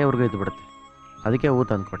ಸಾಯೋವರೆಗೂ ಇದ್ದು ಬಿಡುತ್ತೆ. ಅದಕ್ಕೆ ಹೂ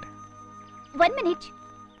ತಂದ್ಕೊಟ್ಟೆ. 1 ಮಿನಿಟ್.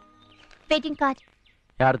 ವೇಟಿಂಗ್ ಕಾರ್ಡ್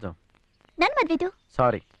ಯಾರ್ದು? ನನ್ ಮದ್ವೆದು.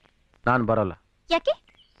 ಸಾರಿ, ನಾನು ಬರೋಲ್ಲ. ಯಾಕೆ?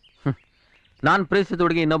 ನಾನು ಪ್ರೀತಿಸಿದ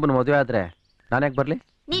ಹುಡುಗಿ ಇನ್ನೊಬ್ಬನ ಮದುವೆ ಆದ್ರೆ ನಾನ್ಯಾಕೆ ಬರ್ಲಿ?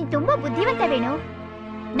 ನೀನ್ ತುಂಬಾ ಬುದ್ಧಿವಂತ ವೇಣು.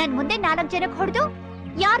 ನನ್ ಮುಂದೆ 4 ಜನಕ್ಕೆ ಹೊಡೆದು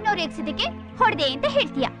ಯಾರನ್ನೋ ರೇಗಿಸಿದಕ್ಕೆ ಹೊಡೆದೆ ಅಂತ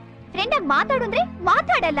ಹೇಳ್ತೀಯ. ಫ್ರೆಂಡ್ ಆಗಿ ಮಾತಾಡು ಅಂದ್ರೆ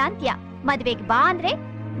ಮಾತಾಡಲ್ಲ ಅಂತೀಯ. ಮದ್ವೆಗೆ ಬಾ ಅಂದ್ರೆ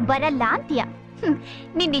ಬರಲ್ಲ ಅಂತೀಯ.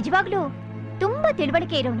 ನೀನ್ ನಿಜವಾಗ್ಲೂ ತುಂಬಾ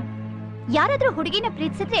ತಿಳುವಳಿಕೆ ಇರೋನು. ಯಾರಾದ್ರೂ ಹುಡುಗಿನ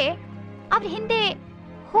ಪ್ರೀತಿಸಿದ್ರೆ ಅವ್ರ ಹಿಂದೆ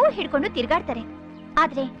ಹೂ ಹಿಡ್ಕೊಂಡು ತಿರ್ಗಾಡ್ತಾರೆ.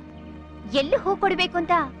 ಆದ್ರೆ ಎಲ್ಲಿ ಹೂ ಕೊಡ್ಬೇಕು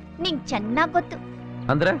ಅಂತ ನಿಂಗ್ ಚೆನ್ನಾಗ್ ಗೊತ್ತು.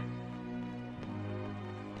 ಅಂದ್ರೆ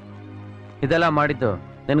ಇದೆಲ್ಲ ಮಾಡಿದ್ದು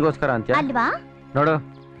ನಿನ್ಗೋಸ್ಕರ ಅಂತ್ಯ ಅಲ್ವಾ? ನೋಡು,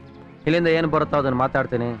 ಇಲ್ಲಿಂದ ಏನ್ ಬರುತ್ತೋ ಅದನ್ನ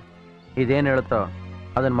ಮಾತಾಡ್ತೀನಿ. ಇದೇನ್ ಹೇಳುತ್ತೋ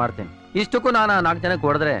ಅದನ್ನ ಮಾಡ್ತೀನಿ. ಇಷ್ಟಕ್ಕೂ ನಾನು 4 ಜನಕ್ಕೆ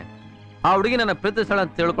ಹೊಡೆದ್ರೆ ಆ ಹುಡುಗಿ ನನ್ನ ಪ್ರೀತಿಸಳ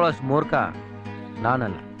ಅಂತ ತಿಳ್ಕೊಳ್ಳೋಷ್ಟು ಮೂರ್ಖ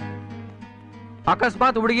ನಾನಲ್ಲ.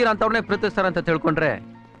 ಅಕಸ್ಮಾತ್ ಹುಡುಗಿರ ಅಂತವ್ರನ್ನೇ ಪ್ರೀತಿಸ್ತಾರ ಅಂತ ತಿಳ್ಕೊಂಡ್ರೆ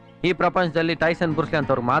ಈ ಪ್ರಪಂಚದಲ್ಲಿ ಟೈಸನ್ ಬ್ರೂಸ್ಲಿ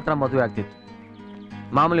ಅಂತವ್ರು ಮಾತ್ರ ಮದುವೆ ಆಗ್ತಿತ್ತು.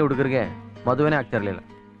 ಮಾಮೂಲಿ ಹುಡುಗರಿಗೆ ಮದುವೆನೇ ಆಗ್ತಿರ್ಲಿಲ್ಲ.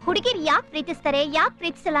 ಹುಡುಗಿರ್ ಯಾಕೆ ಪ್ರೀತಿಸ್ತಾರೆ, ಯಾಕೆ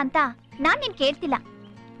ಪ್ರೀತಿಸಲ್ಲ ಅಂತ ನಾನ್ ನಿನ್ ಕೇಳ್ತಿಲ್ಲ.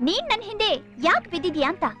 ನೀನ್ ನನ್ ಹಿಂದೆ ಯಾಕೆ ಬಿದ್ದಿದ್ಯಾ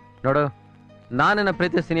ಅಂತ. ನೋಡು, ನಾನೇನ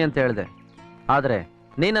ಪ್ರೀತಿಸ್ತೀನಿ ಅಂತ ಹೇಳ್ದೆ. ಆದ್ರೆ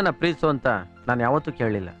ನೀನ್ ನನ್ನ ಪ್ರೀತಿಸು ಅಂತ ನಾನು ಯಾವತ್ತೂ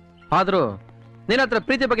ಕೇಳಲಿಲ್ಲ. ಆದ್ರೂ ನಿನ್ನ ಹತ್ರ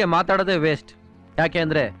ಪ್ರೀತಿ ಬಗ್ಗೆ ಮಾತಾಡೋದೇ ವೇಸ್ಟ್. ಯಾಕೆ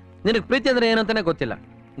ಅಂದ್ರೆ ನಿನಗೆ ಪ್ರೀತಿ ಅಂದ್ರೆ ಏನು ಅಂತಾನೆ ಗೊತ್ತಿಲ್ಲ.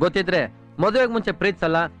 ಗೊತ್ತಿದ್ರೆ ಮದುವೆಗೆ ಮುಂಚೆ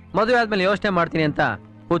ಪ್ರೀತಿಸಲ್ಲ, ಮದುವೆ ಆದ್ಮೇಲೆ ಯೋಚನೆ ಮಾಡ್ತೀನಿ ಅಂತ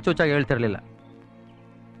ಹುಚ್ಚುಚ್ಚಾಗಿ ಹೇಳ್ತಿರ್ಲಿಲ್ಲ.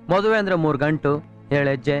 ಮದುವೆ ಅಂದ್ರೆ 3 ಗಂಟು, 7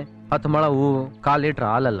 ಹೆಜ್ಜೆ, 10 ಮೊಳ ಹೂವು, 1/4 ಲೀಟರ್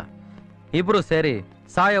ಹಾಲಲ್ಲ. ಇಬ್ರು ಸೇರಿ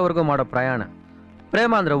ಸಾಯೋವರೆಗೂ ಮಾಡೋ ಪ್ರಯಾಣ.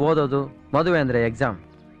 ಪ್ರೇಮ ಅಂದ್ರೆ ಓದೋದು, ಮದುವೆ ಅಂದ್ರೆ ಎಕ್ಸಾಮ್.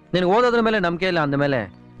 ನಿನಗೆ ಓದೋದ್ರ ಮೇಲೆ ನಂಬಿಕೆ ಇಲ್ಲ ಅಂದಮೇಲೆ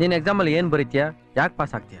ನೀನು ಎಕ್ಸಾಮಲ್ಲಿ ಏನು ಬರೀತೀಯ, ಯಾಕೆ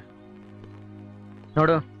ಪಾಸ್ ಆಗ್ತೀಯ?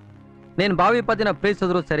 ನೋಡು, ನೀನು ಬಾವಿ ಪದಿನ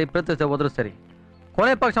ಪ್ರೀತಿಸಿದ್ರು ಸರಿ, ಪ್ರೀತಿಸದೆ ಹೋದ್ರು ಸರಿ,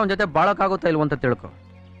 ಕೊನೆ ಪಕ್ಷ ಅವನ ಜೊತೆ ಬಾಳಕ್ಕಾಗುತ್ತಾ ಇಲ್ವ ಅಂತ ತಿಳ್ಕೊ.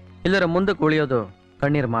 ಇಲ್ಲರ ಮುಂದಕ್ಕೆ ಉಳಿಯೋದು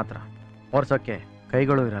ಕಣ್ಣೀರು ಮಾತ್ರ, ಒರ್ಸೋಕ್ಕೆ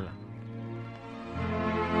ಕೈಗಳು ಇರಲ್ಲ.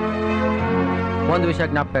 ಒಂದು ವಿಷಯ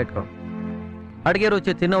ಜ್ಞಾಪಕ ಇಟ್ಕೊ, ಅಡುಗೆ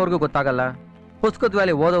ರುಚಿ ತಿನ್ನೋವರೆಗೂ ಗೊತ್ತಾಗಲ್ಲ, ಪುಸ್ತಕದ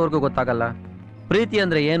ವ್ಯಾಲಿ ಓದೋವರೆಗೂ ಗೊತ್ತಾಗಲ್ಲ, ಪ್ರೀತಿ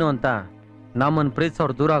ಅಂದ್ರೆ ಏನು ಅಂತ ನಮ್ಮನ್ನು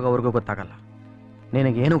ಪ್ರೀತಿಸೋರು ದೂರ ಆಗೋವರೆಗೂ ಗೊತ್ತಾಗಲ್ಲ.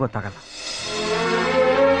 ನಿನಗೇನು ಗೊತ್ತಾಗಲ್ಲ.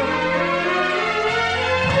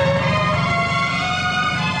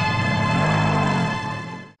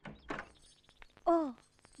 ಓ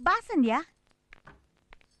ಬಾ ಸಂಧ್ಯಾ.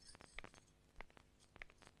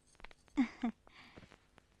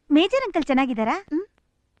 ಮೇಜರ್ ಅಂಕಲ್ ಚೆನ್ನಾಗಿದ್ದಾರಾ?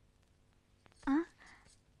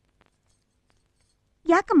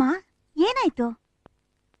 ಯಾಕಮ್ಮ, ಏನಾಯ್ತು?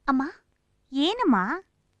 ಅಮ್ಮ, ಏನಮ್ಮ?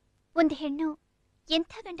 ಒಂದು ಹೆಣ್ಣು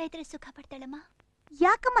ಎಂಥ ಗಂಡ ಇದ್ರೆ ಸುಖ ಪಡ್ತಾಳಮ್ಮ.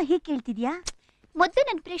 ಯಾಕಮ್ಮ ಹೀಗೆ ಕೇಳ್ತಿದ್ಯಾ? ಮೊದಲು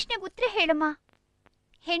ನನ್ನ ಪ್ರಶ್ನೆಗೆ ಉತ್ತರ ಹೇಳಮ್ಮ.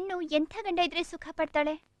 ಹೆಣ್ಣು ಎಂಥ ಗಂಡ ಇದ್ರೆ ಸುಖ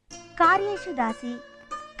ಪಡ್ತಾಳೆ? ಕಾರ್ಯೇಶು ದಾಸಿ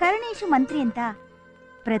ಕರ್ಣೇಶು ಮಂತ್ರಿ ಅಂತ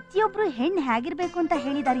ಪ್ರತಿಯೊಬ್ರು ಹೆಣ್ಣು ಹೇಗಿರ್ಬೇಕು ಅಂತ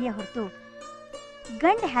ಹೇಳಿದಾರೆಯೇ ಹೊರತು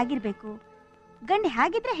ಗಂಡ ಹೇಗಿರ್ಬೇಕು, ಗಂಡ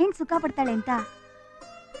ಹೇಗಿದ್ರೆ ಹೆಣ್ಣು ಸುಖ ಪಡ್ತಾಳೆ ಅಂತ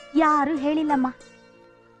ಯಾರು ಹೇಳಿಲ್ಲಮ್ಮ.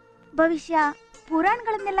 ಭವಿಷ್ಯ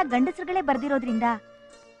ಪುರಾಣಗಳನ್ನೆಲ್ಲ ಗಂಡಸರುಗಳೇ ಬರ್ದಿರೋದ್ರಿಂದ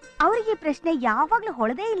ಅವರಿಗೆ ಪ್ರಶ್ನೆ ಯಾವಾಗ್ಲೂ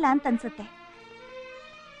ಹೊಳದೇ ಇಲ್ಲ ಅಂತ ಅನ್ಸುತ್ತೆ.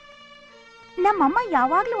 ನಮ್ಮಮ್ಮ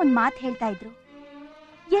ಯಾವಾಗ್ಲೂ ಒಂದ್ ಮಾತು ಹೇಳ್ತಾ ಇದ್ರು,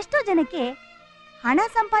 ಎಷ್ಟೋ ಜನಕ್ಕೆ ಹಣ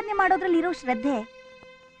ಸಂಪಾದನೆ ಮಾಡೋದ್ರಲ್ಲಿರೋ ಶ್ರದ್ಧೆ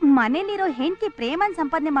ಮನೇಲಿರೋ ಹೆಂಡತಿ ಪ್ರೇಮನ್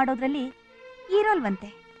ಸಂಪಾದನೆ ಮಾಡೋದ್ರಲ್ಲಿ ಇರೋಲ್ವಂತೆ.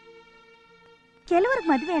 ಕೆಲವ್ರಿಗೆ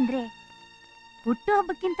ಮದ್ವೆ ಅಂದ್ರೆ ಹುಟ್ಟು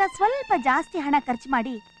ಹಬ್ಬಕ್ಕಿಂತ ಸ್ವಲ್ಪ ಜಾಸ್ತಿ ಹಣ ಖರ್ಚು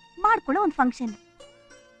ಮಾಡಿ ಮಾಡ್ಕೊಳ್ಳೋ ಒಂದು ಫಂಕ್ಷನ್.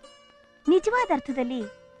 ನಿಜವಾದ ಅರ್ಥದಲ್ಲಿ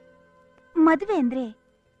ಮದುವೆ ಅಂದ್ರೆ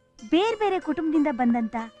ಬೇರೆ ಬೇರೆ ಕುಟುಂಬದಿಂದ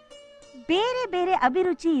ಬಂದಂತ ಬೇರೆ ಬೇರೆ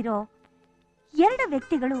ಅಭಿರುಚಿ ಇರೋ 2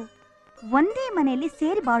 ವ್ಯಕ್ತಿಗಳು ಒಂದೇ ಮನೆಯಲ್ಲಿ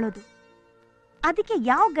ಸೇರಿ ಬಾಳೋದು. ಅದಕ್ಕೆ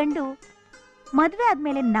ಯಾವ ಗಂಡು ಮದುವೆ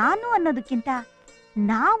ಆದ್ಮೇಲೆ ನಾನು ಅನ್ನೋದಕ್ಕಿಂತ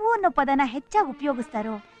ನಾವು ಅನ್ನೋ ಪದನ ಹೆಚ್ಚಾಗಿ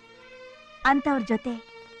ಉಪಯೋಗಿಸ್ತಾರೋ ಅಂತವ್ರ ಜೊತೆ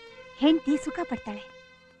ಹೆಂಡತಿ ಸುಖ ಪಡ್ತಾಳೆ.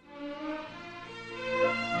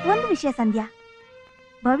 ಒಂದು ವಿಷಯ ಸಂಧ್ಯಾ,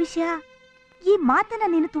 ಭವಿಷ್ಯ ಈ ಮಾತನ್ನ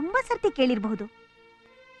ನೀನು ತುಂಬಾ ಸರ್ತಿ ಕೇಳಿರಬಹುದು.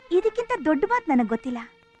 ಇದಕ್ಕಿಂತ ದೊಡ್ಡ ಮಾತು ನನಗೆ ಗೊತ್ತಿಲ್ಲ.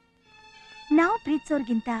 ನಾವು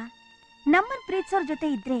ಪ್ರೀತಿಸೋರ್ಗಿಂತ ನಮ್ಮನ್ನ ಪ್ರೀತಿಸೋರ್ ಜೊತೆ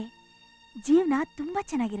ಇದ್ರೆ ಜೀವನ ತುಂಬಾ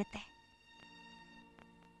ಚೆನ್ನಾಗಿರುತ್ತೆ.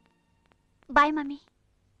 ಬಾಯ್ ಮಮ್ಮಿ.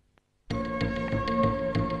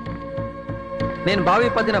 ನೀನು ಬಾವಿ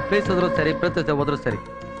ಪದಿನ ಪ್ರೀತಿಸಿದ್ರು ಸರಿ, ಪ್ರೀತಿಸದೆ ಹೋದ್ರು ಸರಿ,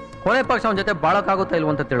 ಕೊನೆ ಪಕ್ಷ ಅವನ ಜೊತೆ ಬಾಳಕ್ಕಾಗುತ್ತಾ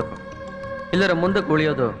ಇಲ್ವ ಅಂತ ತಿಳ್ಕೊ. ಇಲ್ಲರ ಮುಂದಕ್ಕೆ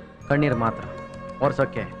ಉಳಿಯೋದು ಕಣ್ಣೀರು ಮಾತ್ರ,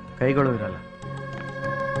 ಒರ್ಸೋಕ್ಕೆ ಕೈಗಳು ಇರಲ್ಲ.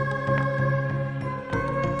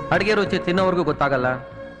 ಅಡುಗೆ ರುಚಿ ತಿನ್ನೋವರೆಗೂ ಗೊತ್ತಾಗಲ್ಲ,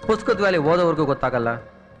 ಪುಸ್ತಕದ ವ್ಯಾಲಿ ಓದೋವರೆಗೂ ಗೊತ್ತಾಗಲ್ಲ,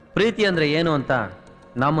 ಪ್ರೀತಿ ಅಂದ್ರೆ ಏನು ಅಂತ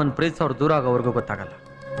ನಮ್ಮನ್ನು ಪ್ರೀತಿಸೋರು ದೂರ ಆಗೋವರೆಗೂ ಗೊತ್ತಾಗಲ್ಲ.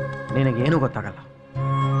 ನಿನಗೇನು ಗೊತ್ತಾಗಲ್ಲ.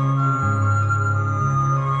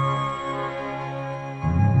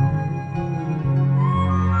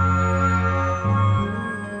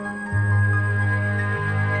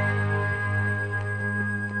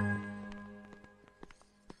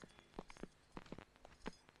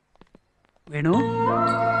 ವೇಣು,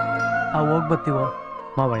 ಹೋಗ್ಬತ್ತೀವೋ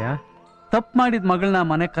ಮಾವಯ್ಯ? ತಪ್ಪು ಮಾಡಿದ ಮಗಳನ್ನ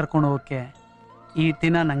ಮನೆಗೆ ಕರ್ಕೊಂಡು ಹೋಗಕ್ಕೆ ಈ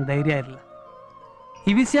ದಿನ ನಂಗೆ ಧೈರ್ಯ ಇರಲಿಲ್ಲ.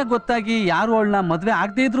 ಈ ವಿಷಯ ಗೊತ್ತಾಗಿ ಯಾರು ಅವಳನ್ನ ಮದುವೆ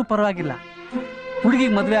ಆಗದೆ ಇದ್ರೂ ಪರವಾಗಿಲ್ಲ.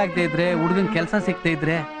 ಹುಡುಗಿಗೆ ಮದುವೆ ಆಗದೆ ಇದ್ರೆ, ಹುಡುಗನ ಕೆಲಸ ಸಿಗದೆ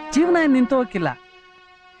ಇದ್ರೆ ಜೀವನ ಏನು ನಿಂತು ಹೋಗಿಲ್ಲ.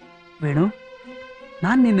 ವೇಣು,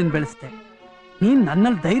 ನಾನು ನಿನ್ನನ್ನು ಬೆಳೆಸ್ದೆ, ನೀನು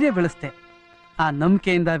ನನ್ನಲ್ಲಿ ಧೈರ್ಯ ಬೆಳೆಸ್ದೆ. ಆ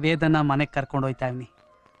ನಂಬಿಕೆಯಿಂದ ವೇದನ ಮನೆಗೆ ಕರ್ಕೊಂಡು ಹೋಯ್ತಾ ಇವ್ನಿ.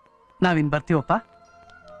 ನಾವಿನ್ ಬರ್ತೀವಪ್ಪ,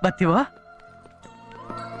 ಬರ್ತೀವ?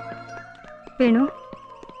 ವೇಣು,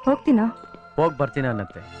 ಹೋಗ್ತೀನೋ? ಹೋಗಿ ಬರ್ತೀನಿ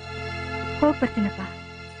ಅನ್ನತ್ತೆ. ಹೋಗಿ ಬರ್ತೀನಪ್ಪ.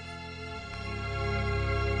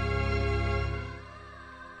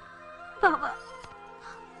 ಭಾವ,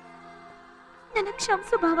 ನನಗೆ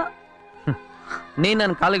ಕ್ಷಮಿಸು ಭಾವ. ನೀನ್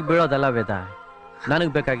ನನ್ನ ಕಾಲಿಗೆ ಬೀಳೋದಲ್ಲ ವೇದ,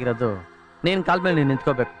 ನನಗೆ ಬೇಕಾಗಿರೋದು ನೀನ್ ಕಾಲ ಮೇಲೆ ನೀನು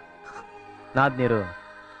ನಿಂತ್ಕೋಬೇಕು. ನಾದ್ ನೀರು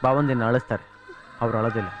ಬಾವಂದಿನ ಅಳಿಸ್ತಾರೆ, ಅವ್ರು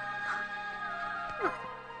ಅಳೋದಿಲ್ಲ.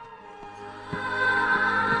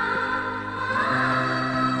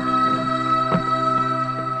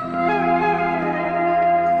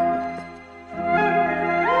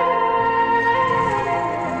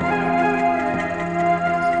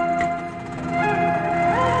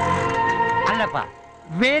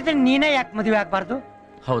 ವೇದ ನೀನೇ ಯಾಕೆ ಮದುವೆ ಆಗ್ಬಾರ್ದು?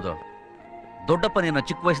 ಹೌದು, ದೊಡ್ಡಪ್ಪ ನಿನ್ನ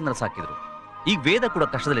ಚಿಕ್ಕ ವಯಸ್ಸಿನ ಸಾಕಿದ್ರು. ಈಗ ವೇದ ಕೂಡ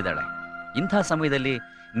ಕಷ್ಟದಲ್ಲಿದ್ದಾಳೆ. ಇಂಥ ಸಮಯದಲ್ಲಿ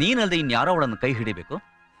ನೀನಲ್ದೆ ಇನ್ಯಾರೋ ಅವಳನ್ನು ಕೈ ಹಿಡಿಬೇಕು?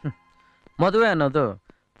 ಮದುವೆ ಅನ್ನೋದು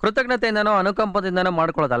ಕೃತಜ್ಞತೆಯಿಂದನೋ ಅನುಕಂಪದಿಂದನೋ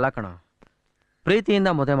ಮಾಡ್ಕೊಳ್ಳೋದಲ್ಲ ಕಣ. ಪ್ರೀತಿಯಿಂದ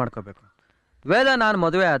ಮದುವೆ ಮಾಡ್ಕೋಬೇಕು. ವೇದ ನಾನು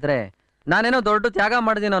ಮದುವೆ ಆದರೆ ನಾನೇನೋ ದೊಡ್ಡ ತ್ಯಾಗ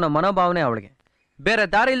ಮಾಡಿದೀನಿ ಅನ್ನೋ ಮನೋಭಾವನೆ ಅವಳಿಗೆ. ಬೇರೆ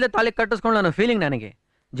ದಾರಿ ಇಲ್ಲದೆ ತಾಳಿ ಕಟ್ಟಿಸ್ಕೊಂಡು ಅನ್ನೋ ಫೀಲಿಂಗ್ ನನಗೆ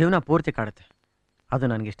ಜೀವನ ಪೂರ್ತಿ ಕಾಡುತ್ತೆ. ಅದು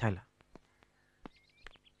ನನಗಿಷ್ಟ ಇಲ್ಲ.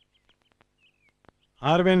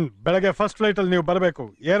 ಅರವಿಂದ್, ಬೆಳಗ್ಗೆ ಫಸ್ಟ್ ಫ್ಲೈಟ್ ಅಲ್ಲಿ ನೀವು ಬರಬೇಕು.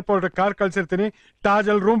 ಏರ್ಪೋರ್ಟ್ ಕಾರ್ ಕಳ್ಸಿರ್ತೀನಿ, ತಾಜ್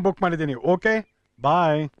ಅಲ್ಲಿ ರೂಮ್ ಬುಕ್ ಮಾಡಿದ್ದೀನಿ. ಓಕೆ,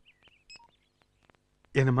 ಬಾಯ್.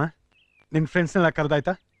 ಏನಮ್ಮ, ನಿನ್ ಫ್ರೆಂಡ್ಸ್ನೆಲ್ಲ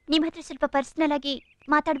ಕರೆದಾಯ್ತಾ? ನಿಮ್ಮ ಹತ್ರ ಸ್ವಲ್ಪ ಪರ್ಸನಲ್ ಆಗಿ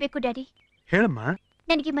ಮಾತಾಡ್ಬೇಕು ಡ್ಯಾಡಿ. ಹೇಳಮ್ಮ.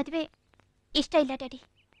 ನನಗೆ ಮದುವೆ ಇಷ್ಟ ಇಲ್ಲ ಡ್ಯಾಡಿ.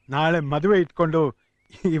 ನಾಳೆ ಮದುವೆ ಇಟ್ಕೊಂಡು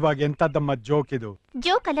ಇವಾಗ ಎಂತದ್ದಮ್ಮ ಜೋಕ್ ಇದು?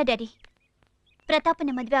 ಜೋಕ್ ಅಲ್ಲ ಡ್ಯಾಡಿ. ಪ್ರತಾಪನ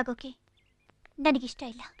ಮದುವೆ ಆಗೋಕೆ ನನಗಿಷ್ಟ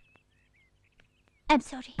ಇಲ್ಲ. I am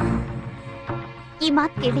sorry. ಈ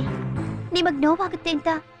ಮಾತು ಕೇಳಿ ನಿಮಗ್ ನೋವಾಗುತ್ತೆ ಅಂತ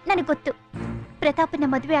ನನಗೆ ಗೊತ್ತು. ಪ್ರತಾಪನ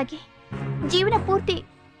ಮದುವೆ ಆಗಿ ಜೀವನ ಪೂರ್ತಿ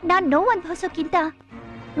ನಾನು ನೋವು ಅನುಭವಿಸೋಕ್ಕಿಂತ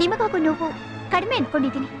ನಿಮಗಾಗೋ ನೋವು ಕಡಿಮೆ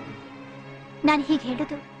ಅನ್ಕೊಂಡಿದ್ದೀನಿ. ನಾನು ಹೀಗೆ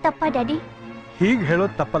ಹೇಳೋದು ತಪ್ಪಾ ಡ್ಯಾಡಿ? ಹೀಗೆ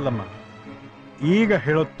ಹೇಳೋದು ತಪ್ಪಲ್ಲಮ್ಮ, ಈಗ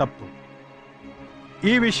ಹೇಳೋದು ತಪ್ಪು.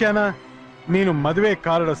 ಈ ವಿಷಯನ ನೀನು ಮದುವೆ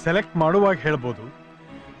ಕಾರ್ಡ್ ಸೆಲೆಕ್ಟ್ ಮಾಡುವಾಗ ಹೇಳ್ಬೋದು,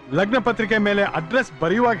 ಲಗ್ನ ಪತ್ರಿಕೆ ಮೇಲೆ ಅಡ್ರೆಸ್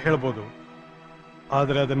ಬರೆಯುವಾಗ ಹೇಳ್ಬೋದು,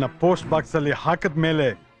 ಆದರೆ ಅದನ್ನ ಪೋಸ್ಟ್ ಬಾಕ್ಸ್ ಅಲ್ಲಿ ಹಾಕಿದ ಮೇಲೆ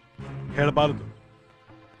ಹೇಳಬಾರದು.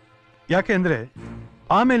 ಯಾಕೆಂದ್ರೆ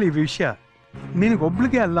ಆಮೇಲೆ ಈ ವಿಷಯ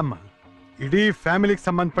ನಿನಗೊಬ್ಳಿಗೆ ಅಲ್ಲಮ್ಮ, ಇಡೀ ಫ್ಯಾಮಿಲಿಗೆ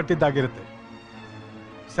ಸಂಬಂಧಪಟ್ಟಿದ್ದಾಗಿರುತ್ತೆ.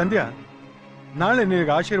 ಸಂಧ್ಯಾ, ನಾಳೆ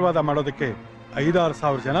ನಿನಗೆ ಆಶೀರ್ವಾದ ಮಾಡೋದಕ್ಕೆ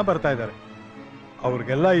 5,000-6,000 ಜನ ಬರ್ತಾ ಇದ್ದಾರೆ.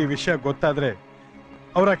 ಅವ್ರಿಗೆಲ್ಲ ಈ ವಿಷಯ ಗೊತ್ತಾದ್ರೆ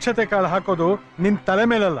ಅವ್ರ ಅಕ್ಷತೆ ಕಾಳು ಹಾಕೋದು ನಿನ್ ತಲೆ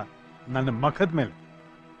ಮೇಲಲ್ಲ, ನನ್ನ ಮಖದ ಮೇಲೆ.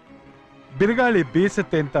 ಬಿರುಗಾಳಿ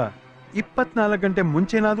ಬೀಸುತ್ತೆ ಅಂತ 24 ಗಂಟೆ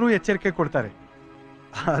ಮುಂಚೆನಾದ್ರೂ ಎಚ್ಚರಿಕೆ ಕೊಡ್ತಾರೆ.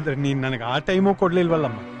 ಆದ್ರೆ ನೀನ್ ನನಗೆ ಆ ಟೈಮು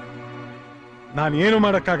ಕೊಡ್ಲಿಲ್ವಲ್ಲಮ್ಮ. ನಾನು ಏನು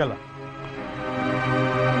ಮಾಡಕ್ಕಾಗಲ್ಲ.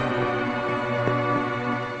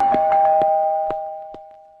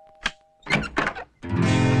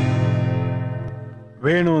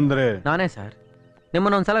 ವೇಣು ಅಂದ್ರೆ ನಾನೇ ಸರ್.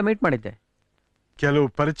 ನಿಮ್ಮನ್ನ ಒಂದ್ಸಲ ಮೀಟ್ ಮಾಡಿದ್ದೆ. ಕೆಲವು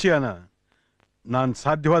ಪರಿಚಯನ ನಾನು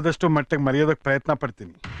ಸಾಧ್ಯವಾದಷ್ಟು ಮಟ್ಟಿಗೆ ಮರೆಯೋದಕ್ಕೆ ಪ್ರಯತ್ನ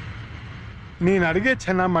ಪಡ್ತೀನಿ. ನೀನು ಅಡುಗೆ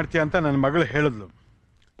ಚೆನ್ನಾಗಿ ಮಾಡ್ತೀಯ ಅಂತ ನನ್ನ ಮಗಳು ಹೇಳಿದ್ಲು.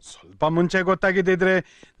 ಸ್ವಲ್ಪ ಮುಂಚೆ ಗೊತ್ತಾಗಿದ್ದಿದ್ರೆ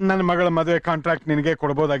ನನ್ನ ಮಗಳ ಮದುವೆ ಕಾಂಟ್ರಾಕ್ಟ್ ನಿನಗೆ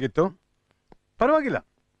ಕೊಡ್ಬೋದಾಗಿತ್ತು. ಪರವಾಗಿಲ್ಲ,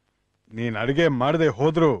 ನೀನು ಅಡುಗೆ ಮಾಡದೆ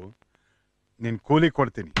ಹೋದ್ರೂ ನೀನು ಕೂಲಿ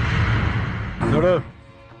ಕೊಡ್ತೀನಿ. ನೋಡು,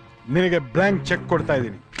 ನಿನಗೆ ಬ್ಲ್ಯಾಂಕ್ ಚೆಕ್ ಕೊಡ್ತಾ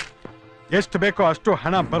ಇದ್ದೀನಿ. ಎಷ್ಟು ಬೇಕೋ ಅಷ್ಟು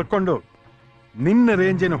ಹಣ ಬರ್ಕೊಂಡು ನಿನ್ನ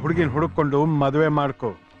ರೇಂಜಿನ ಹುಡುಗಿನ ಹುಡುಕೊಂಡು ಮದುವೆ ಮಾಡ್ಕೋ.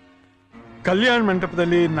 ಕಲ್ಯಾಣ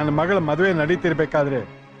ಮಂಟಪದಲ್ಲಿ ನನ್ನ ಮಗಳ ಮದುವೆ ನಡೀತಿರ್ಬೇಕಾದ್ರೆ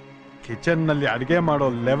ಕಿಚನ್ ನಲ್ಲಿ ಅಡಿಗೆ ಮಾಡೋ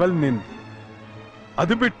ಲೆವೆಲ್ ನಿಂದು.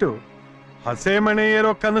 ಅದು ಬಿಟ್ಟು ಹಸೆ ಮನೆ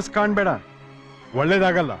ಏರೋ ಕನಸು ಕಾಣ್ಬೇಡ,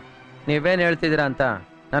 ಒಳ್ಳೇದಾಗಲ್ಲ. ನೀವೇನ್ ಹೇಳ್ತಿದ್ದೀರಾ ಅಂತ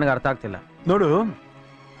ನನಗೆ ಅರ್ಥ ಆಗ್ತಿಲ್ಲ. ನೋಡು,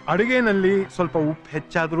 ಅಡುಗೆನಲ್ಲಿ ಸ್ವಲ್ಪ ಉಪ್ಪು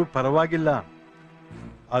ಹೆಚ್ಚಾದ್ರೂ ಪರವಾಗಿಲ್ಲ,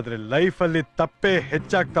 ಆದ್ರೆ ಲೈಫಲ್ಲಿ ತಪ್ಪೇ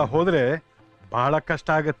ಹೆಚ್ಚಾಗ್ತಾ ಹೋದ್ರೆ ಬಹಳ ಕಷ್ಟ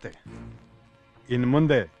ಆಗತ್ತೆ. ಇನ್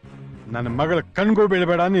ಮುಂದೆ ನನ್ನ ಮಗಳ ಕಣ್ಗೂ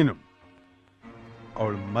ಬೀಳ್ಬೇಡ ನೀನು.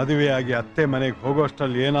 ಅವಳು ಮದುವೆಯಾಗಿ ಅತ್ತೆ ಮನೆಗೆ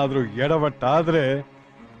ಹೋಗೋಷ್ಟರಲ್ಲಿ ಏನಾದ್ರೂ ಎಡವಟ್ಟಾದ್ರೆ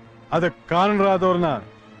ಅದಕ್ಕೆ ಕಾರಣರಾದವ್ರನ್ನ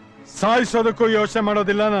ಸಾಯಿಸೋದಕ್ಕೂ ಯೋಚನೆ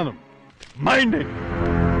ಮಾಡೋದಿಲ್ಲ ನಾನು. Mind it.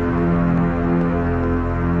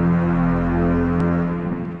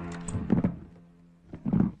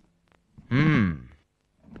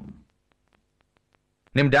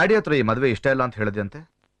 ನಿಮ್ ಡ್ಯಾಡಿ ಹತ್ರ ಈ ಮದುವೆ ಇಷ್ಟ ಇಲ್ಲ ಅಂತ ಹೇಳಿದ್ಯಂತೆ,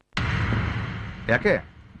 ಯಾಕೆ?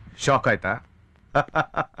 ಶಾಕ್ ಆಯ್ತಾ?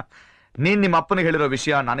 ನೀನ್ ನಿಮ್ಮ ಅಪ್ಪನಿಗೆ ಹೇಳಿರೋ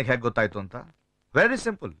ವಿಷಯ ನನಗೆ ಹೇಗೆ ಗೊತ್ತಾಯ್ತು ಅಂತ? Very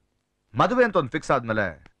simple. ಮದುವೆ ಅಂತ ಒಂದು ಫಿಕ್ಸ್ ಆದ್ಮೇಲೆ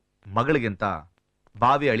ಮಗಳಿಗಿಂತ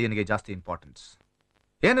ಬಾವಿ ಅಳಿಯನಿಗೆ ಜಾಸ್ತಿ ಇಂಪಾರ್ಟೆನ್ಸ್.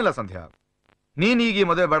 ಏನಿಲ್ಲ ಸಂಧ್ಯಾ, ನೀನ್ ಈಗ ಈ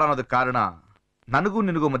ಮದುವೆ ಬೇಡ ಅನ್ನೋದಕ್ಕೆ ಕಾರಣ ನನಗೂ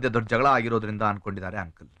ನಿನಗೂ ಮಧ್ಯೆ ದೊಡ್ಡ ಜಗಳ ಆಗಿರೋದ್ರಿಂದ ಅನ್ಕೊಂಡಿದ್ದಾರೆ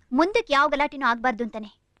ಅಂಕಲ್. ಮುಂದಕ್ಕೆ ಯಾವ ಗಲಾಟಿನೂ ಆಗ್ಬಾರ್ದು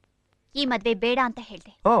ಅಂತಾನೆ ಈ ಮದ್ವೆ ಬೇಡ ಅಂತ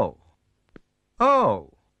ಹೇಳ್ದೆ. ಓ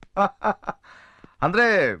ಅಂದ್ರೆ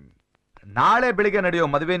ನಾಳೆ ಬೆಳಿಗ್ಗೆ ನಡೆಯೋ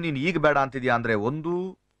ಮದುವೆ ನೀನ್ ಈಗ ಬೇಡ ಅಂತಿದ್ಯಾ ಅಂದ್ರೆ, ಒಂದು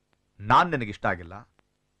ನಾನ್ ನಿನಗಿಷ್ಟ ಆಗಿಲ್ಲ,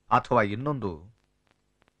 ಅಥವಾ ಇನ್ನೊಂದು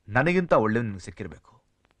ನನಗಿಂತ ಒಳ್ಳೆ ನಿನಗೆ ಸಿಕ್ಕಿರ್ಬೇಕು.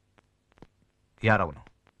 ಯಾರವನು?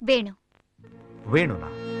 ವೇಣು. ವೇಣುನಾ?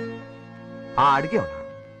 ಆ ಅಡ್ಗೆವನ?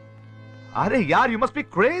 ಅರೆ ಯಾರ್, ಯು ಮಸ್ಟ್ ಬಿ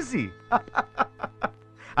ಕ್ರೇಜಿ.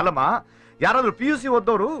 ಅಲ್ಲಮ್ಮ, ಯಾರಾದ್ರೂ PUC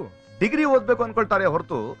ಓದೋರು ಡಿಗ್ರಿ ಓದ್ಬೇಕು ಅನ್ಕೊಳ್ತಾರೆ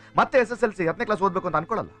ಹೊರತು ಮತ್ತೆ SSLC 10ನೇ ಕ್ಲಾಸ್ ಓದ್ಬೇಕು ಅಂತ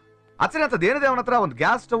ಅನ್ಕೊಳ್ಳಲ್ಲ. ಅಚ್ಚರಿ ಅಂತದ್ ಏನಿದೆ ಅವನ ಹತ್ರ? ಒಂದು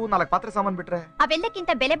ಗ್ಯಾಸ್ ಸ್ಟವ್, 4 ಪಾತ್ರೆ ಸಾಮಾನು ಬಿಟ್ರೆ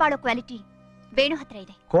ಅವೆಲ್ಲಕ್ಕಿಂತ ಬೆಲೆ ಬಾಳೋ ಕ್ವಾಲಿಟಿ ವೇಣು ಹತ್ರ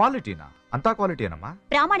ಇದೆ. ಕ್ವಾಲಿಟಿನಾ? ಅಂತ ಕ್ವಾಲಿಟಿ ಏನಮ್ಮ?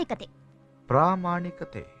 ಪ್ರಾಮಾಣಿಕತೆ.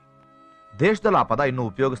 ಪ್ರಾಮಾಣಿಕತೆ ದೇಶದಲ್ಲಿ ಆ ಪದ ಇನ್ನೂ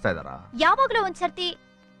ಉಪಯೋಗಿಸ್ತಾ ಇದಾರಾ? ಯಾವಾಗ್ಲೂ ಒಂದ್ಸರ್ತಿ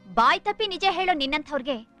ಬಾಯ್ ತಪ್ಪಿ ನಿಜ ಹೇಳೋ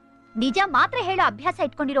ನಿನ್ನಂಥವ್ರಿಗೆ ನಿಜ ಮಾತ್ರ ಹೇಳೋ ಅಭ್ಯಾಸ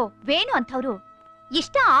ಇಟ್ಕೊಂಡಿರೋ ವೇಣು ಅಂಥವ್ರು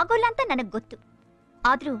ಇಷ್ಟ ಆಗೋಲ್ಲ ಅಂತ ನನಗ್ ಗೊತ್ತು.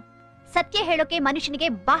 ಆದ್ರೂ ಸತ್ಯ ಹೇಳೋಕೆ ಮನುಷ್ಯನಿಗೆ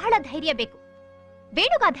ಬಹಳ ಧೈರ್ಯ ಬೇಕು.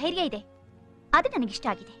 ವೇಣುಗ ಆ ಧೈರ್ಯ ಇದೆ, ಅದು ನನಗಿಷ್ಟ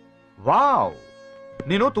ಆಗಿದೆ. ವಾವ್,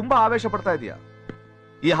 ನೀನು ತುಂಬಾ ಆವೇಶ ಪಡ್ತಾ ಇದೀಯ.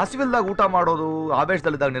 ಈ ಹಸಿವಿಲ್ದಾಗ ಊಟ ಮಾಡೋದು,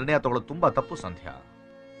 ಆವೇಶದಲ್ಲಿದ್ದಾಗ ನಿರ್ಣಯ ತಗೊಳ್ಳೋದು ತುಂಬಾ ತಪ್ಪು ಸಂಧ್ಯಾ.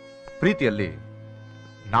 ಪ್ರೀತಿಯಲ್ಲಿ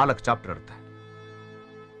 4 ಚಾಪ್ಟರ್ ಇರುತ್ತೆ: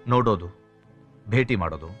 ನೋಡೋದು, ಭೇಟಿ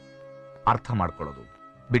ಮಾಡೋದು, ಅರ್ಥ ಮಾಡ್ಕೊಳ್ಳೋದು,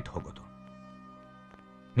 ಬಿಟ್ಟು ಹೋಗೋದು.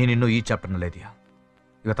 ನೀನಿನ್ನೂ ಈ ಚಾಪ್ಟರ್ನಲ್ಲೇ ಇದೆಯಾ?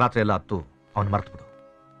 ಇವತ್ತು ರಾತ್ರಿ ಎಲ್ಲ ಹತ್ತು ಅವನು ಮರ್ತು ಬಿಡು.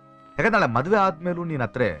 ಯಾಕಂದ್ರೆ ನಾಳೆ ಮದುವೆ ಆದ್ಮೇಲೂ ನೀನ್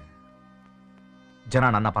ಹತ್ರ ಜನ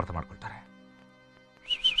ನನ್ನ ಅಪಾರ್ಥ ಮಾಡ್ಕೊಳ್ತಾರೆ.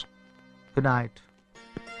 Good night.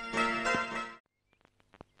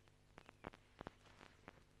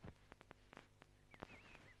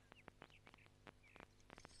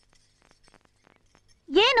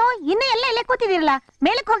 ಏನು ಇನ್ನು ಎಲ್ಲ ಇಲ್ಲೇ ಕೂತಿದಿರಲ್ಲ?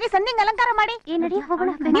 ಮೇಲಕ್ಕೆ ಹೋಗಿ ಸಂಧ್ಯಂಗ್ ಅಲಂಕಾರ ಮಾಡಿ.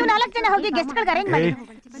 ನೀವು 4 ಜನ ಹೋಗಿ ಗೆಸ್ಟ್ ಗಳಿಗೆ ಅರೇಂಜ್ ಮಾಡಿ.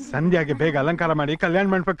 ಸಂಧ್ಯಾಗೆ ಬೇಗ ಅಲಂಕಾರ ಮಾಡಿ ಕಲ್ಯಾಣ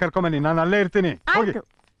ಮಂಟಪಕ್ಕೆ ಕರ್ಕೊಂಬನ್ನಿ. ನಾನು ಅಲ್ಲೇ ಇರ್ತೀನಿ. ಹೋಗಿ.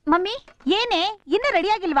 ಮಮ್ಮಿ ಏನೇ ಇನ್ನು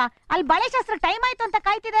ರೆಡಿ ಆಗಿಲ್ವಾ? ಅಲ್ಲಿ ಬಳೆ ಶಾಸ್ತ್ರ ಟೈಮ್ ಆಯ್ತು ಅಂತ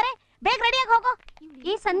ಕಾಯ್ತಿದ್ದಾರೆ. ಬೇಗ ರೆಡಿಯಾಗಿ ಹೋಗು.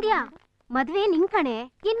 ಈ ಸಂಧ್ಯಾ, ಮದ್ವೆ ನಿನ್ ಕಣೆ,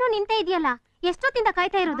 ಇನ್ನೂ ನಿಂತೇ ಇದೆಯಲ್ಲ, ಎಷ್ಟೊತ್ತಿಂದ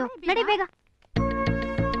ಕಾಯ್ತಾ ಇರೋದು? ನಡಿ ಬೇಗ.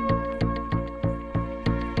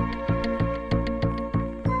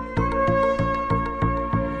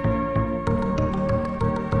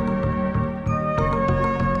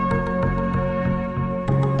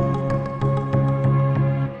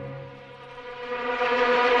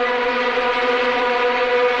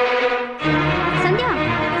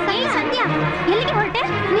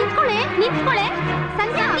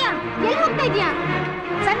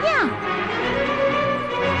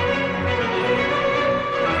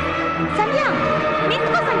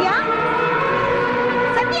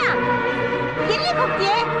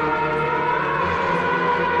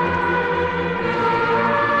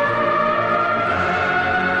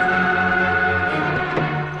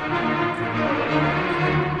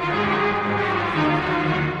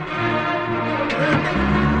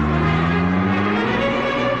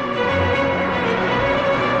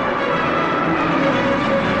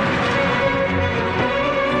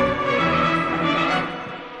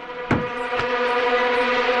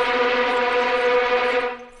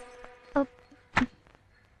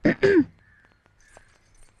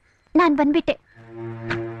 ನಾನ್ ಬಂದ್ಬಿಟ್ಟೆ.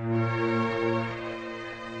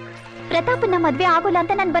 ಪ್ರತಾಪನ ಮದ್ವೆ ಆಗೋಲ್ಲ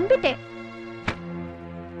ಅಂತ ನಾನ್ ಬಂದ್ಬಿಟ್ಟೆ.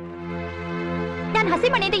 ನಾನ್ ಹಸಿ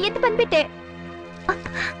ಮನೆಯಿಂದ ಎದ್ದು ಬಂದ್ಬಿಟ್ಟೆ.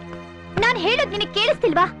 ನಾನ್ ಹೇಳೋದ್ ನಿನಗೆ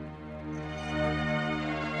ಕೇಳಿಸ್ತಿಲ್ವಾ?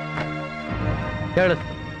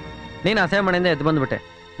 ಕೇಳಿಸ್ತು. ನೀನ್ ಹಸೆ ಮನೆಯಿಂದ ಎದ್ದು ಬಂದ್ಬಿಟ್ಟೆ.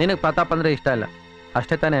 ನಿನಗ್ ಪ್ರತಾಪ್ ಅಂದ್ರೆ ಇಷ್ಟ ಇಲ್ಲ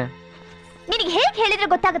ಅಷ್ಟೇ ತಾನೇ? ನಿನಗೆ ಹೇಗ್ ಹೇಳಿದ್ರೆ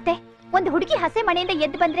ಗೊತ್ತಾಗುತ್ತೆ? ಒಂದು ಹುಡುಗಿ ಹಸೆ ಮನೆಯಿಂದ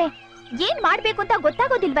ಎದ್ದು ಬಂದ್ರೆ ಏನ್ ಮಾಡ್ಬೇಕು ಅಂತ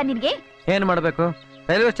ಗೊತ್ತಾಗೋದಿಲ್ವಾ ನಿನ್ಗೆ? ಏನ್ ಮಾಡ್ಬೇಕು?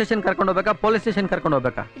 ರೈಲ್ವೆ ಸ್ಟೇಷನ್ ಕರ್ಕೊಂಡು ಹೋಗ್ಬೇಕಾ? ಪೊಲೀಸ್ ಸ್ಟೇಷನ್ ಕರ್ಕೊಂಡು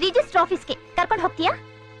ಹೋಗ್ಬೇಕಾ? ರಿಜಿಸ್ಟರ್ ಆಫೀಸ್ಗೆ ಕರ್ಕೊಂಡು ಹೋಗ್ತೀಯಾ?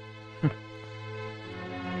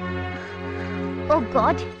 ಓ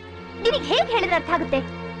ಗಾಡ್, ನಿನಗೆ ಹೇಗ್ ಹೇಳಿದ್ರೆ ಅರ್ಥ ಆಗುತ್ತೆ?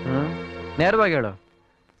 ನೇರವಾಗಿ ಹೇಳು.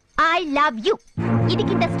 I love you.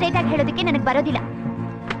 ಇದಕ್ಕಿಂತ ಸ್ಟ್ರೇಟ್ ಆಗಿ ಹೇಳೋದಕ್ಕೆ ನನಗೆ ಬರೋದಿಲ್ಲ.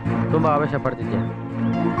 ತುಂಬಾ ಆವೇಶ ಪಡ್ತಿದ್ಯಾ?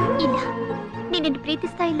 ಇಲ್ಲ, ನೀನನ್ನು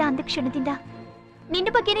ಪ್ರೀತಿಸ್ತಾ ಇಲ್ಲ ಅಂದ ಕ್ಷಣದಿಂದ ನಿನ್ನ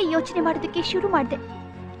ಬಗ್ಗೆನೇ ಯೋಚನೆ ಮಾಡೋದಕ್ಕೆ ಶುರು ಮಾಡಿದೆ.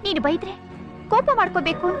 ನೀನು ಬೈದ್ರೆ ಕೋಪ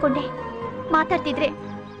ಮಾಡ್ಕೋಬೇಕು ಅನ್ಕೊಂಡೆ, ಮಾತಾಡ್ತಿದ್ರೆ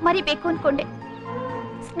ಮರಿಬೇಕು ಅನ್ಕೊಂಡೆ,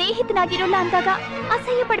 ಸ್ನೇಹಿತನಾಗಿರೋಲ್ಲ ಅಂದಾಗ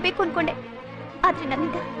ಅಸಹ್ಯ ಪಡ್ಬೇಕು ಅನ್ಕೊಂಡೆ. ಆದ್ರೆ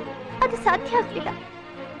ನನ್ನಿಂದ ಅದು ಸಾಧ್ಯ ಆಗ್ಲಿಲ್ಲ.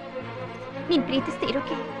 ನೀನ್ ಪ್ರೀತಿಸ್ತಾ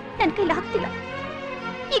ಇರೋಕೆ ನನ್ ಕೈಲಿ ಆಗ್ತಿಲ್ಲ.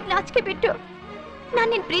 ಈಗ ನಾಚಿಕೆ ಬಿಟ್ಟು ನಾನ್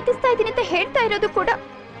ನಿನ್ ಪ್ರೀತಿಸ್ತಾ ಇದ್ದೀನಿ ಅಂತ ಹೇಳ್ತಾ ಇರೋದು ಕೂಡ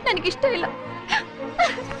ನನಗಿಷ್ಟ ಇಲ್ಲ.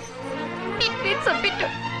 ನೀನ್ ಪ್ರೀತಿಸೋದ್ ಬಿಟ್ಟು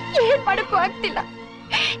ಏನ್ ಮಾಡಕ್ಕೂ ಆಗ್ತಿಲ್ಲ.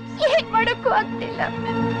 ಏನ್ ಮಾಡಕ್ಕೂ ಆಗ್ತಿಲ್ಲ.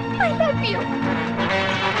 I love you.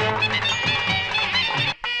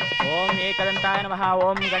 ಓಂ ಏಕದಂತಾಯ ನಮಃ,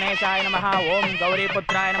 ಓಂ ಗಣೇಶಾಯ ನಮಃ, ಓಂ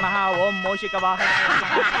ಗೌರಿಪುತ್ರಾಯ ನಮಃ, ಓಂ ಮೂಷಿಕ ವಾಹನಾಯ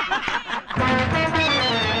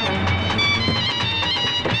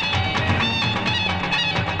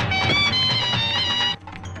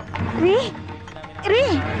ರೀ ರೀ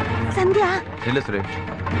ಸಂಧ್ಯಾ. ನಿಲ್ಲಿಸ್ರಿ.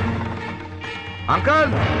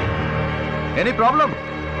 Uncle, any problem?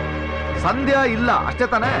 ಸಂಧ್ಯಾ ಇಲ್ಲ ಅಷ್ಟೇ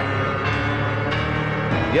ತಾನೇ?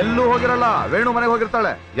 ಎಲ್ಲೂ ಹೋಗಿರಲ್ಲ, ವೇಣು ಮನೆಗೆ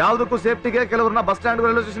ಹೋಗಿರ್ತಾಳೆ. ಯಾವ್ದಕ್ಕೂ ಸೇಫ್ಟಿಗೆ ಕೆಲವ್ರನ್ನ ಬಸ್ ಸ್ಟ್ಯಾಂಡ್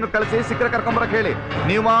ರೈಲ್ವೆ ಸ್ಟೇಷನ್ ಕಳಿಸಿ ಸಿಕ್ಕರೆ ಕರ್ಕೊಂಬರಕ್ ಹೇಳಿ.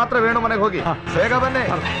 ನೀವು ಮಾತ್ರ ವೇಣು ಮನೆಗೆ ಹೋಗಿ. ಬೇಗ ಬನ್ನಿ.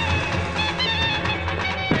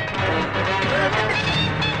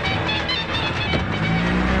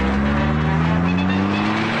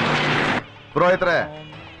 ಪುರೋಹಿತ್ರೆ,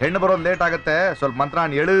 ಹೆಣ್ಣು ಬರೋದು ಲೇಟ್ ಆಗತ್ತೆ, ಸ್ವಲ್ಪ ಮಂತ್ರ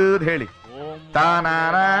ಎಳುದ್ ಹೇಳಿ.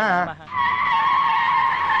 ತಾನಾನ.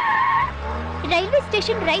 ರೈಲ್ವೆ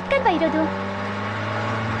ಸ್ಟೇಷನ್ ರೈಟ್ ಕಲ್ವಾ ಇರೋದು?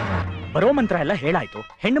 ಬರೋ ಮಂತ್ರ ಎಲ್ಲ ಹೇಳಾಯ್ತು.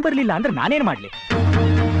 ಹೆಣ್ಣು ಬರ್ಲಿಲ್ಲ ಅಂದ್ರೆ ನಾನೇನ್ ಮಾಡ್ಲಿ?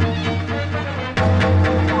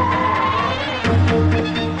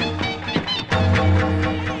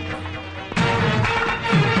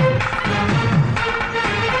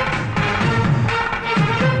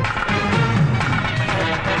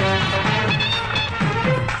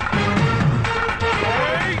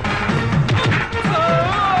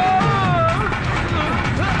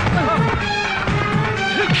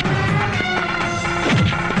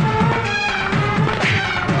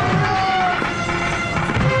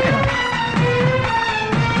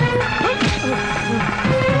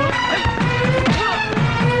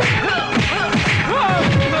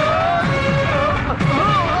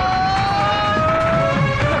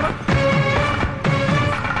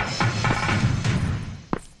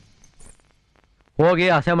 ಹೋಗಿ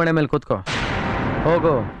ಹಸೆ ಮನೆ ಮೇಲೆ ಕೂತ್ಕೋ.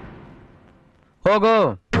 ಹೋಗು ಹೋಗು.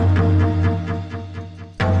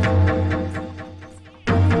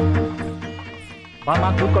 ಬಾಮ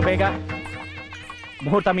ಕೂತ್ಕೋ ಬೇಗ,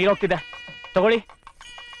 ಮುಹೂರ್ತ ಮೀರೋಗ್ತಿದೆ. ತಗೊಳ್ಳಿ,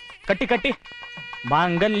 ಕಟ್ಟಿ ಕಟ್ಟಿ.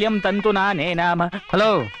 ಮಾಂಗಲ್ಯಂ ತಂತು ನಾನೇ ನಾಮ. ಹಲೋ,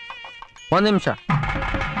 ಒಂದು ನಿಮಿಷ,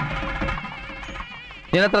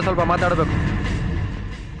 ನಿನ್ನ ಹತ್ರ ಸ್ವಲ್ಪ ಮಾತಾಡಬೇಕು.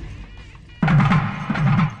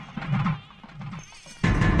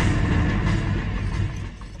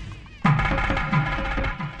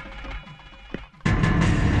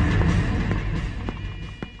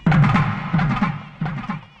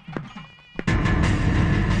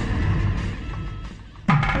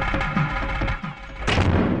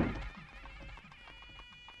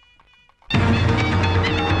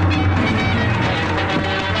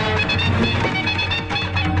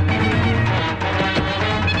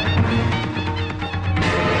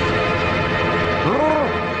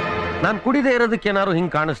 ನಾನು ಕುಡಿದೇ ಇರೋದಕ್ಕೆ ಏನಾದ್ರು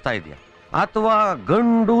ಹಿಂಗ್ ಕಾಣಿಸ್ತಾ ಇದೆಯಾ, ಅಥವಾ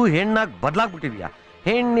ಗಂಡು ಹೆಣ್ಣಾಗಿ ಬದಲಾಗ್ಬಿಟ್ಟಿದ್ಯಾ?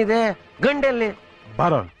 ಹೆಣ್ಣಿದೆ, ಗಂಡೆಲ್ಲಿ?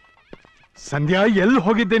 ಬಾರೋ, ಸಂಧ್ಯಾ ಎಲ್ಲಿ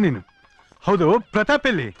ಹೋಗಿದ್ದೆ ನೀನು? ಹೌದು, ಪ್ರತಾಪ್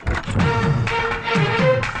ಎಲ್ಲಿ?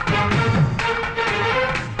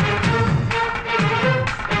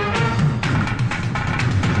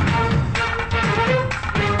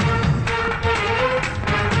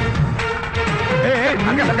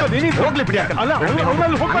 ಹೋಗ್ಲಿ ಬಿಡಿ.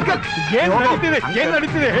 ಏನ್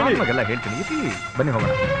ನಡೀತಿದೆ ಹೇಳಿ. ಎಲ್ಲ ಹೇಳ್ತೀನಿ, ಬನ್ನಿ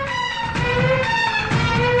ಹೋಗೋಣ.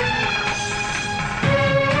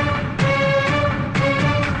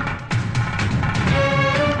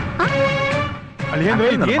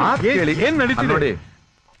 ಏನ್ ನಡೀತಿದೆ ನೋಡಿ.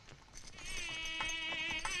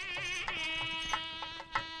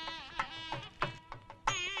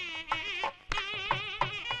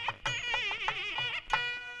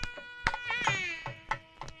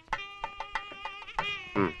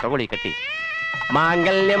 ತಗೊಳ್ಳಿ ಕಟ್ಟಿ.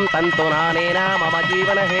 ಮಾಂಗಲ್ಯಂ ತಂತು ನಾನೇನ ಮಮ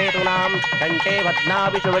ಜೀವನ ಹೇತುನಾಂ ಕಂಠೆ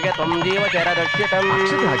ಬದ್ನಾಭಿ ಶುಭಗೆ ತ್ವಂ ಜೀವ ಚರದಕ್ಷಿತಂ.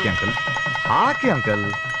 ಹಾಕಿ ಅಂಕಲ್, ಹಾಕಿ ಅಂಕಲ್.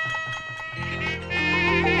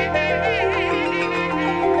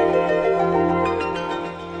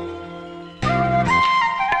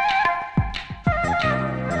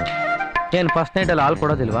 ಏನ್ ಫಸ್ಟ್ ನೈಟ್ ಅಲ್ಲಿ ಹಾಲು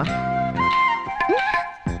ಕೊಡೋದಿಲ್ವಾ?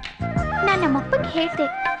 ನಾನು ನಮ್ಮಪ್ಪಂಗೆ ಹೇಳ್ದೆ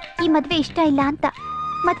ಈ ಮದ್ವೆ ಇಷ್ಟ ಇಲ್ಲ ಅಂತ.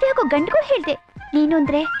 ಮದ್ವೆ ಆಗೋ ಗಂಡ್ಗೂ ಹೇಳ್ದೆ ನೀನು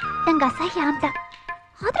ಅಂದ್ರೆ ನಂಗೆ ಅಸಹ್ಯ ಅಂತ,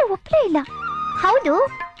 ಆದ್ರೆ ಒಪ್ಲೇ ಇಲ್ಲ. ಹೌದು,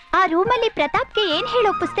 ಆ ರೂಮಲ್ಲಿ ಪ್ರತಾಪ್ಗೆ ಏನ್ ಹೇಳಿ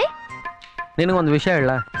ಒಪ್ಪಿಸ್ದೆ? ನಿನಗೊಂದು ವಿಷಯ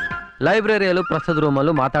ಹೇಳ, ಲೈಬ್ರರಿಯಲ್ಲೂ ಪ್ರಸ್ತುತ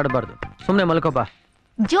ರೂಮಲ್ಲೂ ಮಾತಾಡಬಾರ್ದು. ಸುಮ್ನೆ ಮಲ್ಕೋಬಾ.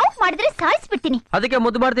 ಜೋಕ್ ಮಾಡಿದ್ರೆ ಸಾಯಿಸ್ಬಿಡ್ತೀನಿ. ಅದಕ್ಕೆ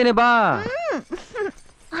ಮುದ್ದು ಮಾಡ್ತೀನಿ ಬಾ.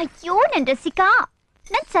 ಅಯ್ಯೋ ನನ್ ರಸಿಕಾ,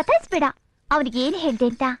 ನನ್ ಸತಾಯಿಸ್ಬೇಡ. ಅವ್ರಿಗೆ ಏನ್ ಹೇಳ್ದೆ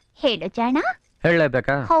ಅಂತ ಹೇಳು ಜಾಣ.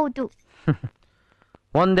 ಹೇಳಲೇಬೇಕಾ? ಹೌದು.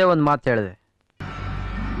 ಒಂದೇ ಒಂದ್ ಮಾತು ಹೇಳಿದೆ.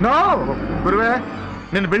 ನೋ ಗುರುವೆ,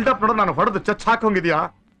 ನಿನ್ ಬಿಲ್ಡಪ್ ನೋಡೋ ನಾನು ಹೊಡೆದು ಚಚ್ ಹಾಕೋಂಗಿದ್ಯಾ?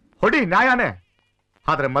 ಹೊಡಿ, ನ್ಯಾಯಾನೇ.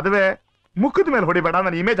 ಆದ್ರೆ ಮದುವೆ ಮುಖದ ಮೇಲೆ ಹೊಡಿಬೇಡ,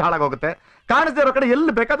 ನನ್ನ ಇಮೇಜ್ ಹಾಳಾಗೋಗುತ್ತೆ. ಕಾಣಿಸ್ದೇ ಇರೋ ಕಡೆ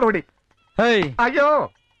ಎಲ್ಲಿ ಬೇಕಾದ್ರೂ ಹೊಡಿ. ಅಯ್ಯೋ,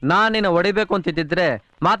 ನಾನ್ ನಿನ್ನ ಹೊಡಿಬೇಕು ಅಂತಿದ್ದಿದ್ರೆ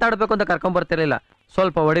ಮಾತಾಡ್ಬೇಕು ಅಂತ ಕರ್ಕೊಂಡ್ ಬರ್ತಿರ್ಲಿಲ್ಲ.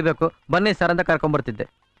 ಸ್ವಲ್ಪ ಹೊಡಿಬೇಕು ಬನ್ನಿ ಸರ್ ಅಂತ ಕರ್ಕೊಂಡ್ ಬರ್ತಿದ್ದೆ.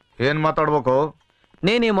 ಏನ್ ಮಾತಾಡ್ಬೇಕು?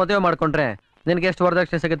 ನೀನ್ ಈ ಮದುವೆ ಮಾಡ್ಕೊಂಡ್ರೆ ನಿನ್ಗೆ ಎಷ್ಟು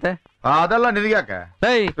ವರದಕ್ಷಿಣೆ ಸಿಗುತ್ತೆ? ಅದೆಲ್ಲ ನಿನ್ಗ್ಯಾಕೆ?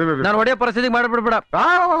 ನಾನು ಹೊಡೆಯೋ ಪರಿಸ್ಥಿತಿಗೆ ಮಾಡ್ಬಿಡ್ಬೇಡ.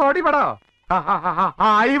 ಹೊಡಿಬೇಡ.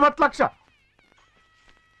 50 ಲಕ್ಷ.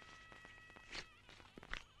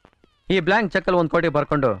 ಈ ಬ್ಲಾಂಕ್ ಚೆಕ್ ಅಲ್ಲಿ 1 ಕೋಟಿ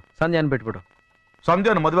ಬರ್ಕೊಂಡು ಸಂಧ್ಯಾನ್ ಬಿಟ್ಬಿಡು.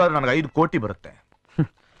 ಸಂಧ್ಯಾನ ಮದುವೆ ಆದ್ರೆ ನನಗೆ 5 ಕೋಟಿ ಬರುತ್ತೆ.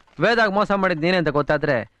 ವೇದಾಗ ಮೋಸ ಮಾಡಿದ್ ನೀನೆ ಅಂತ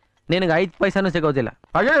ಗೊತ್ತಾದ್ರೆ ನಿನಗೆ 5 ಪೈಸಾನು ಸಿಗೋದಿಲ್ಲ.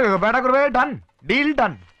 ಅಯ್ಯೋ ಬೇಡ ಗುರುವೆ, ಡನ್, ಡೀಲ್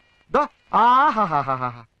ಡನ್.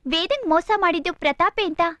 ವೇದಂಗ್ ಮೋಸ ಮಾಡಿದ್ದು ಪ್ರತಾಪೆ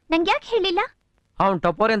ಅಂತ ನಂಗೆ ಯಾಕೆ ಹೇಳಿಲ್ಲ? ಅವ್ನ್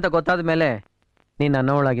ಟಪೋರಿ ಅಂತ ಗೊತ್ತಾದ ಮೇಲೆ ನೀನ್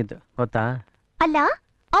ನನ್ನವಳಾಗಿದ್ದು ಗೊತ್ತಾ? ಅಲ್ಲ,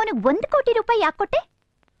 ಅವನಿಗೆ 1 ಕೋಟಿ ರೂಪಾಯಿ ಯಾಕೆ ಕೊಟ್ಟೆ?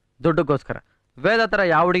 ದುಡ್ಡುಗೋಸ್ಕರ. ವೇದ ತರ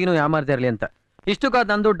ಯಾವ ಹುಡುಗಿನೂ ಯಾಮಾರ್ದೇ ಇರ್ಲಿ ಅಂತ. ಇಷ್ಟುಕಾದ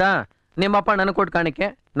ನನ್ ದುಡ್ಡ ನಿಮ್ಮಪ್ಪ ನನಗೆ ಕೊಟ್ಟು ಕಾಣಿಕೆ,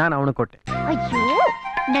 ನಾನು ಅವನು ಕೊಟ್ಟೆ. ಅಯ್ಯೋ,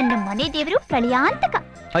 ನನ್ನ ಮನೆ ದೇವರು ಪ್ರಳಯಾಂತಕ.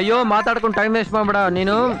 ಅಯ್ಯೋ, ಮಾತಾಡ್ಕೊಂಡು ಟೈಮ್ ವೇಸ್ಟ್ ಮಾಡ್ಬೇಡ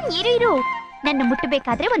ನೀನು. ಇರು, ನನ್ನ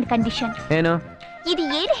ಮುಟ್ಟಬೇಕಾದ್ರೆ ಒಂದು ಕಂಡೀಷನ್. ಏನು? ಇದು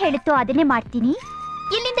ಏನ್ ಹೇಳುತ್ತೋ ಅದನ್ನೇ ಮಾಡ್ತೀನಿ,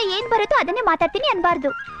 ಇಲ್ಲಿಂದ ಏನ್ ಬರುತ್ತೋ ಅದನ್ನೇ ಮಾತಾಡ್ತೀನಿ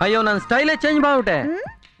ಅನ್ಬಾರ್ದು. ಅಯ್ಯೋ, ನಾನು ಸ್ಟೈಲೇ ಚೇಂಜ್ ಮಾಡ್ಬಿಟ್ಟೆ.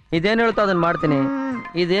 ಇದೇನ್ ಹೇಳುತ್ತೋ ಅದನ್ನ ಮಾಡ್ತೀನಿ,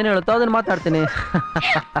 ಇದೇನ್ ಹೇಳುತ್ತೋ ಅದನ್ನ ಮಾತಾಡ್ತೀನಿ.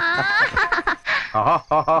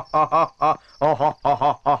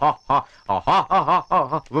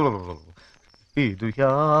 ಇದು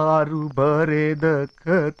ಯಾರು ಬರೆದ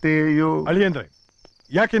ಕತೆಯೋ? ಅಳಿಯಂದ್ರೆ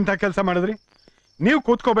ಯಾಕಿಂತ ಕೆಲಸ ಮಾಡಿದ್ರಿ? ನೀವು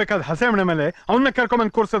ಕೂತ್ಕೋಬೇಕಾದ ಹಸೆ ಮನೆ ಮೇಲೆ ಅವನ್ನ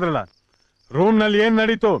ಕರ್ಕೊಂಬಂದ್ ಕೂರ್ಸದ್ರಲ್ಲ. ರೂಮ್ ನಲ್ಲಿ ಏನ್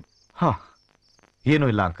ನಡೀತು? ಏನೂ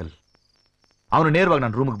ಇಲ್ಲ ಅಂಕಲ್. ಅವನು ನೇರವಾಗಿ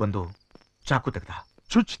ನನ್ನ ರೂಮ್ಗೆ ಬಂದು ಚಾಕು ತೆಗ್ದ.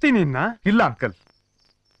 ಚುಚ್ತೀನಿ? ಇಲ್ಲ ಅಂಕಲ್,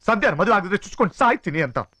 ಸದ್ಯ ಮದುವೆ ಆಗಿದ್ರೆ ಚುಚ್ಕೊಂಡು ಸಾಯ್ತೀನಿ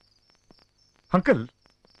ಅಂತ. ಅಂಕಲ್,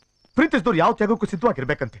 ಪ್ರೀತಿಸಿದವ್ರು ಯಾವ ತ್ಯಾಗಕ್ಕೂ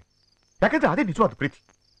ಸಿದ್ಧವಾಗಿರ್ಬೇಕಂತೆ. ಯಾಕಂದ್ರೆ ಅದೇ ನಿಜವಾದ ಪ್ರೀತಿ.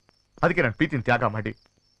 ಅದಕ್ಕೆ ನಾನು ಪ್ರೀತಿನ ತ್ಯಾಗ ಮಾಡಿ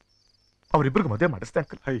ಅವರಿಬ್ಬರಿಗೂ ಮದುವೆ ಮಾಡಿಸ್ದೆ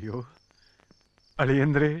ಅಂಕಲ್. ಅಯ್ಯೋ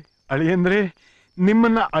ಅಳಿಯಂದ್ರೆ,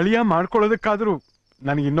 ನಿಮ್ಮನ್ನ ಅಳಿಯ ಮಾಡ್ಕೊಳ್ಳೋದಕ್ಕಾದ್ರೂ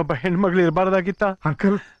ನನಗೆ ಇನ್ನೊಬ್ಬ ಹೆಣ್ಮಗಳು ಇರಬಾರ್ದಾಗಿತ್ತ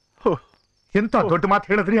ಅಂಕಲ್ ಎಂತ ದೊಡ್ಡ ಮಾತು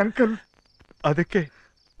ಹೇಳಿದ್ರಿ ಅಂಕಲ್. ಅದಕ್ಕೆ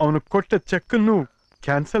ಅವನು ಕೊಟ್ಟ ಚೆಕ್ಕನ್ನು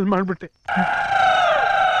ಕ್ಯಾನ್ಸಲ್ ಮಾಡ್ಬಿಟ್ಟೆ.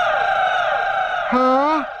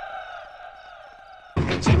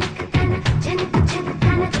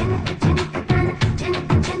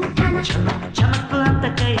 ಝಣಕು ಅಂತ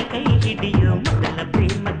ಕೈ ಕೈ ಹಿಡಿಯೋ ಮೊದಲ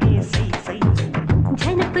ಪ್ರೇಮಕ್ಕೆ ಸೈ ಸೈ.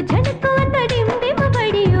 ಝಣಕು ಝಣಕು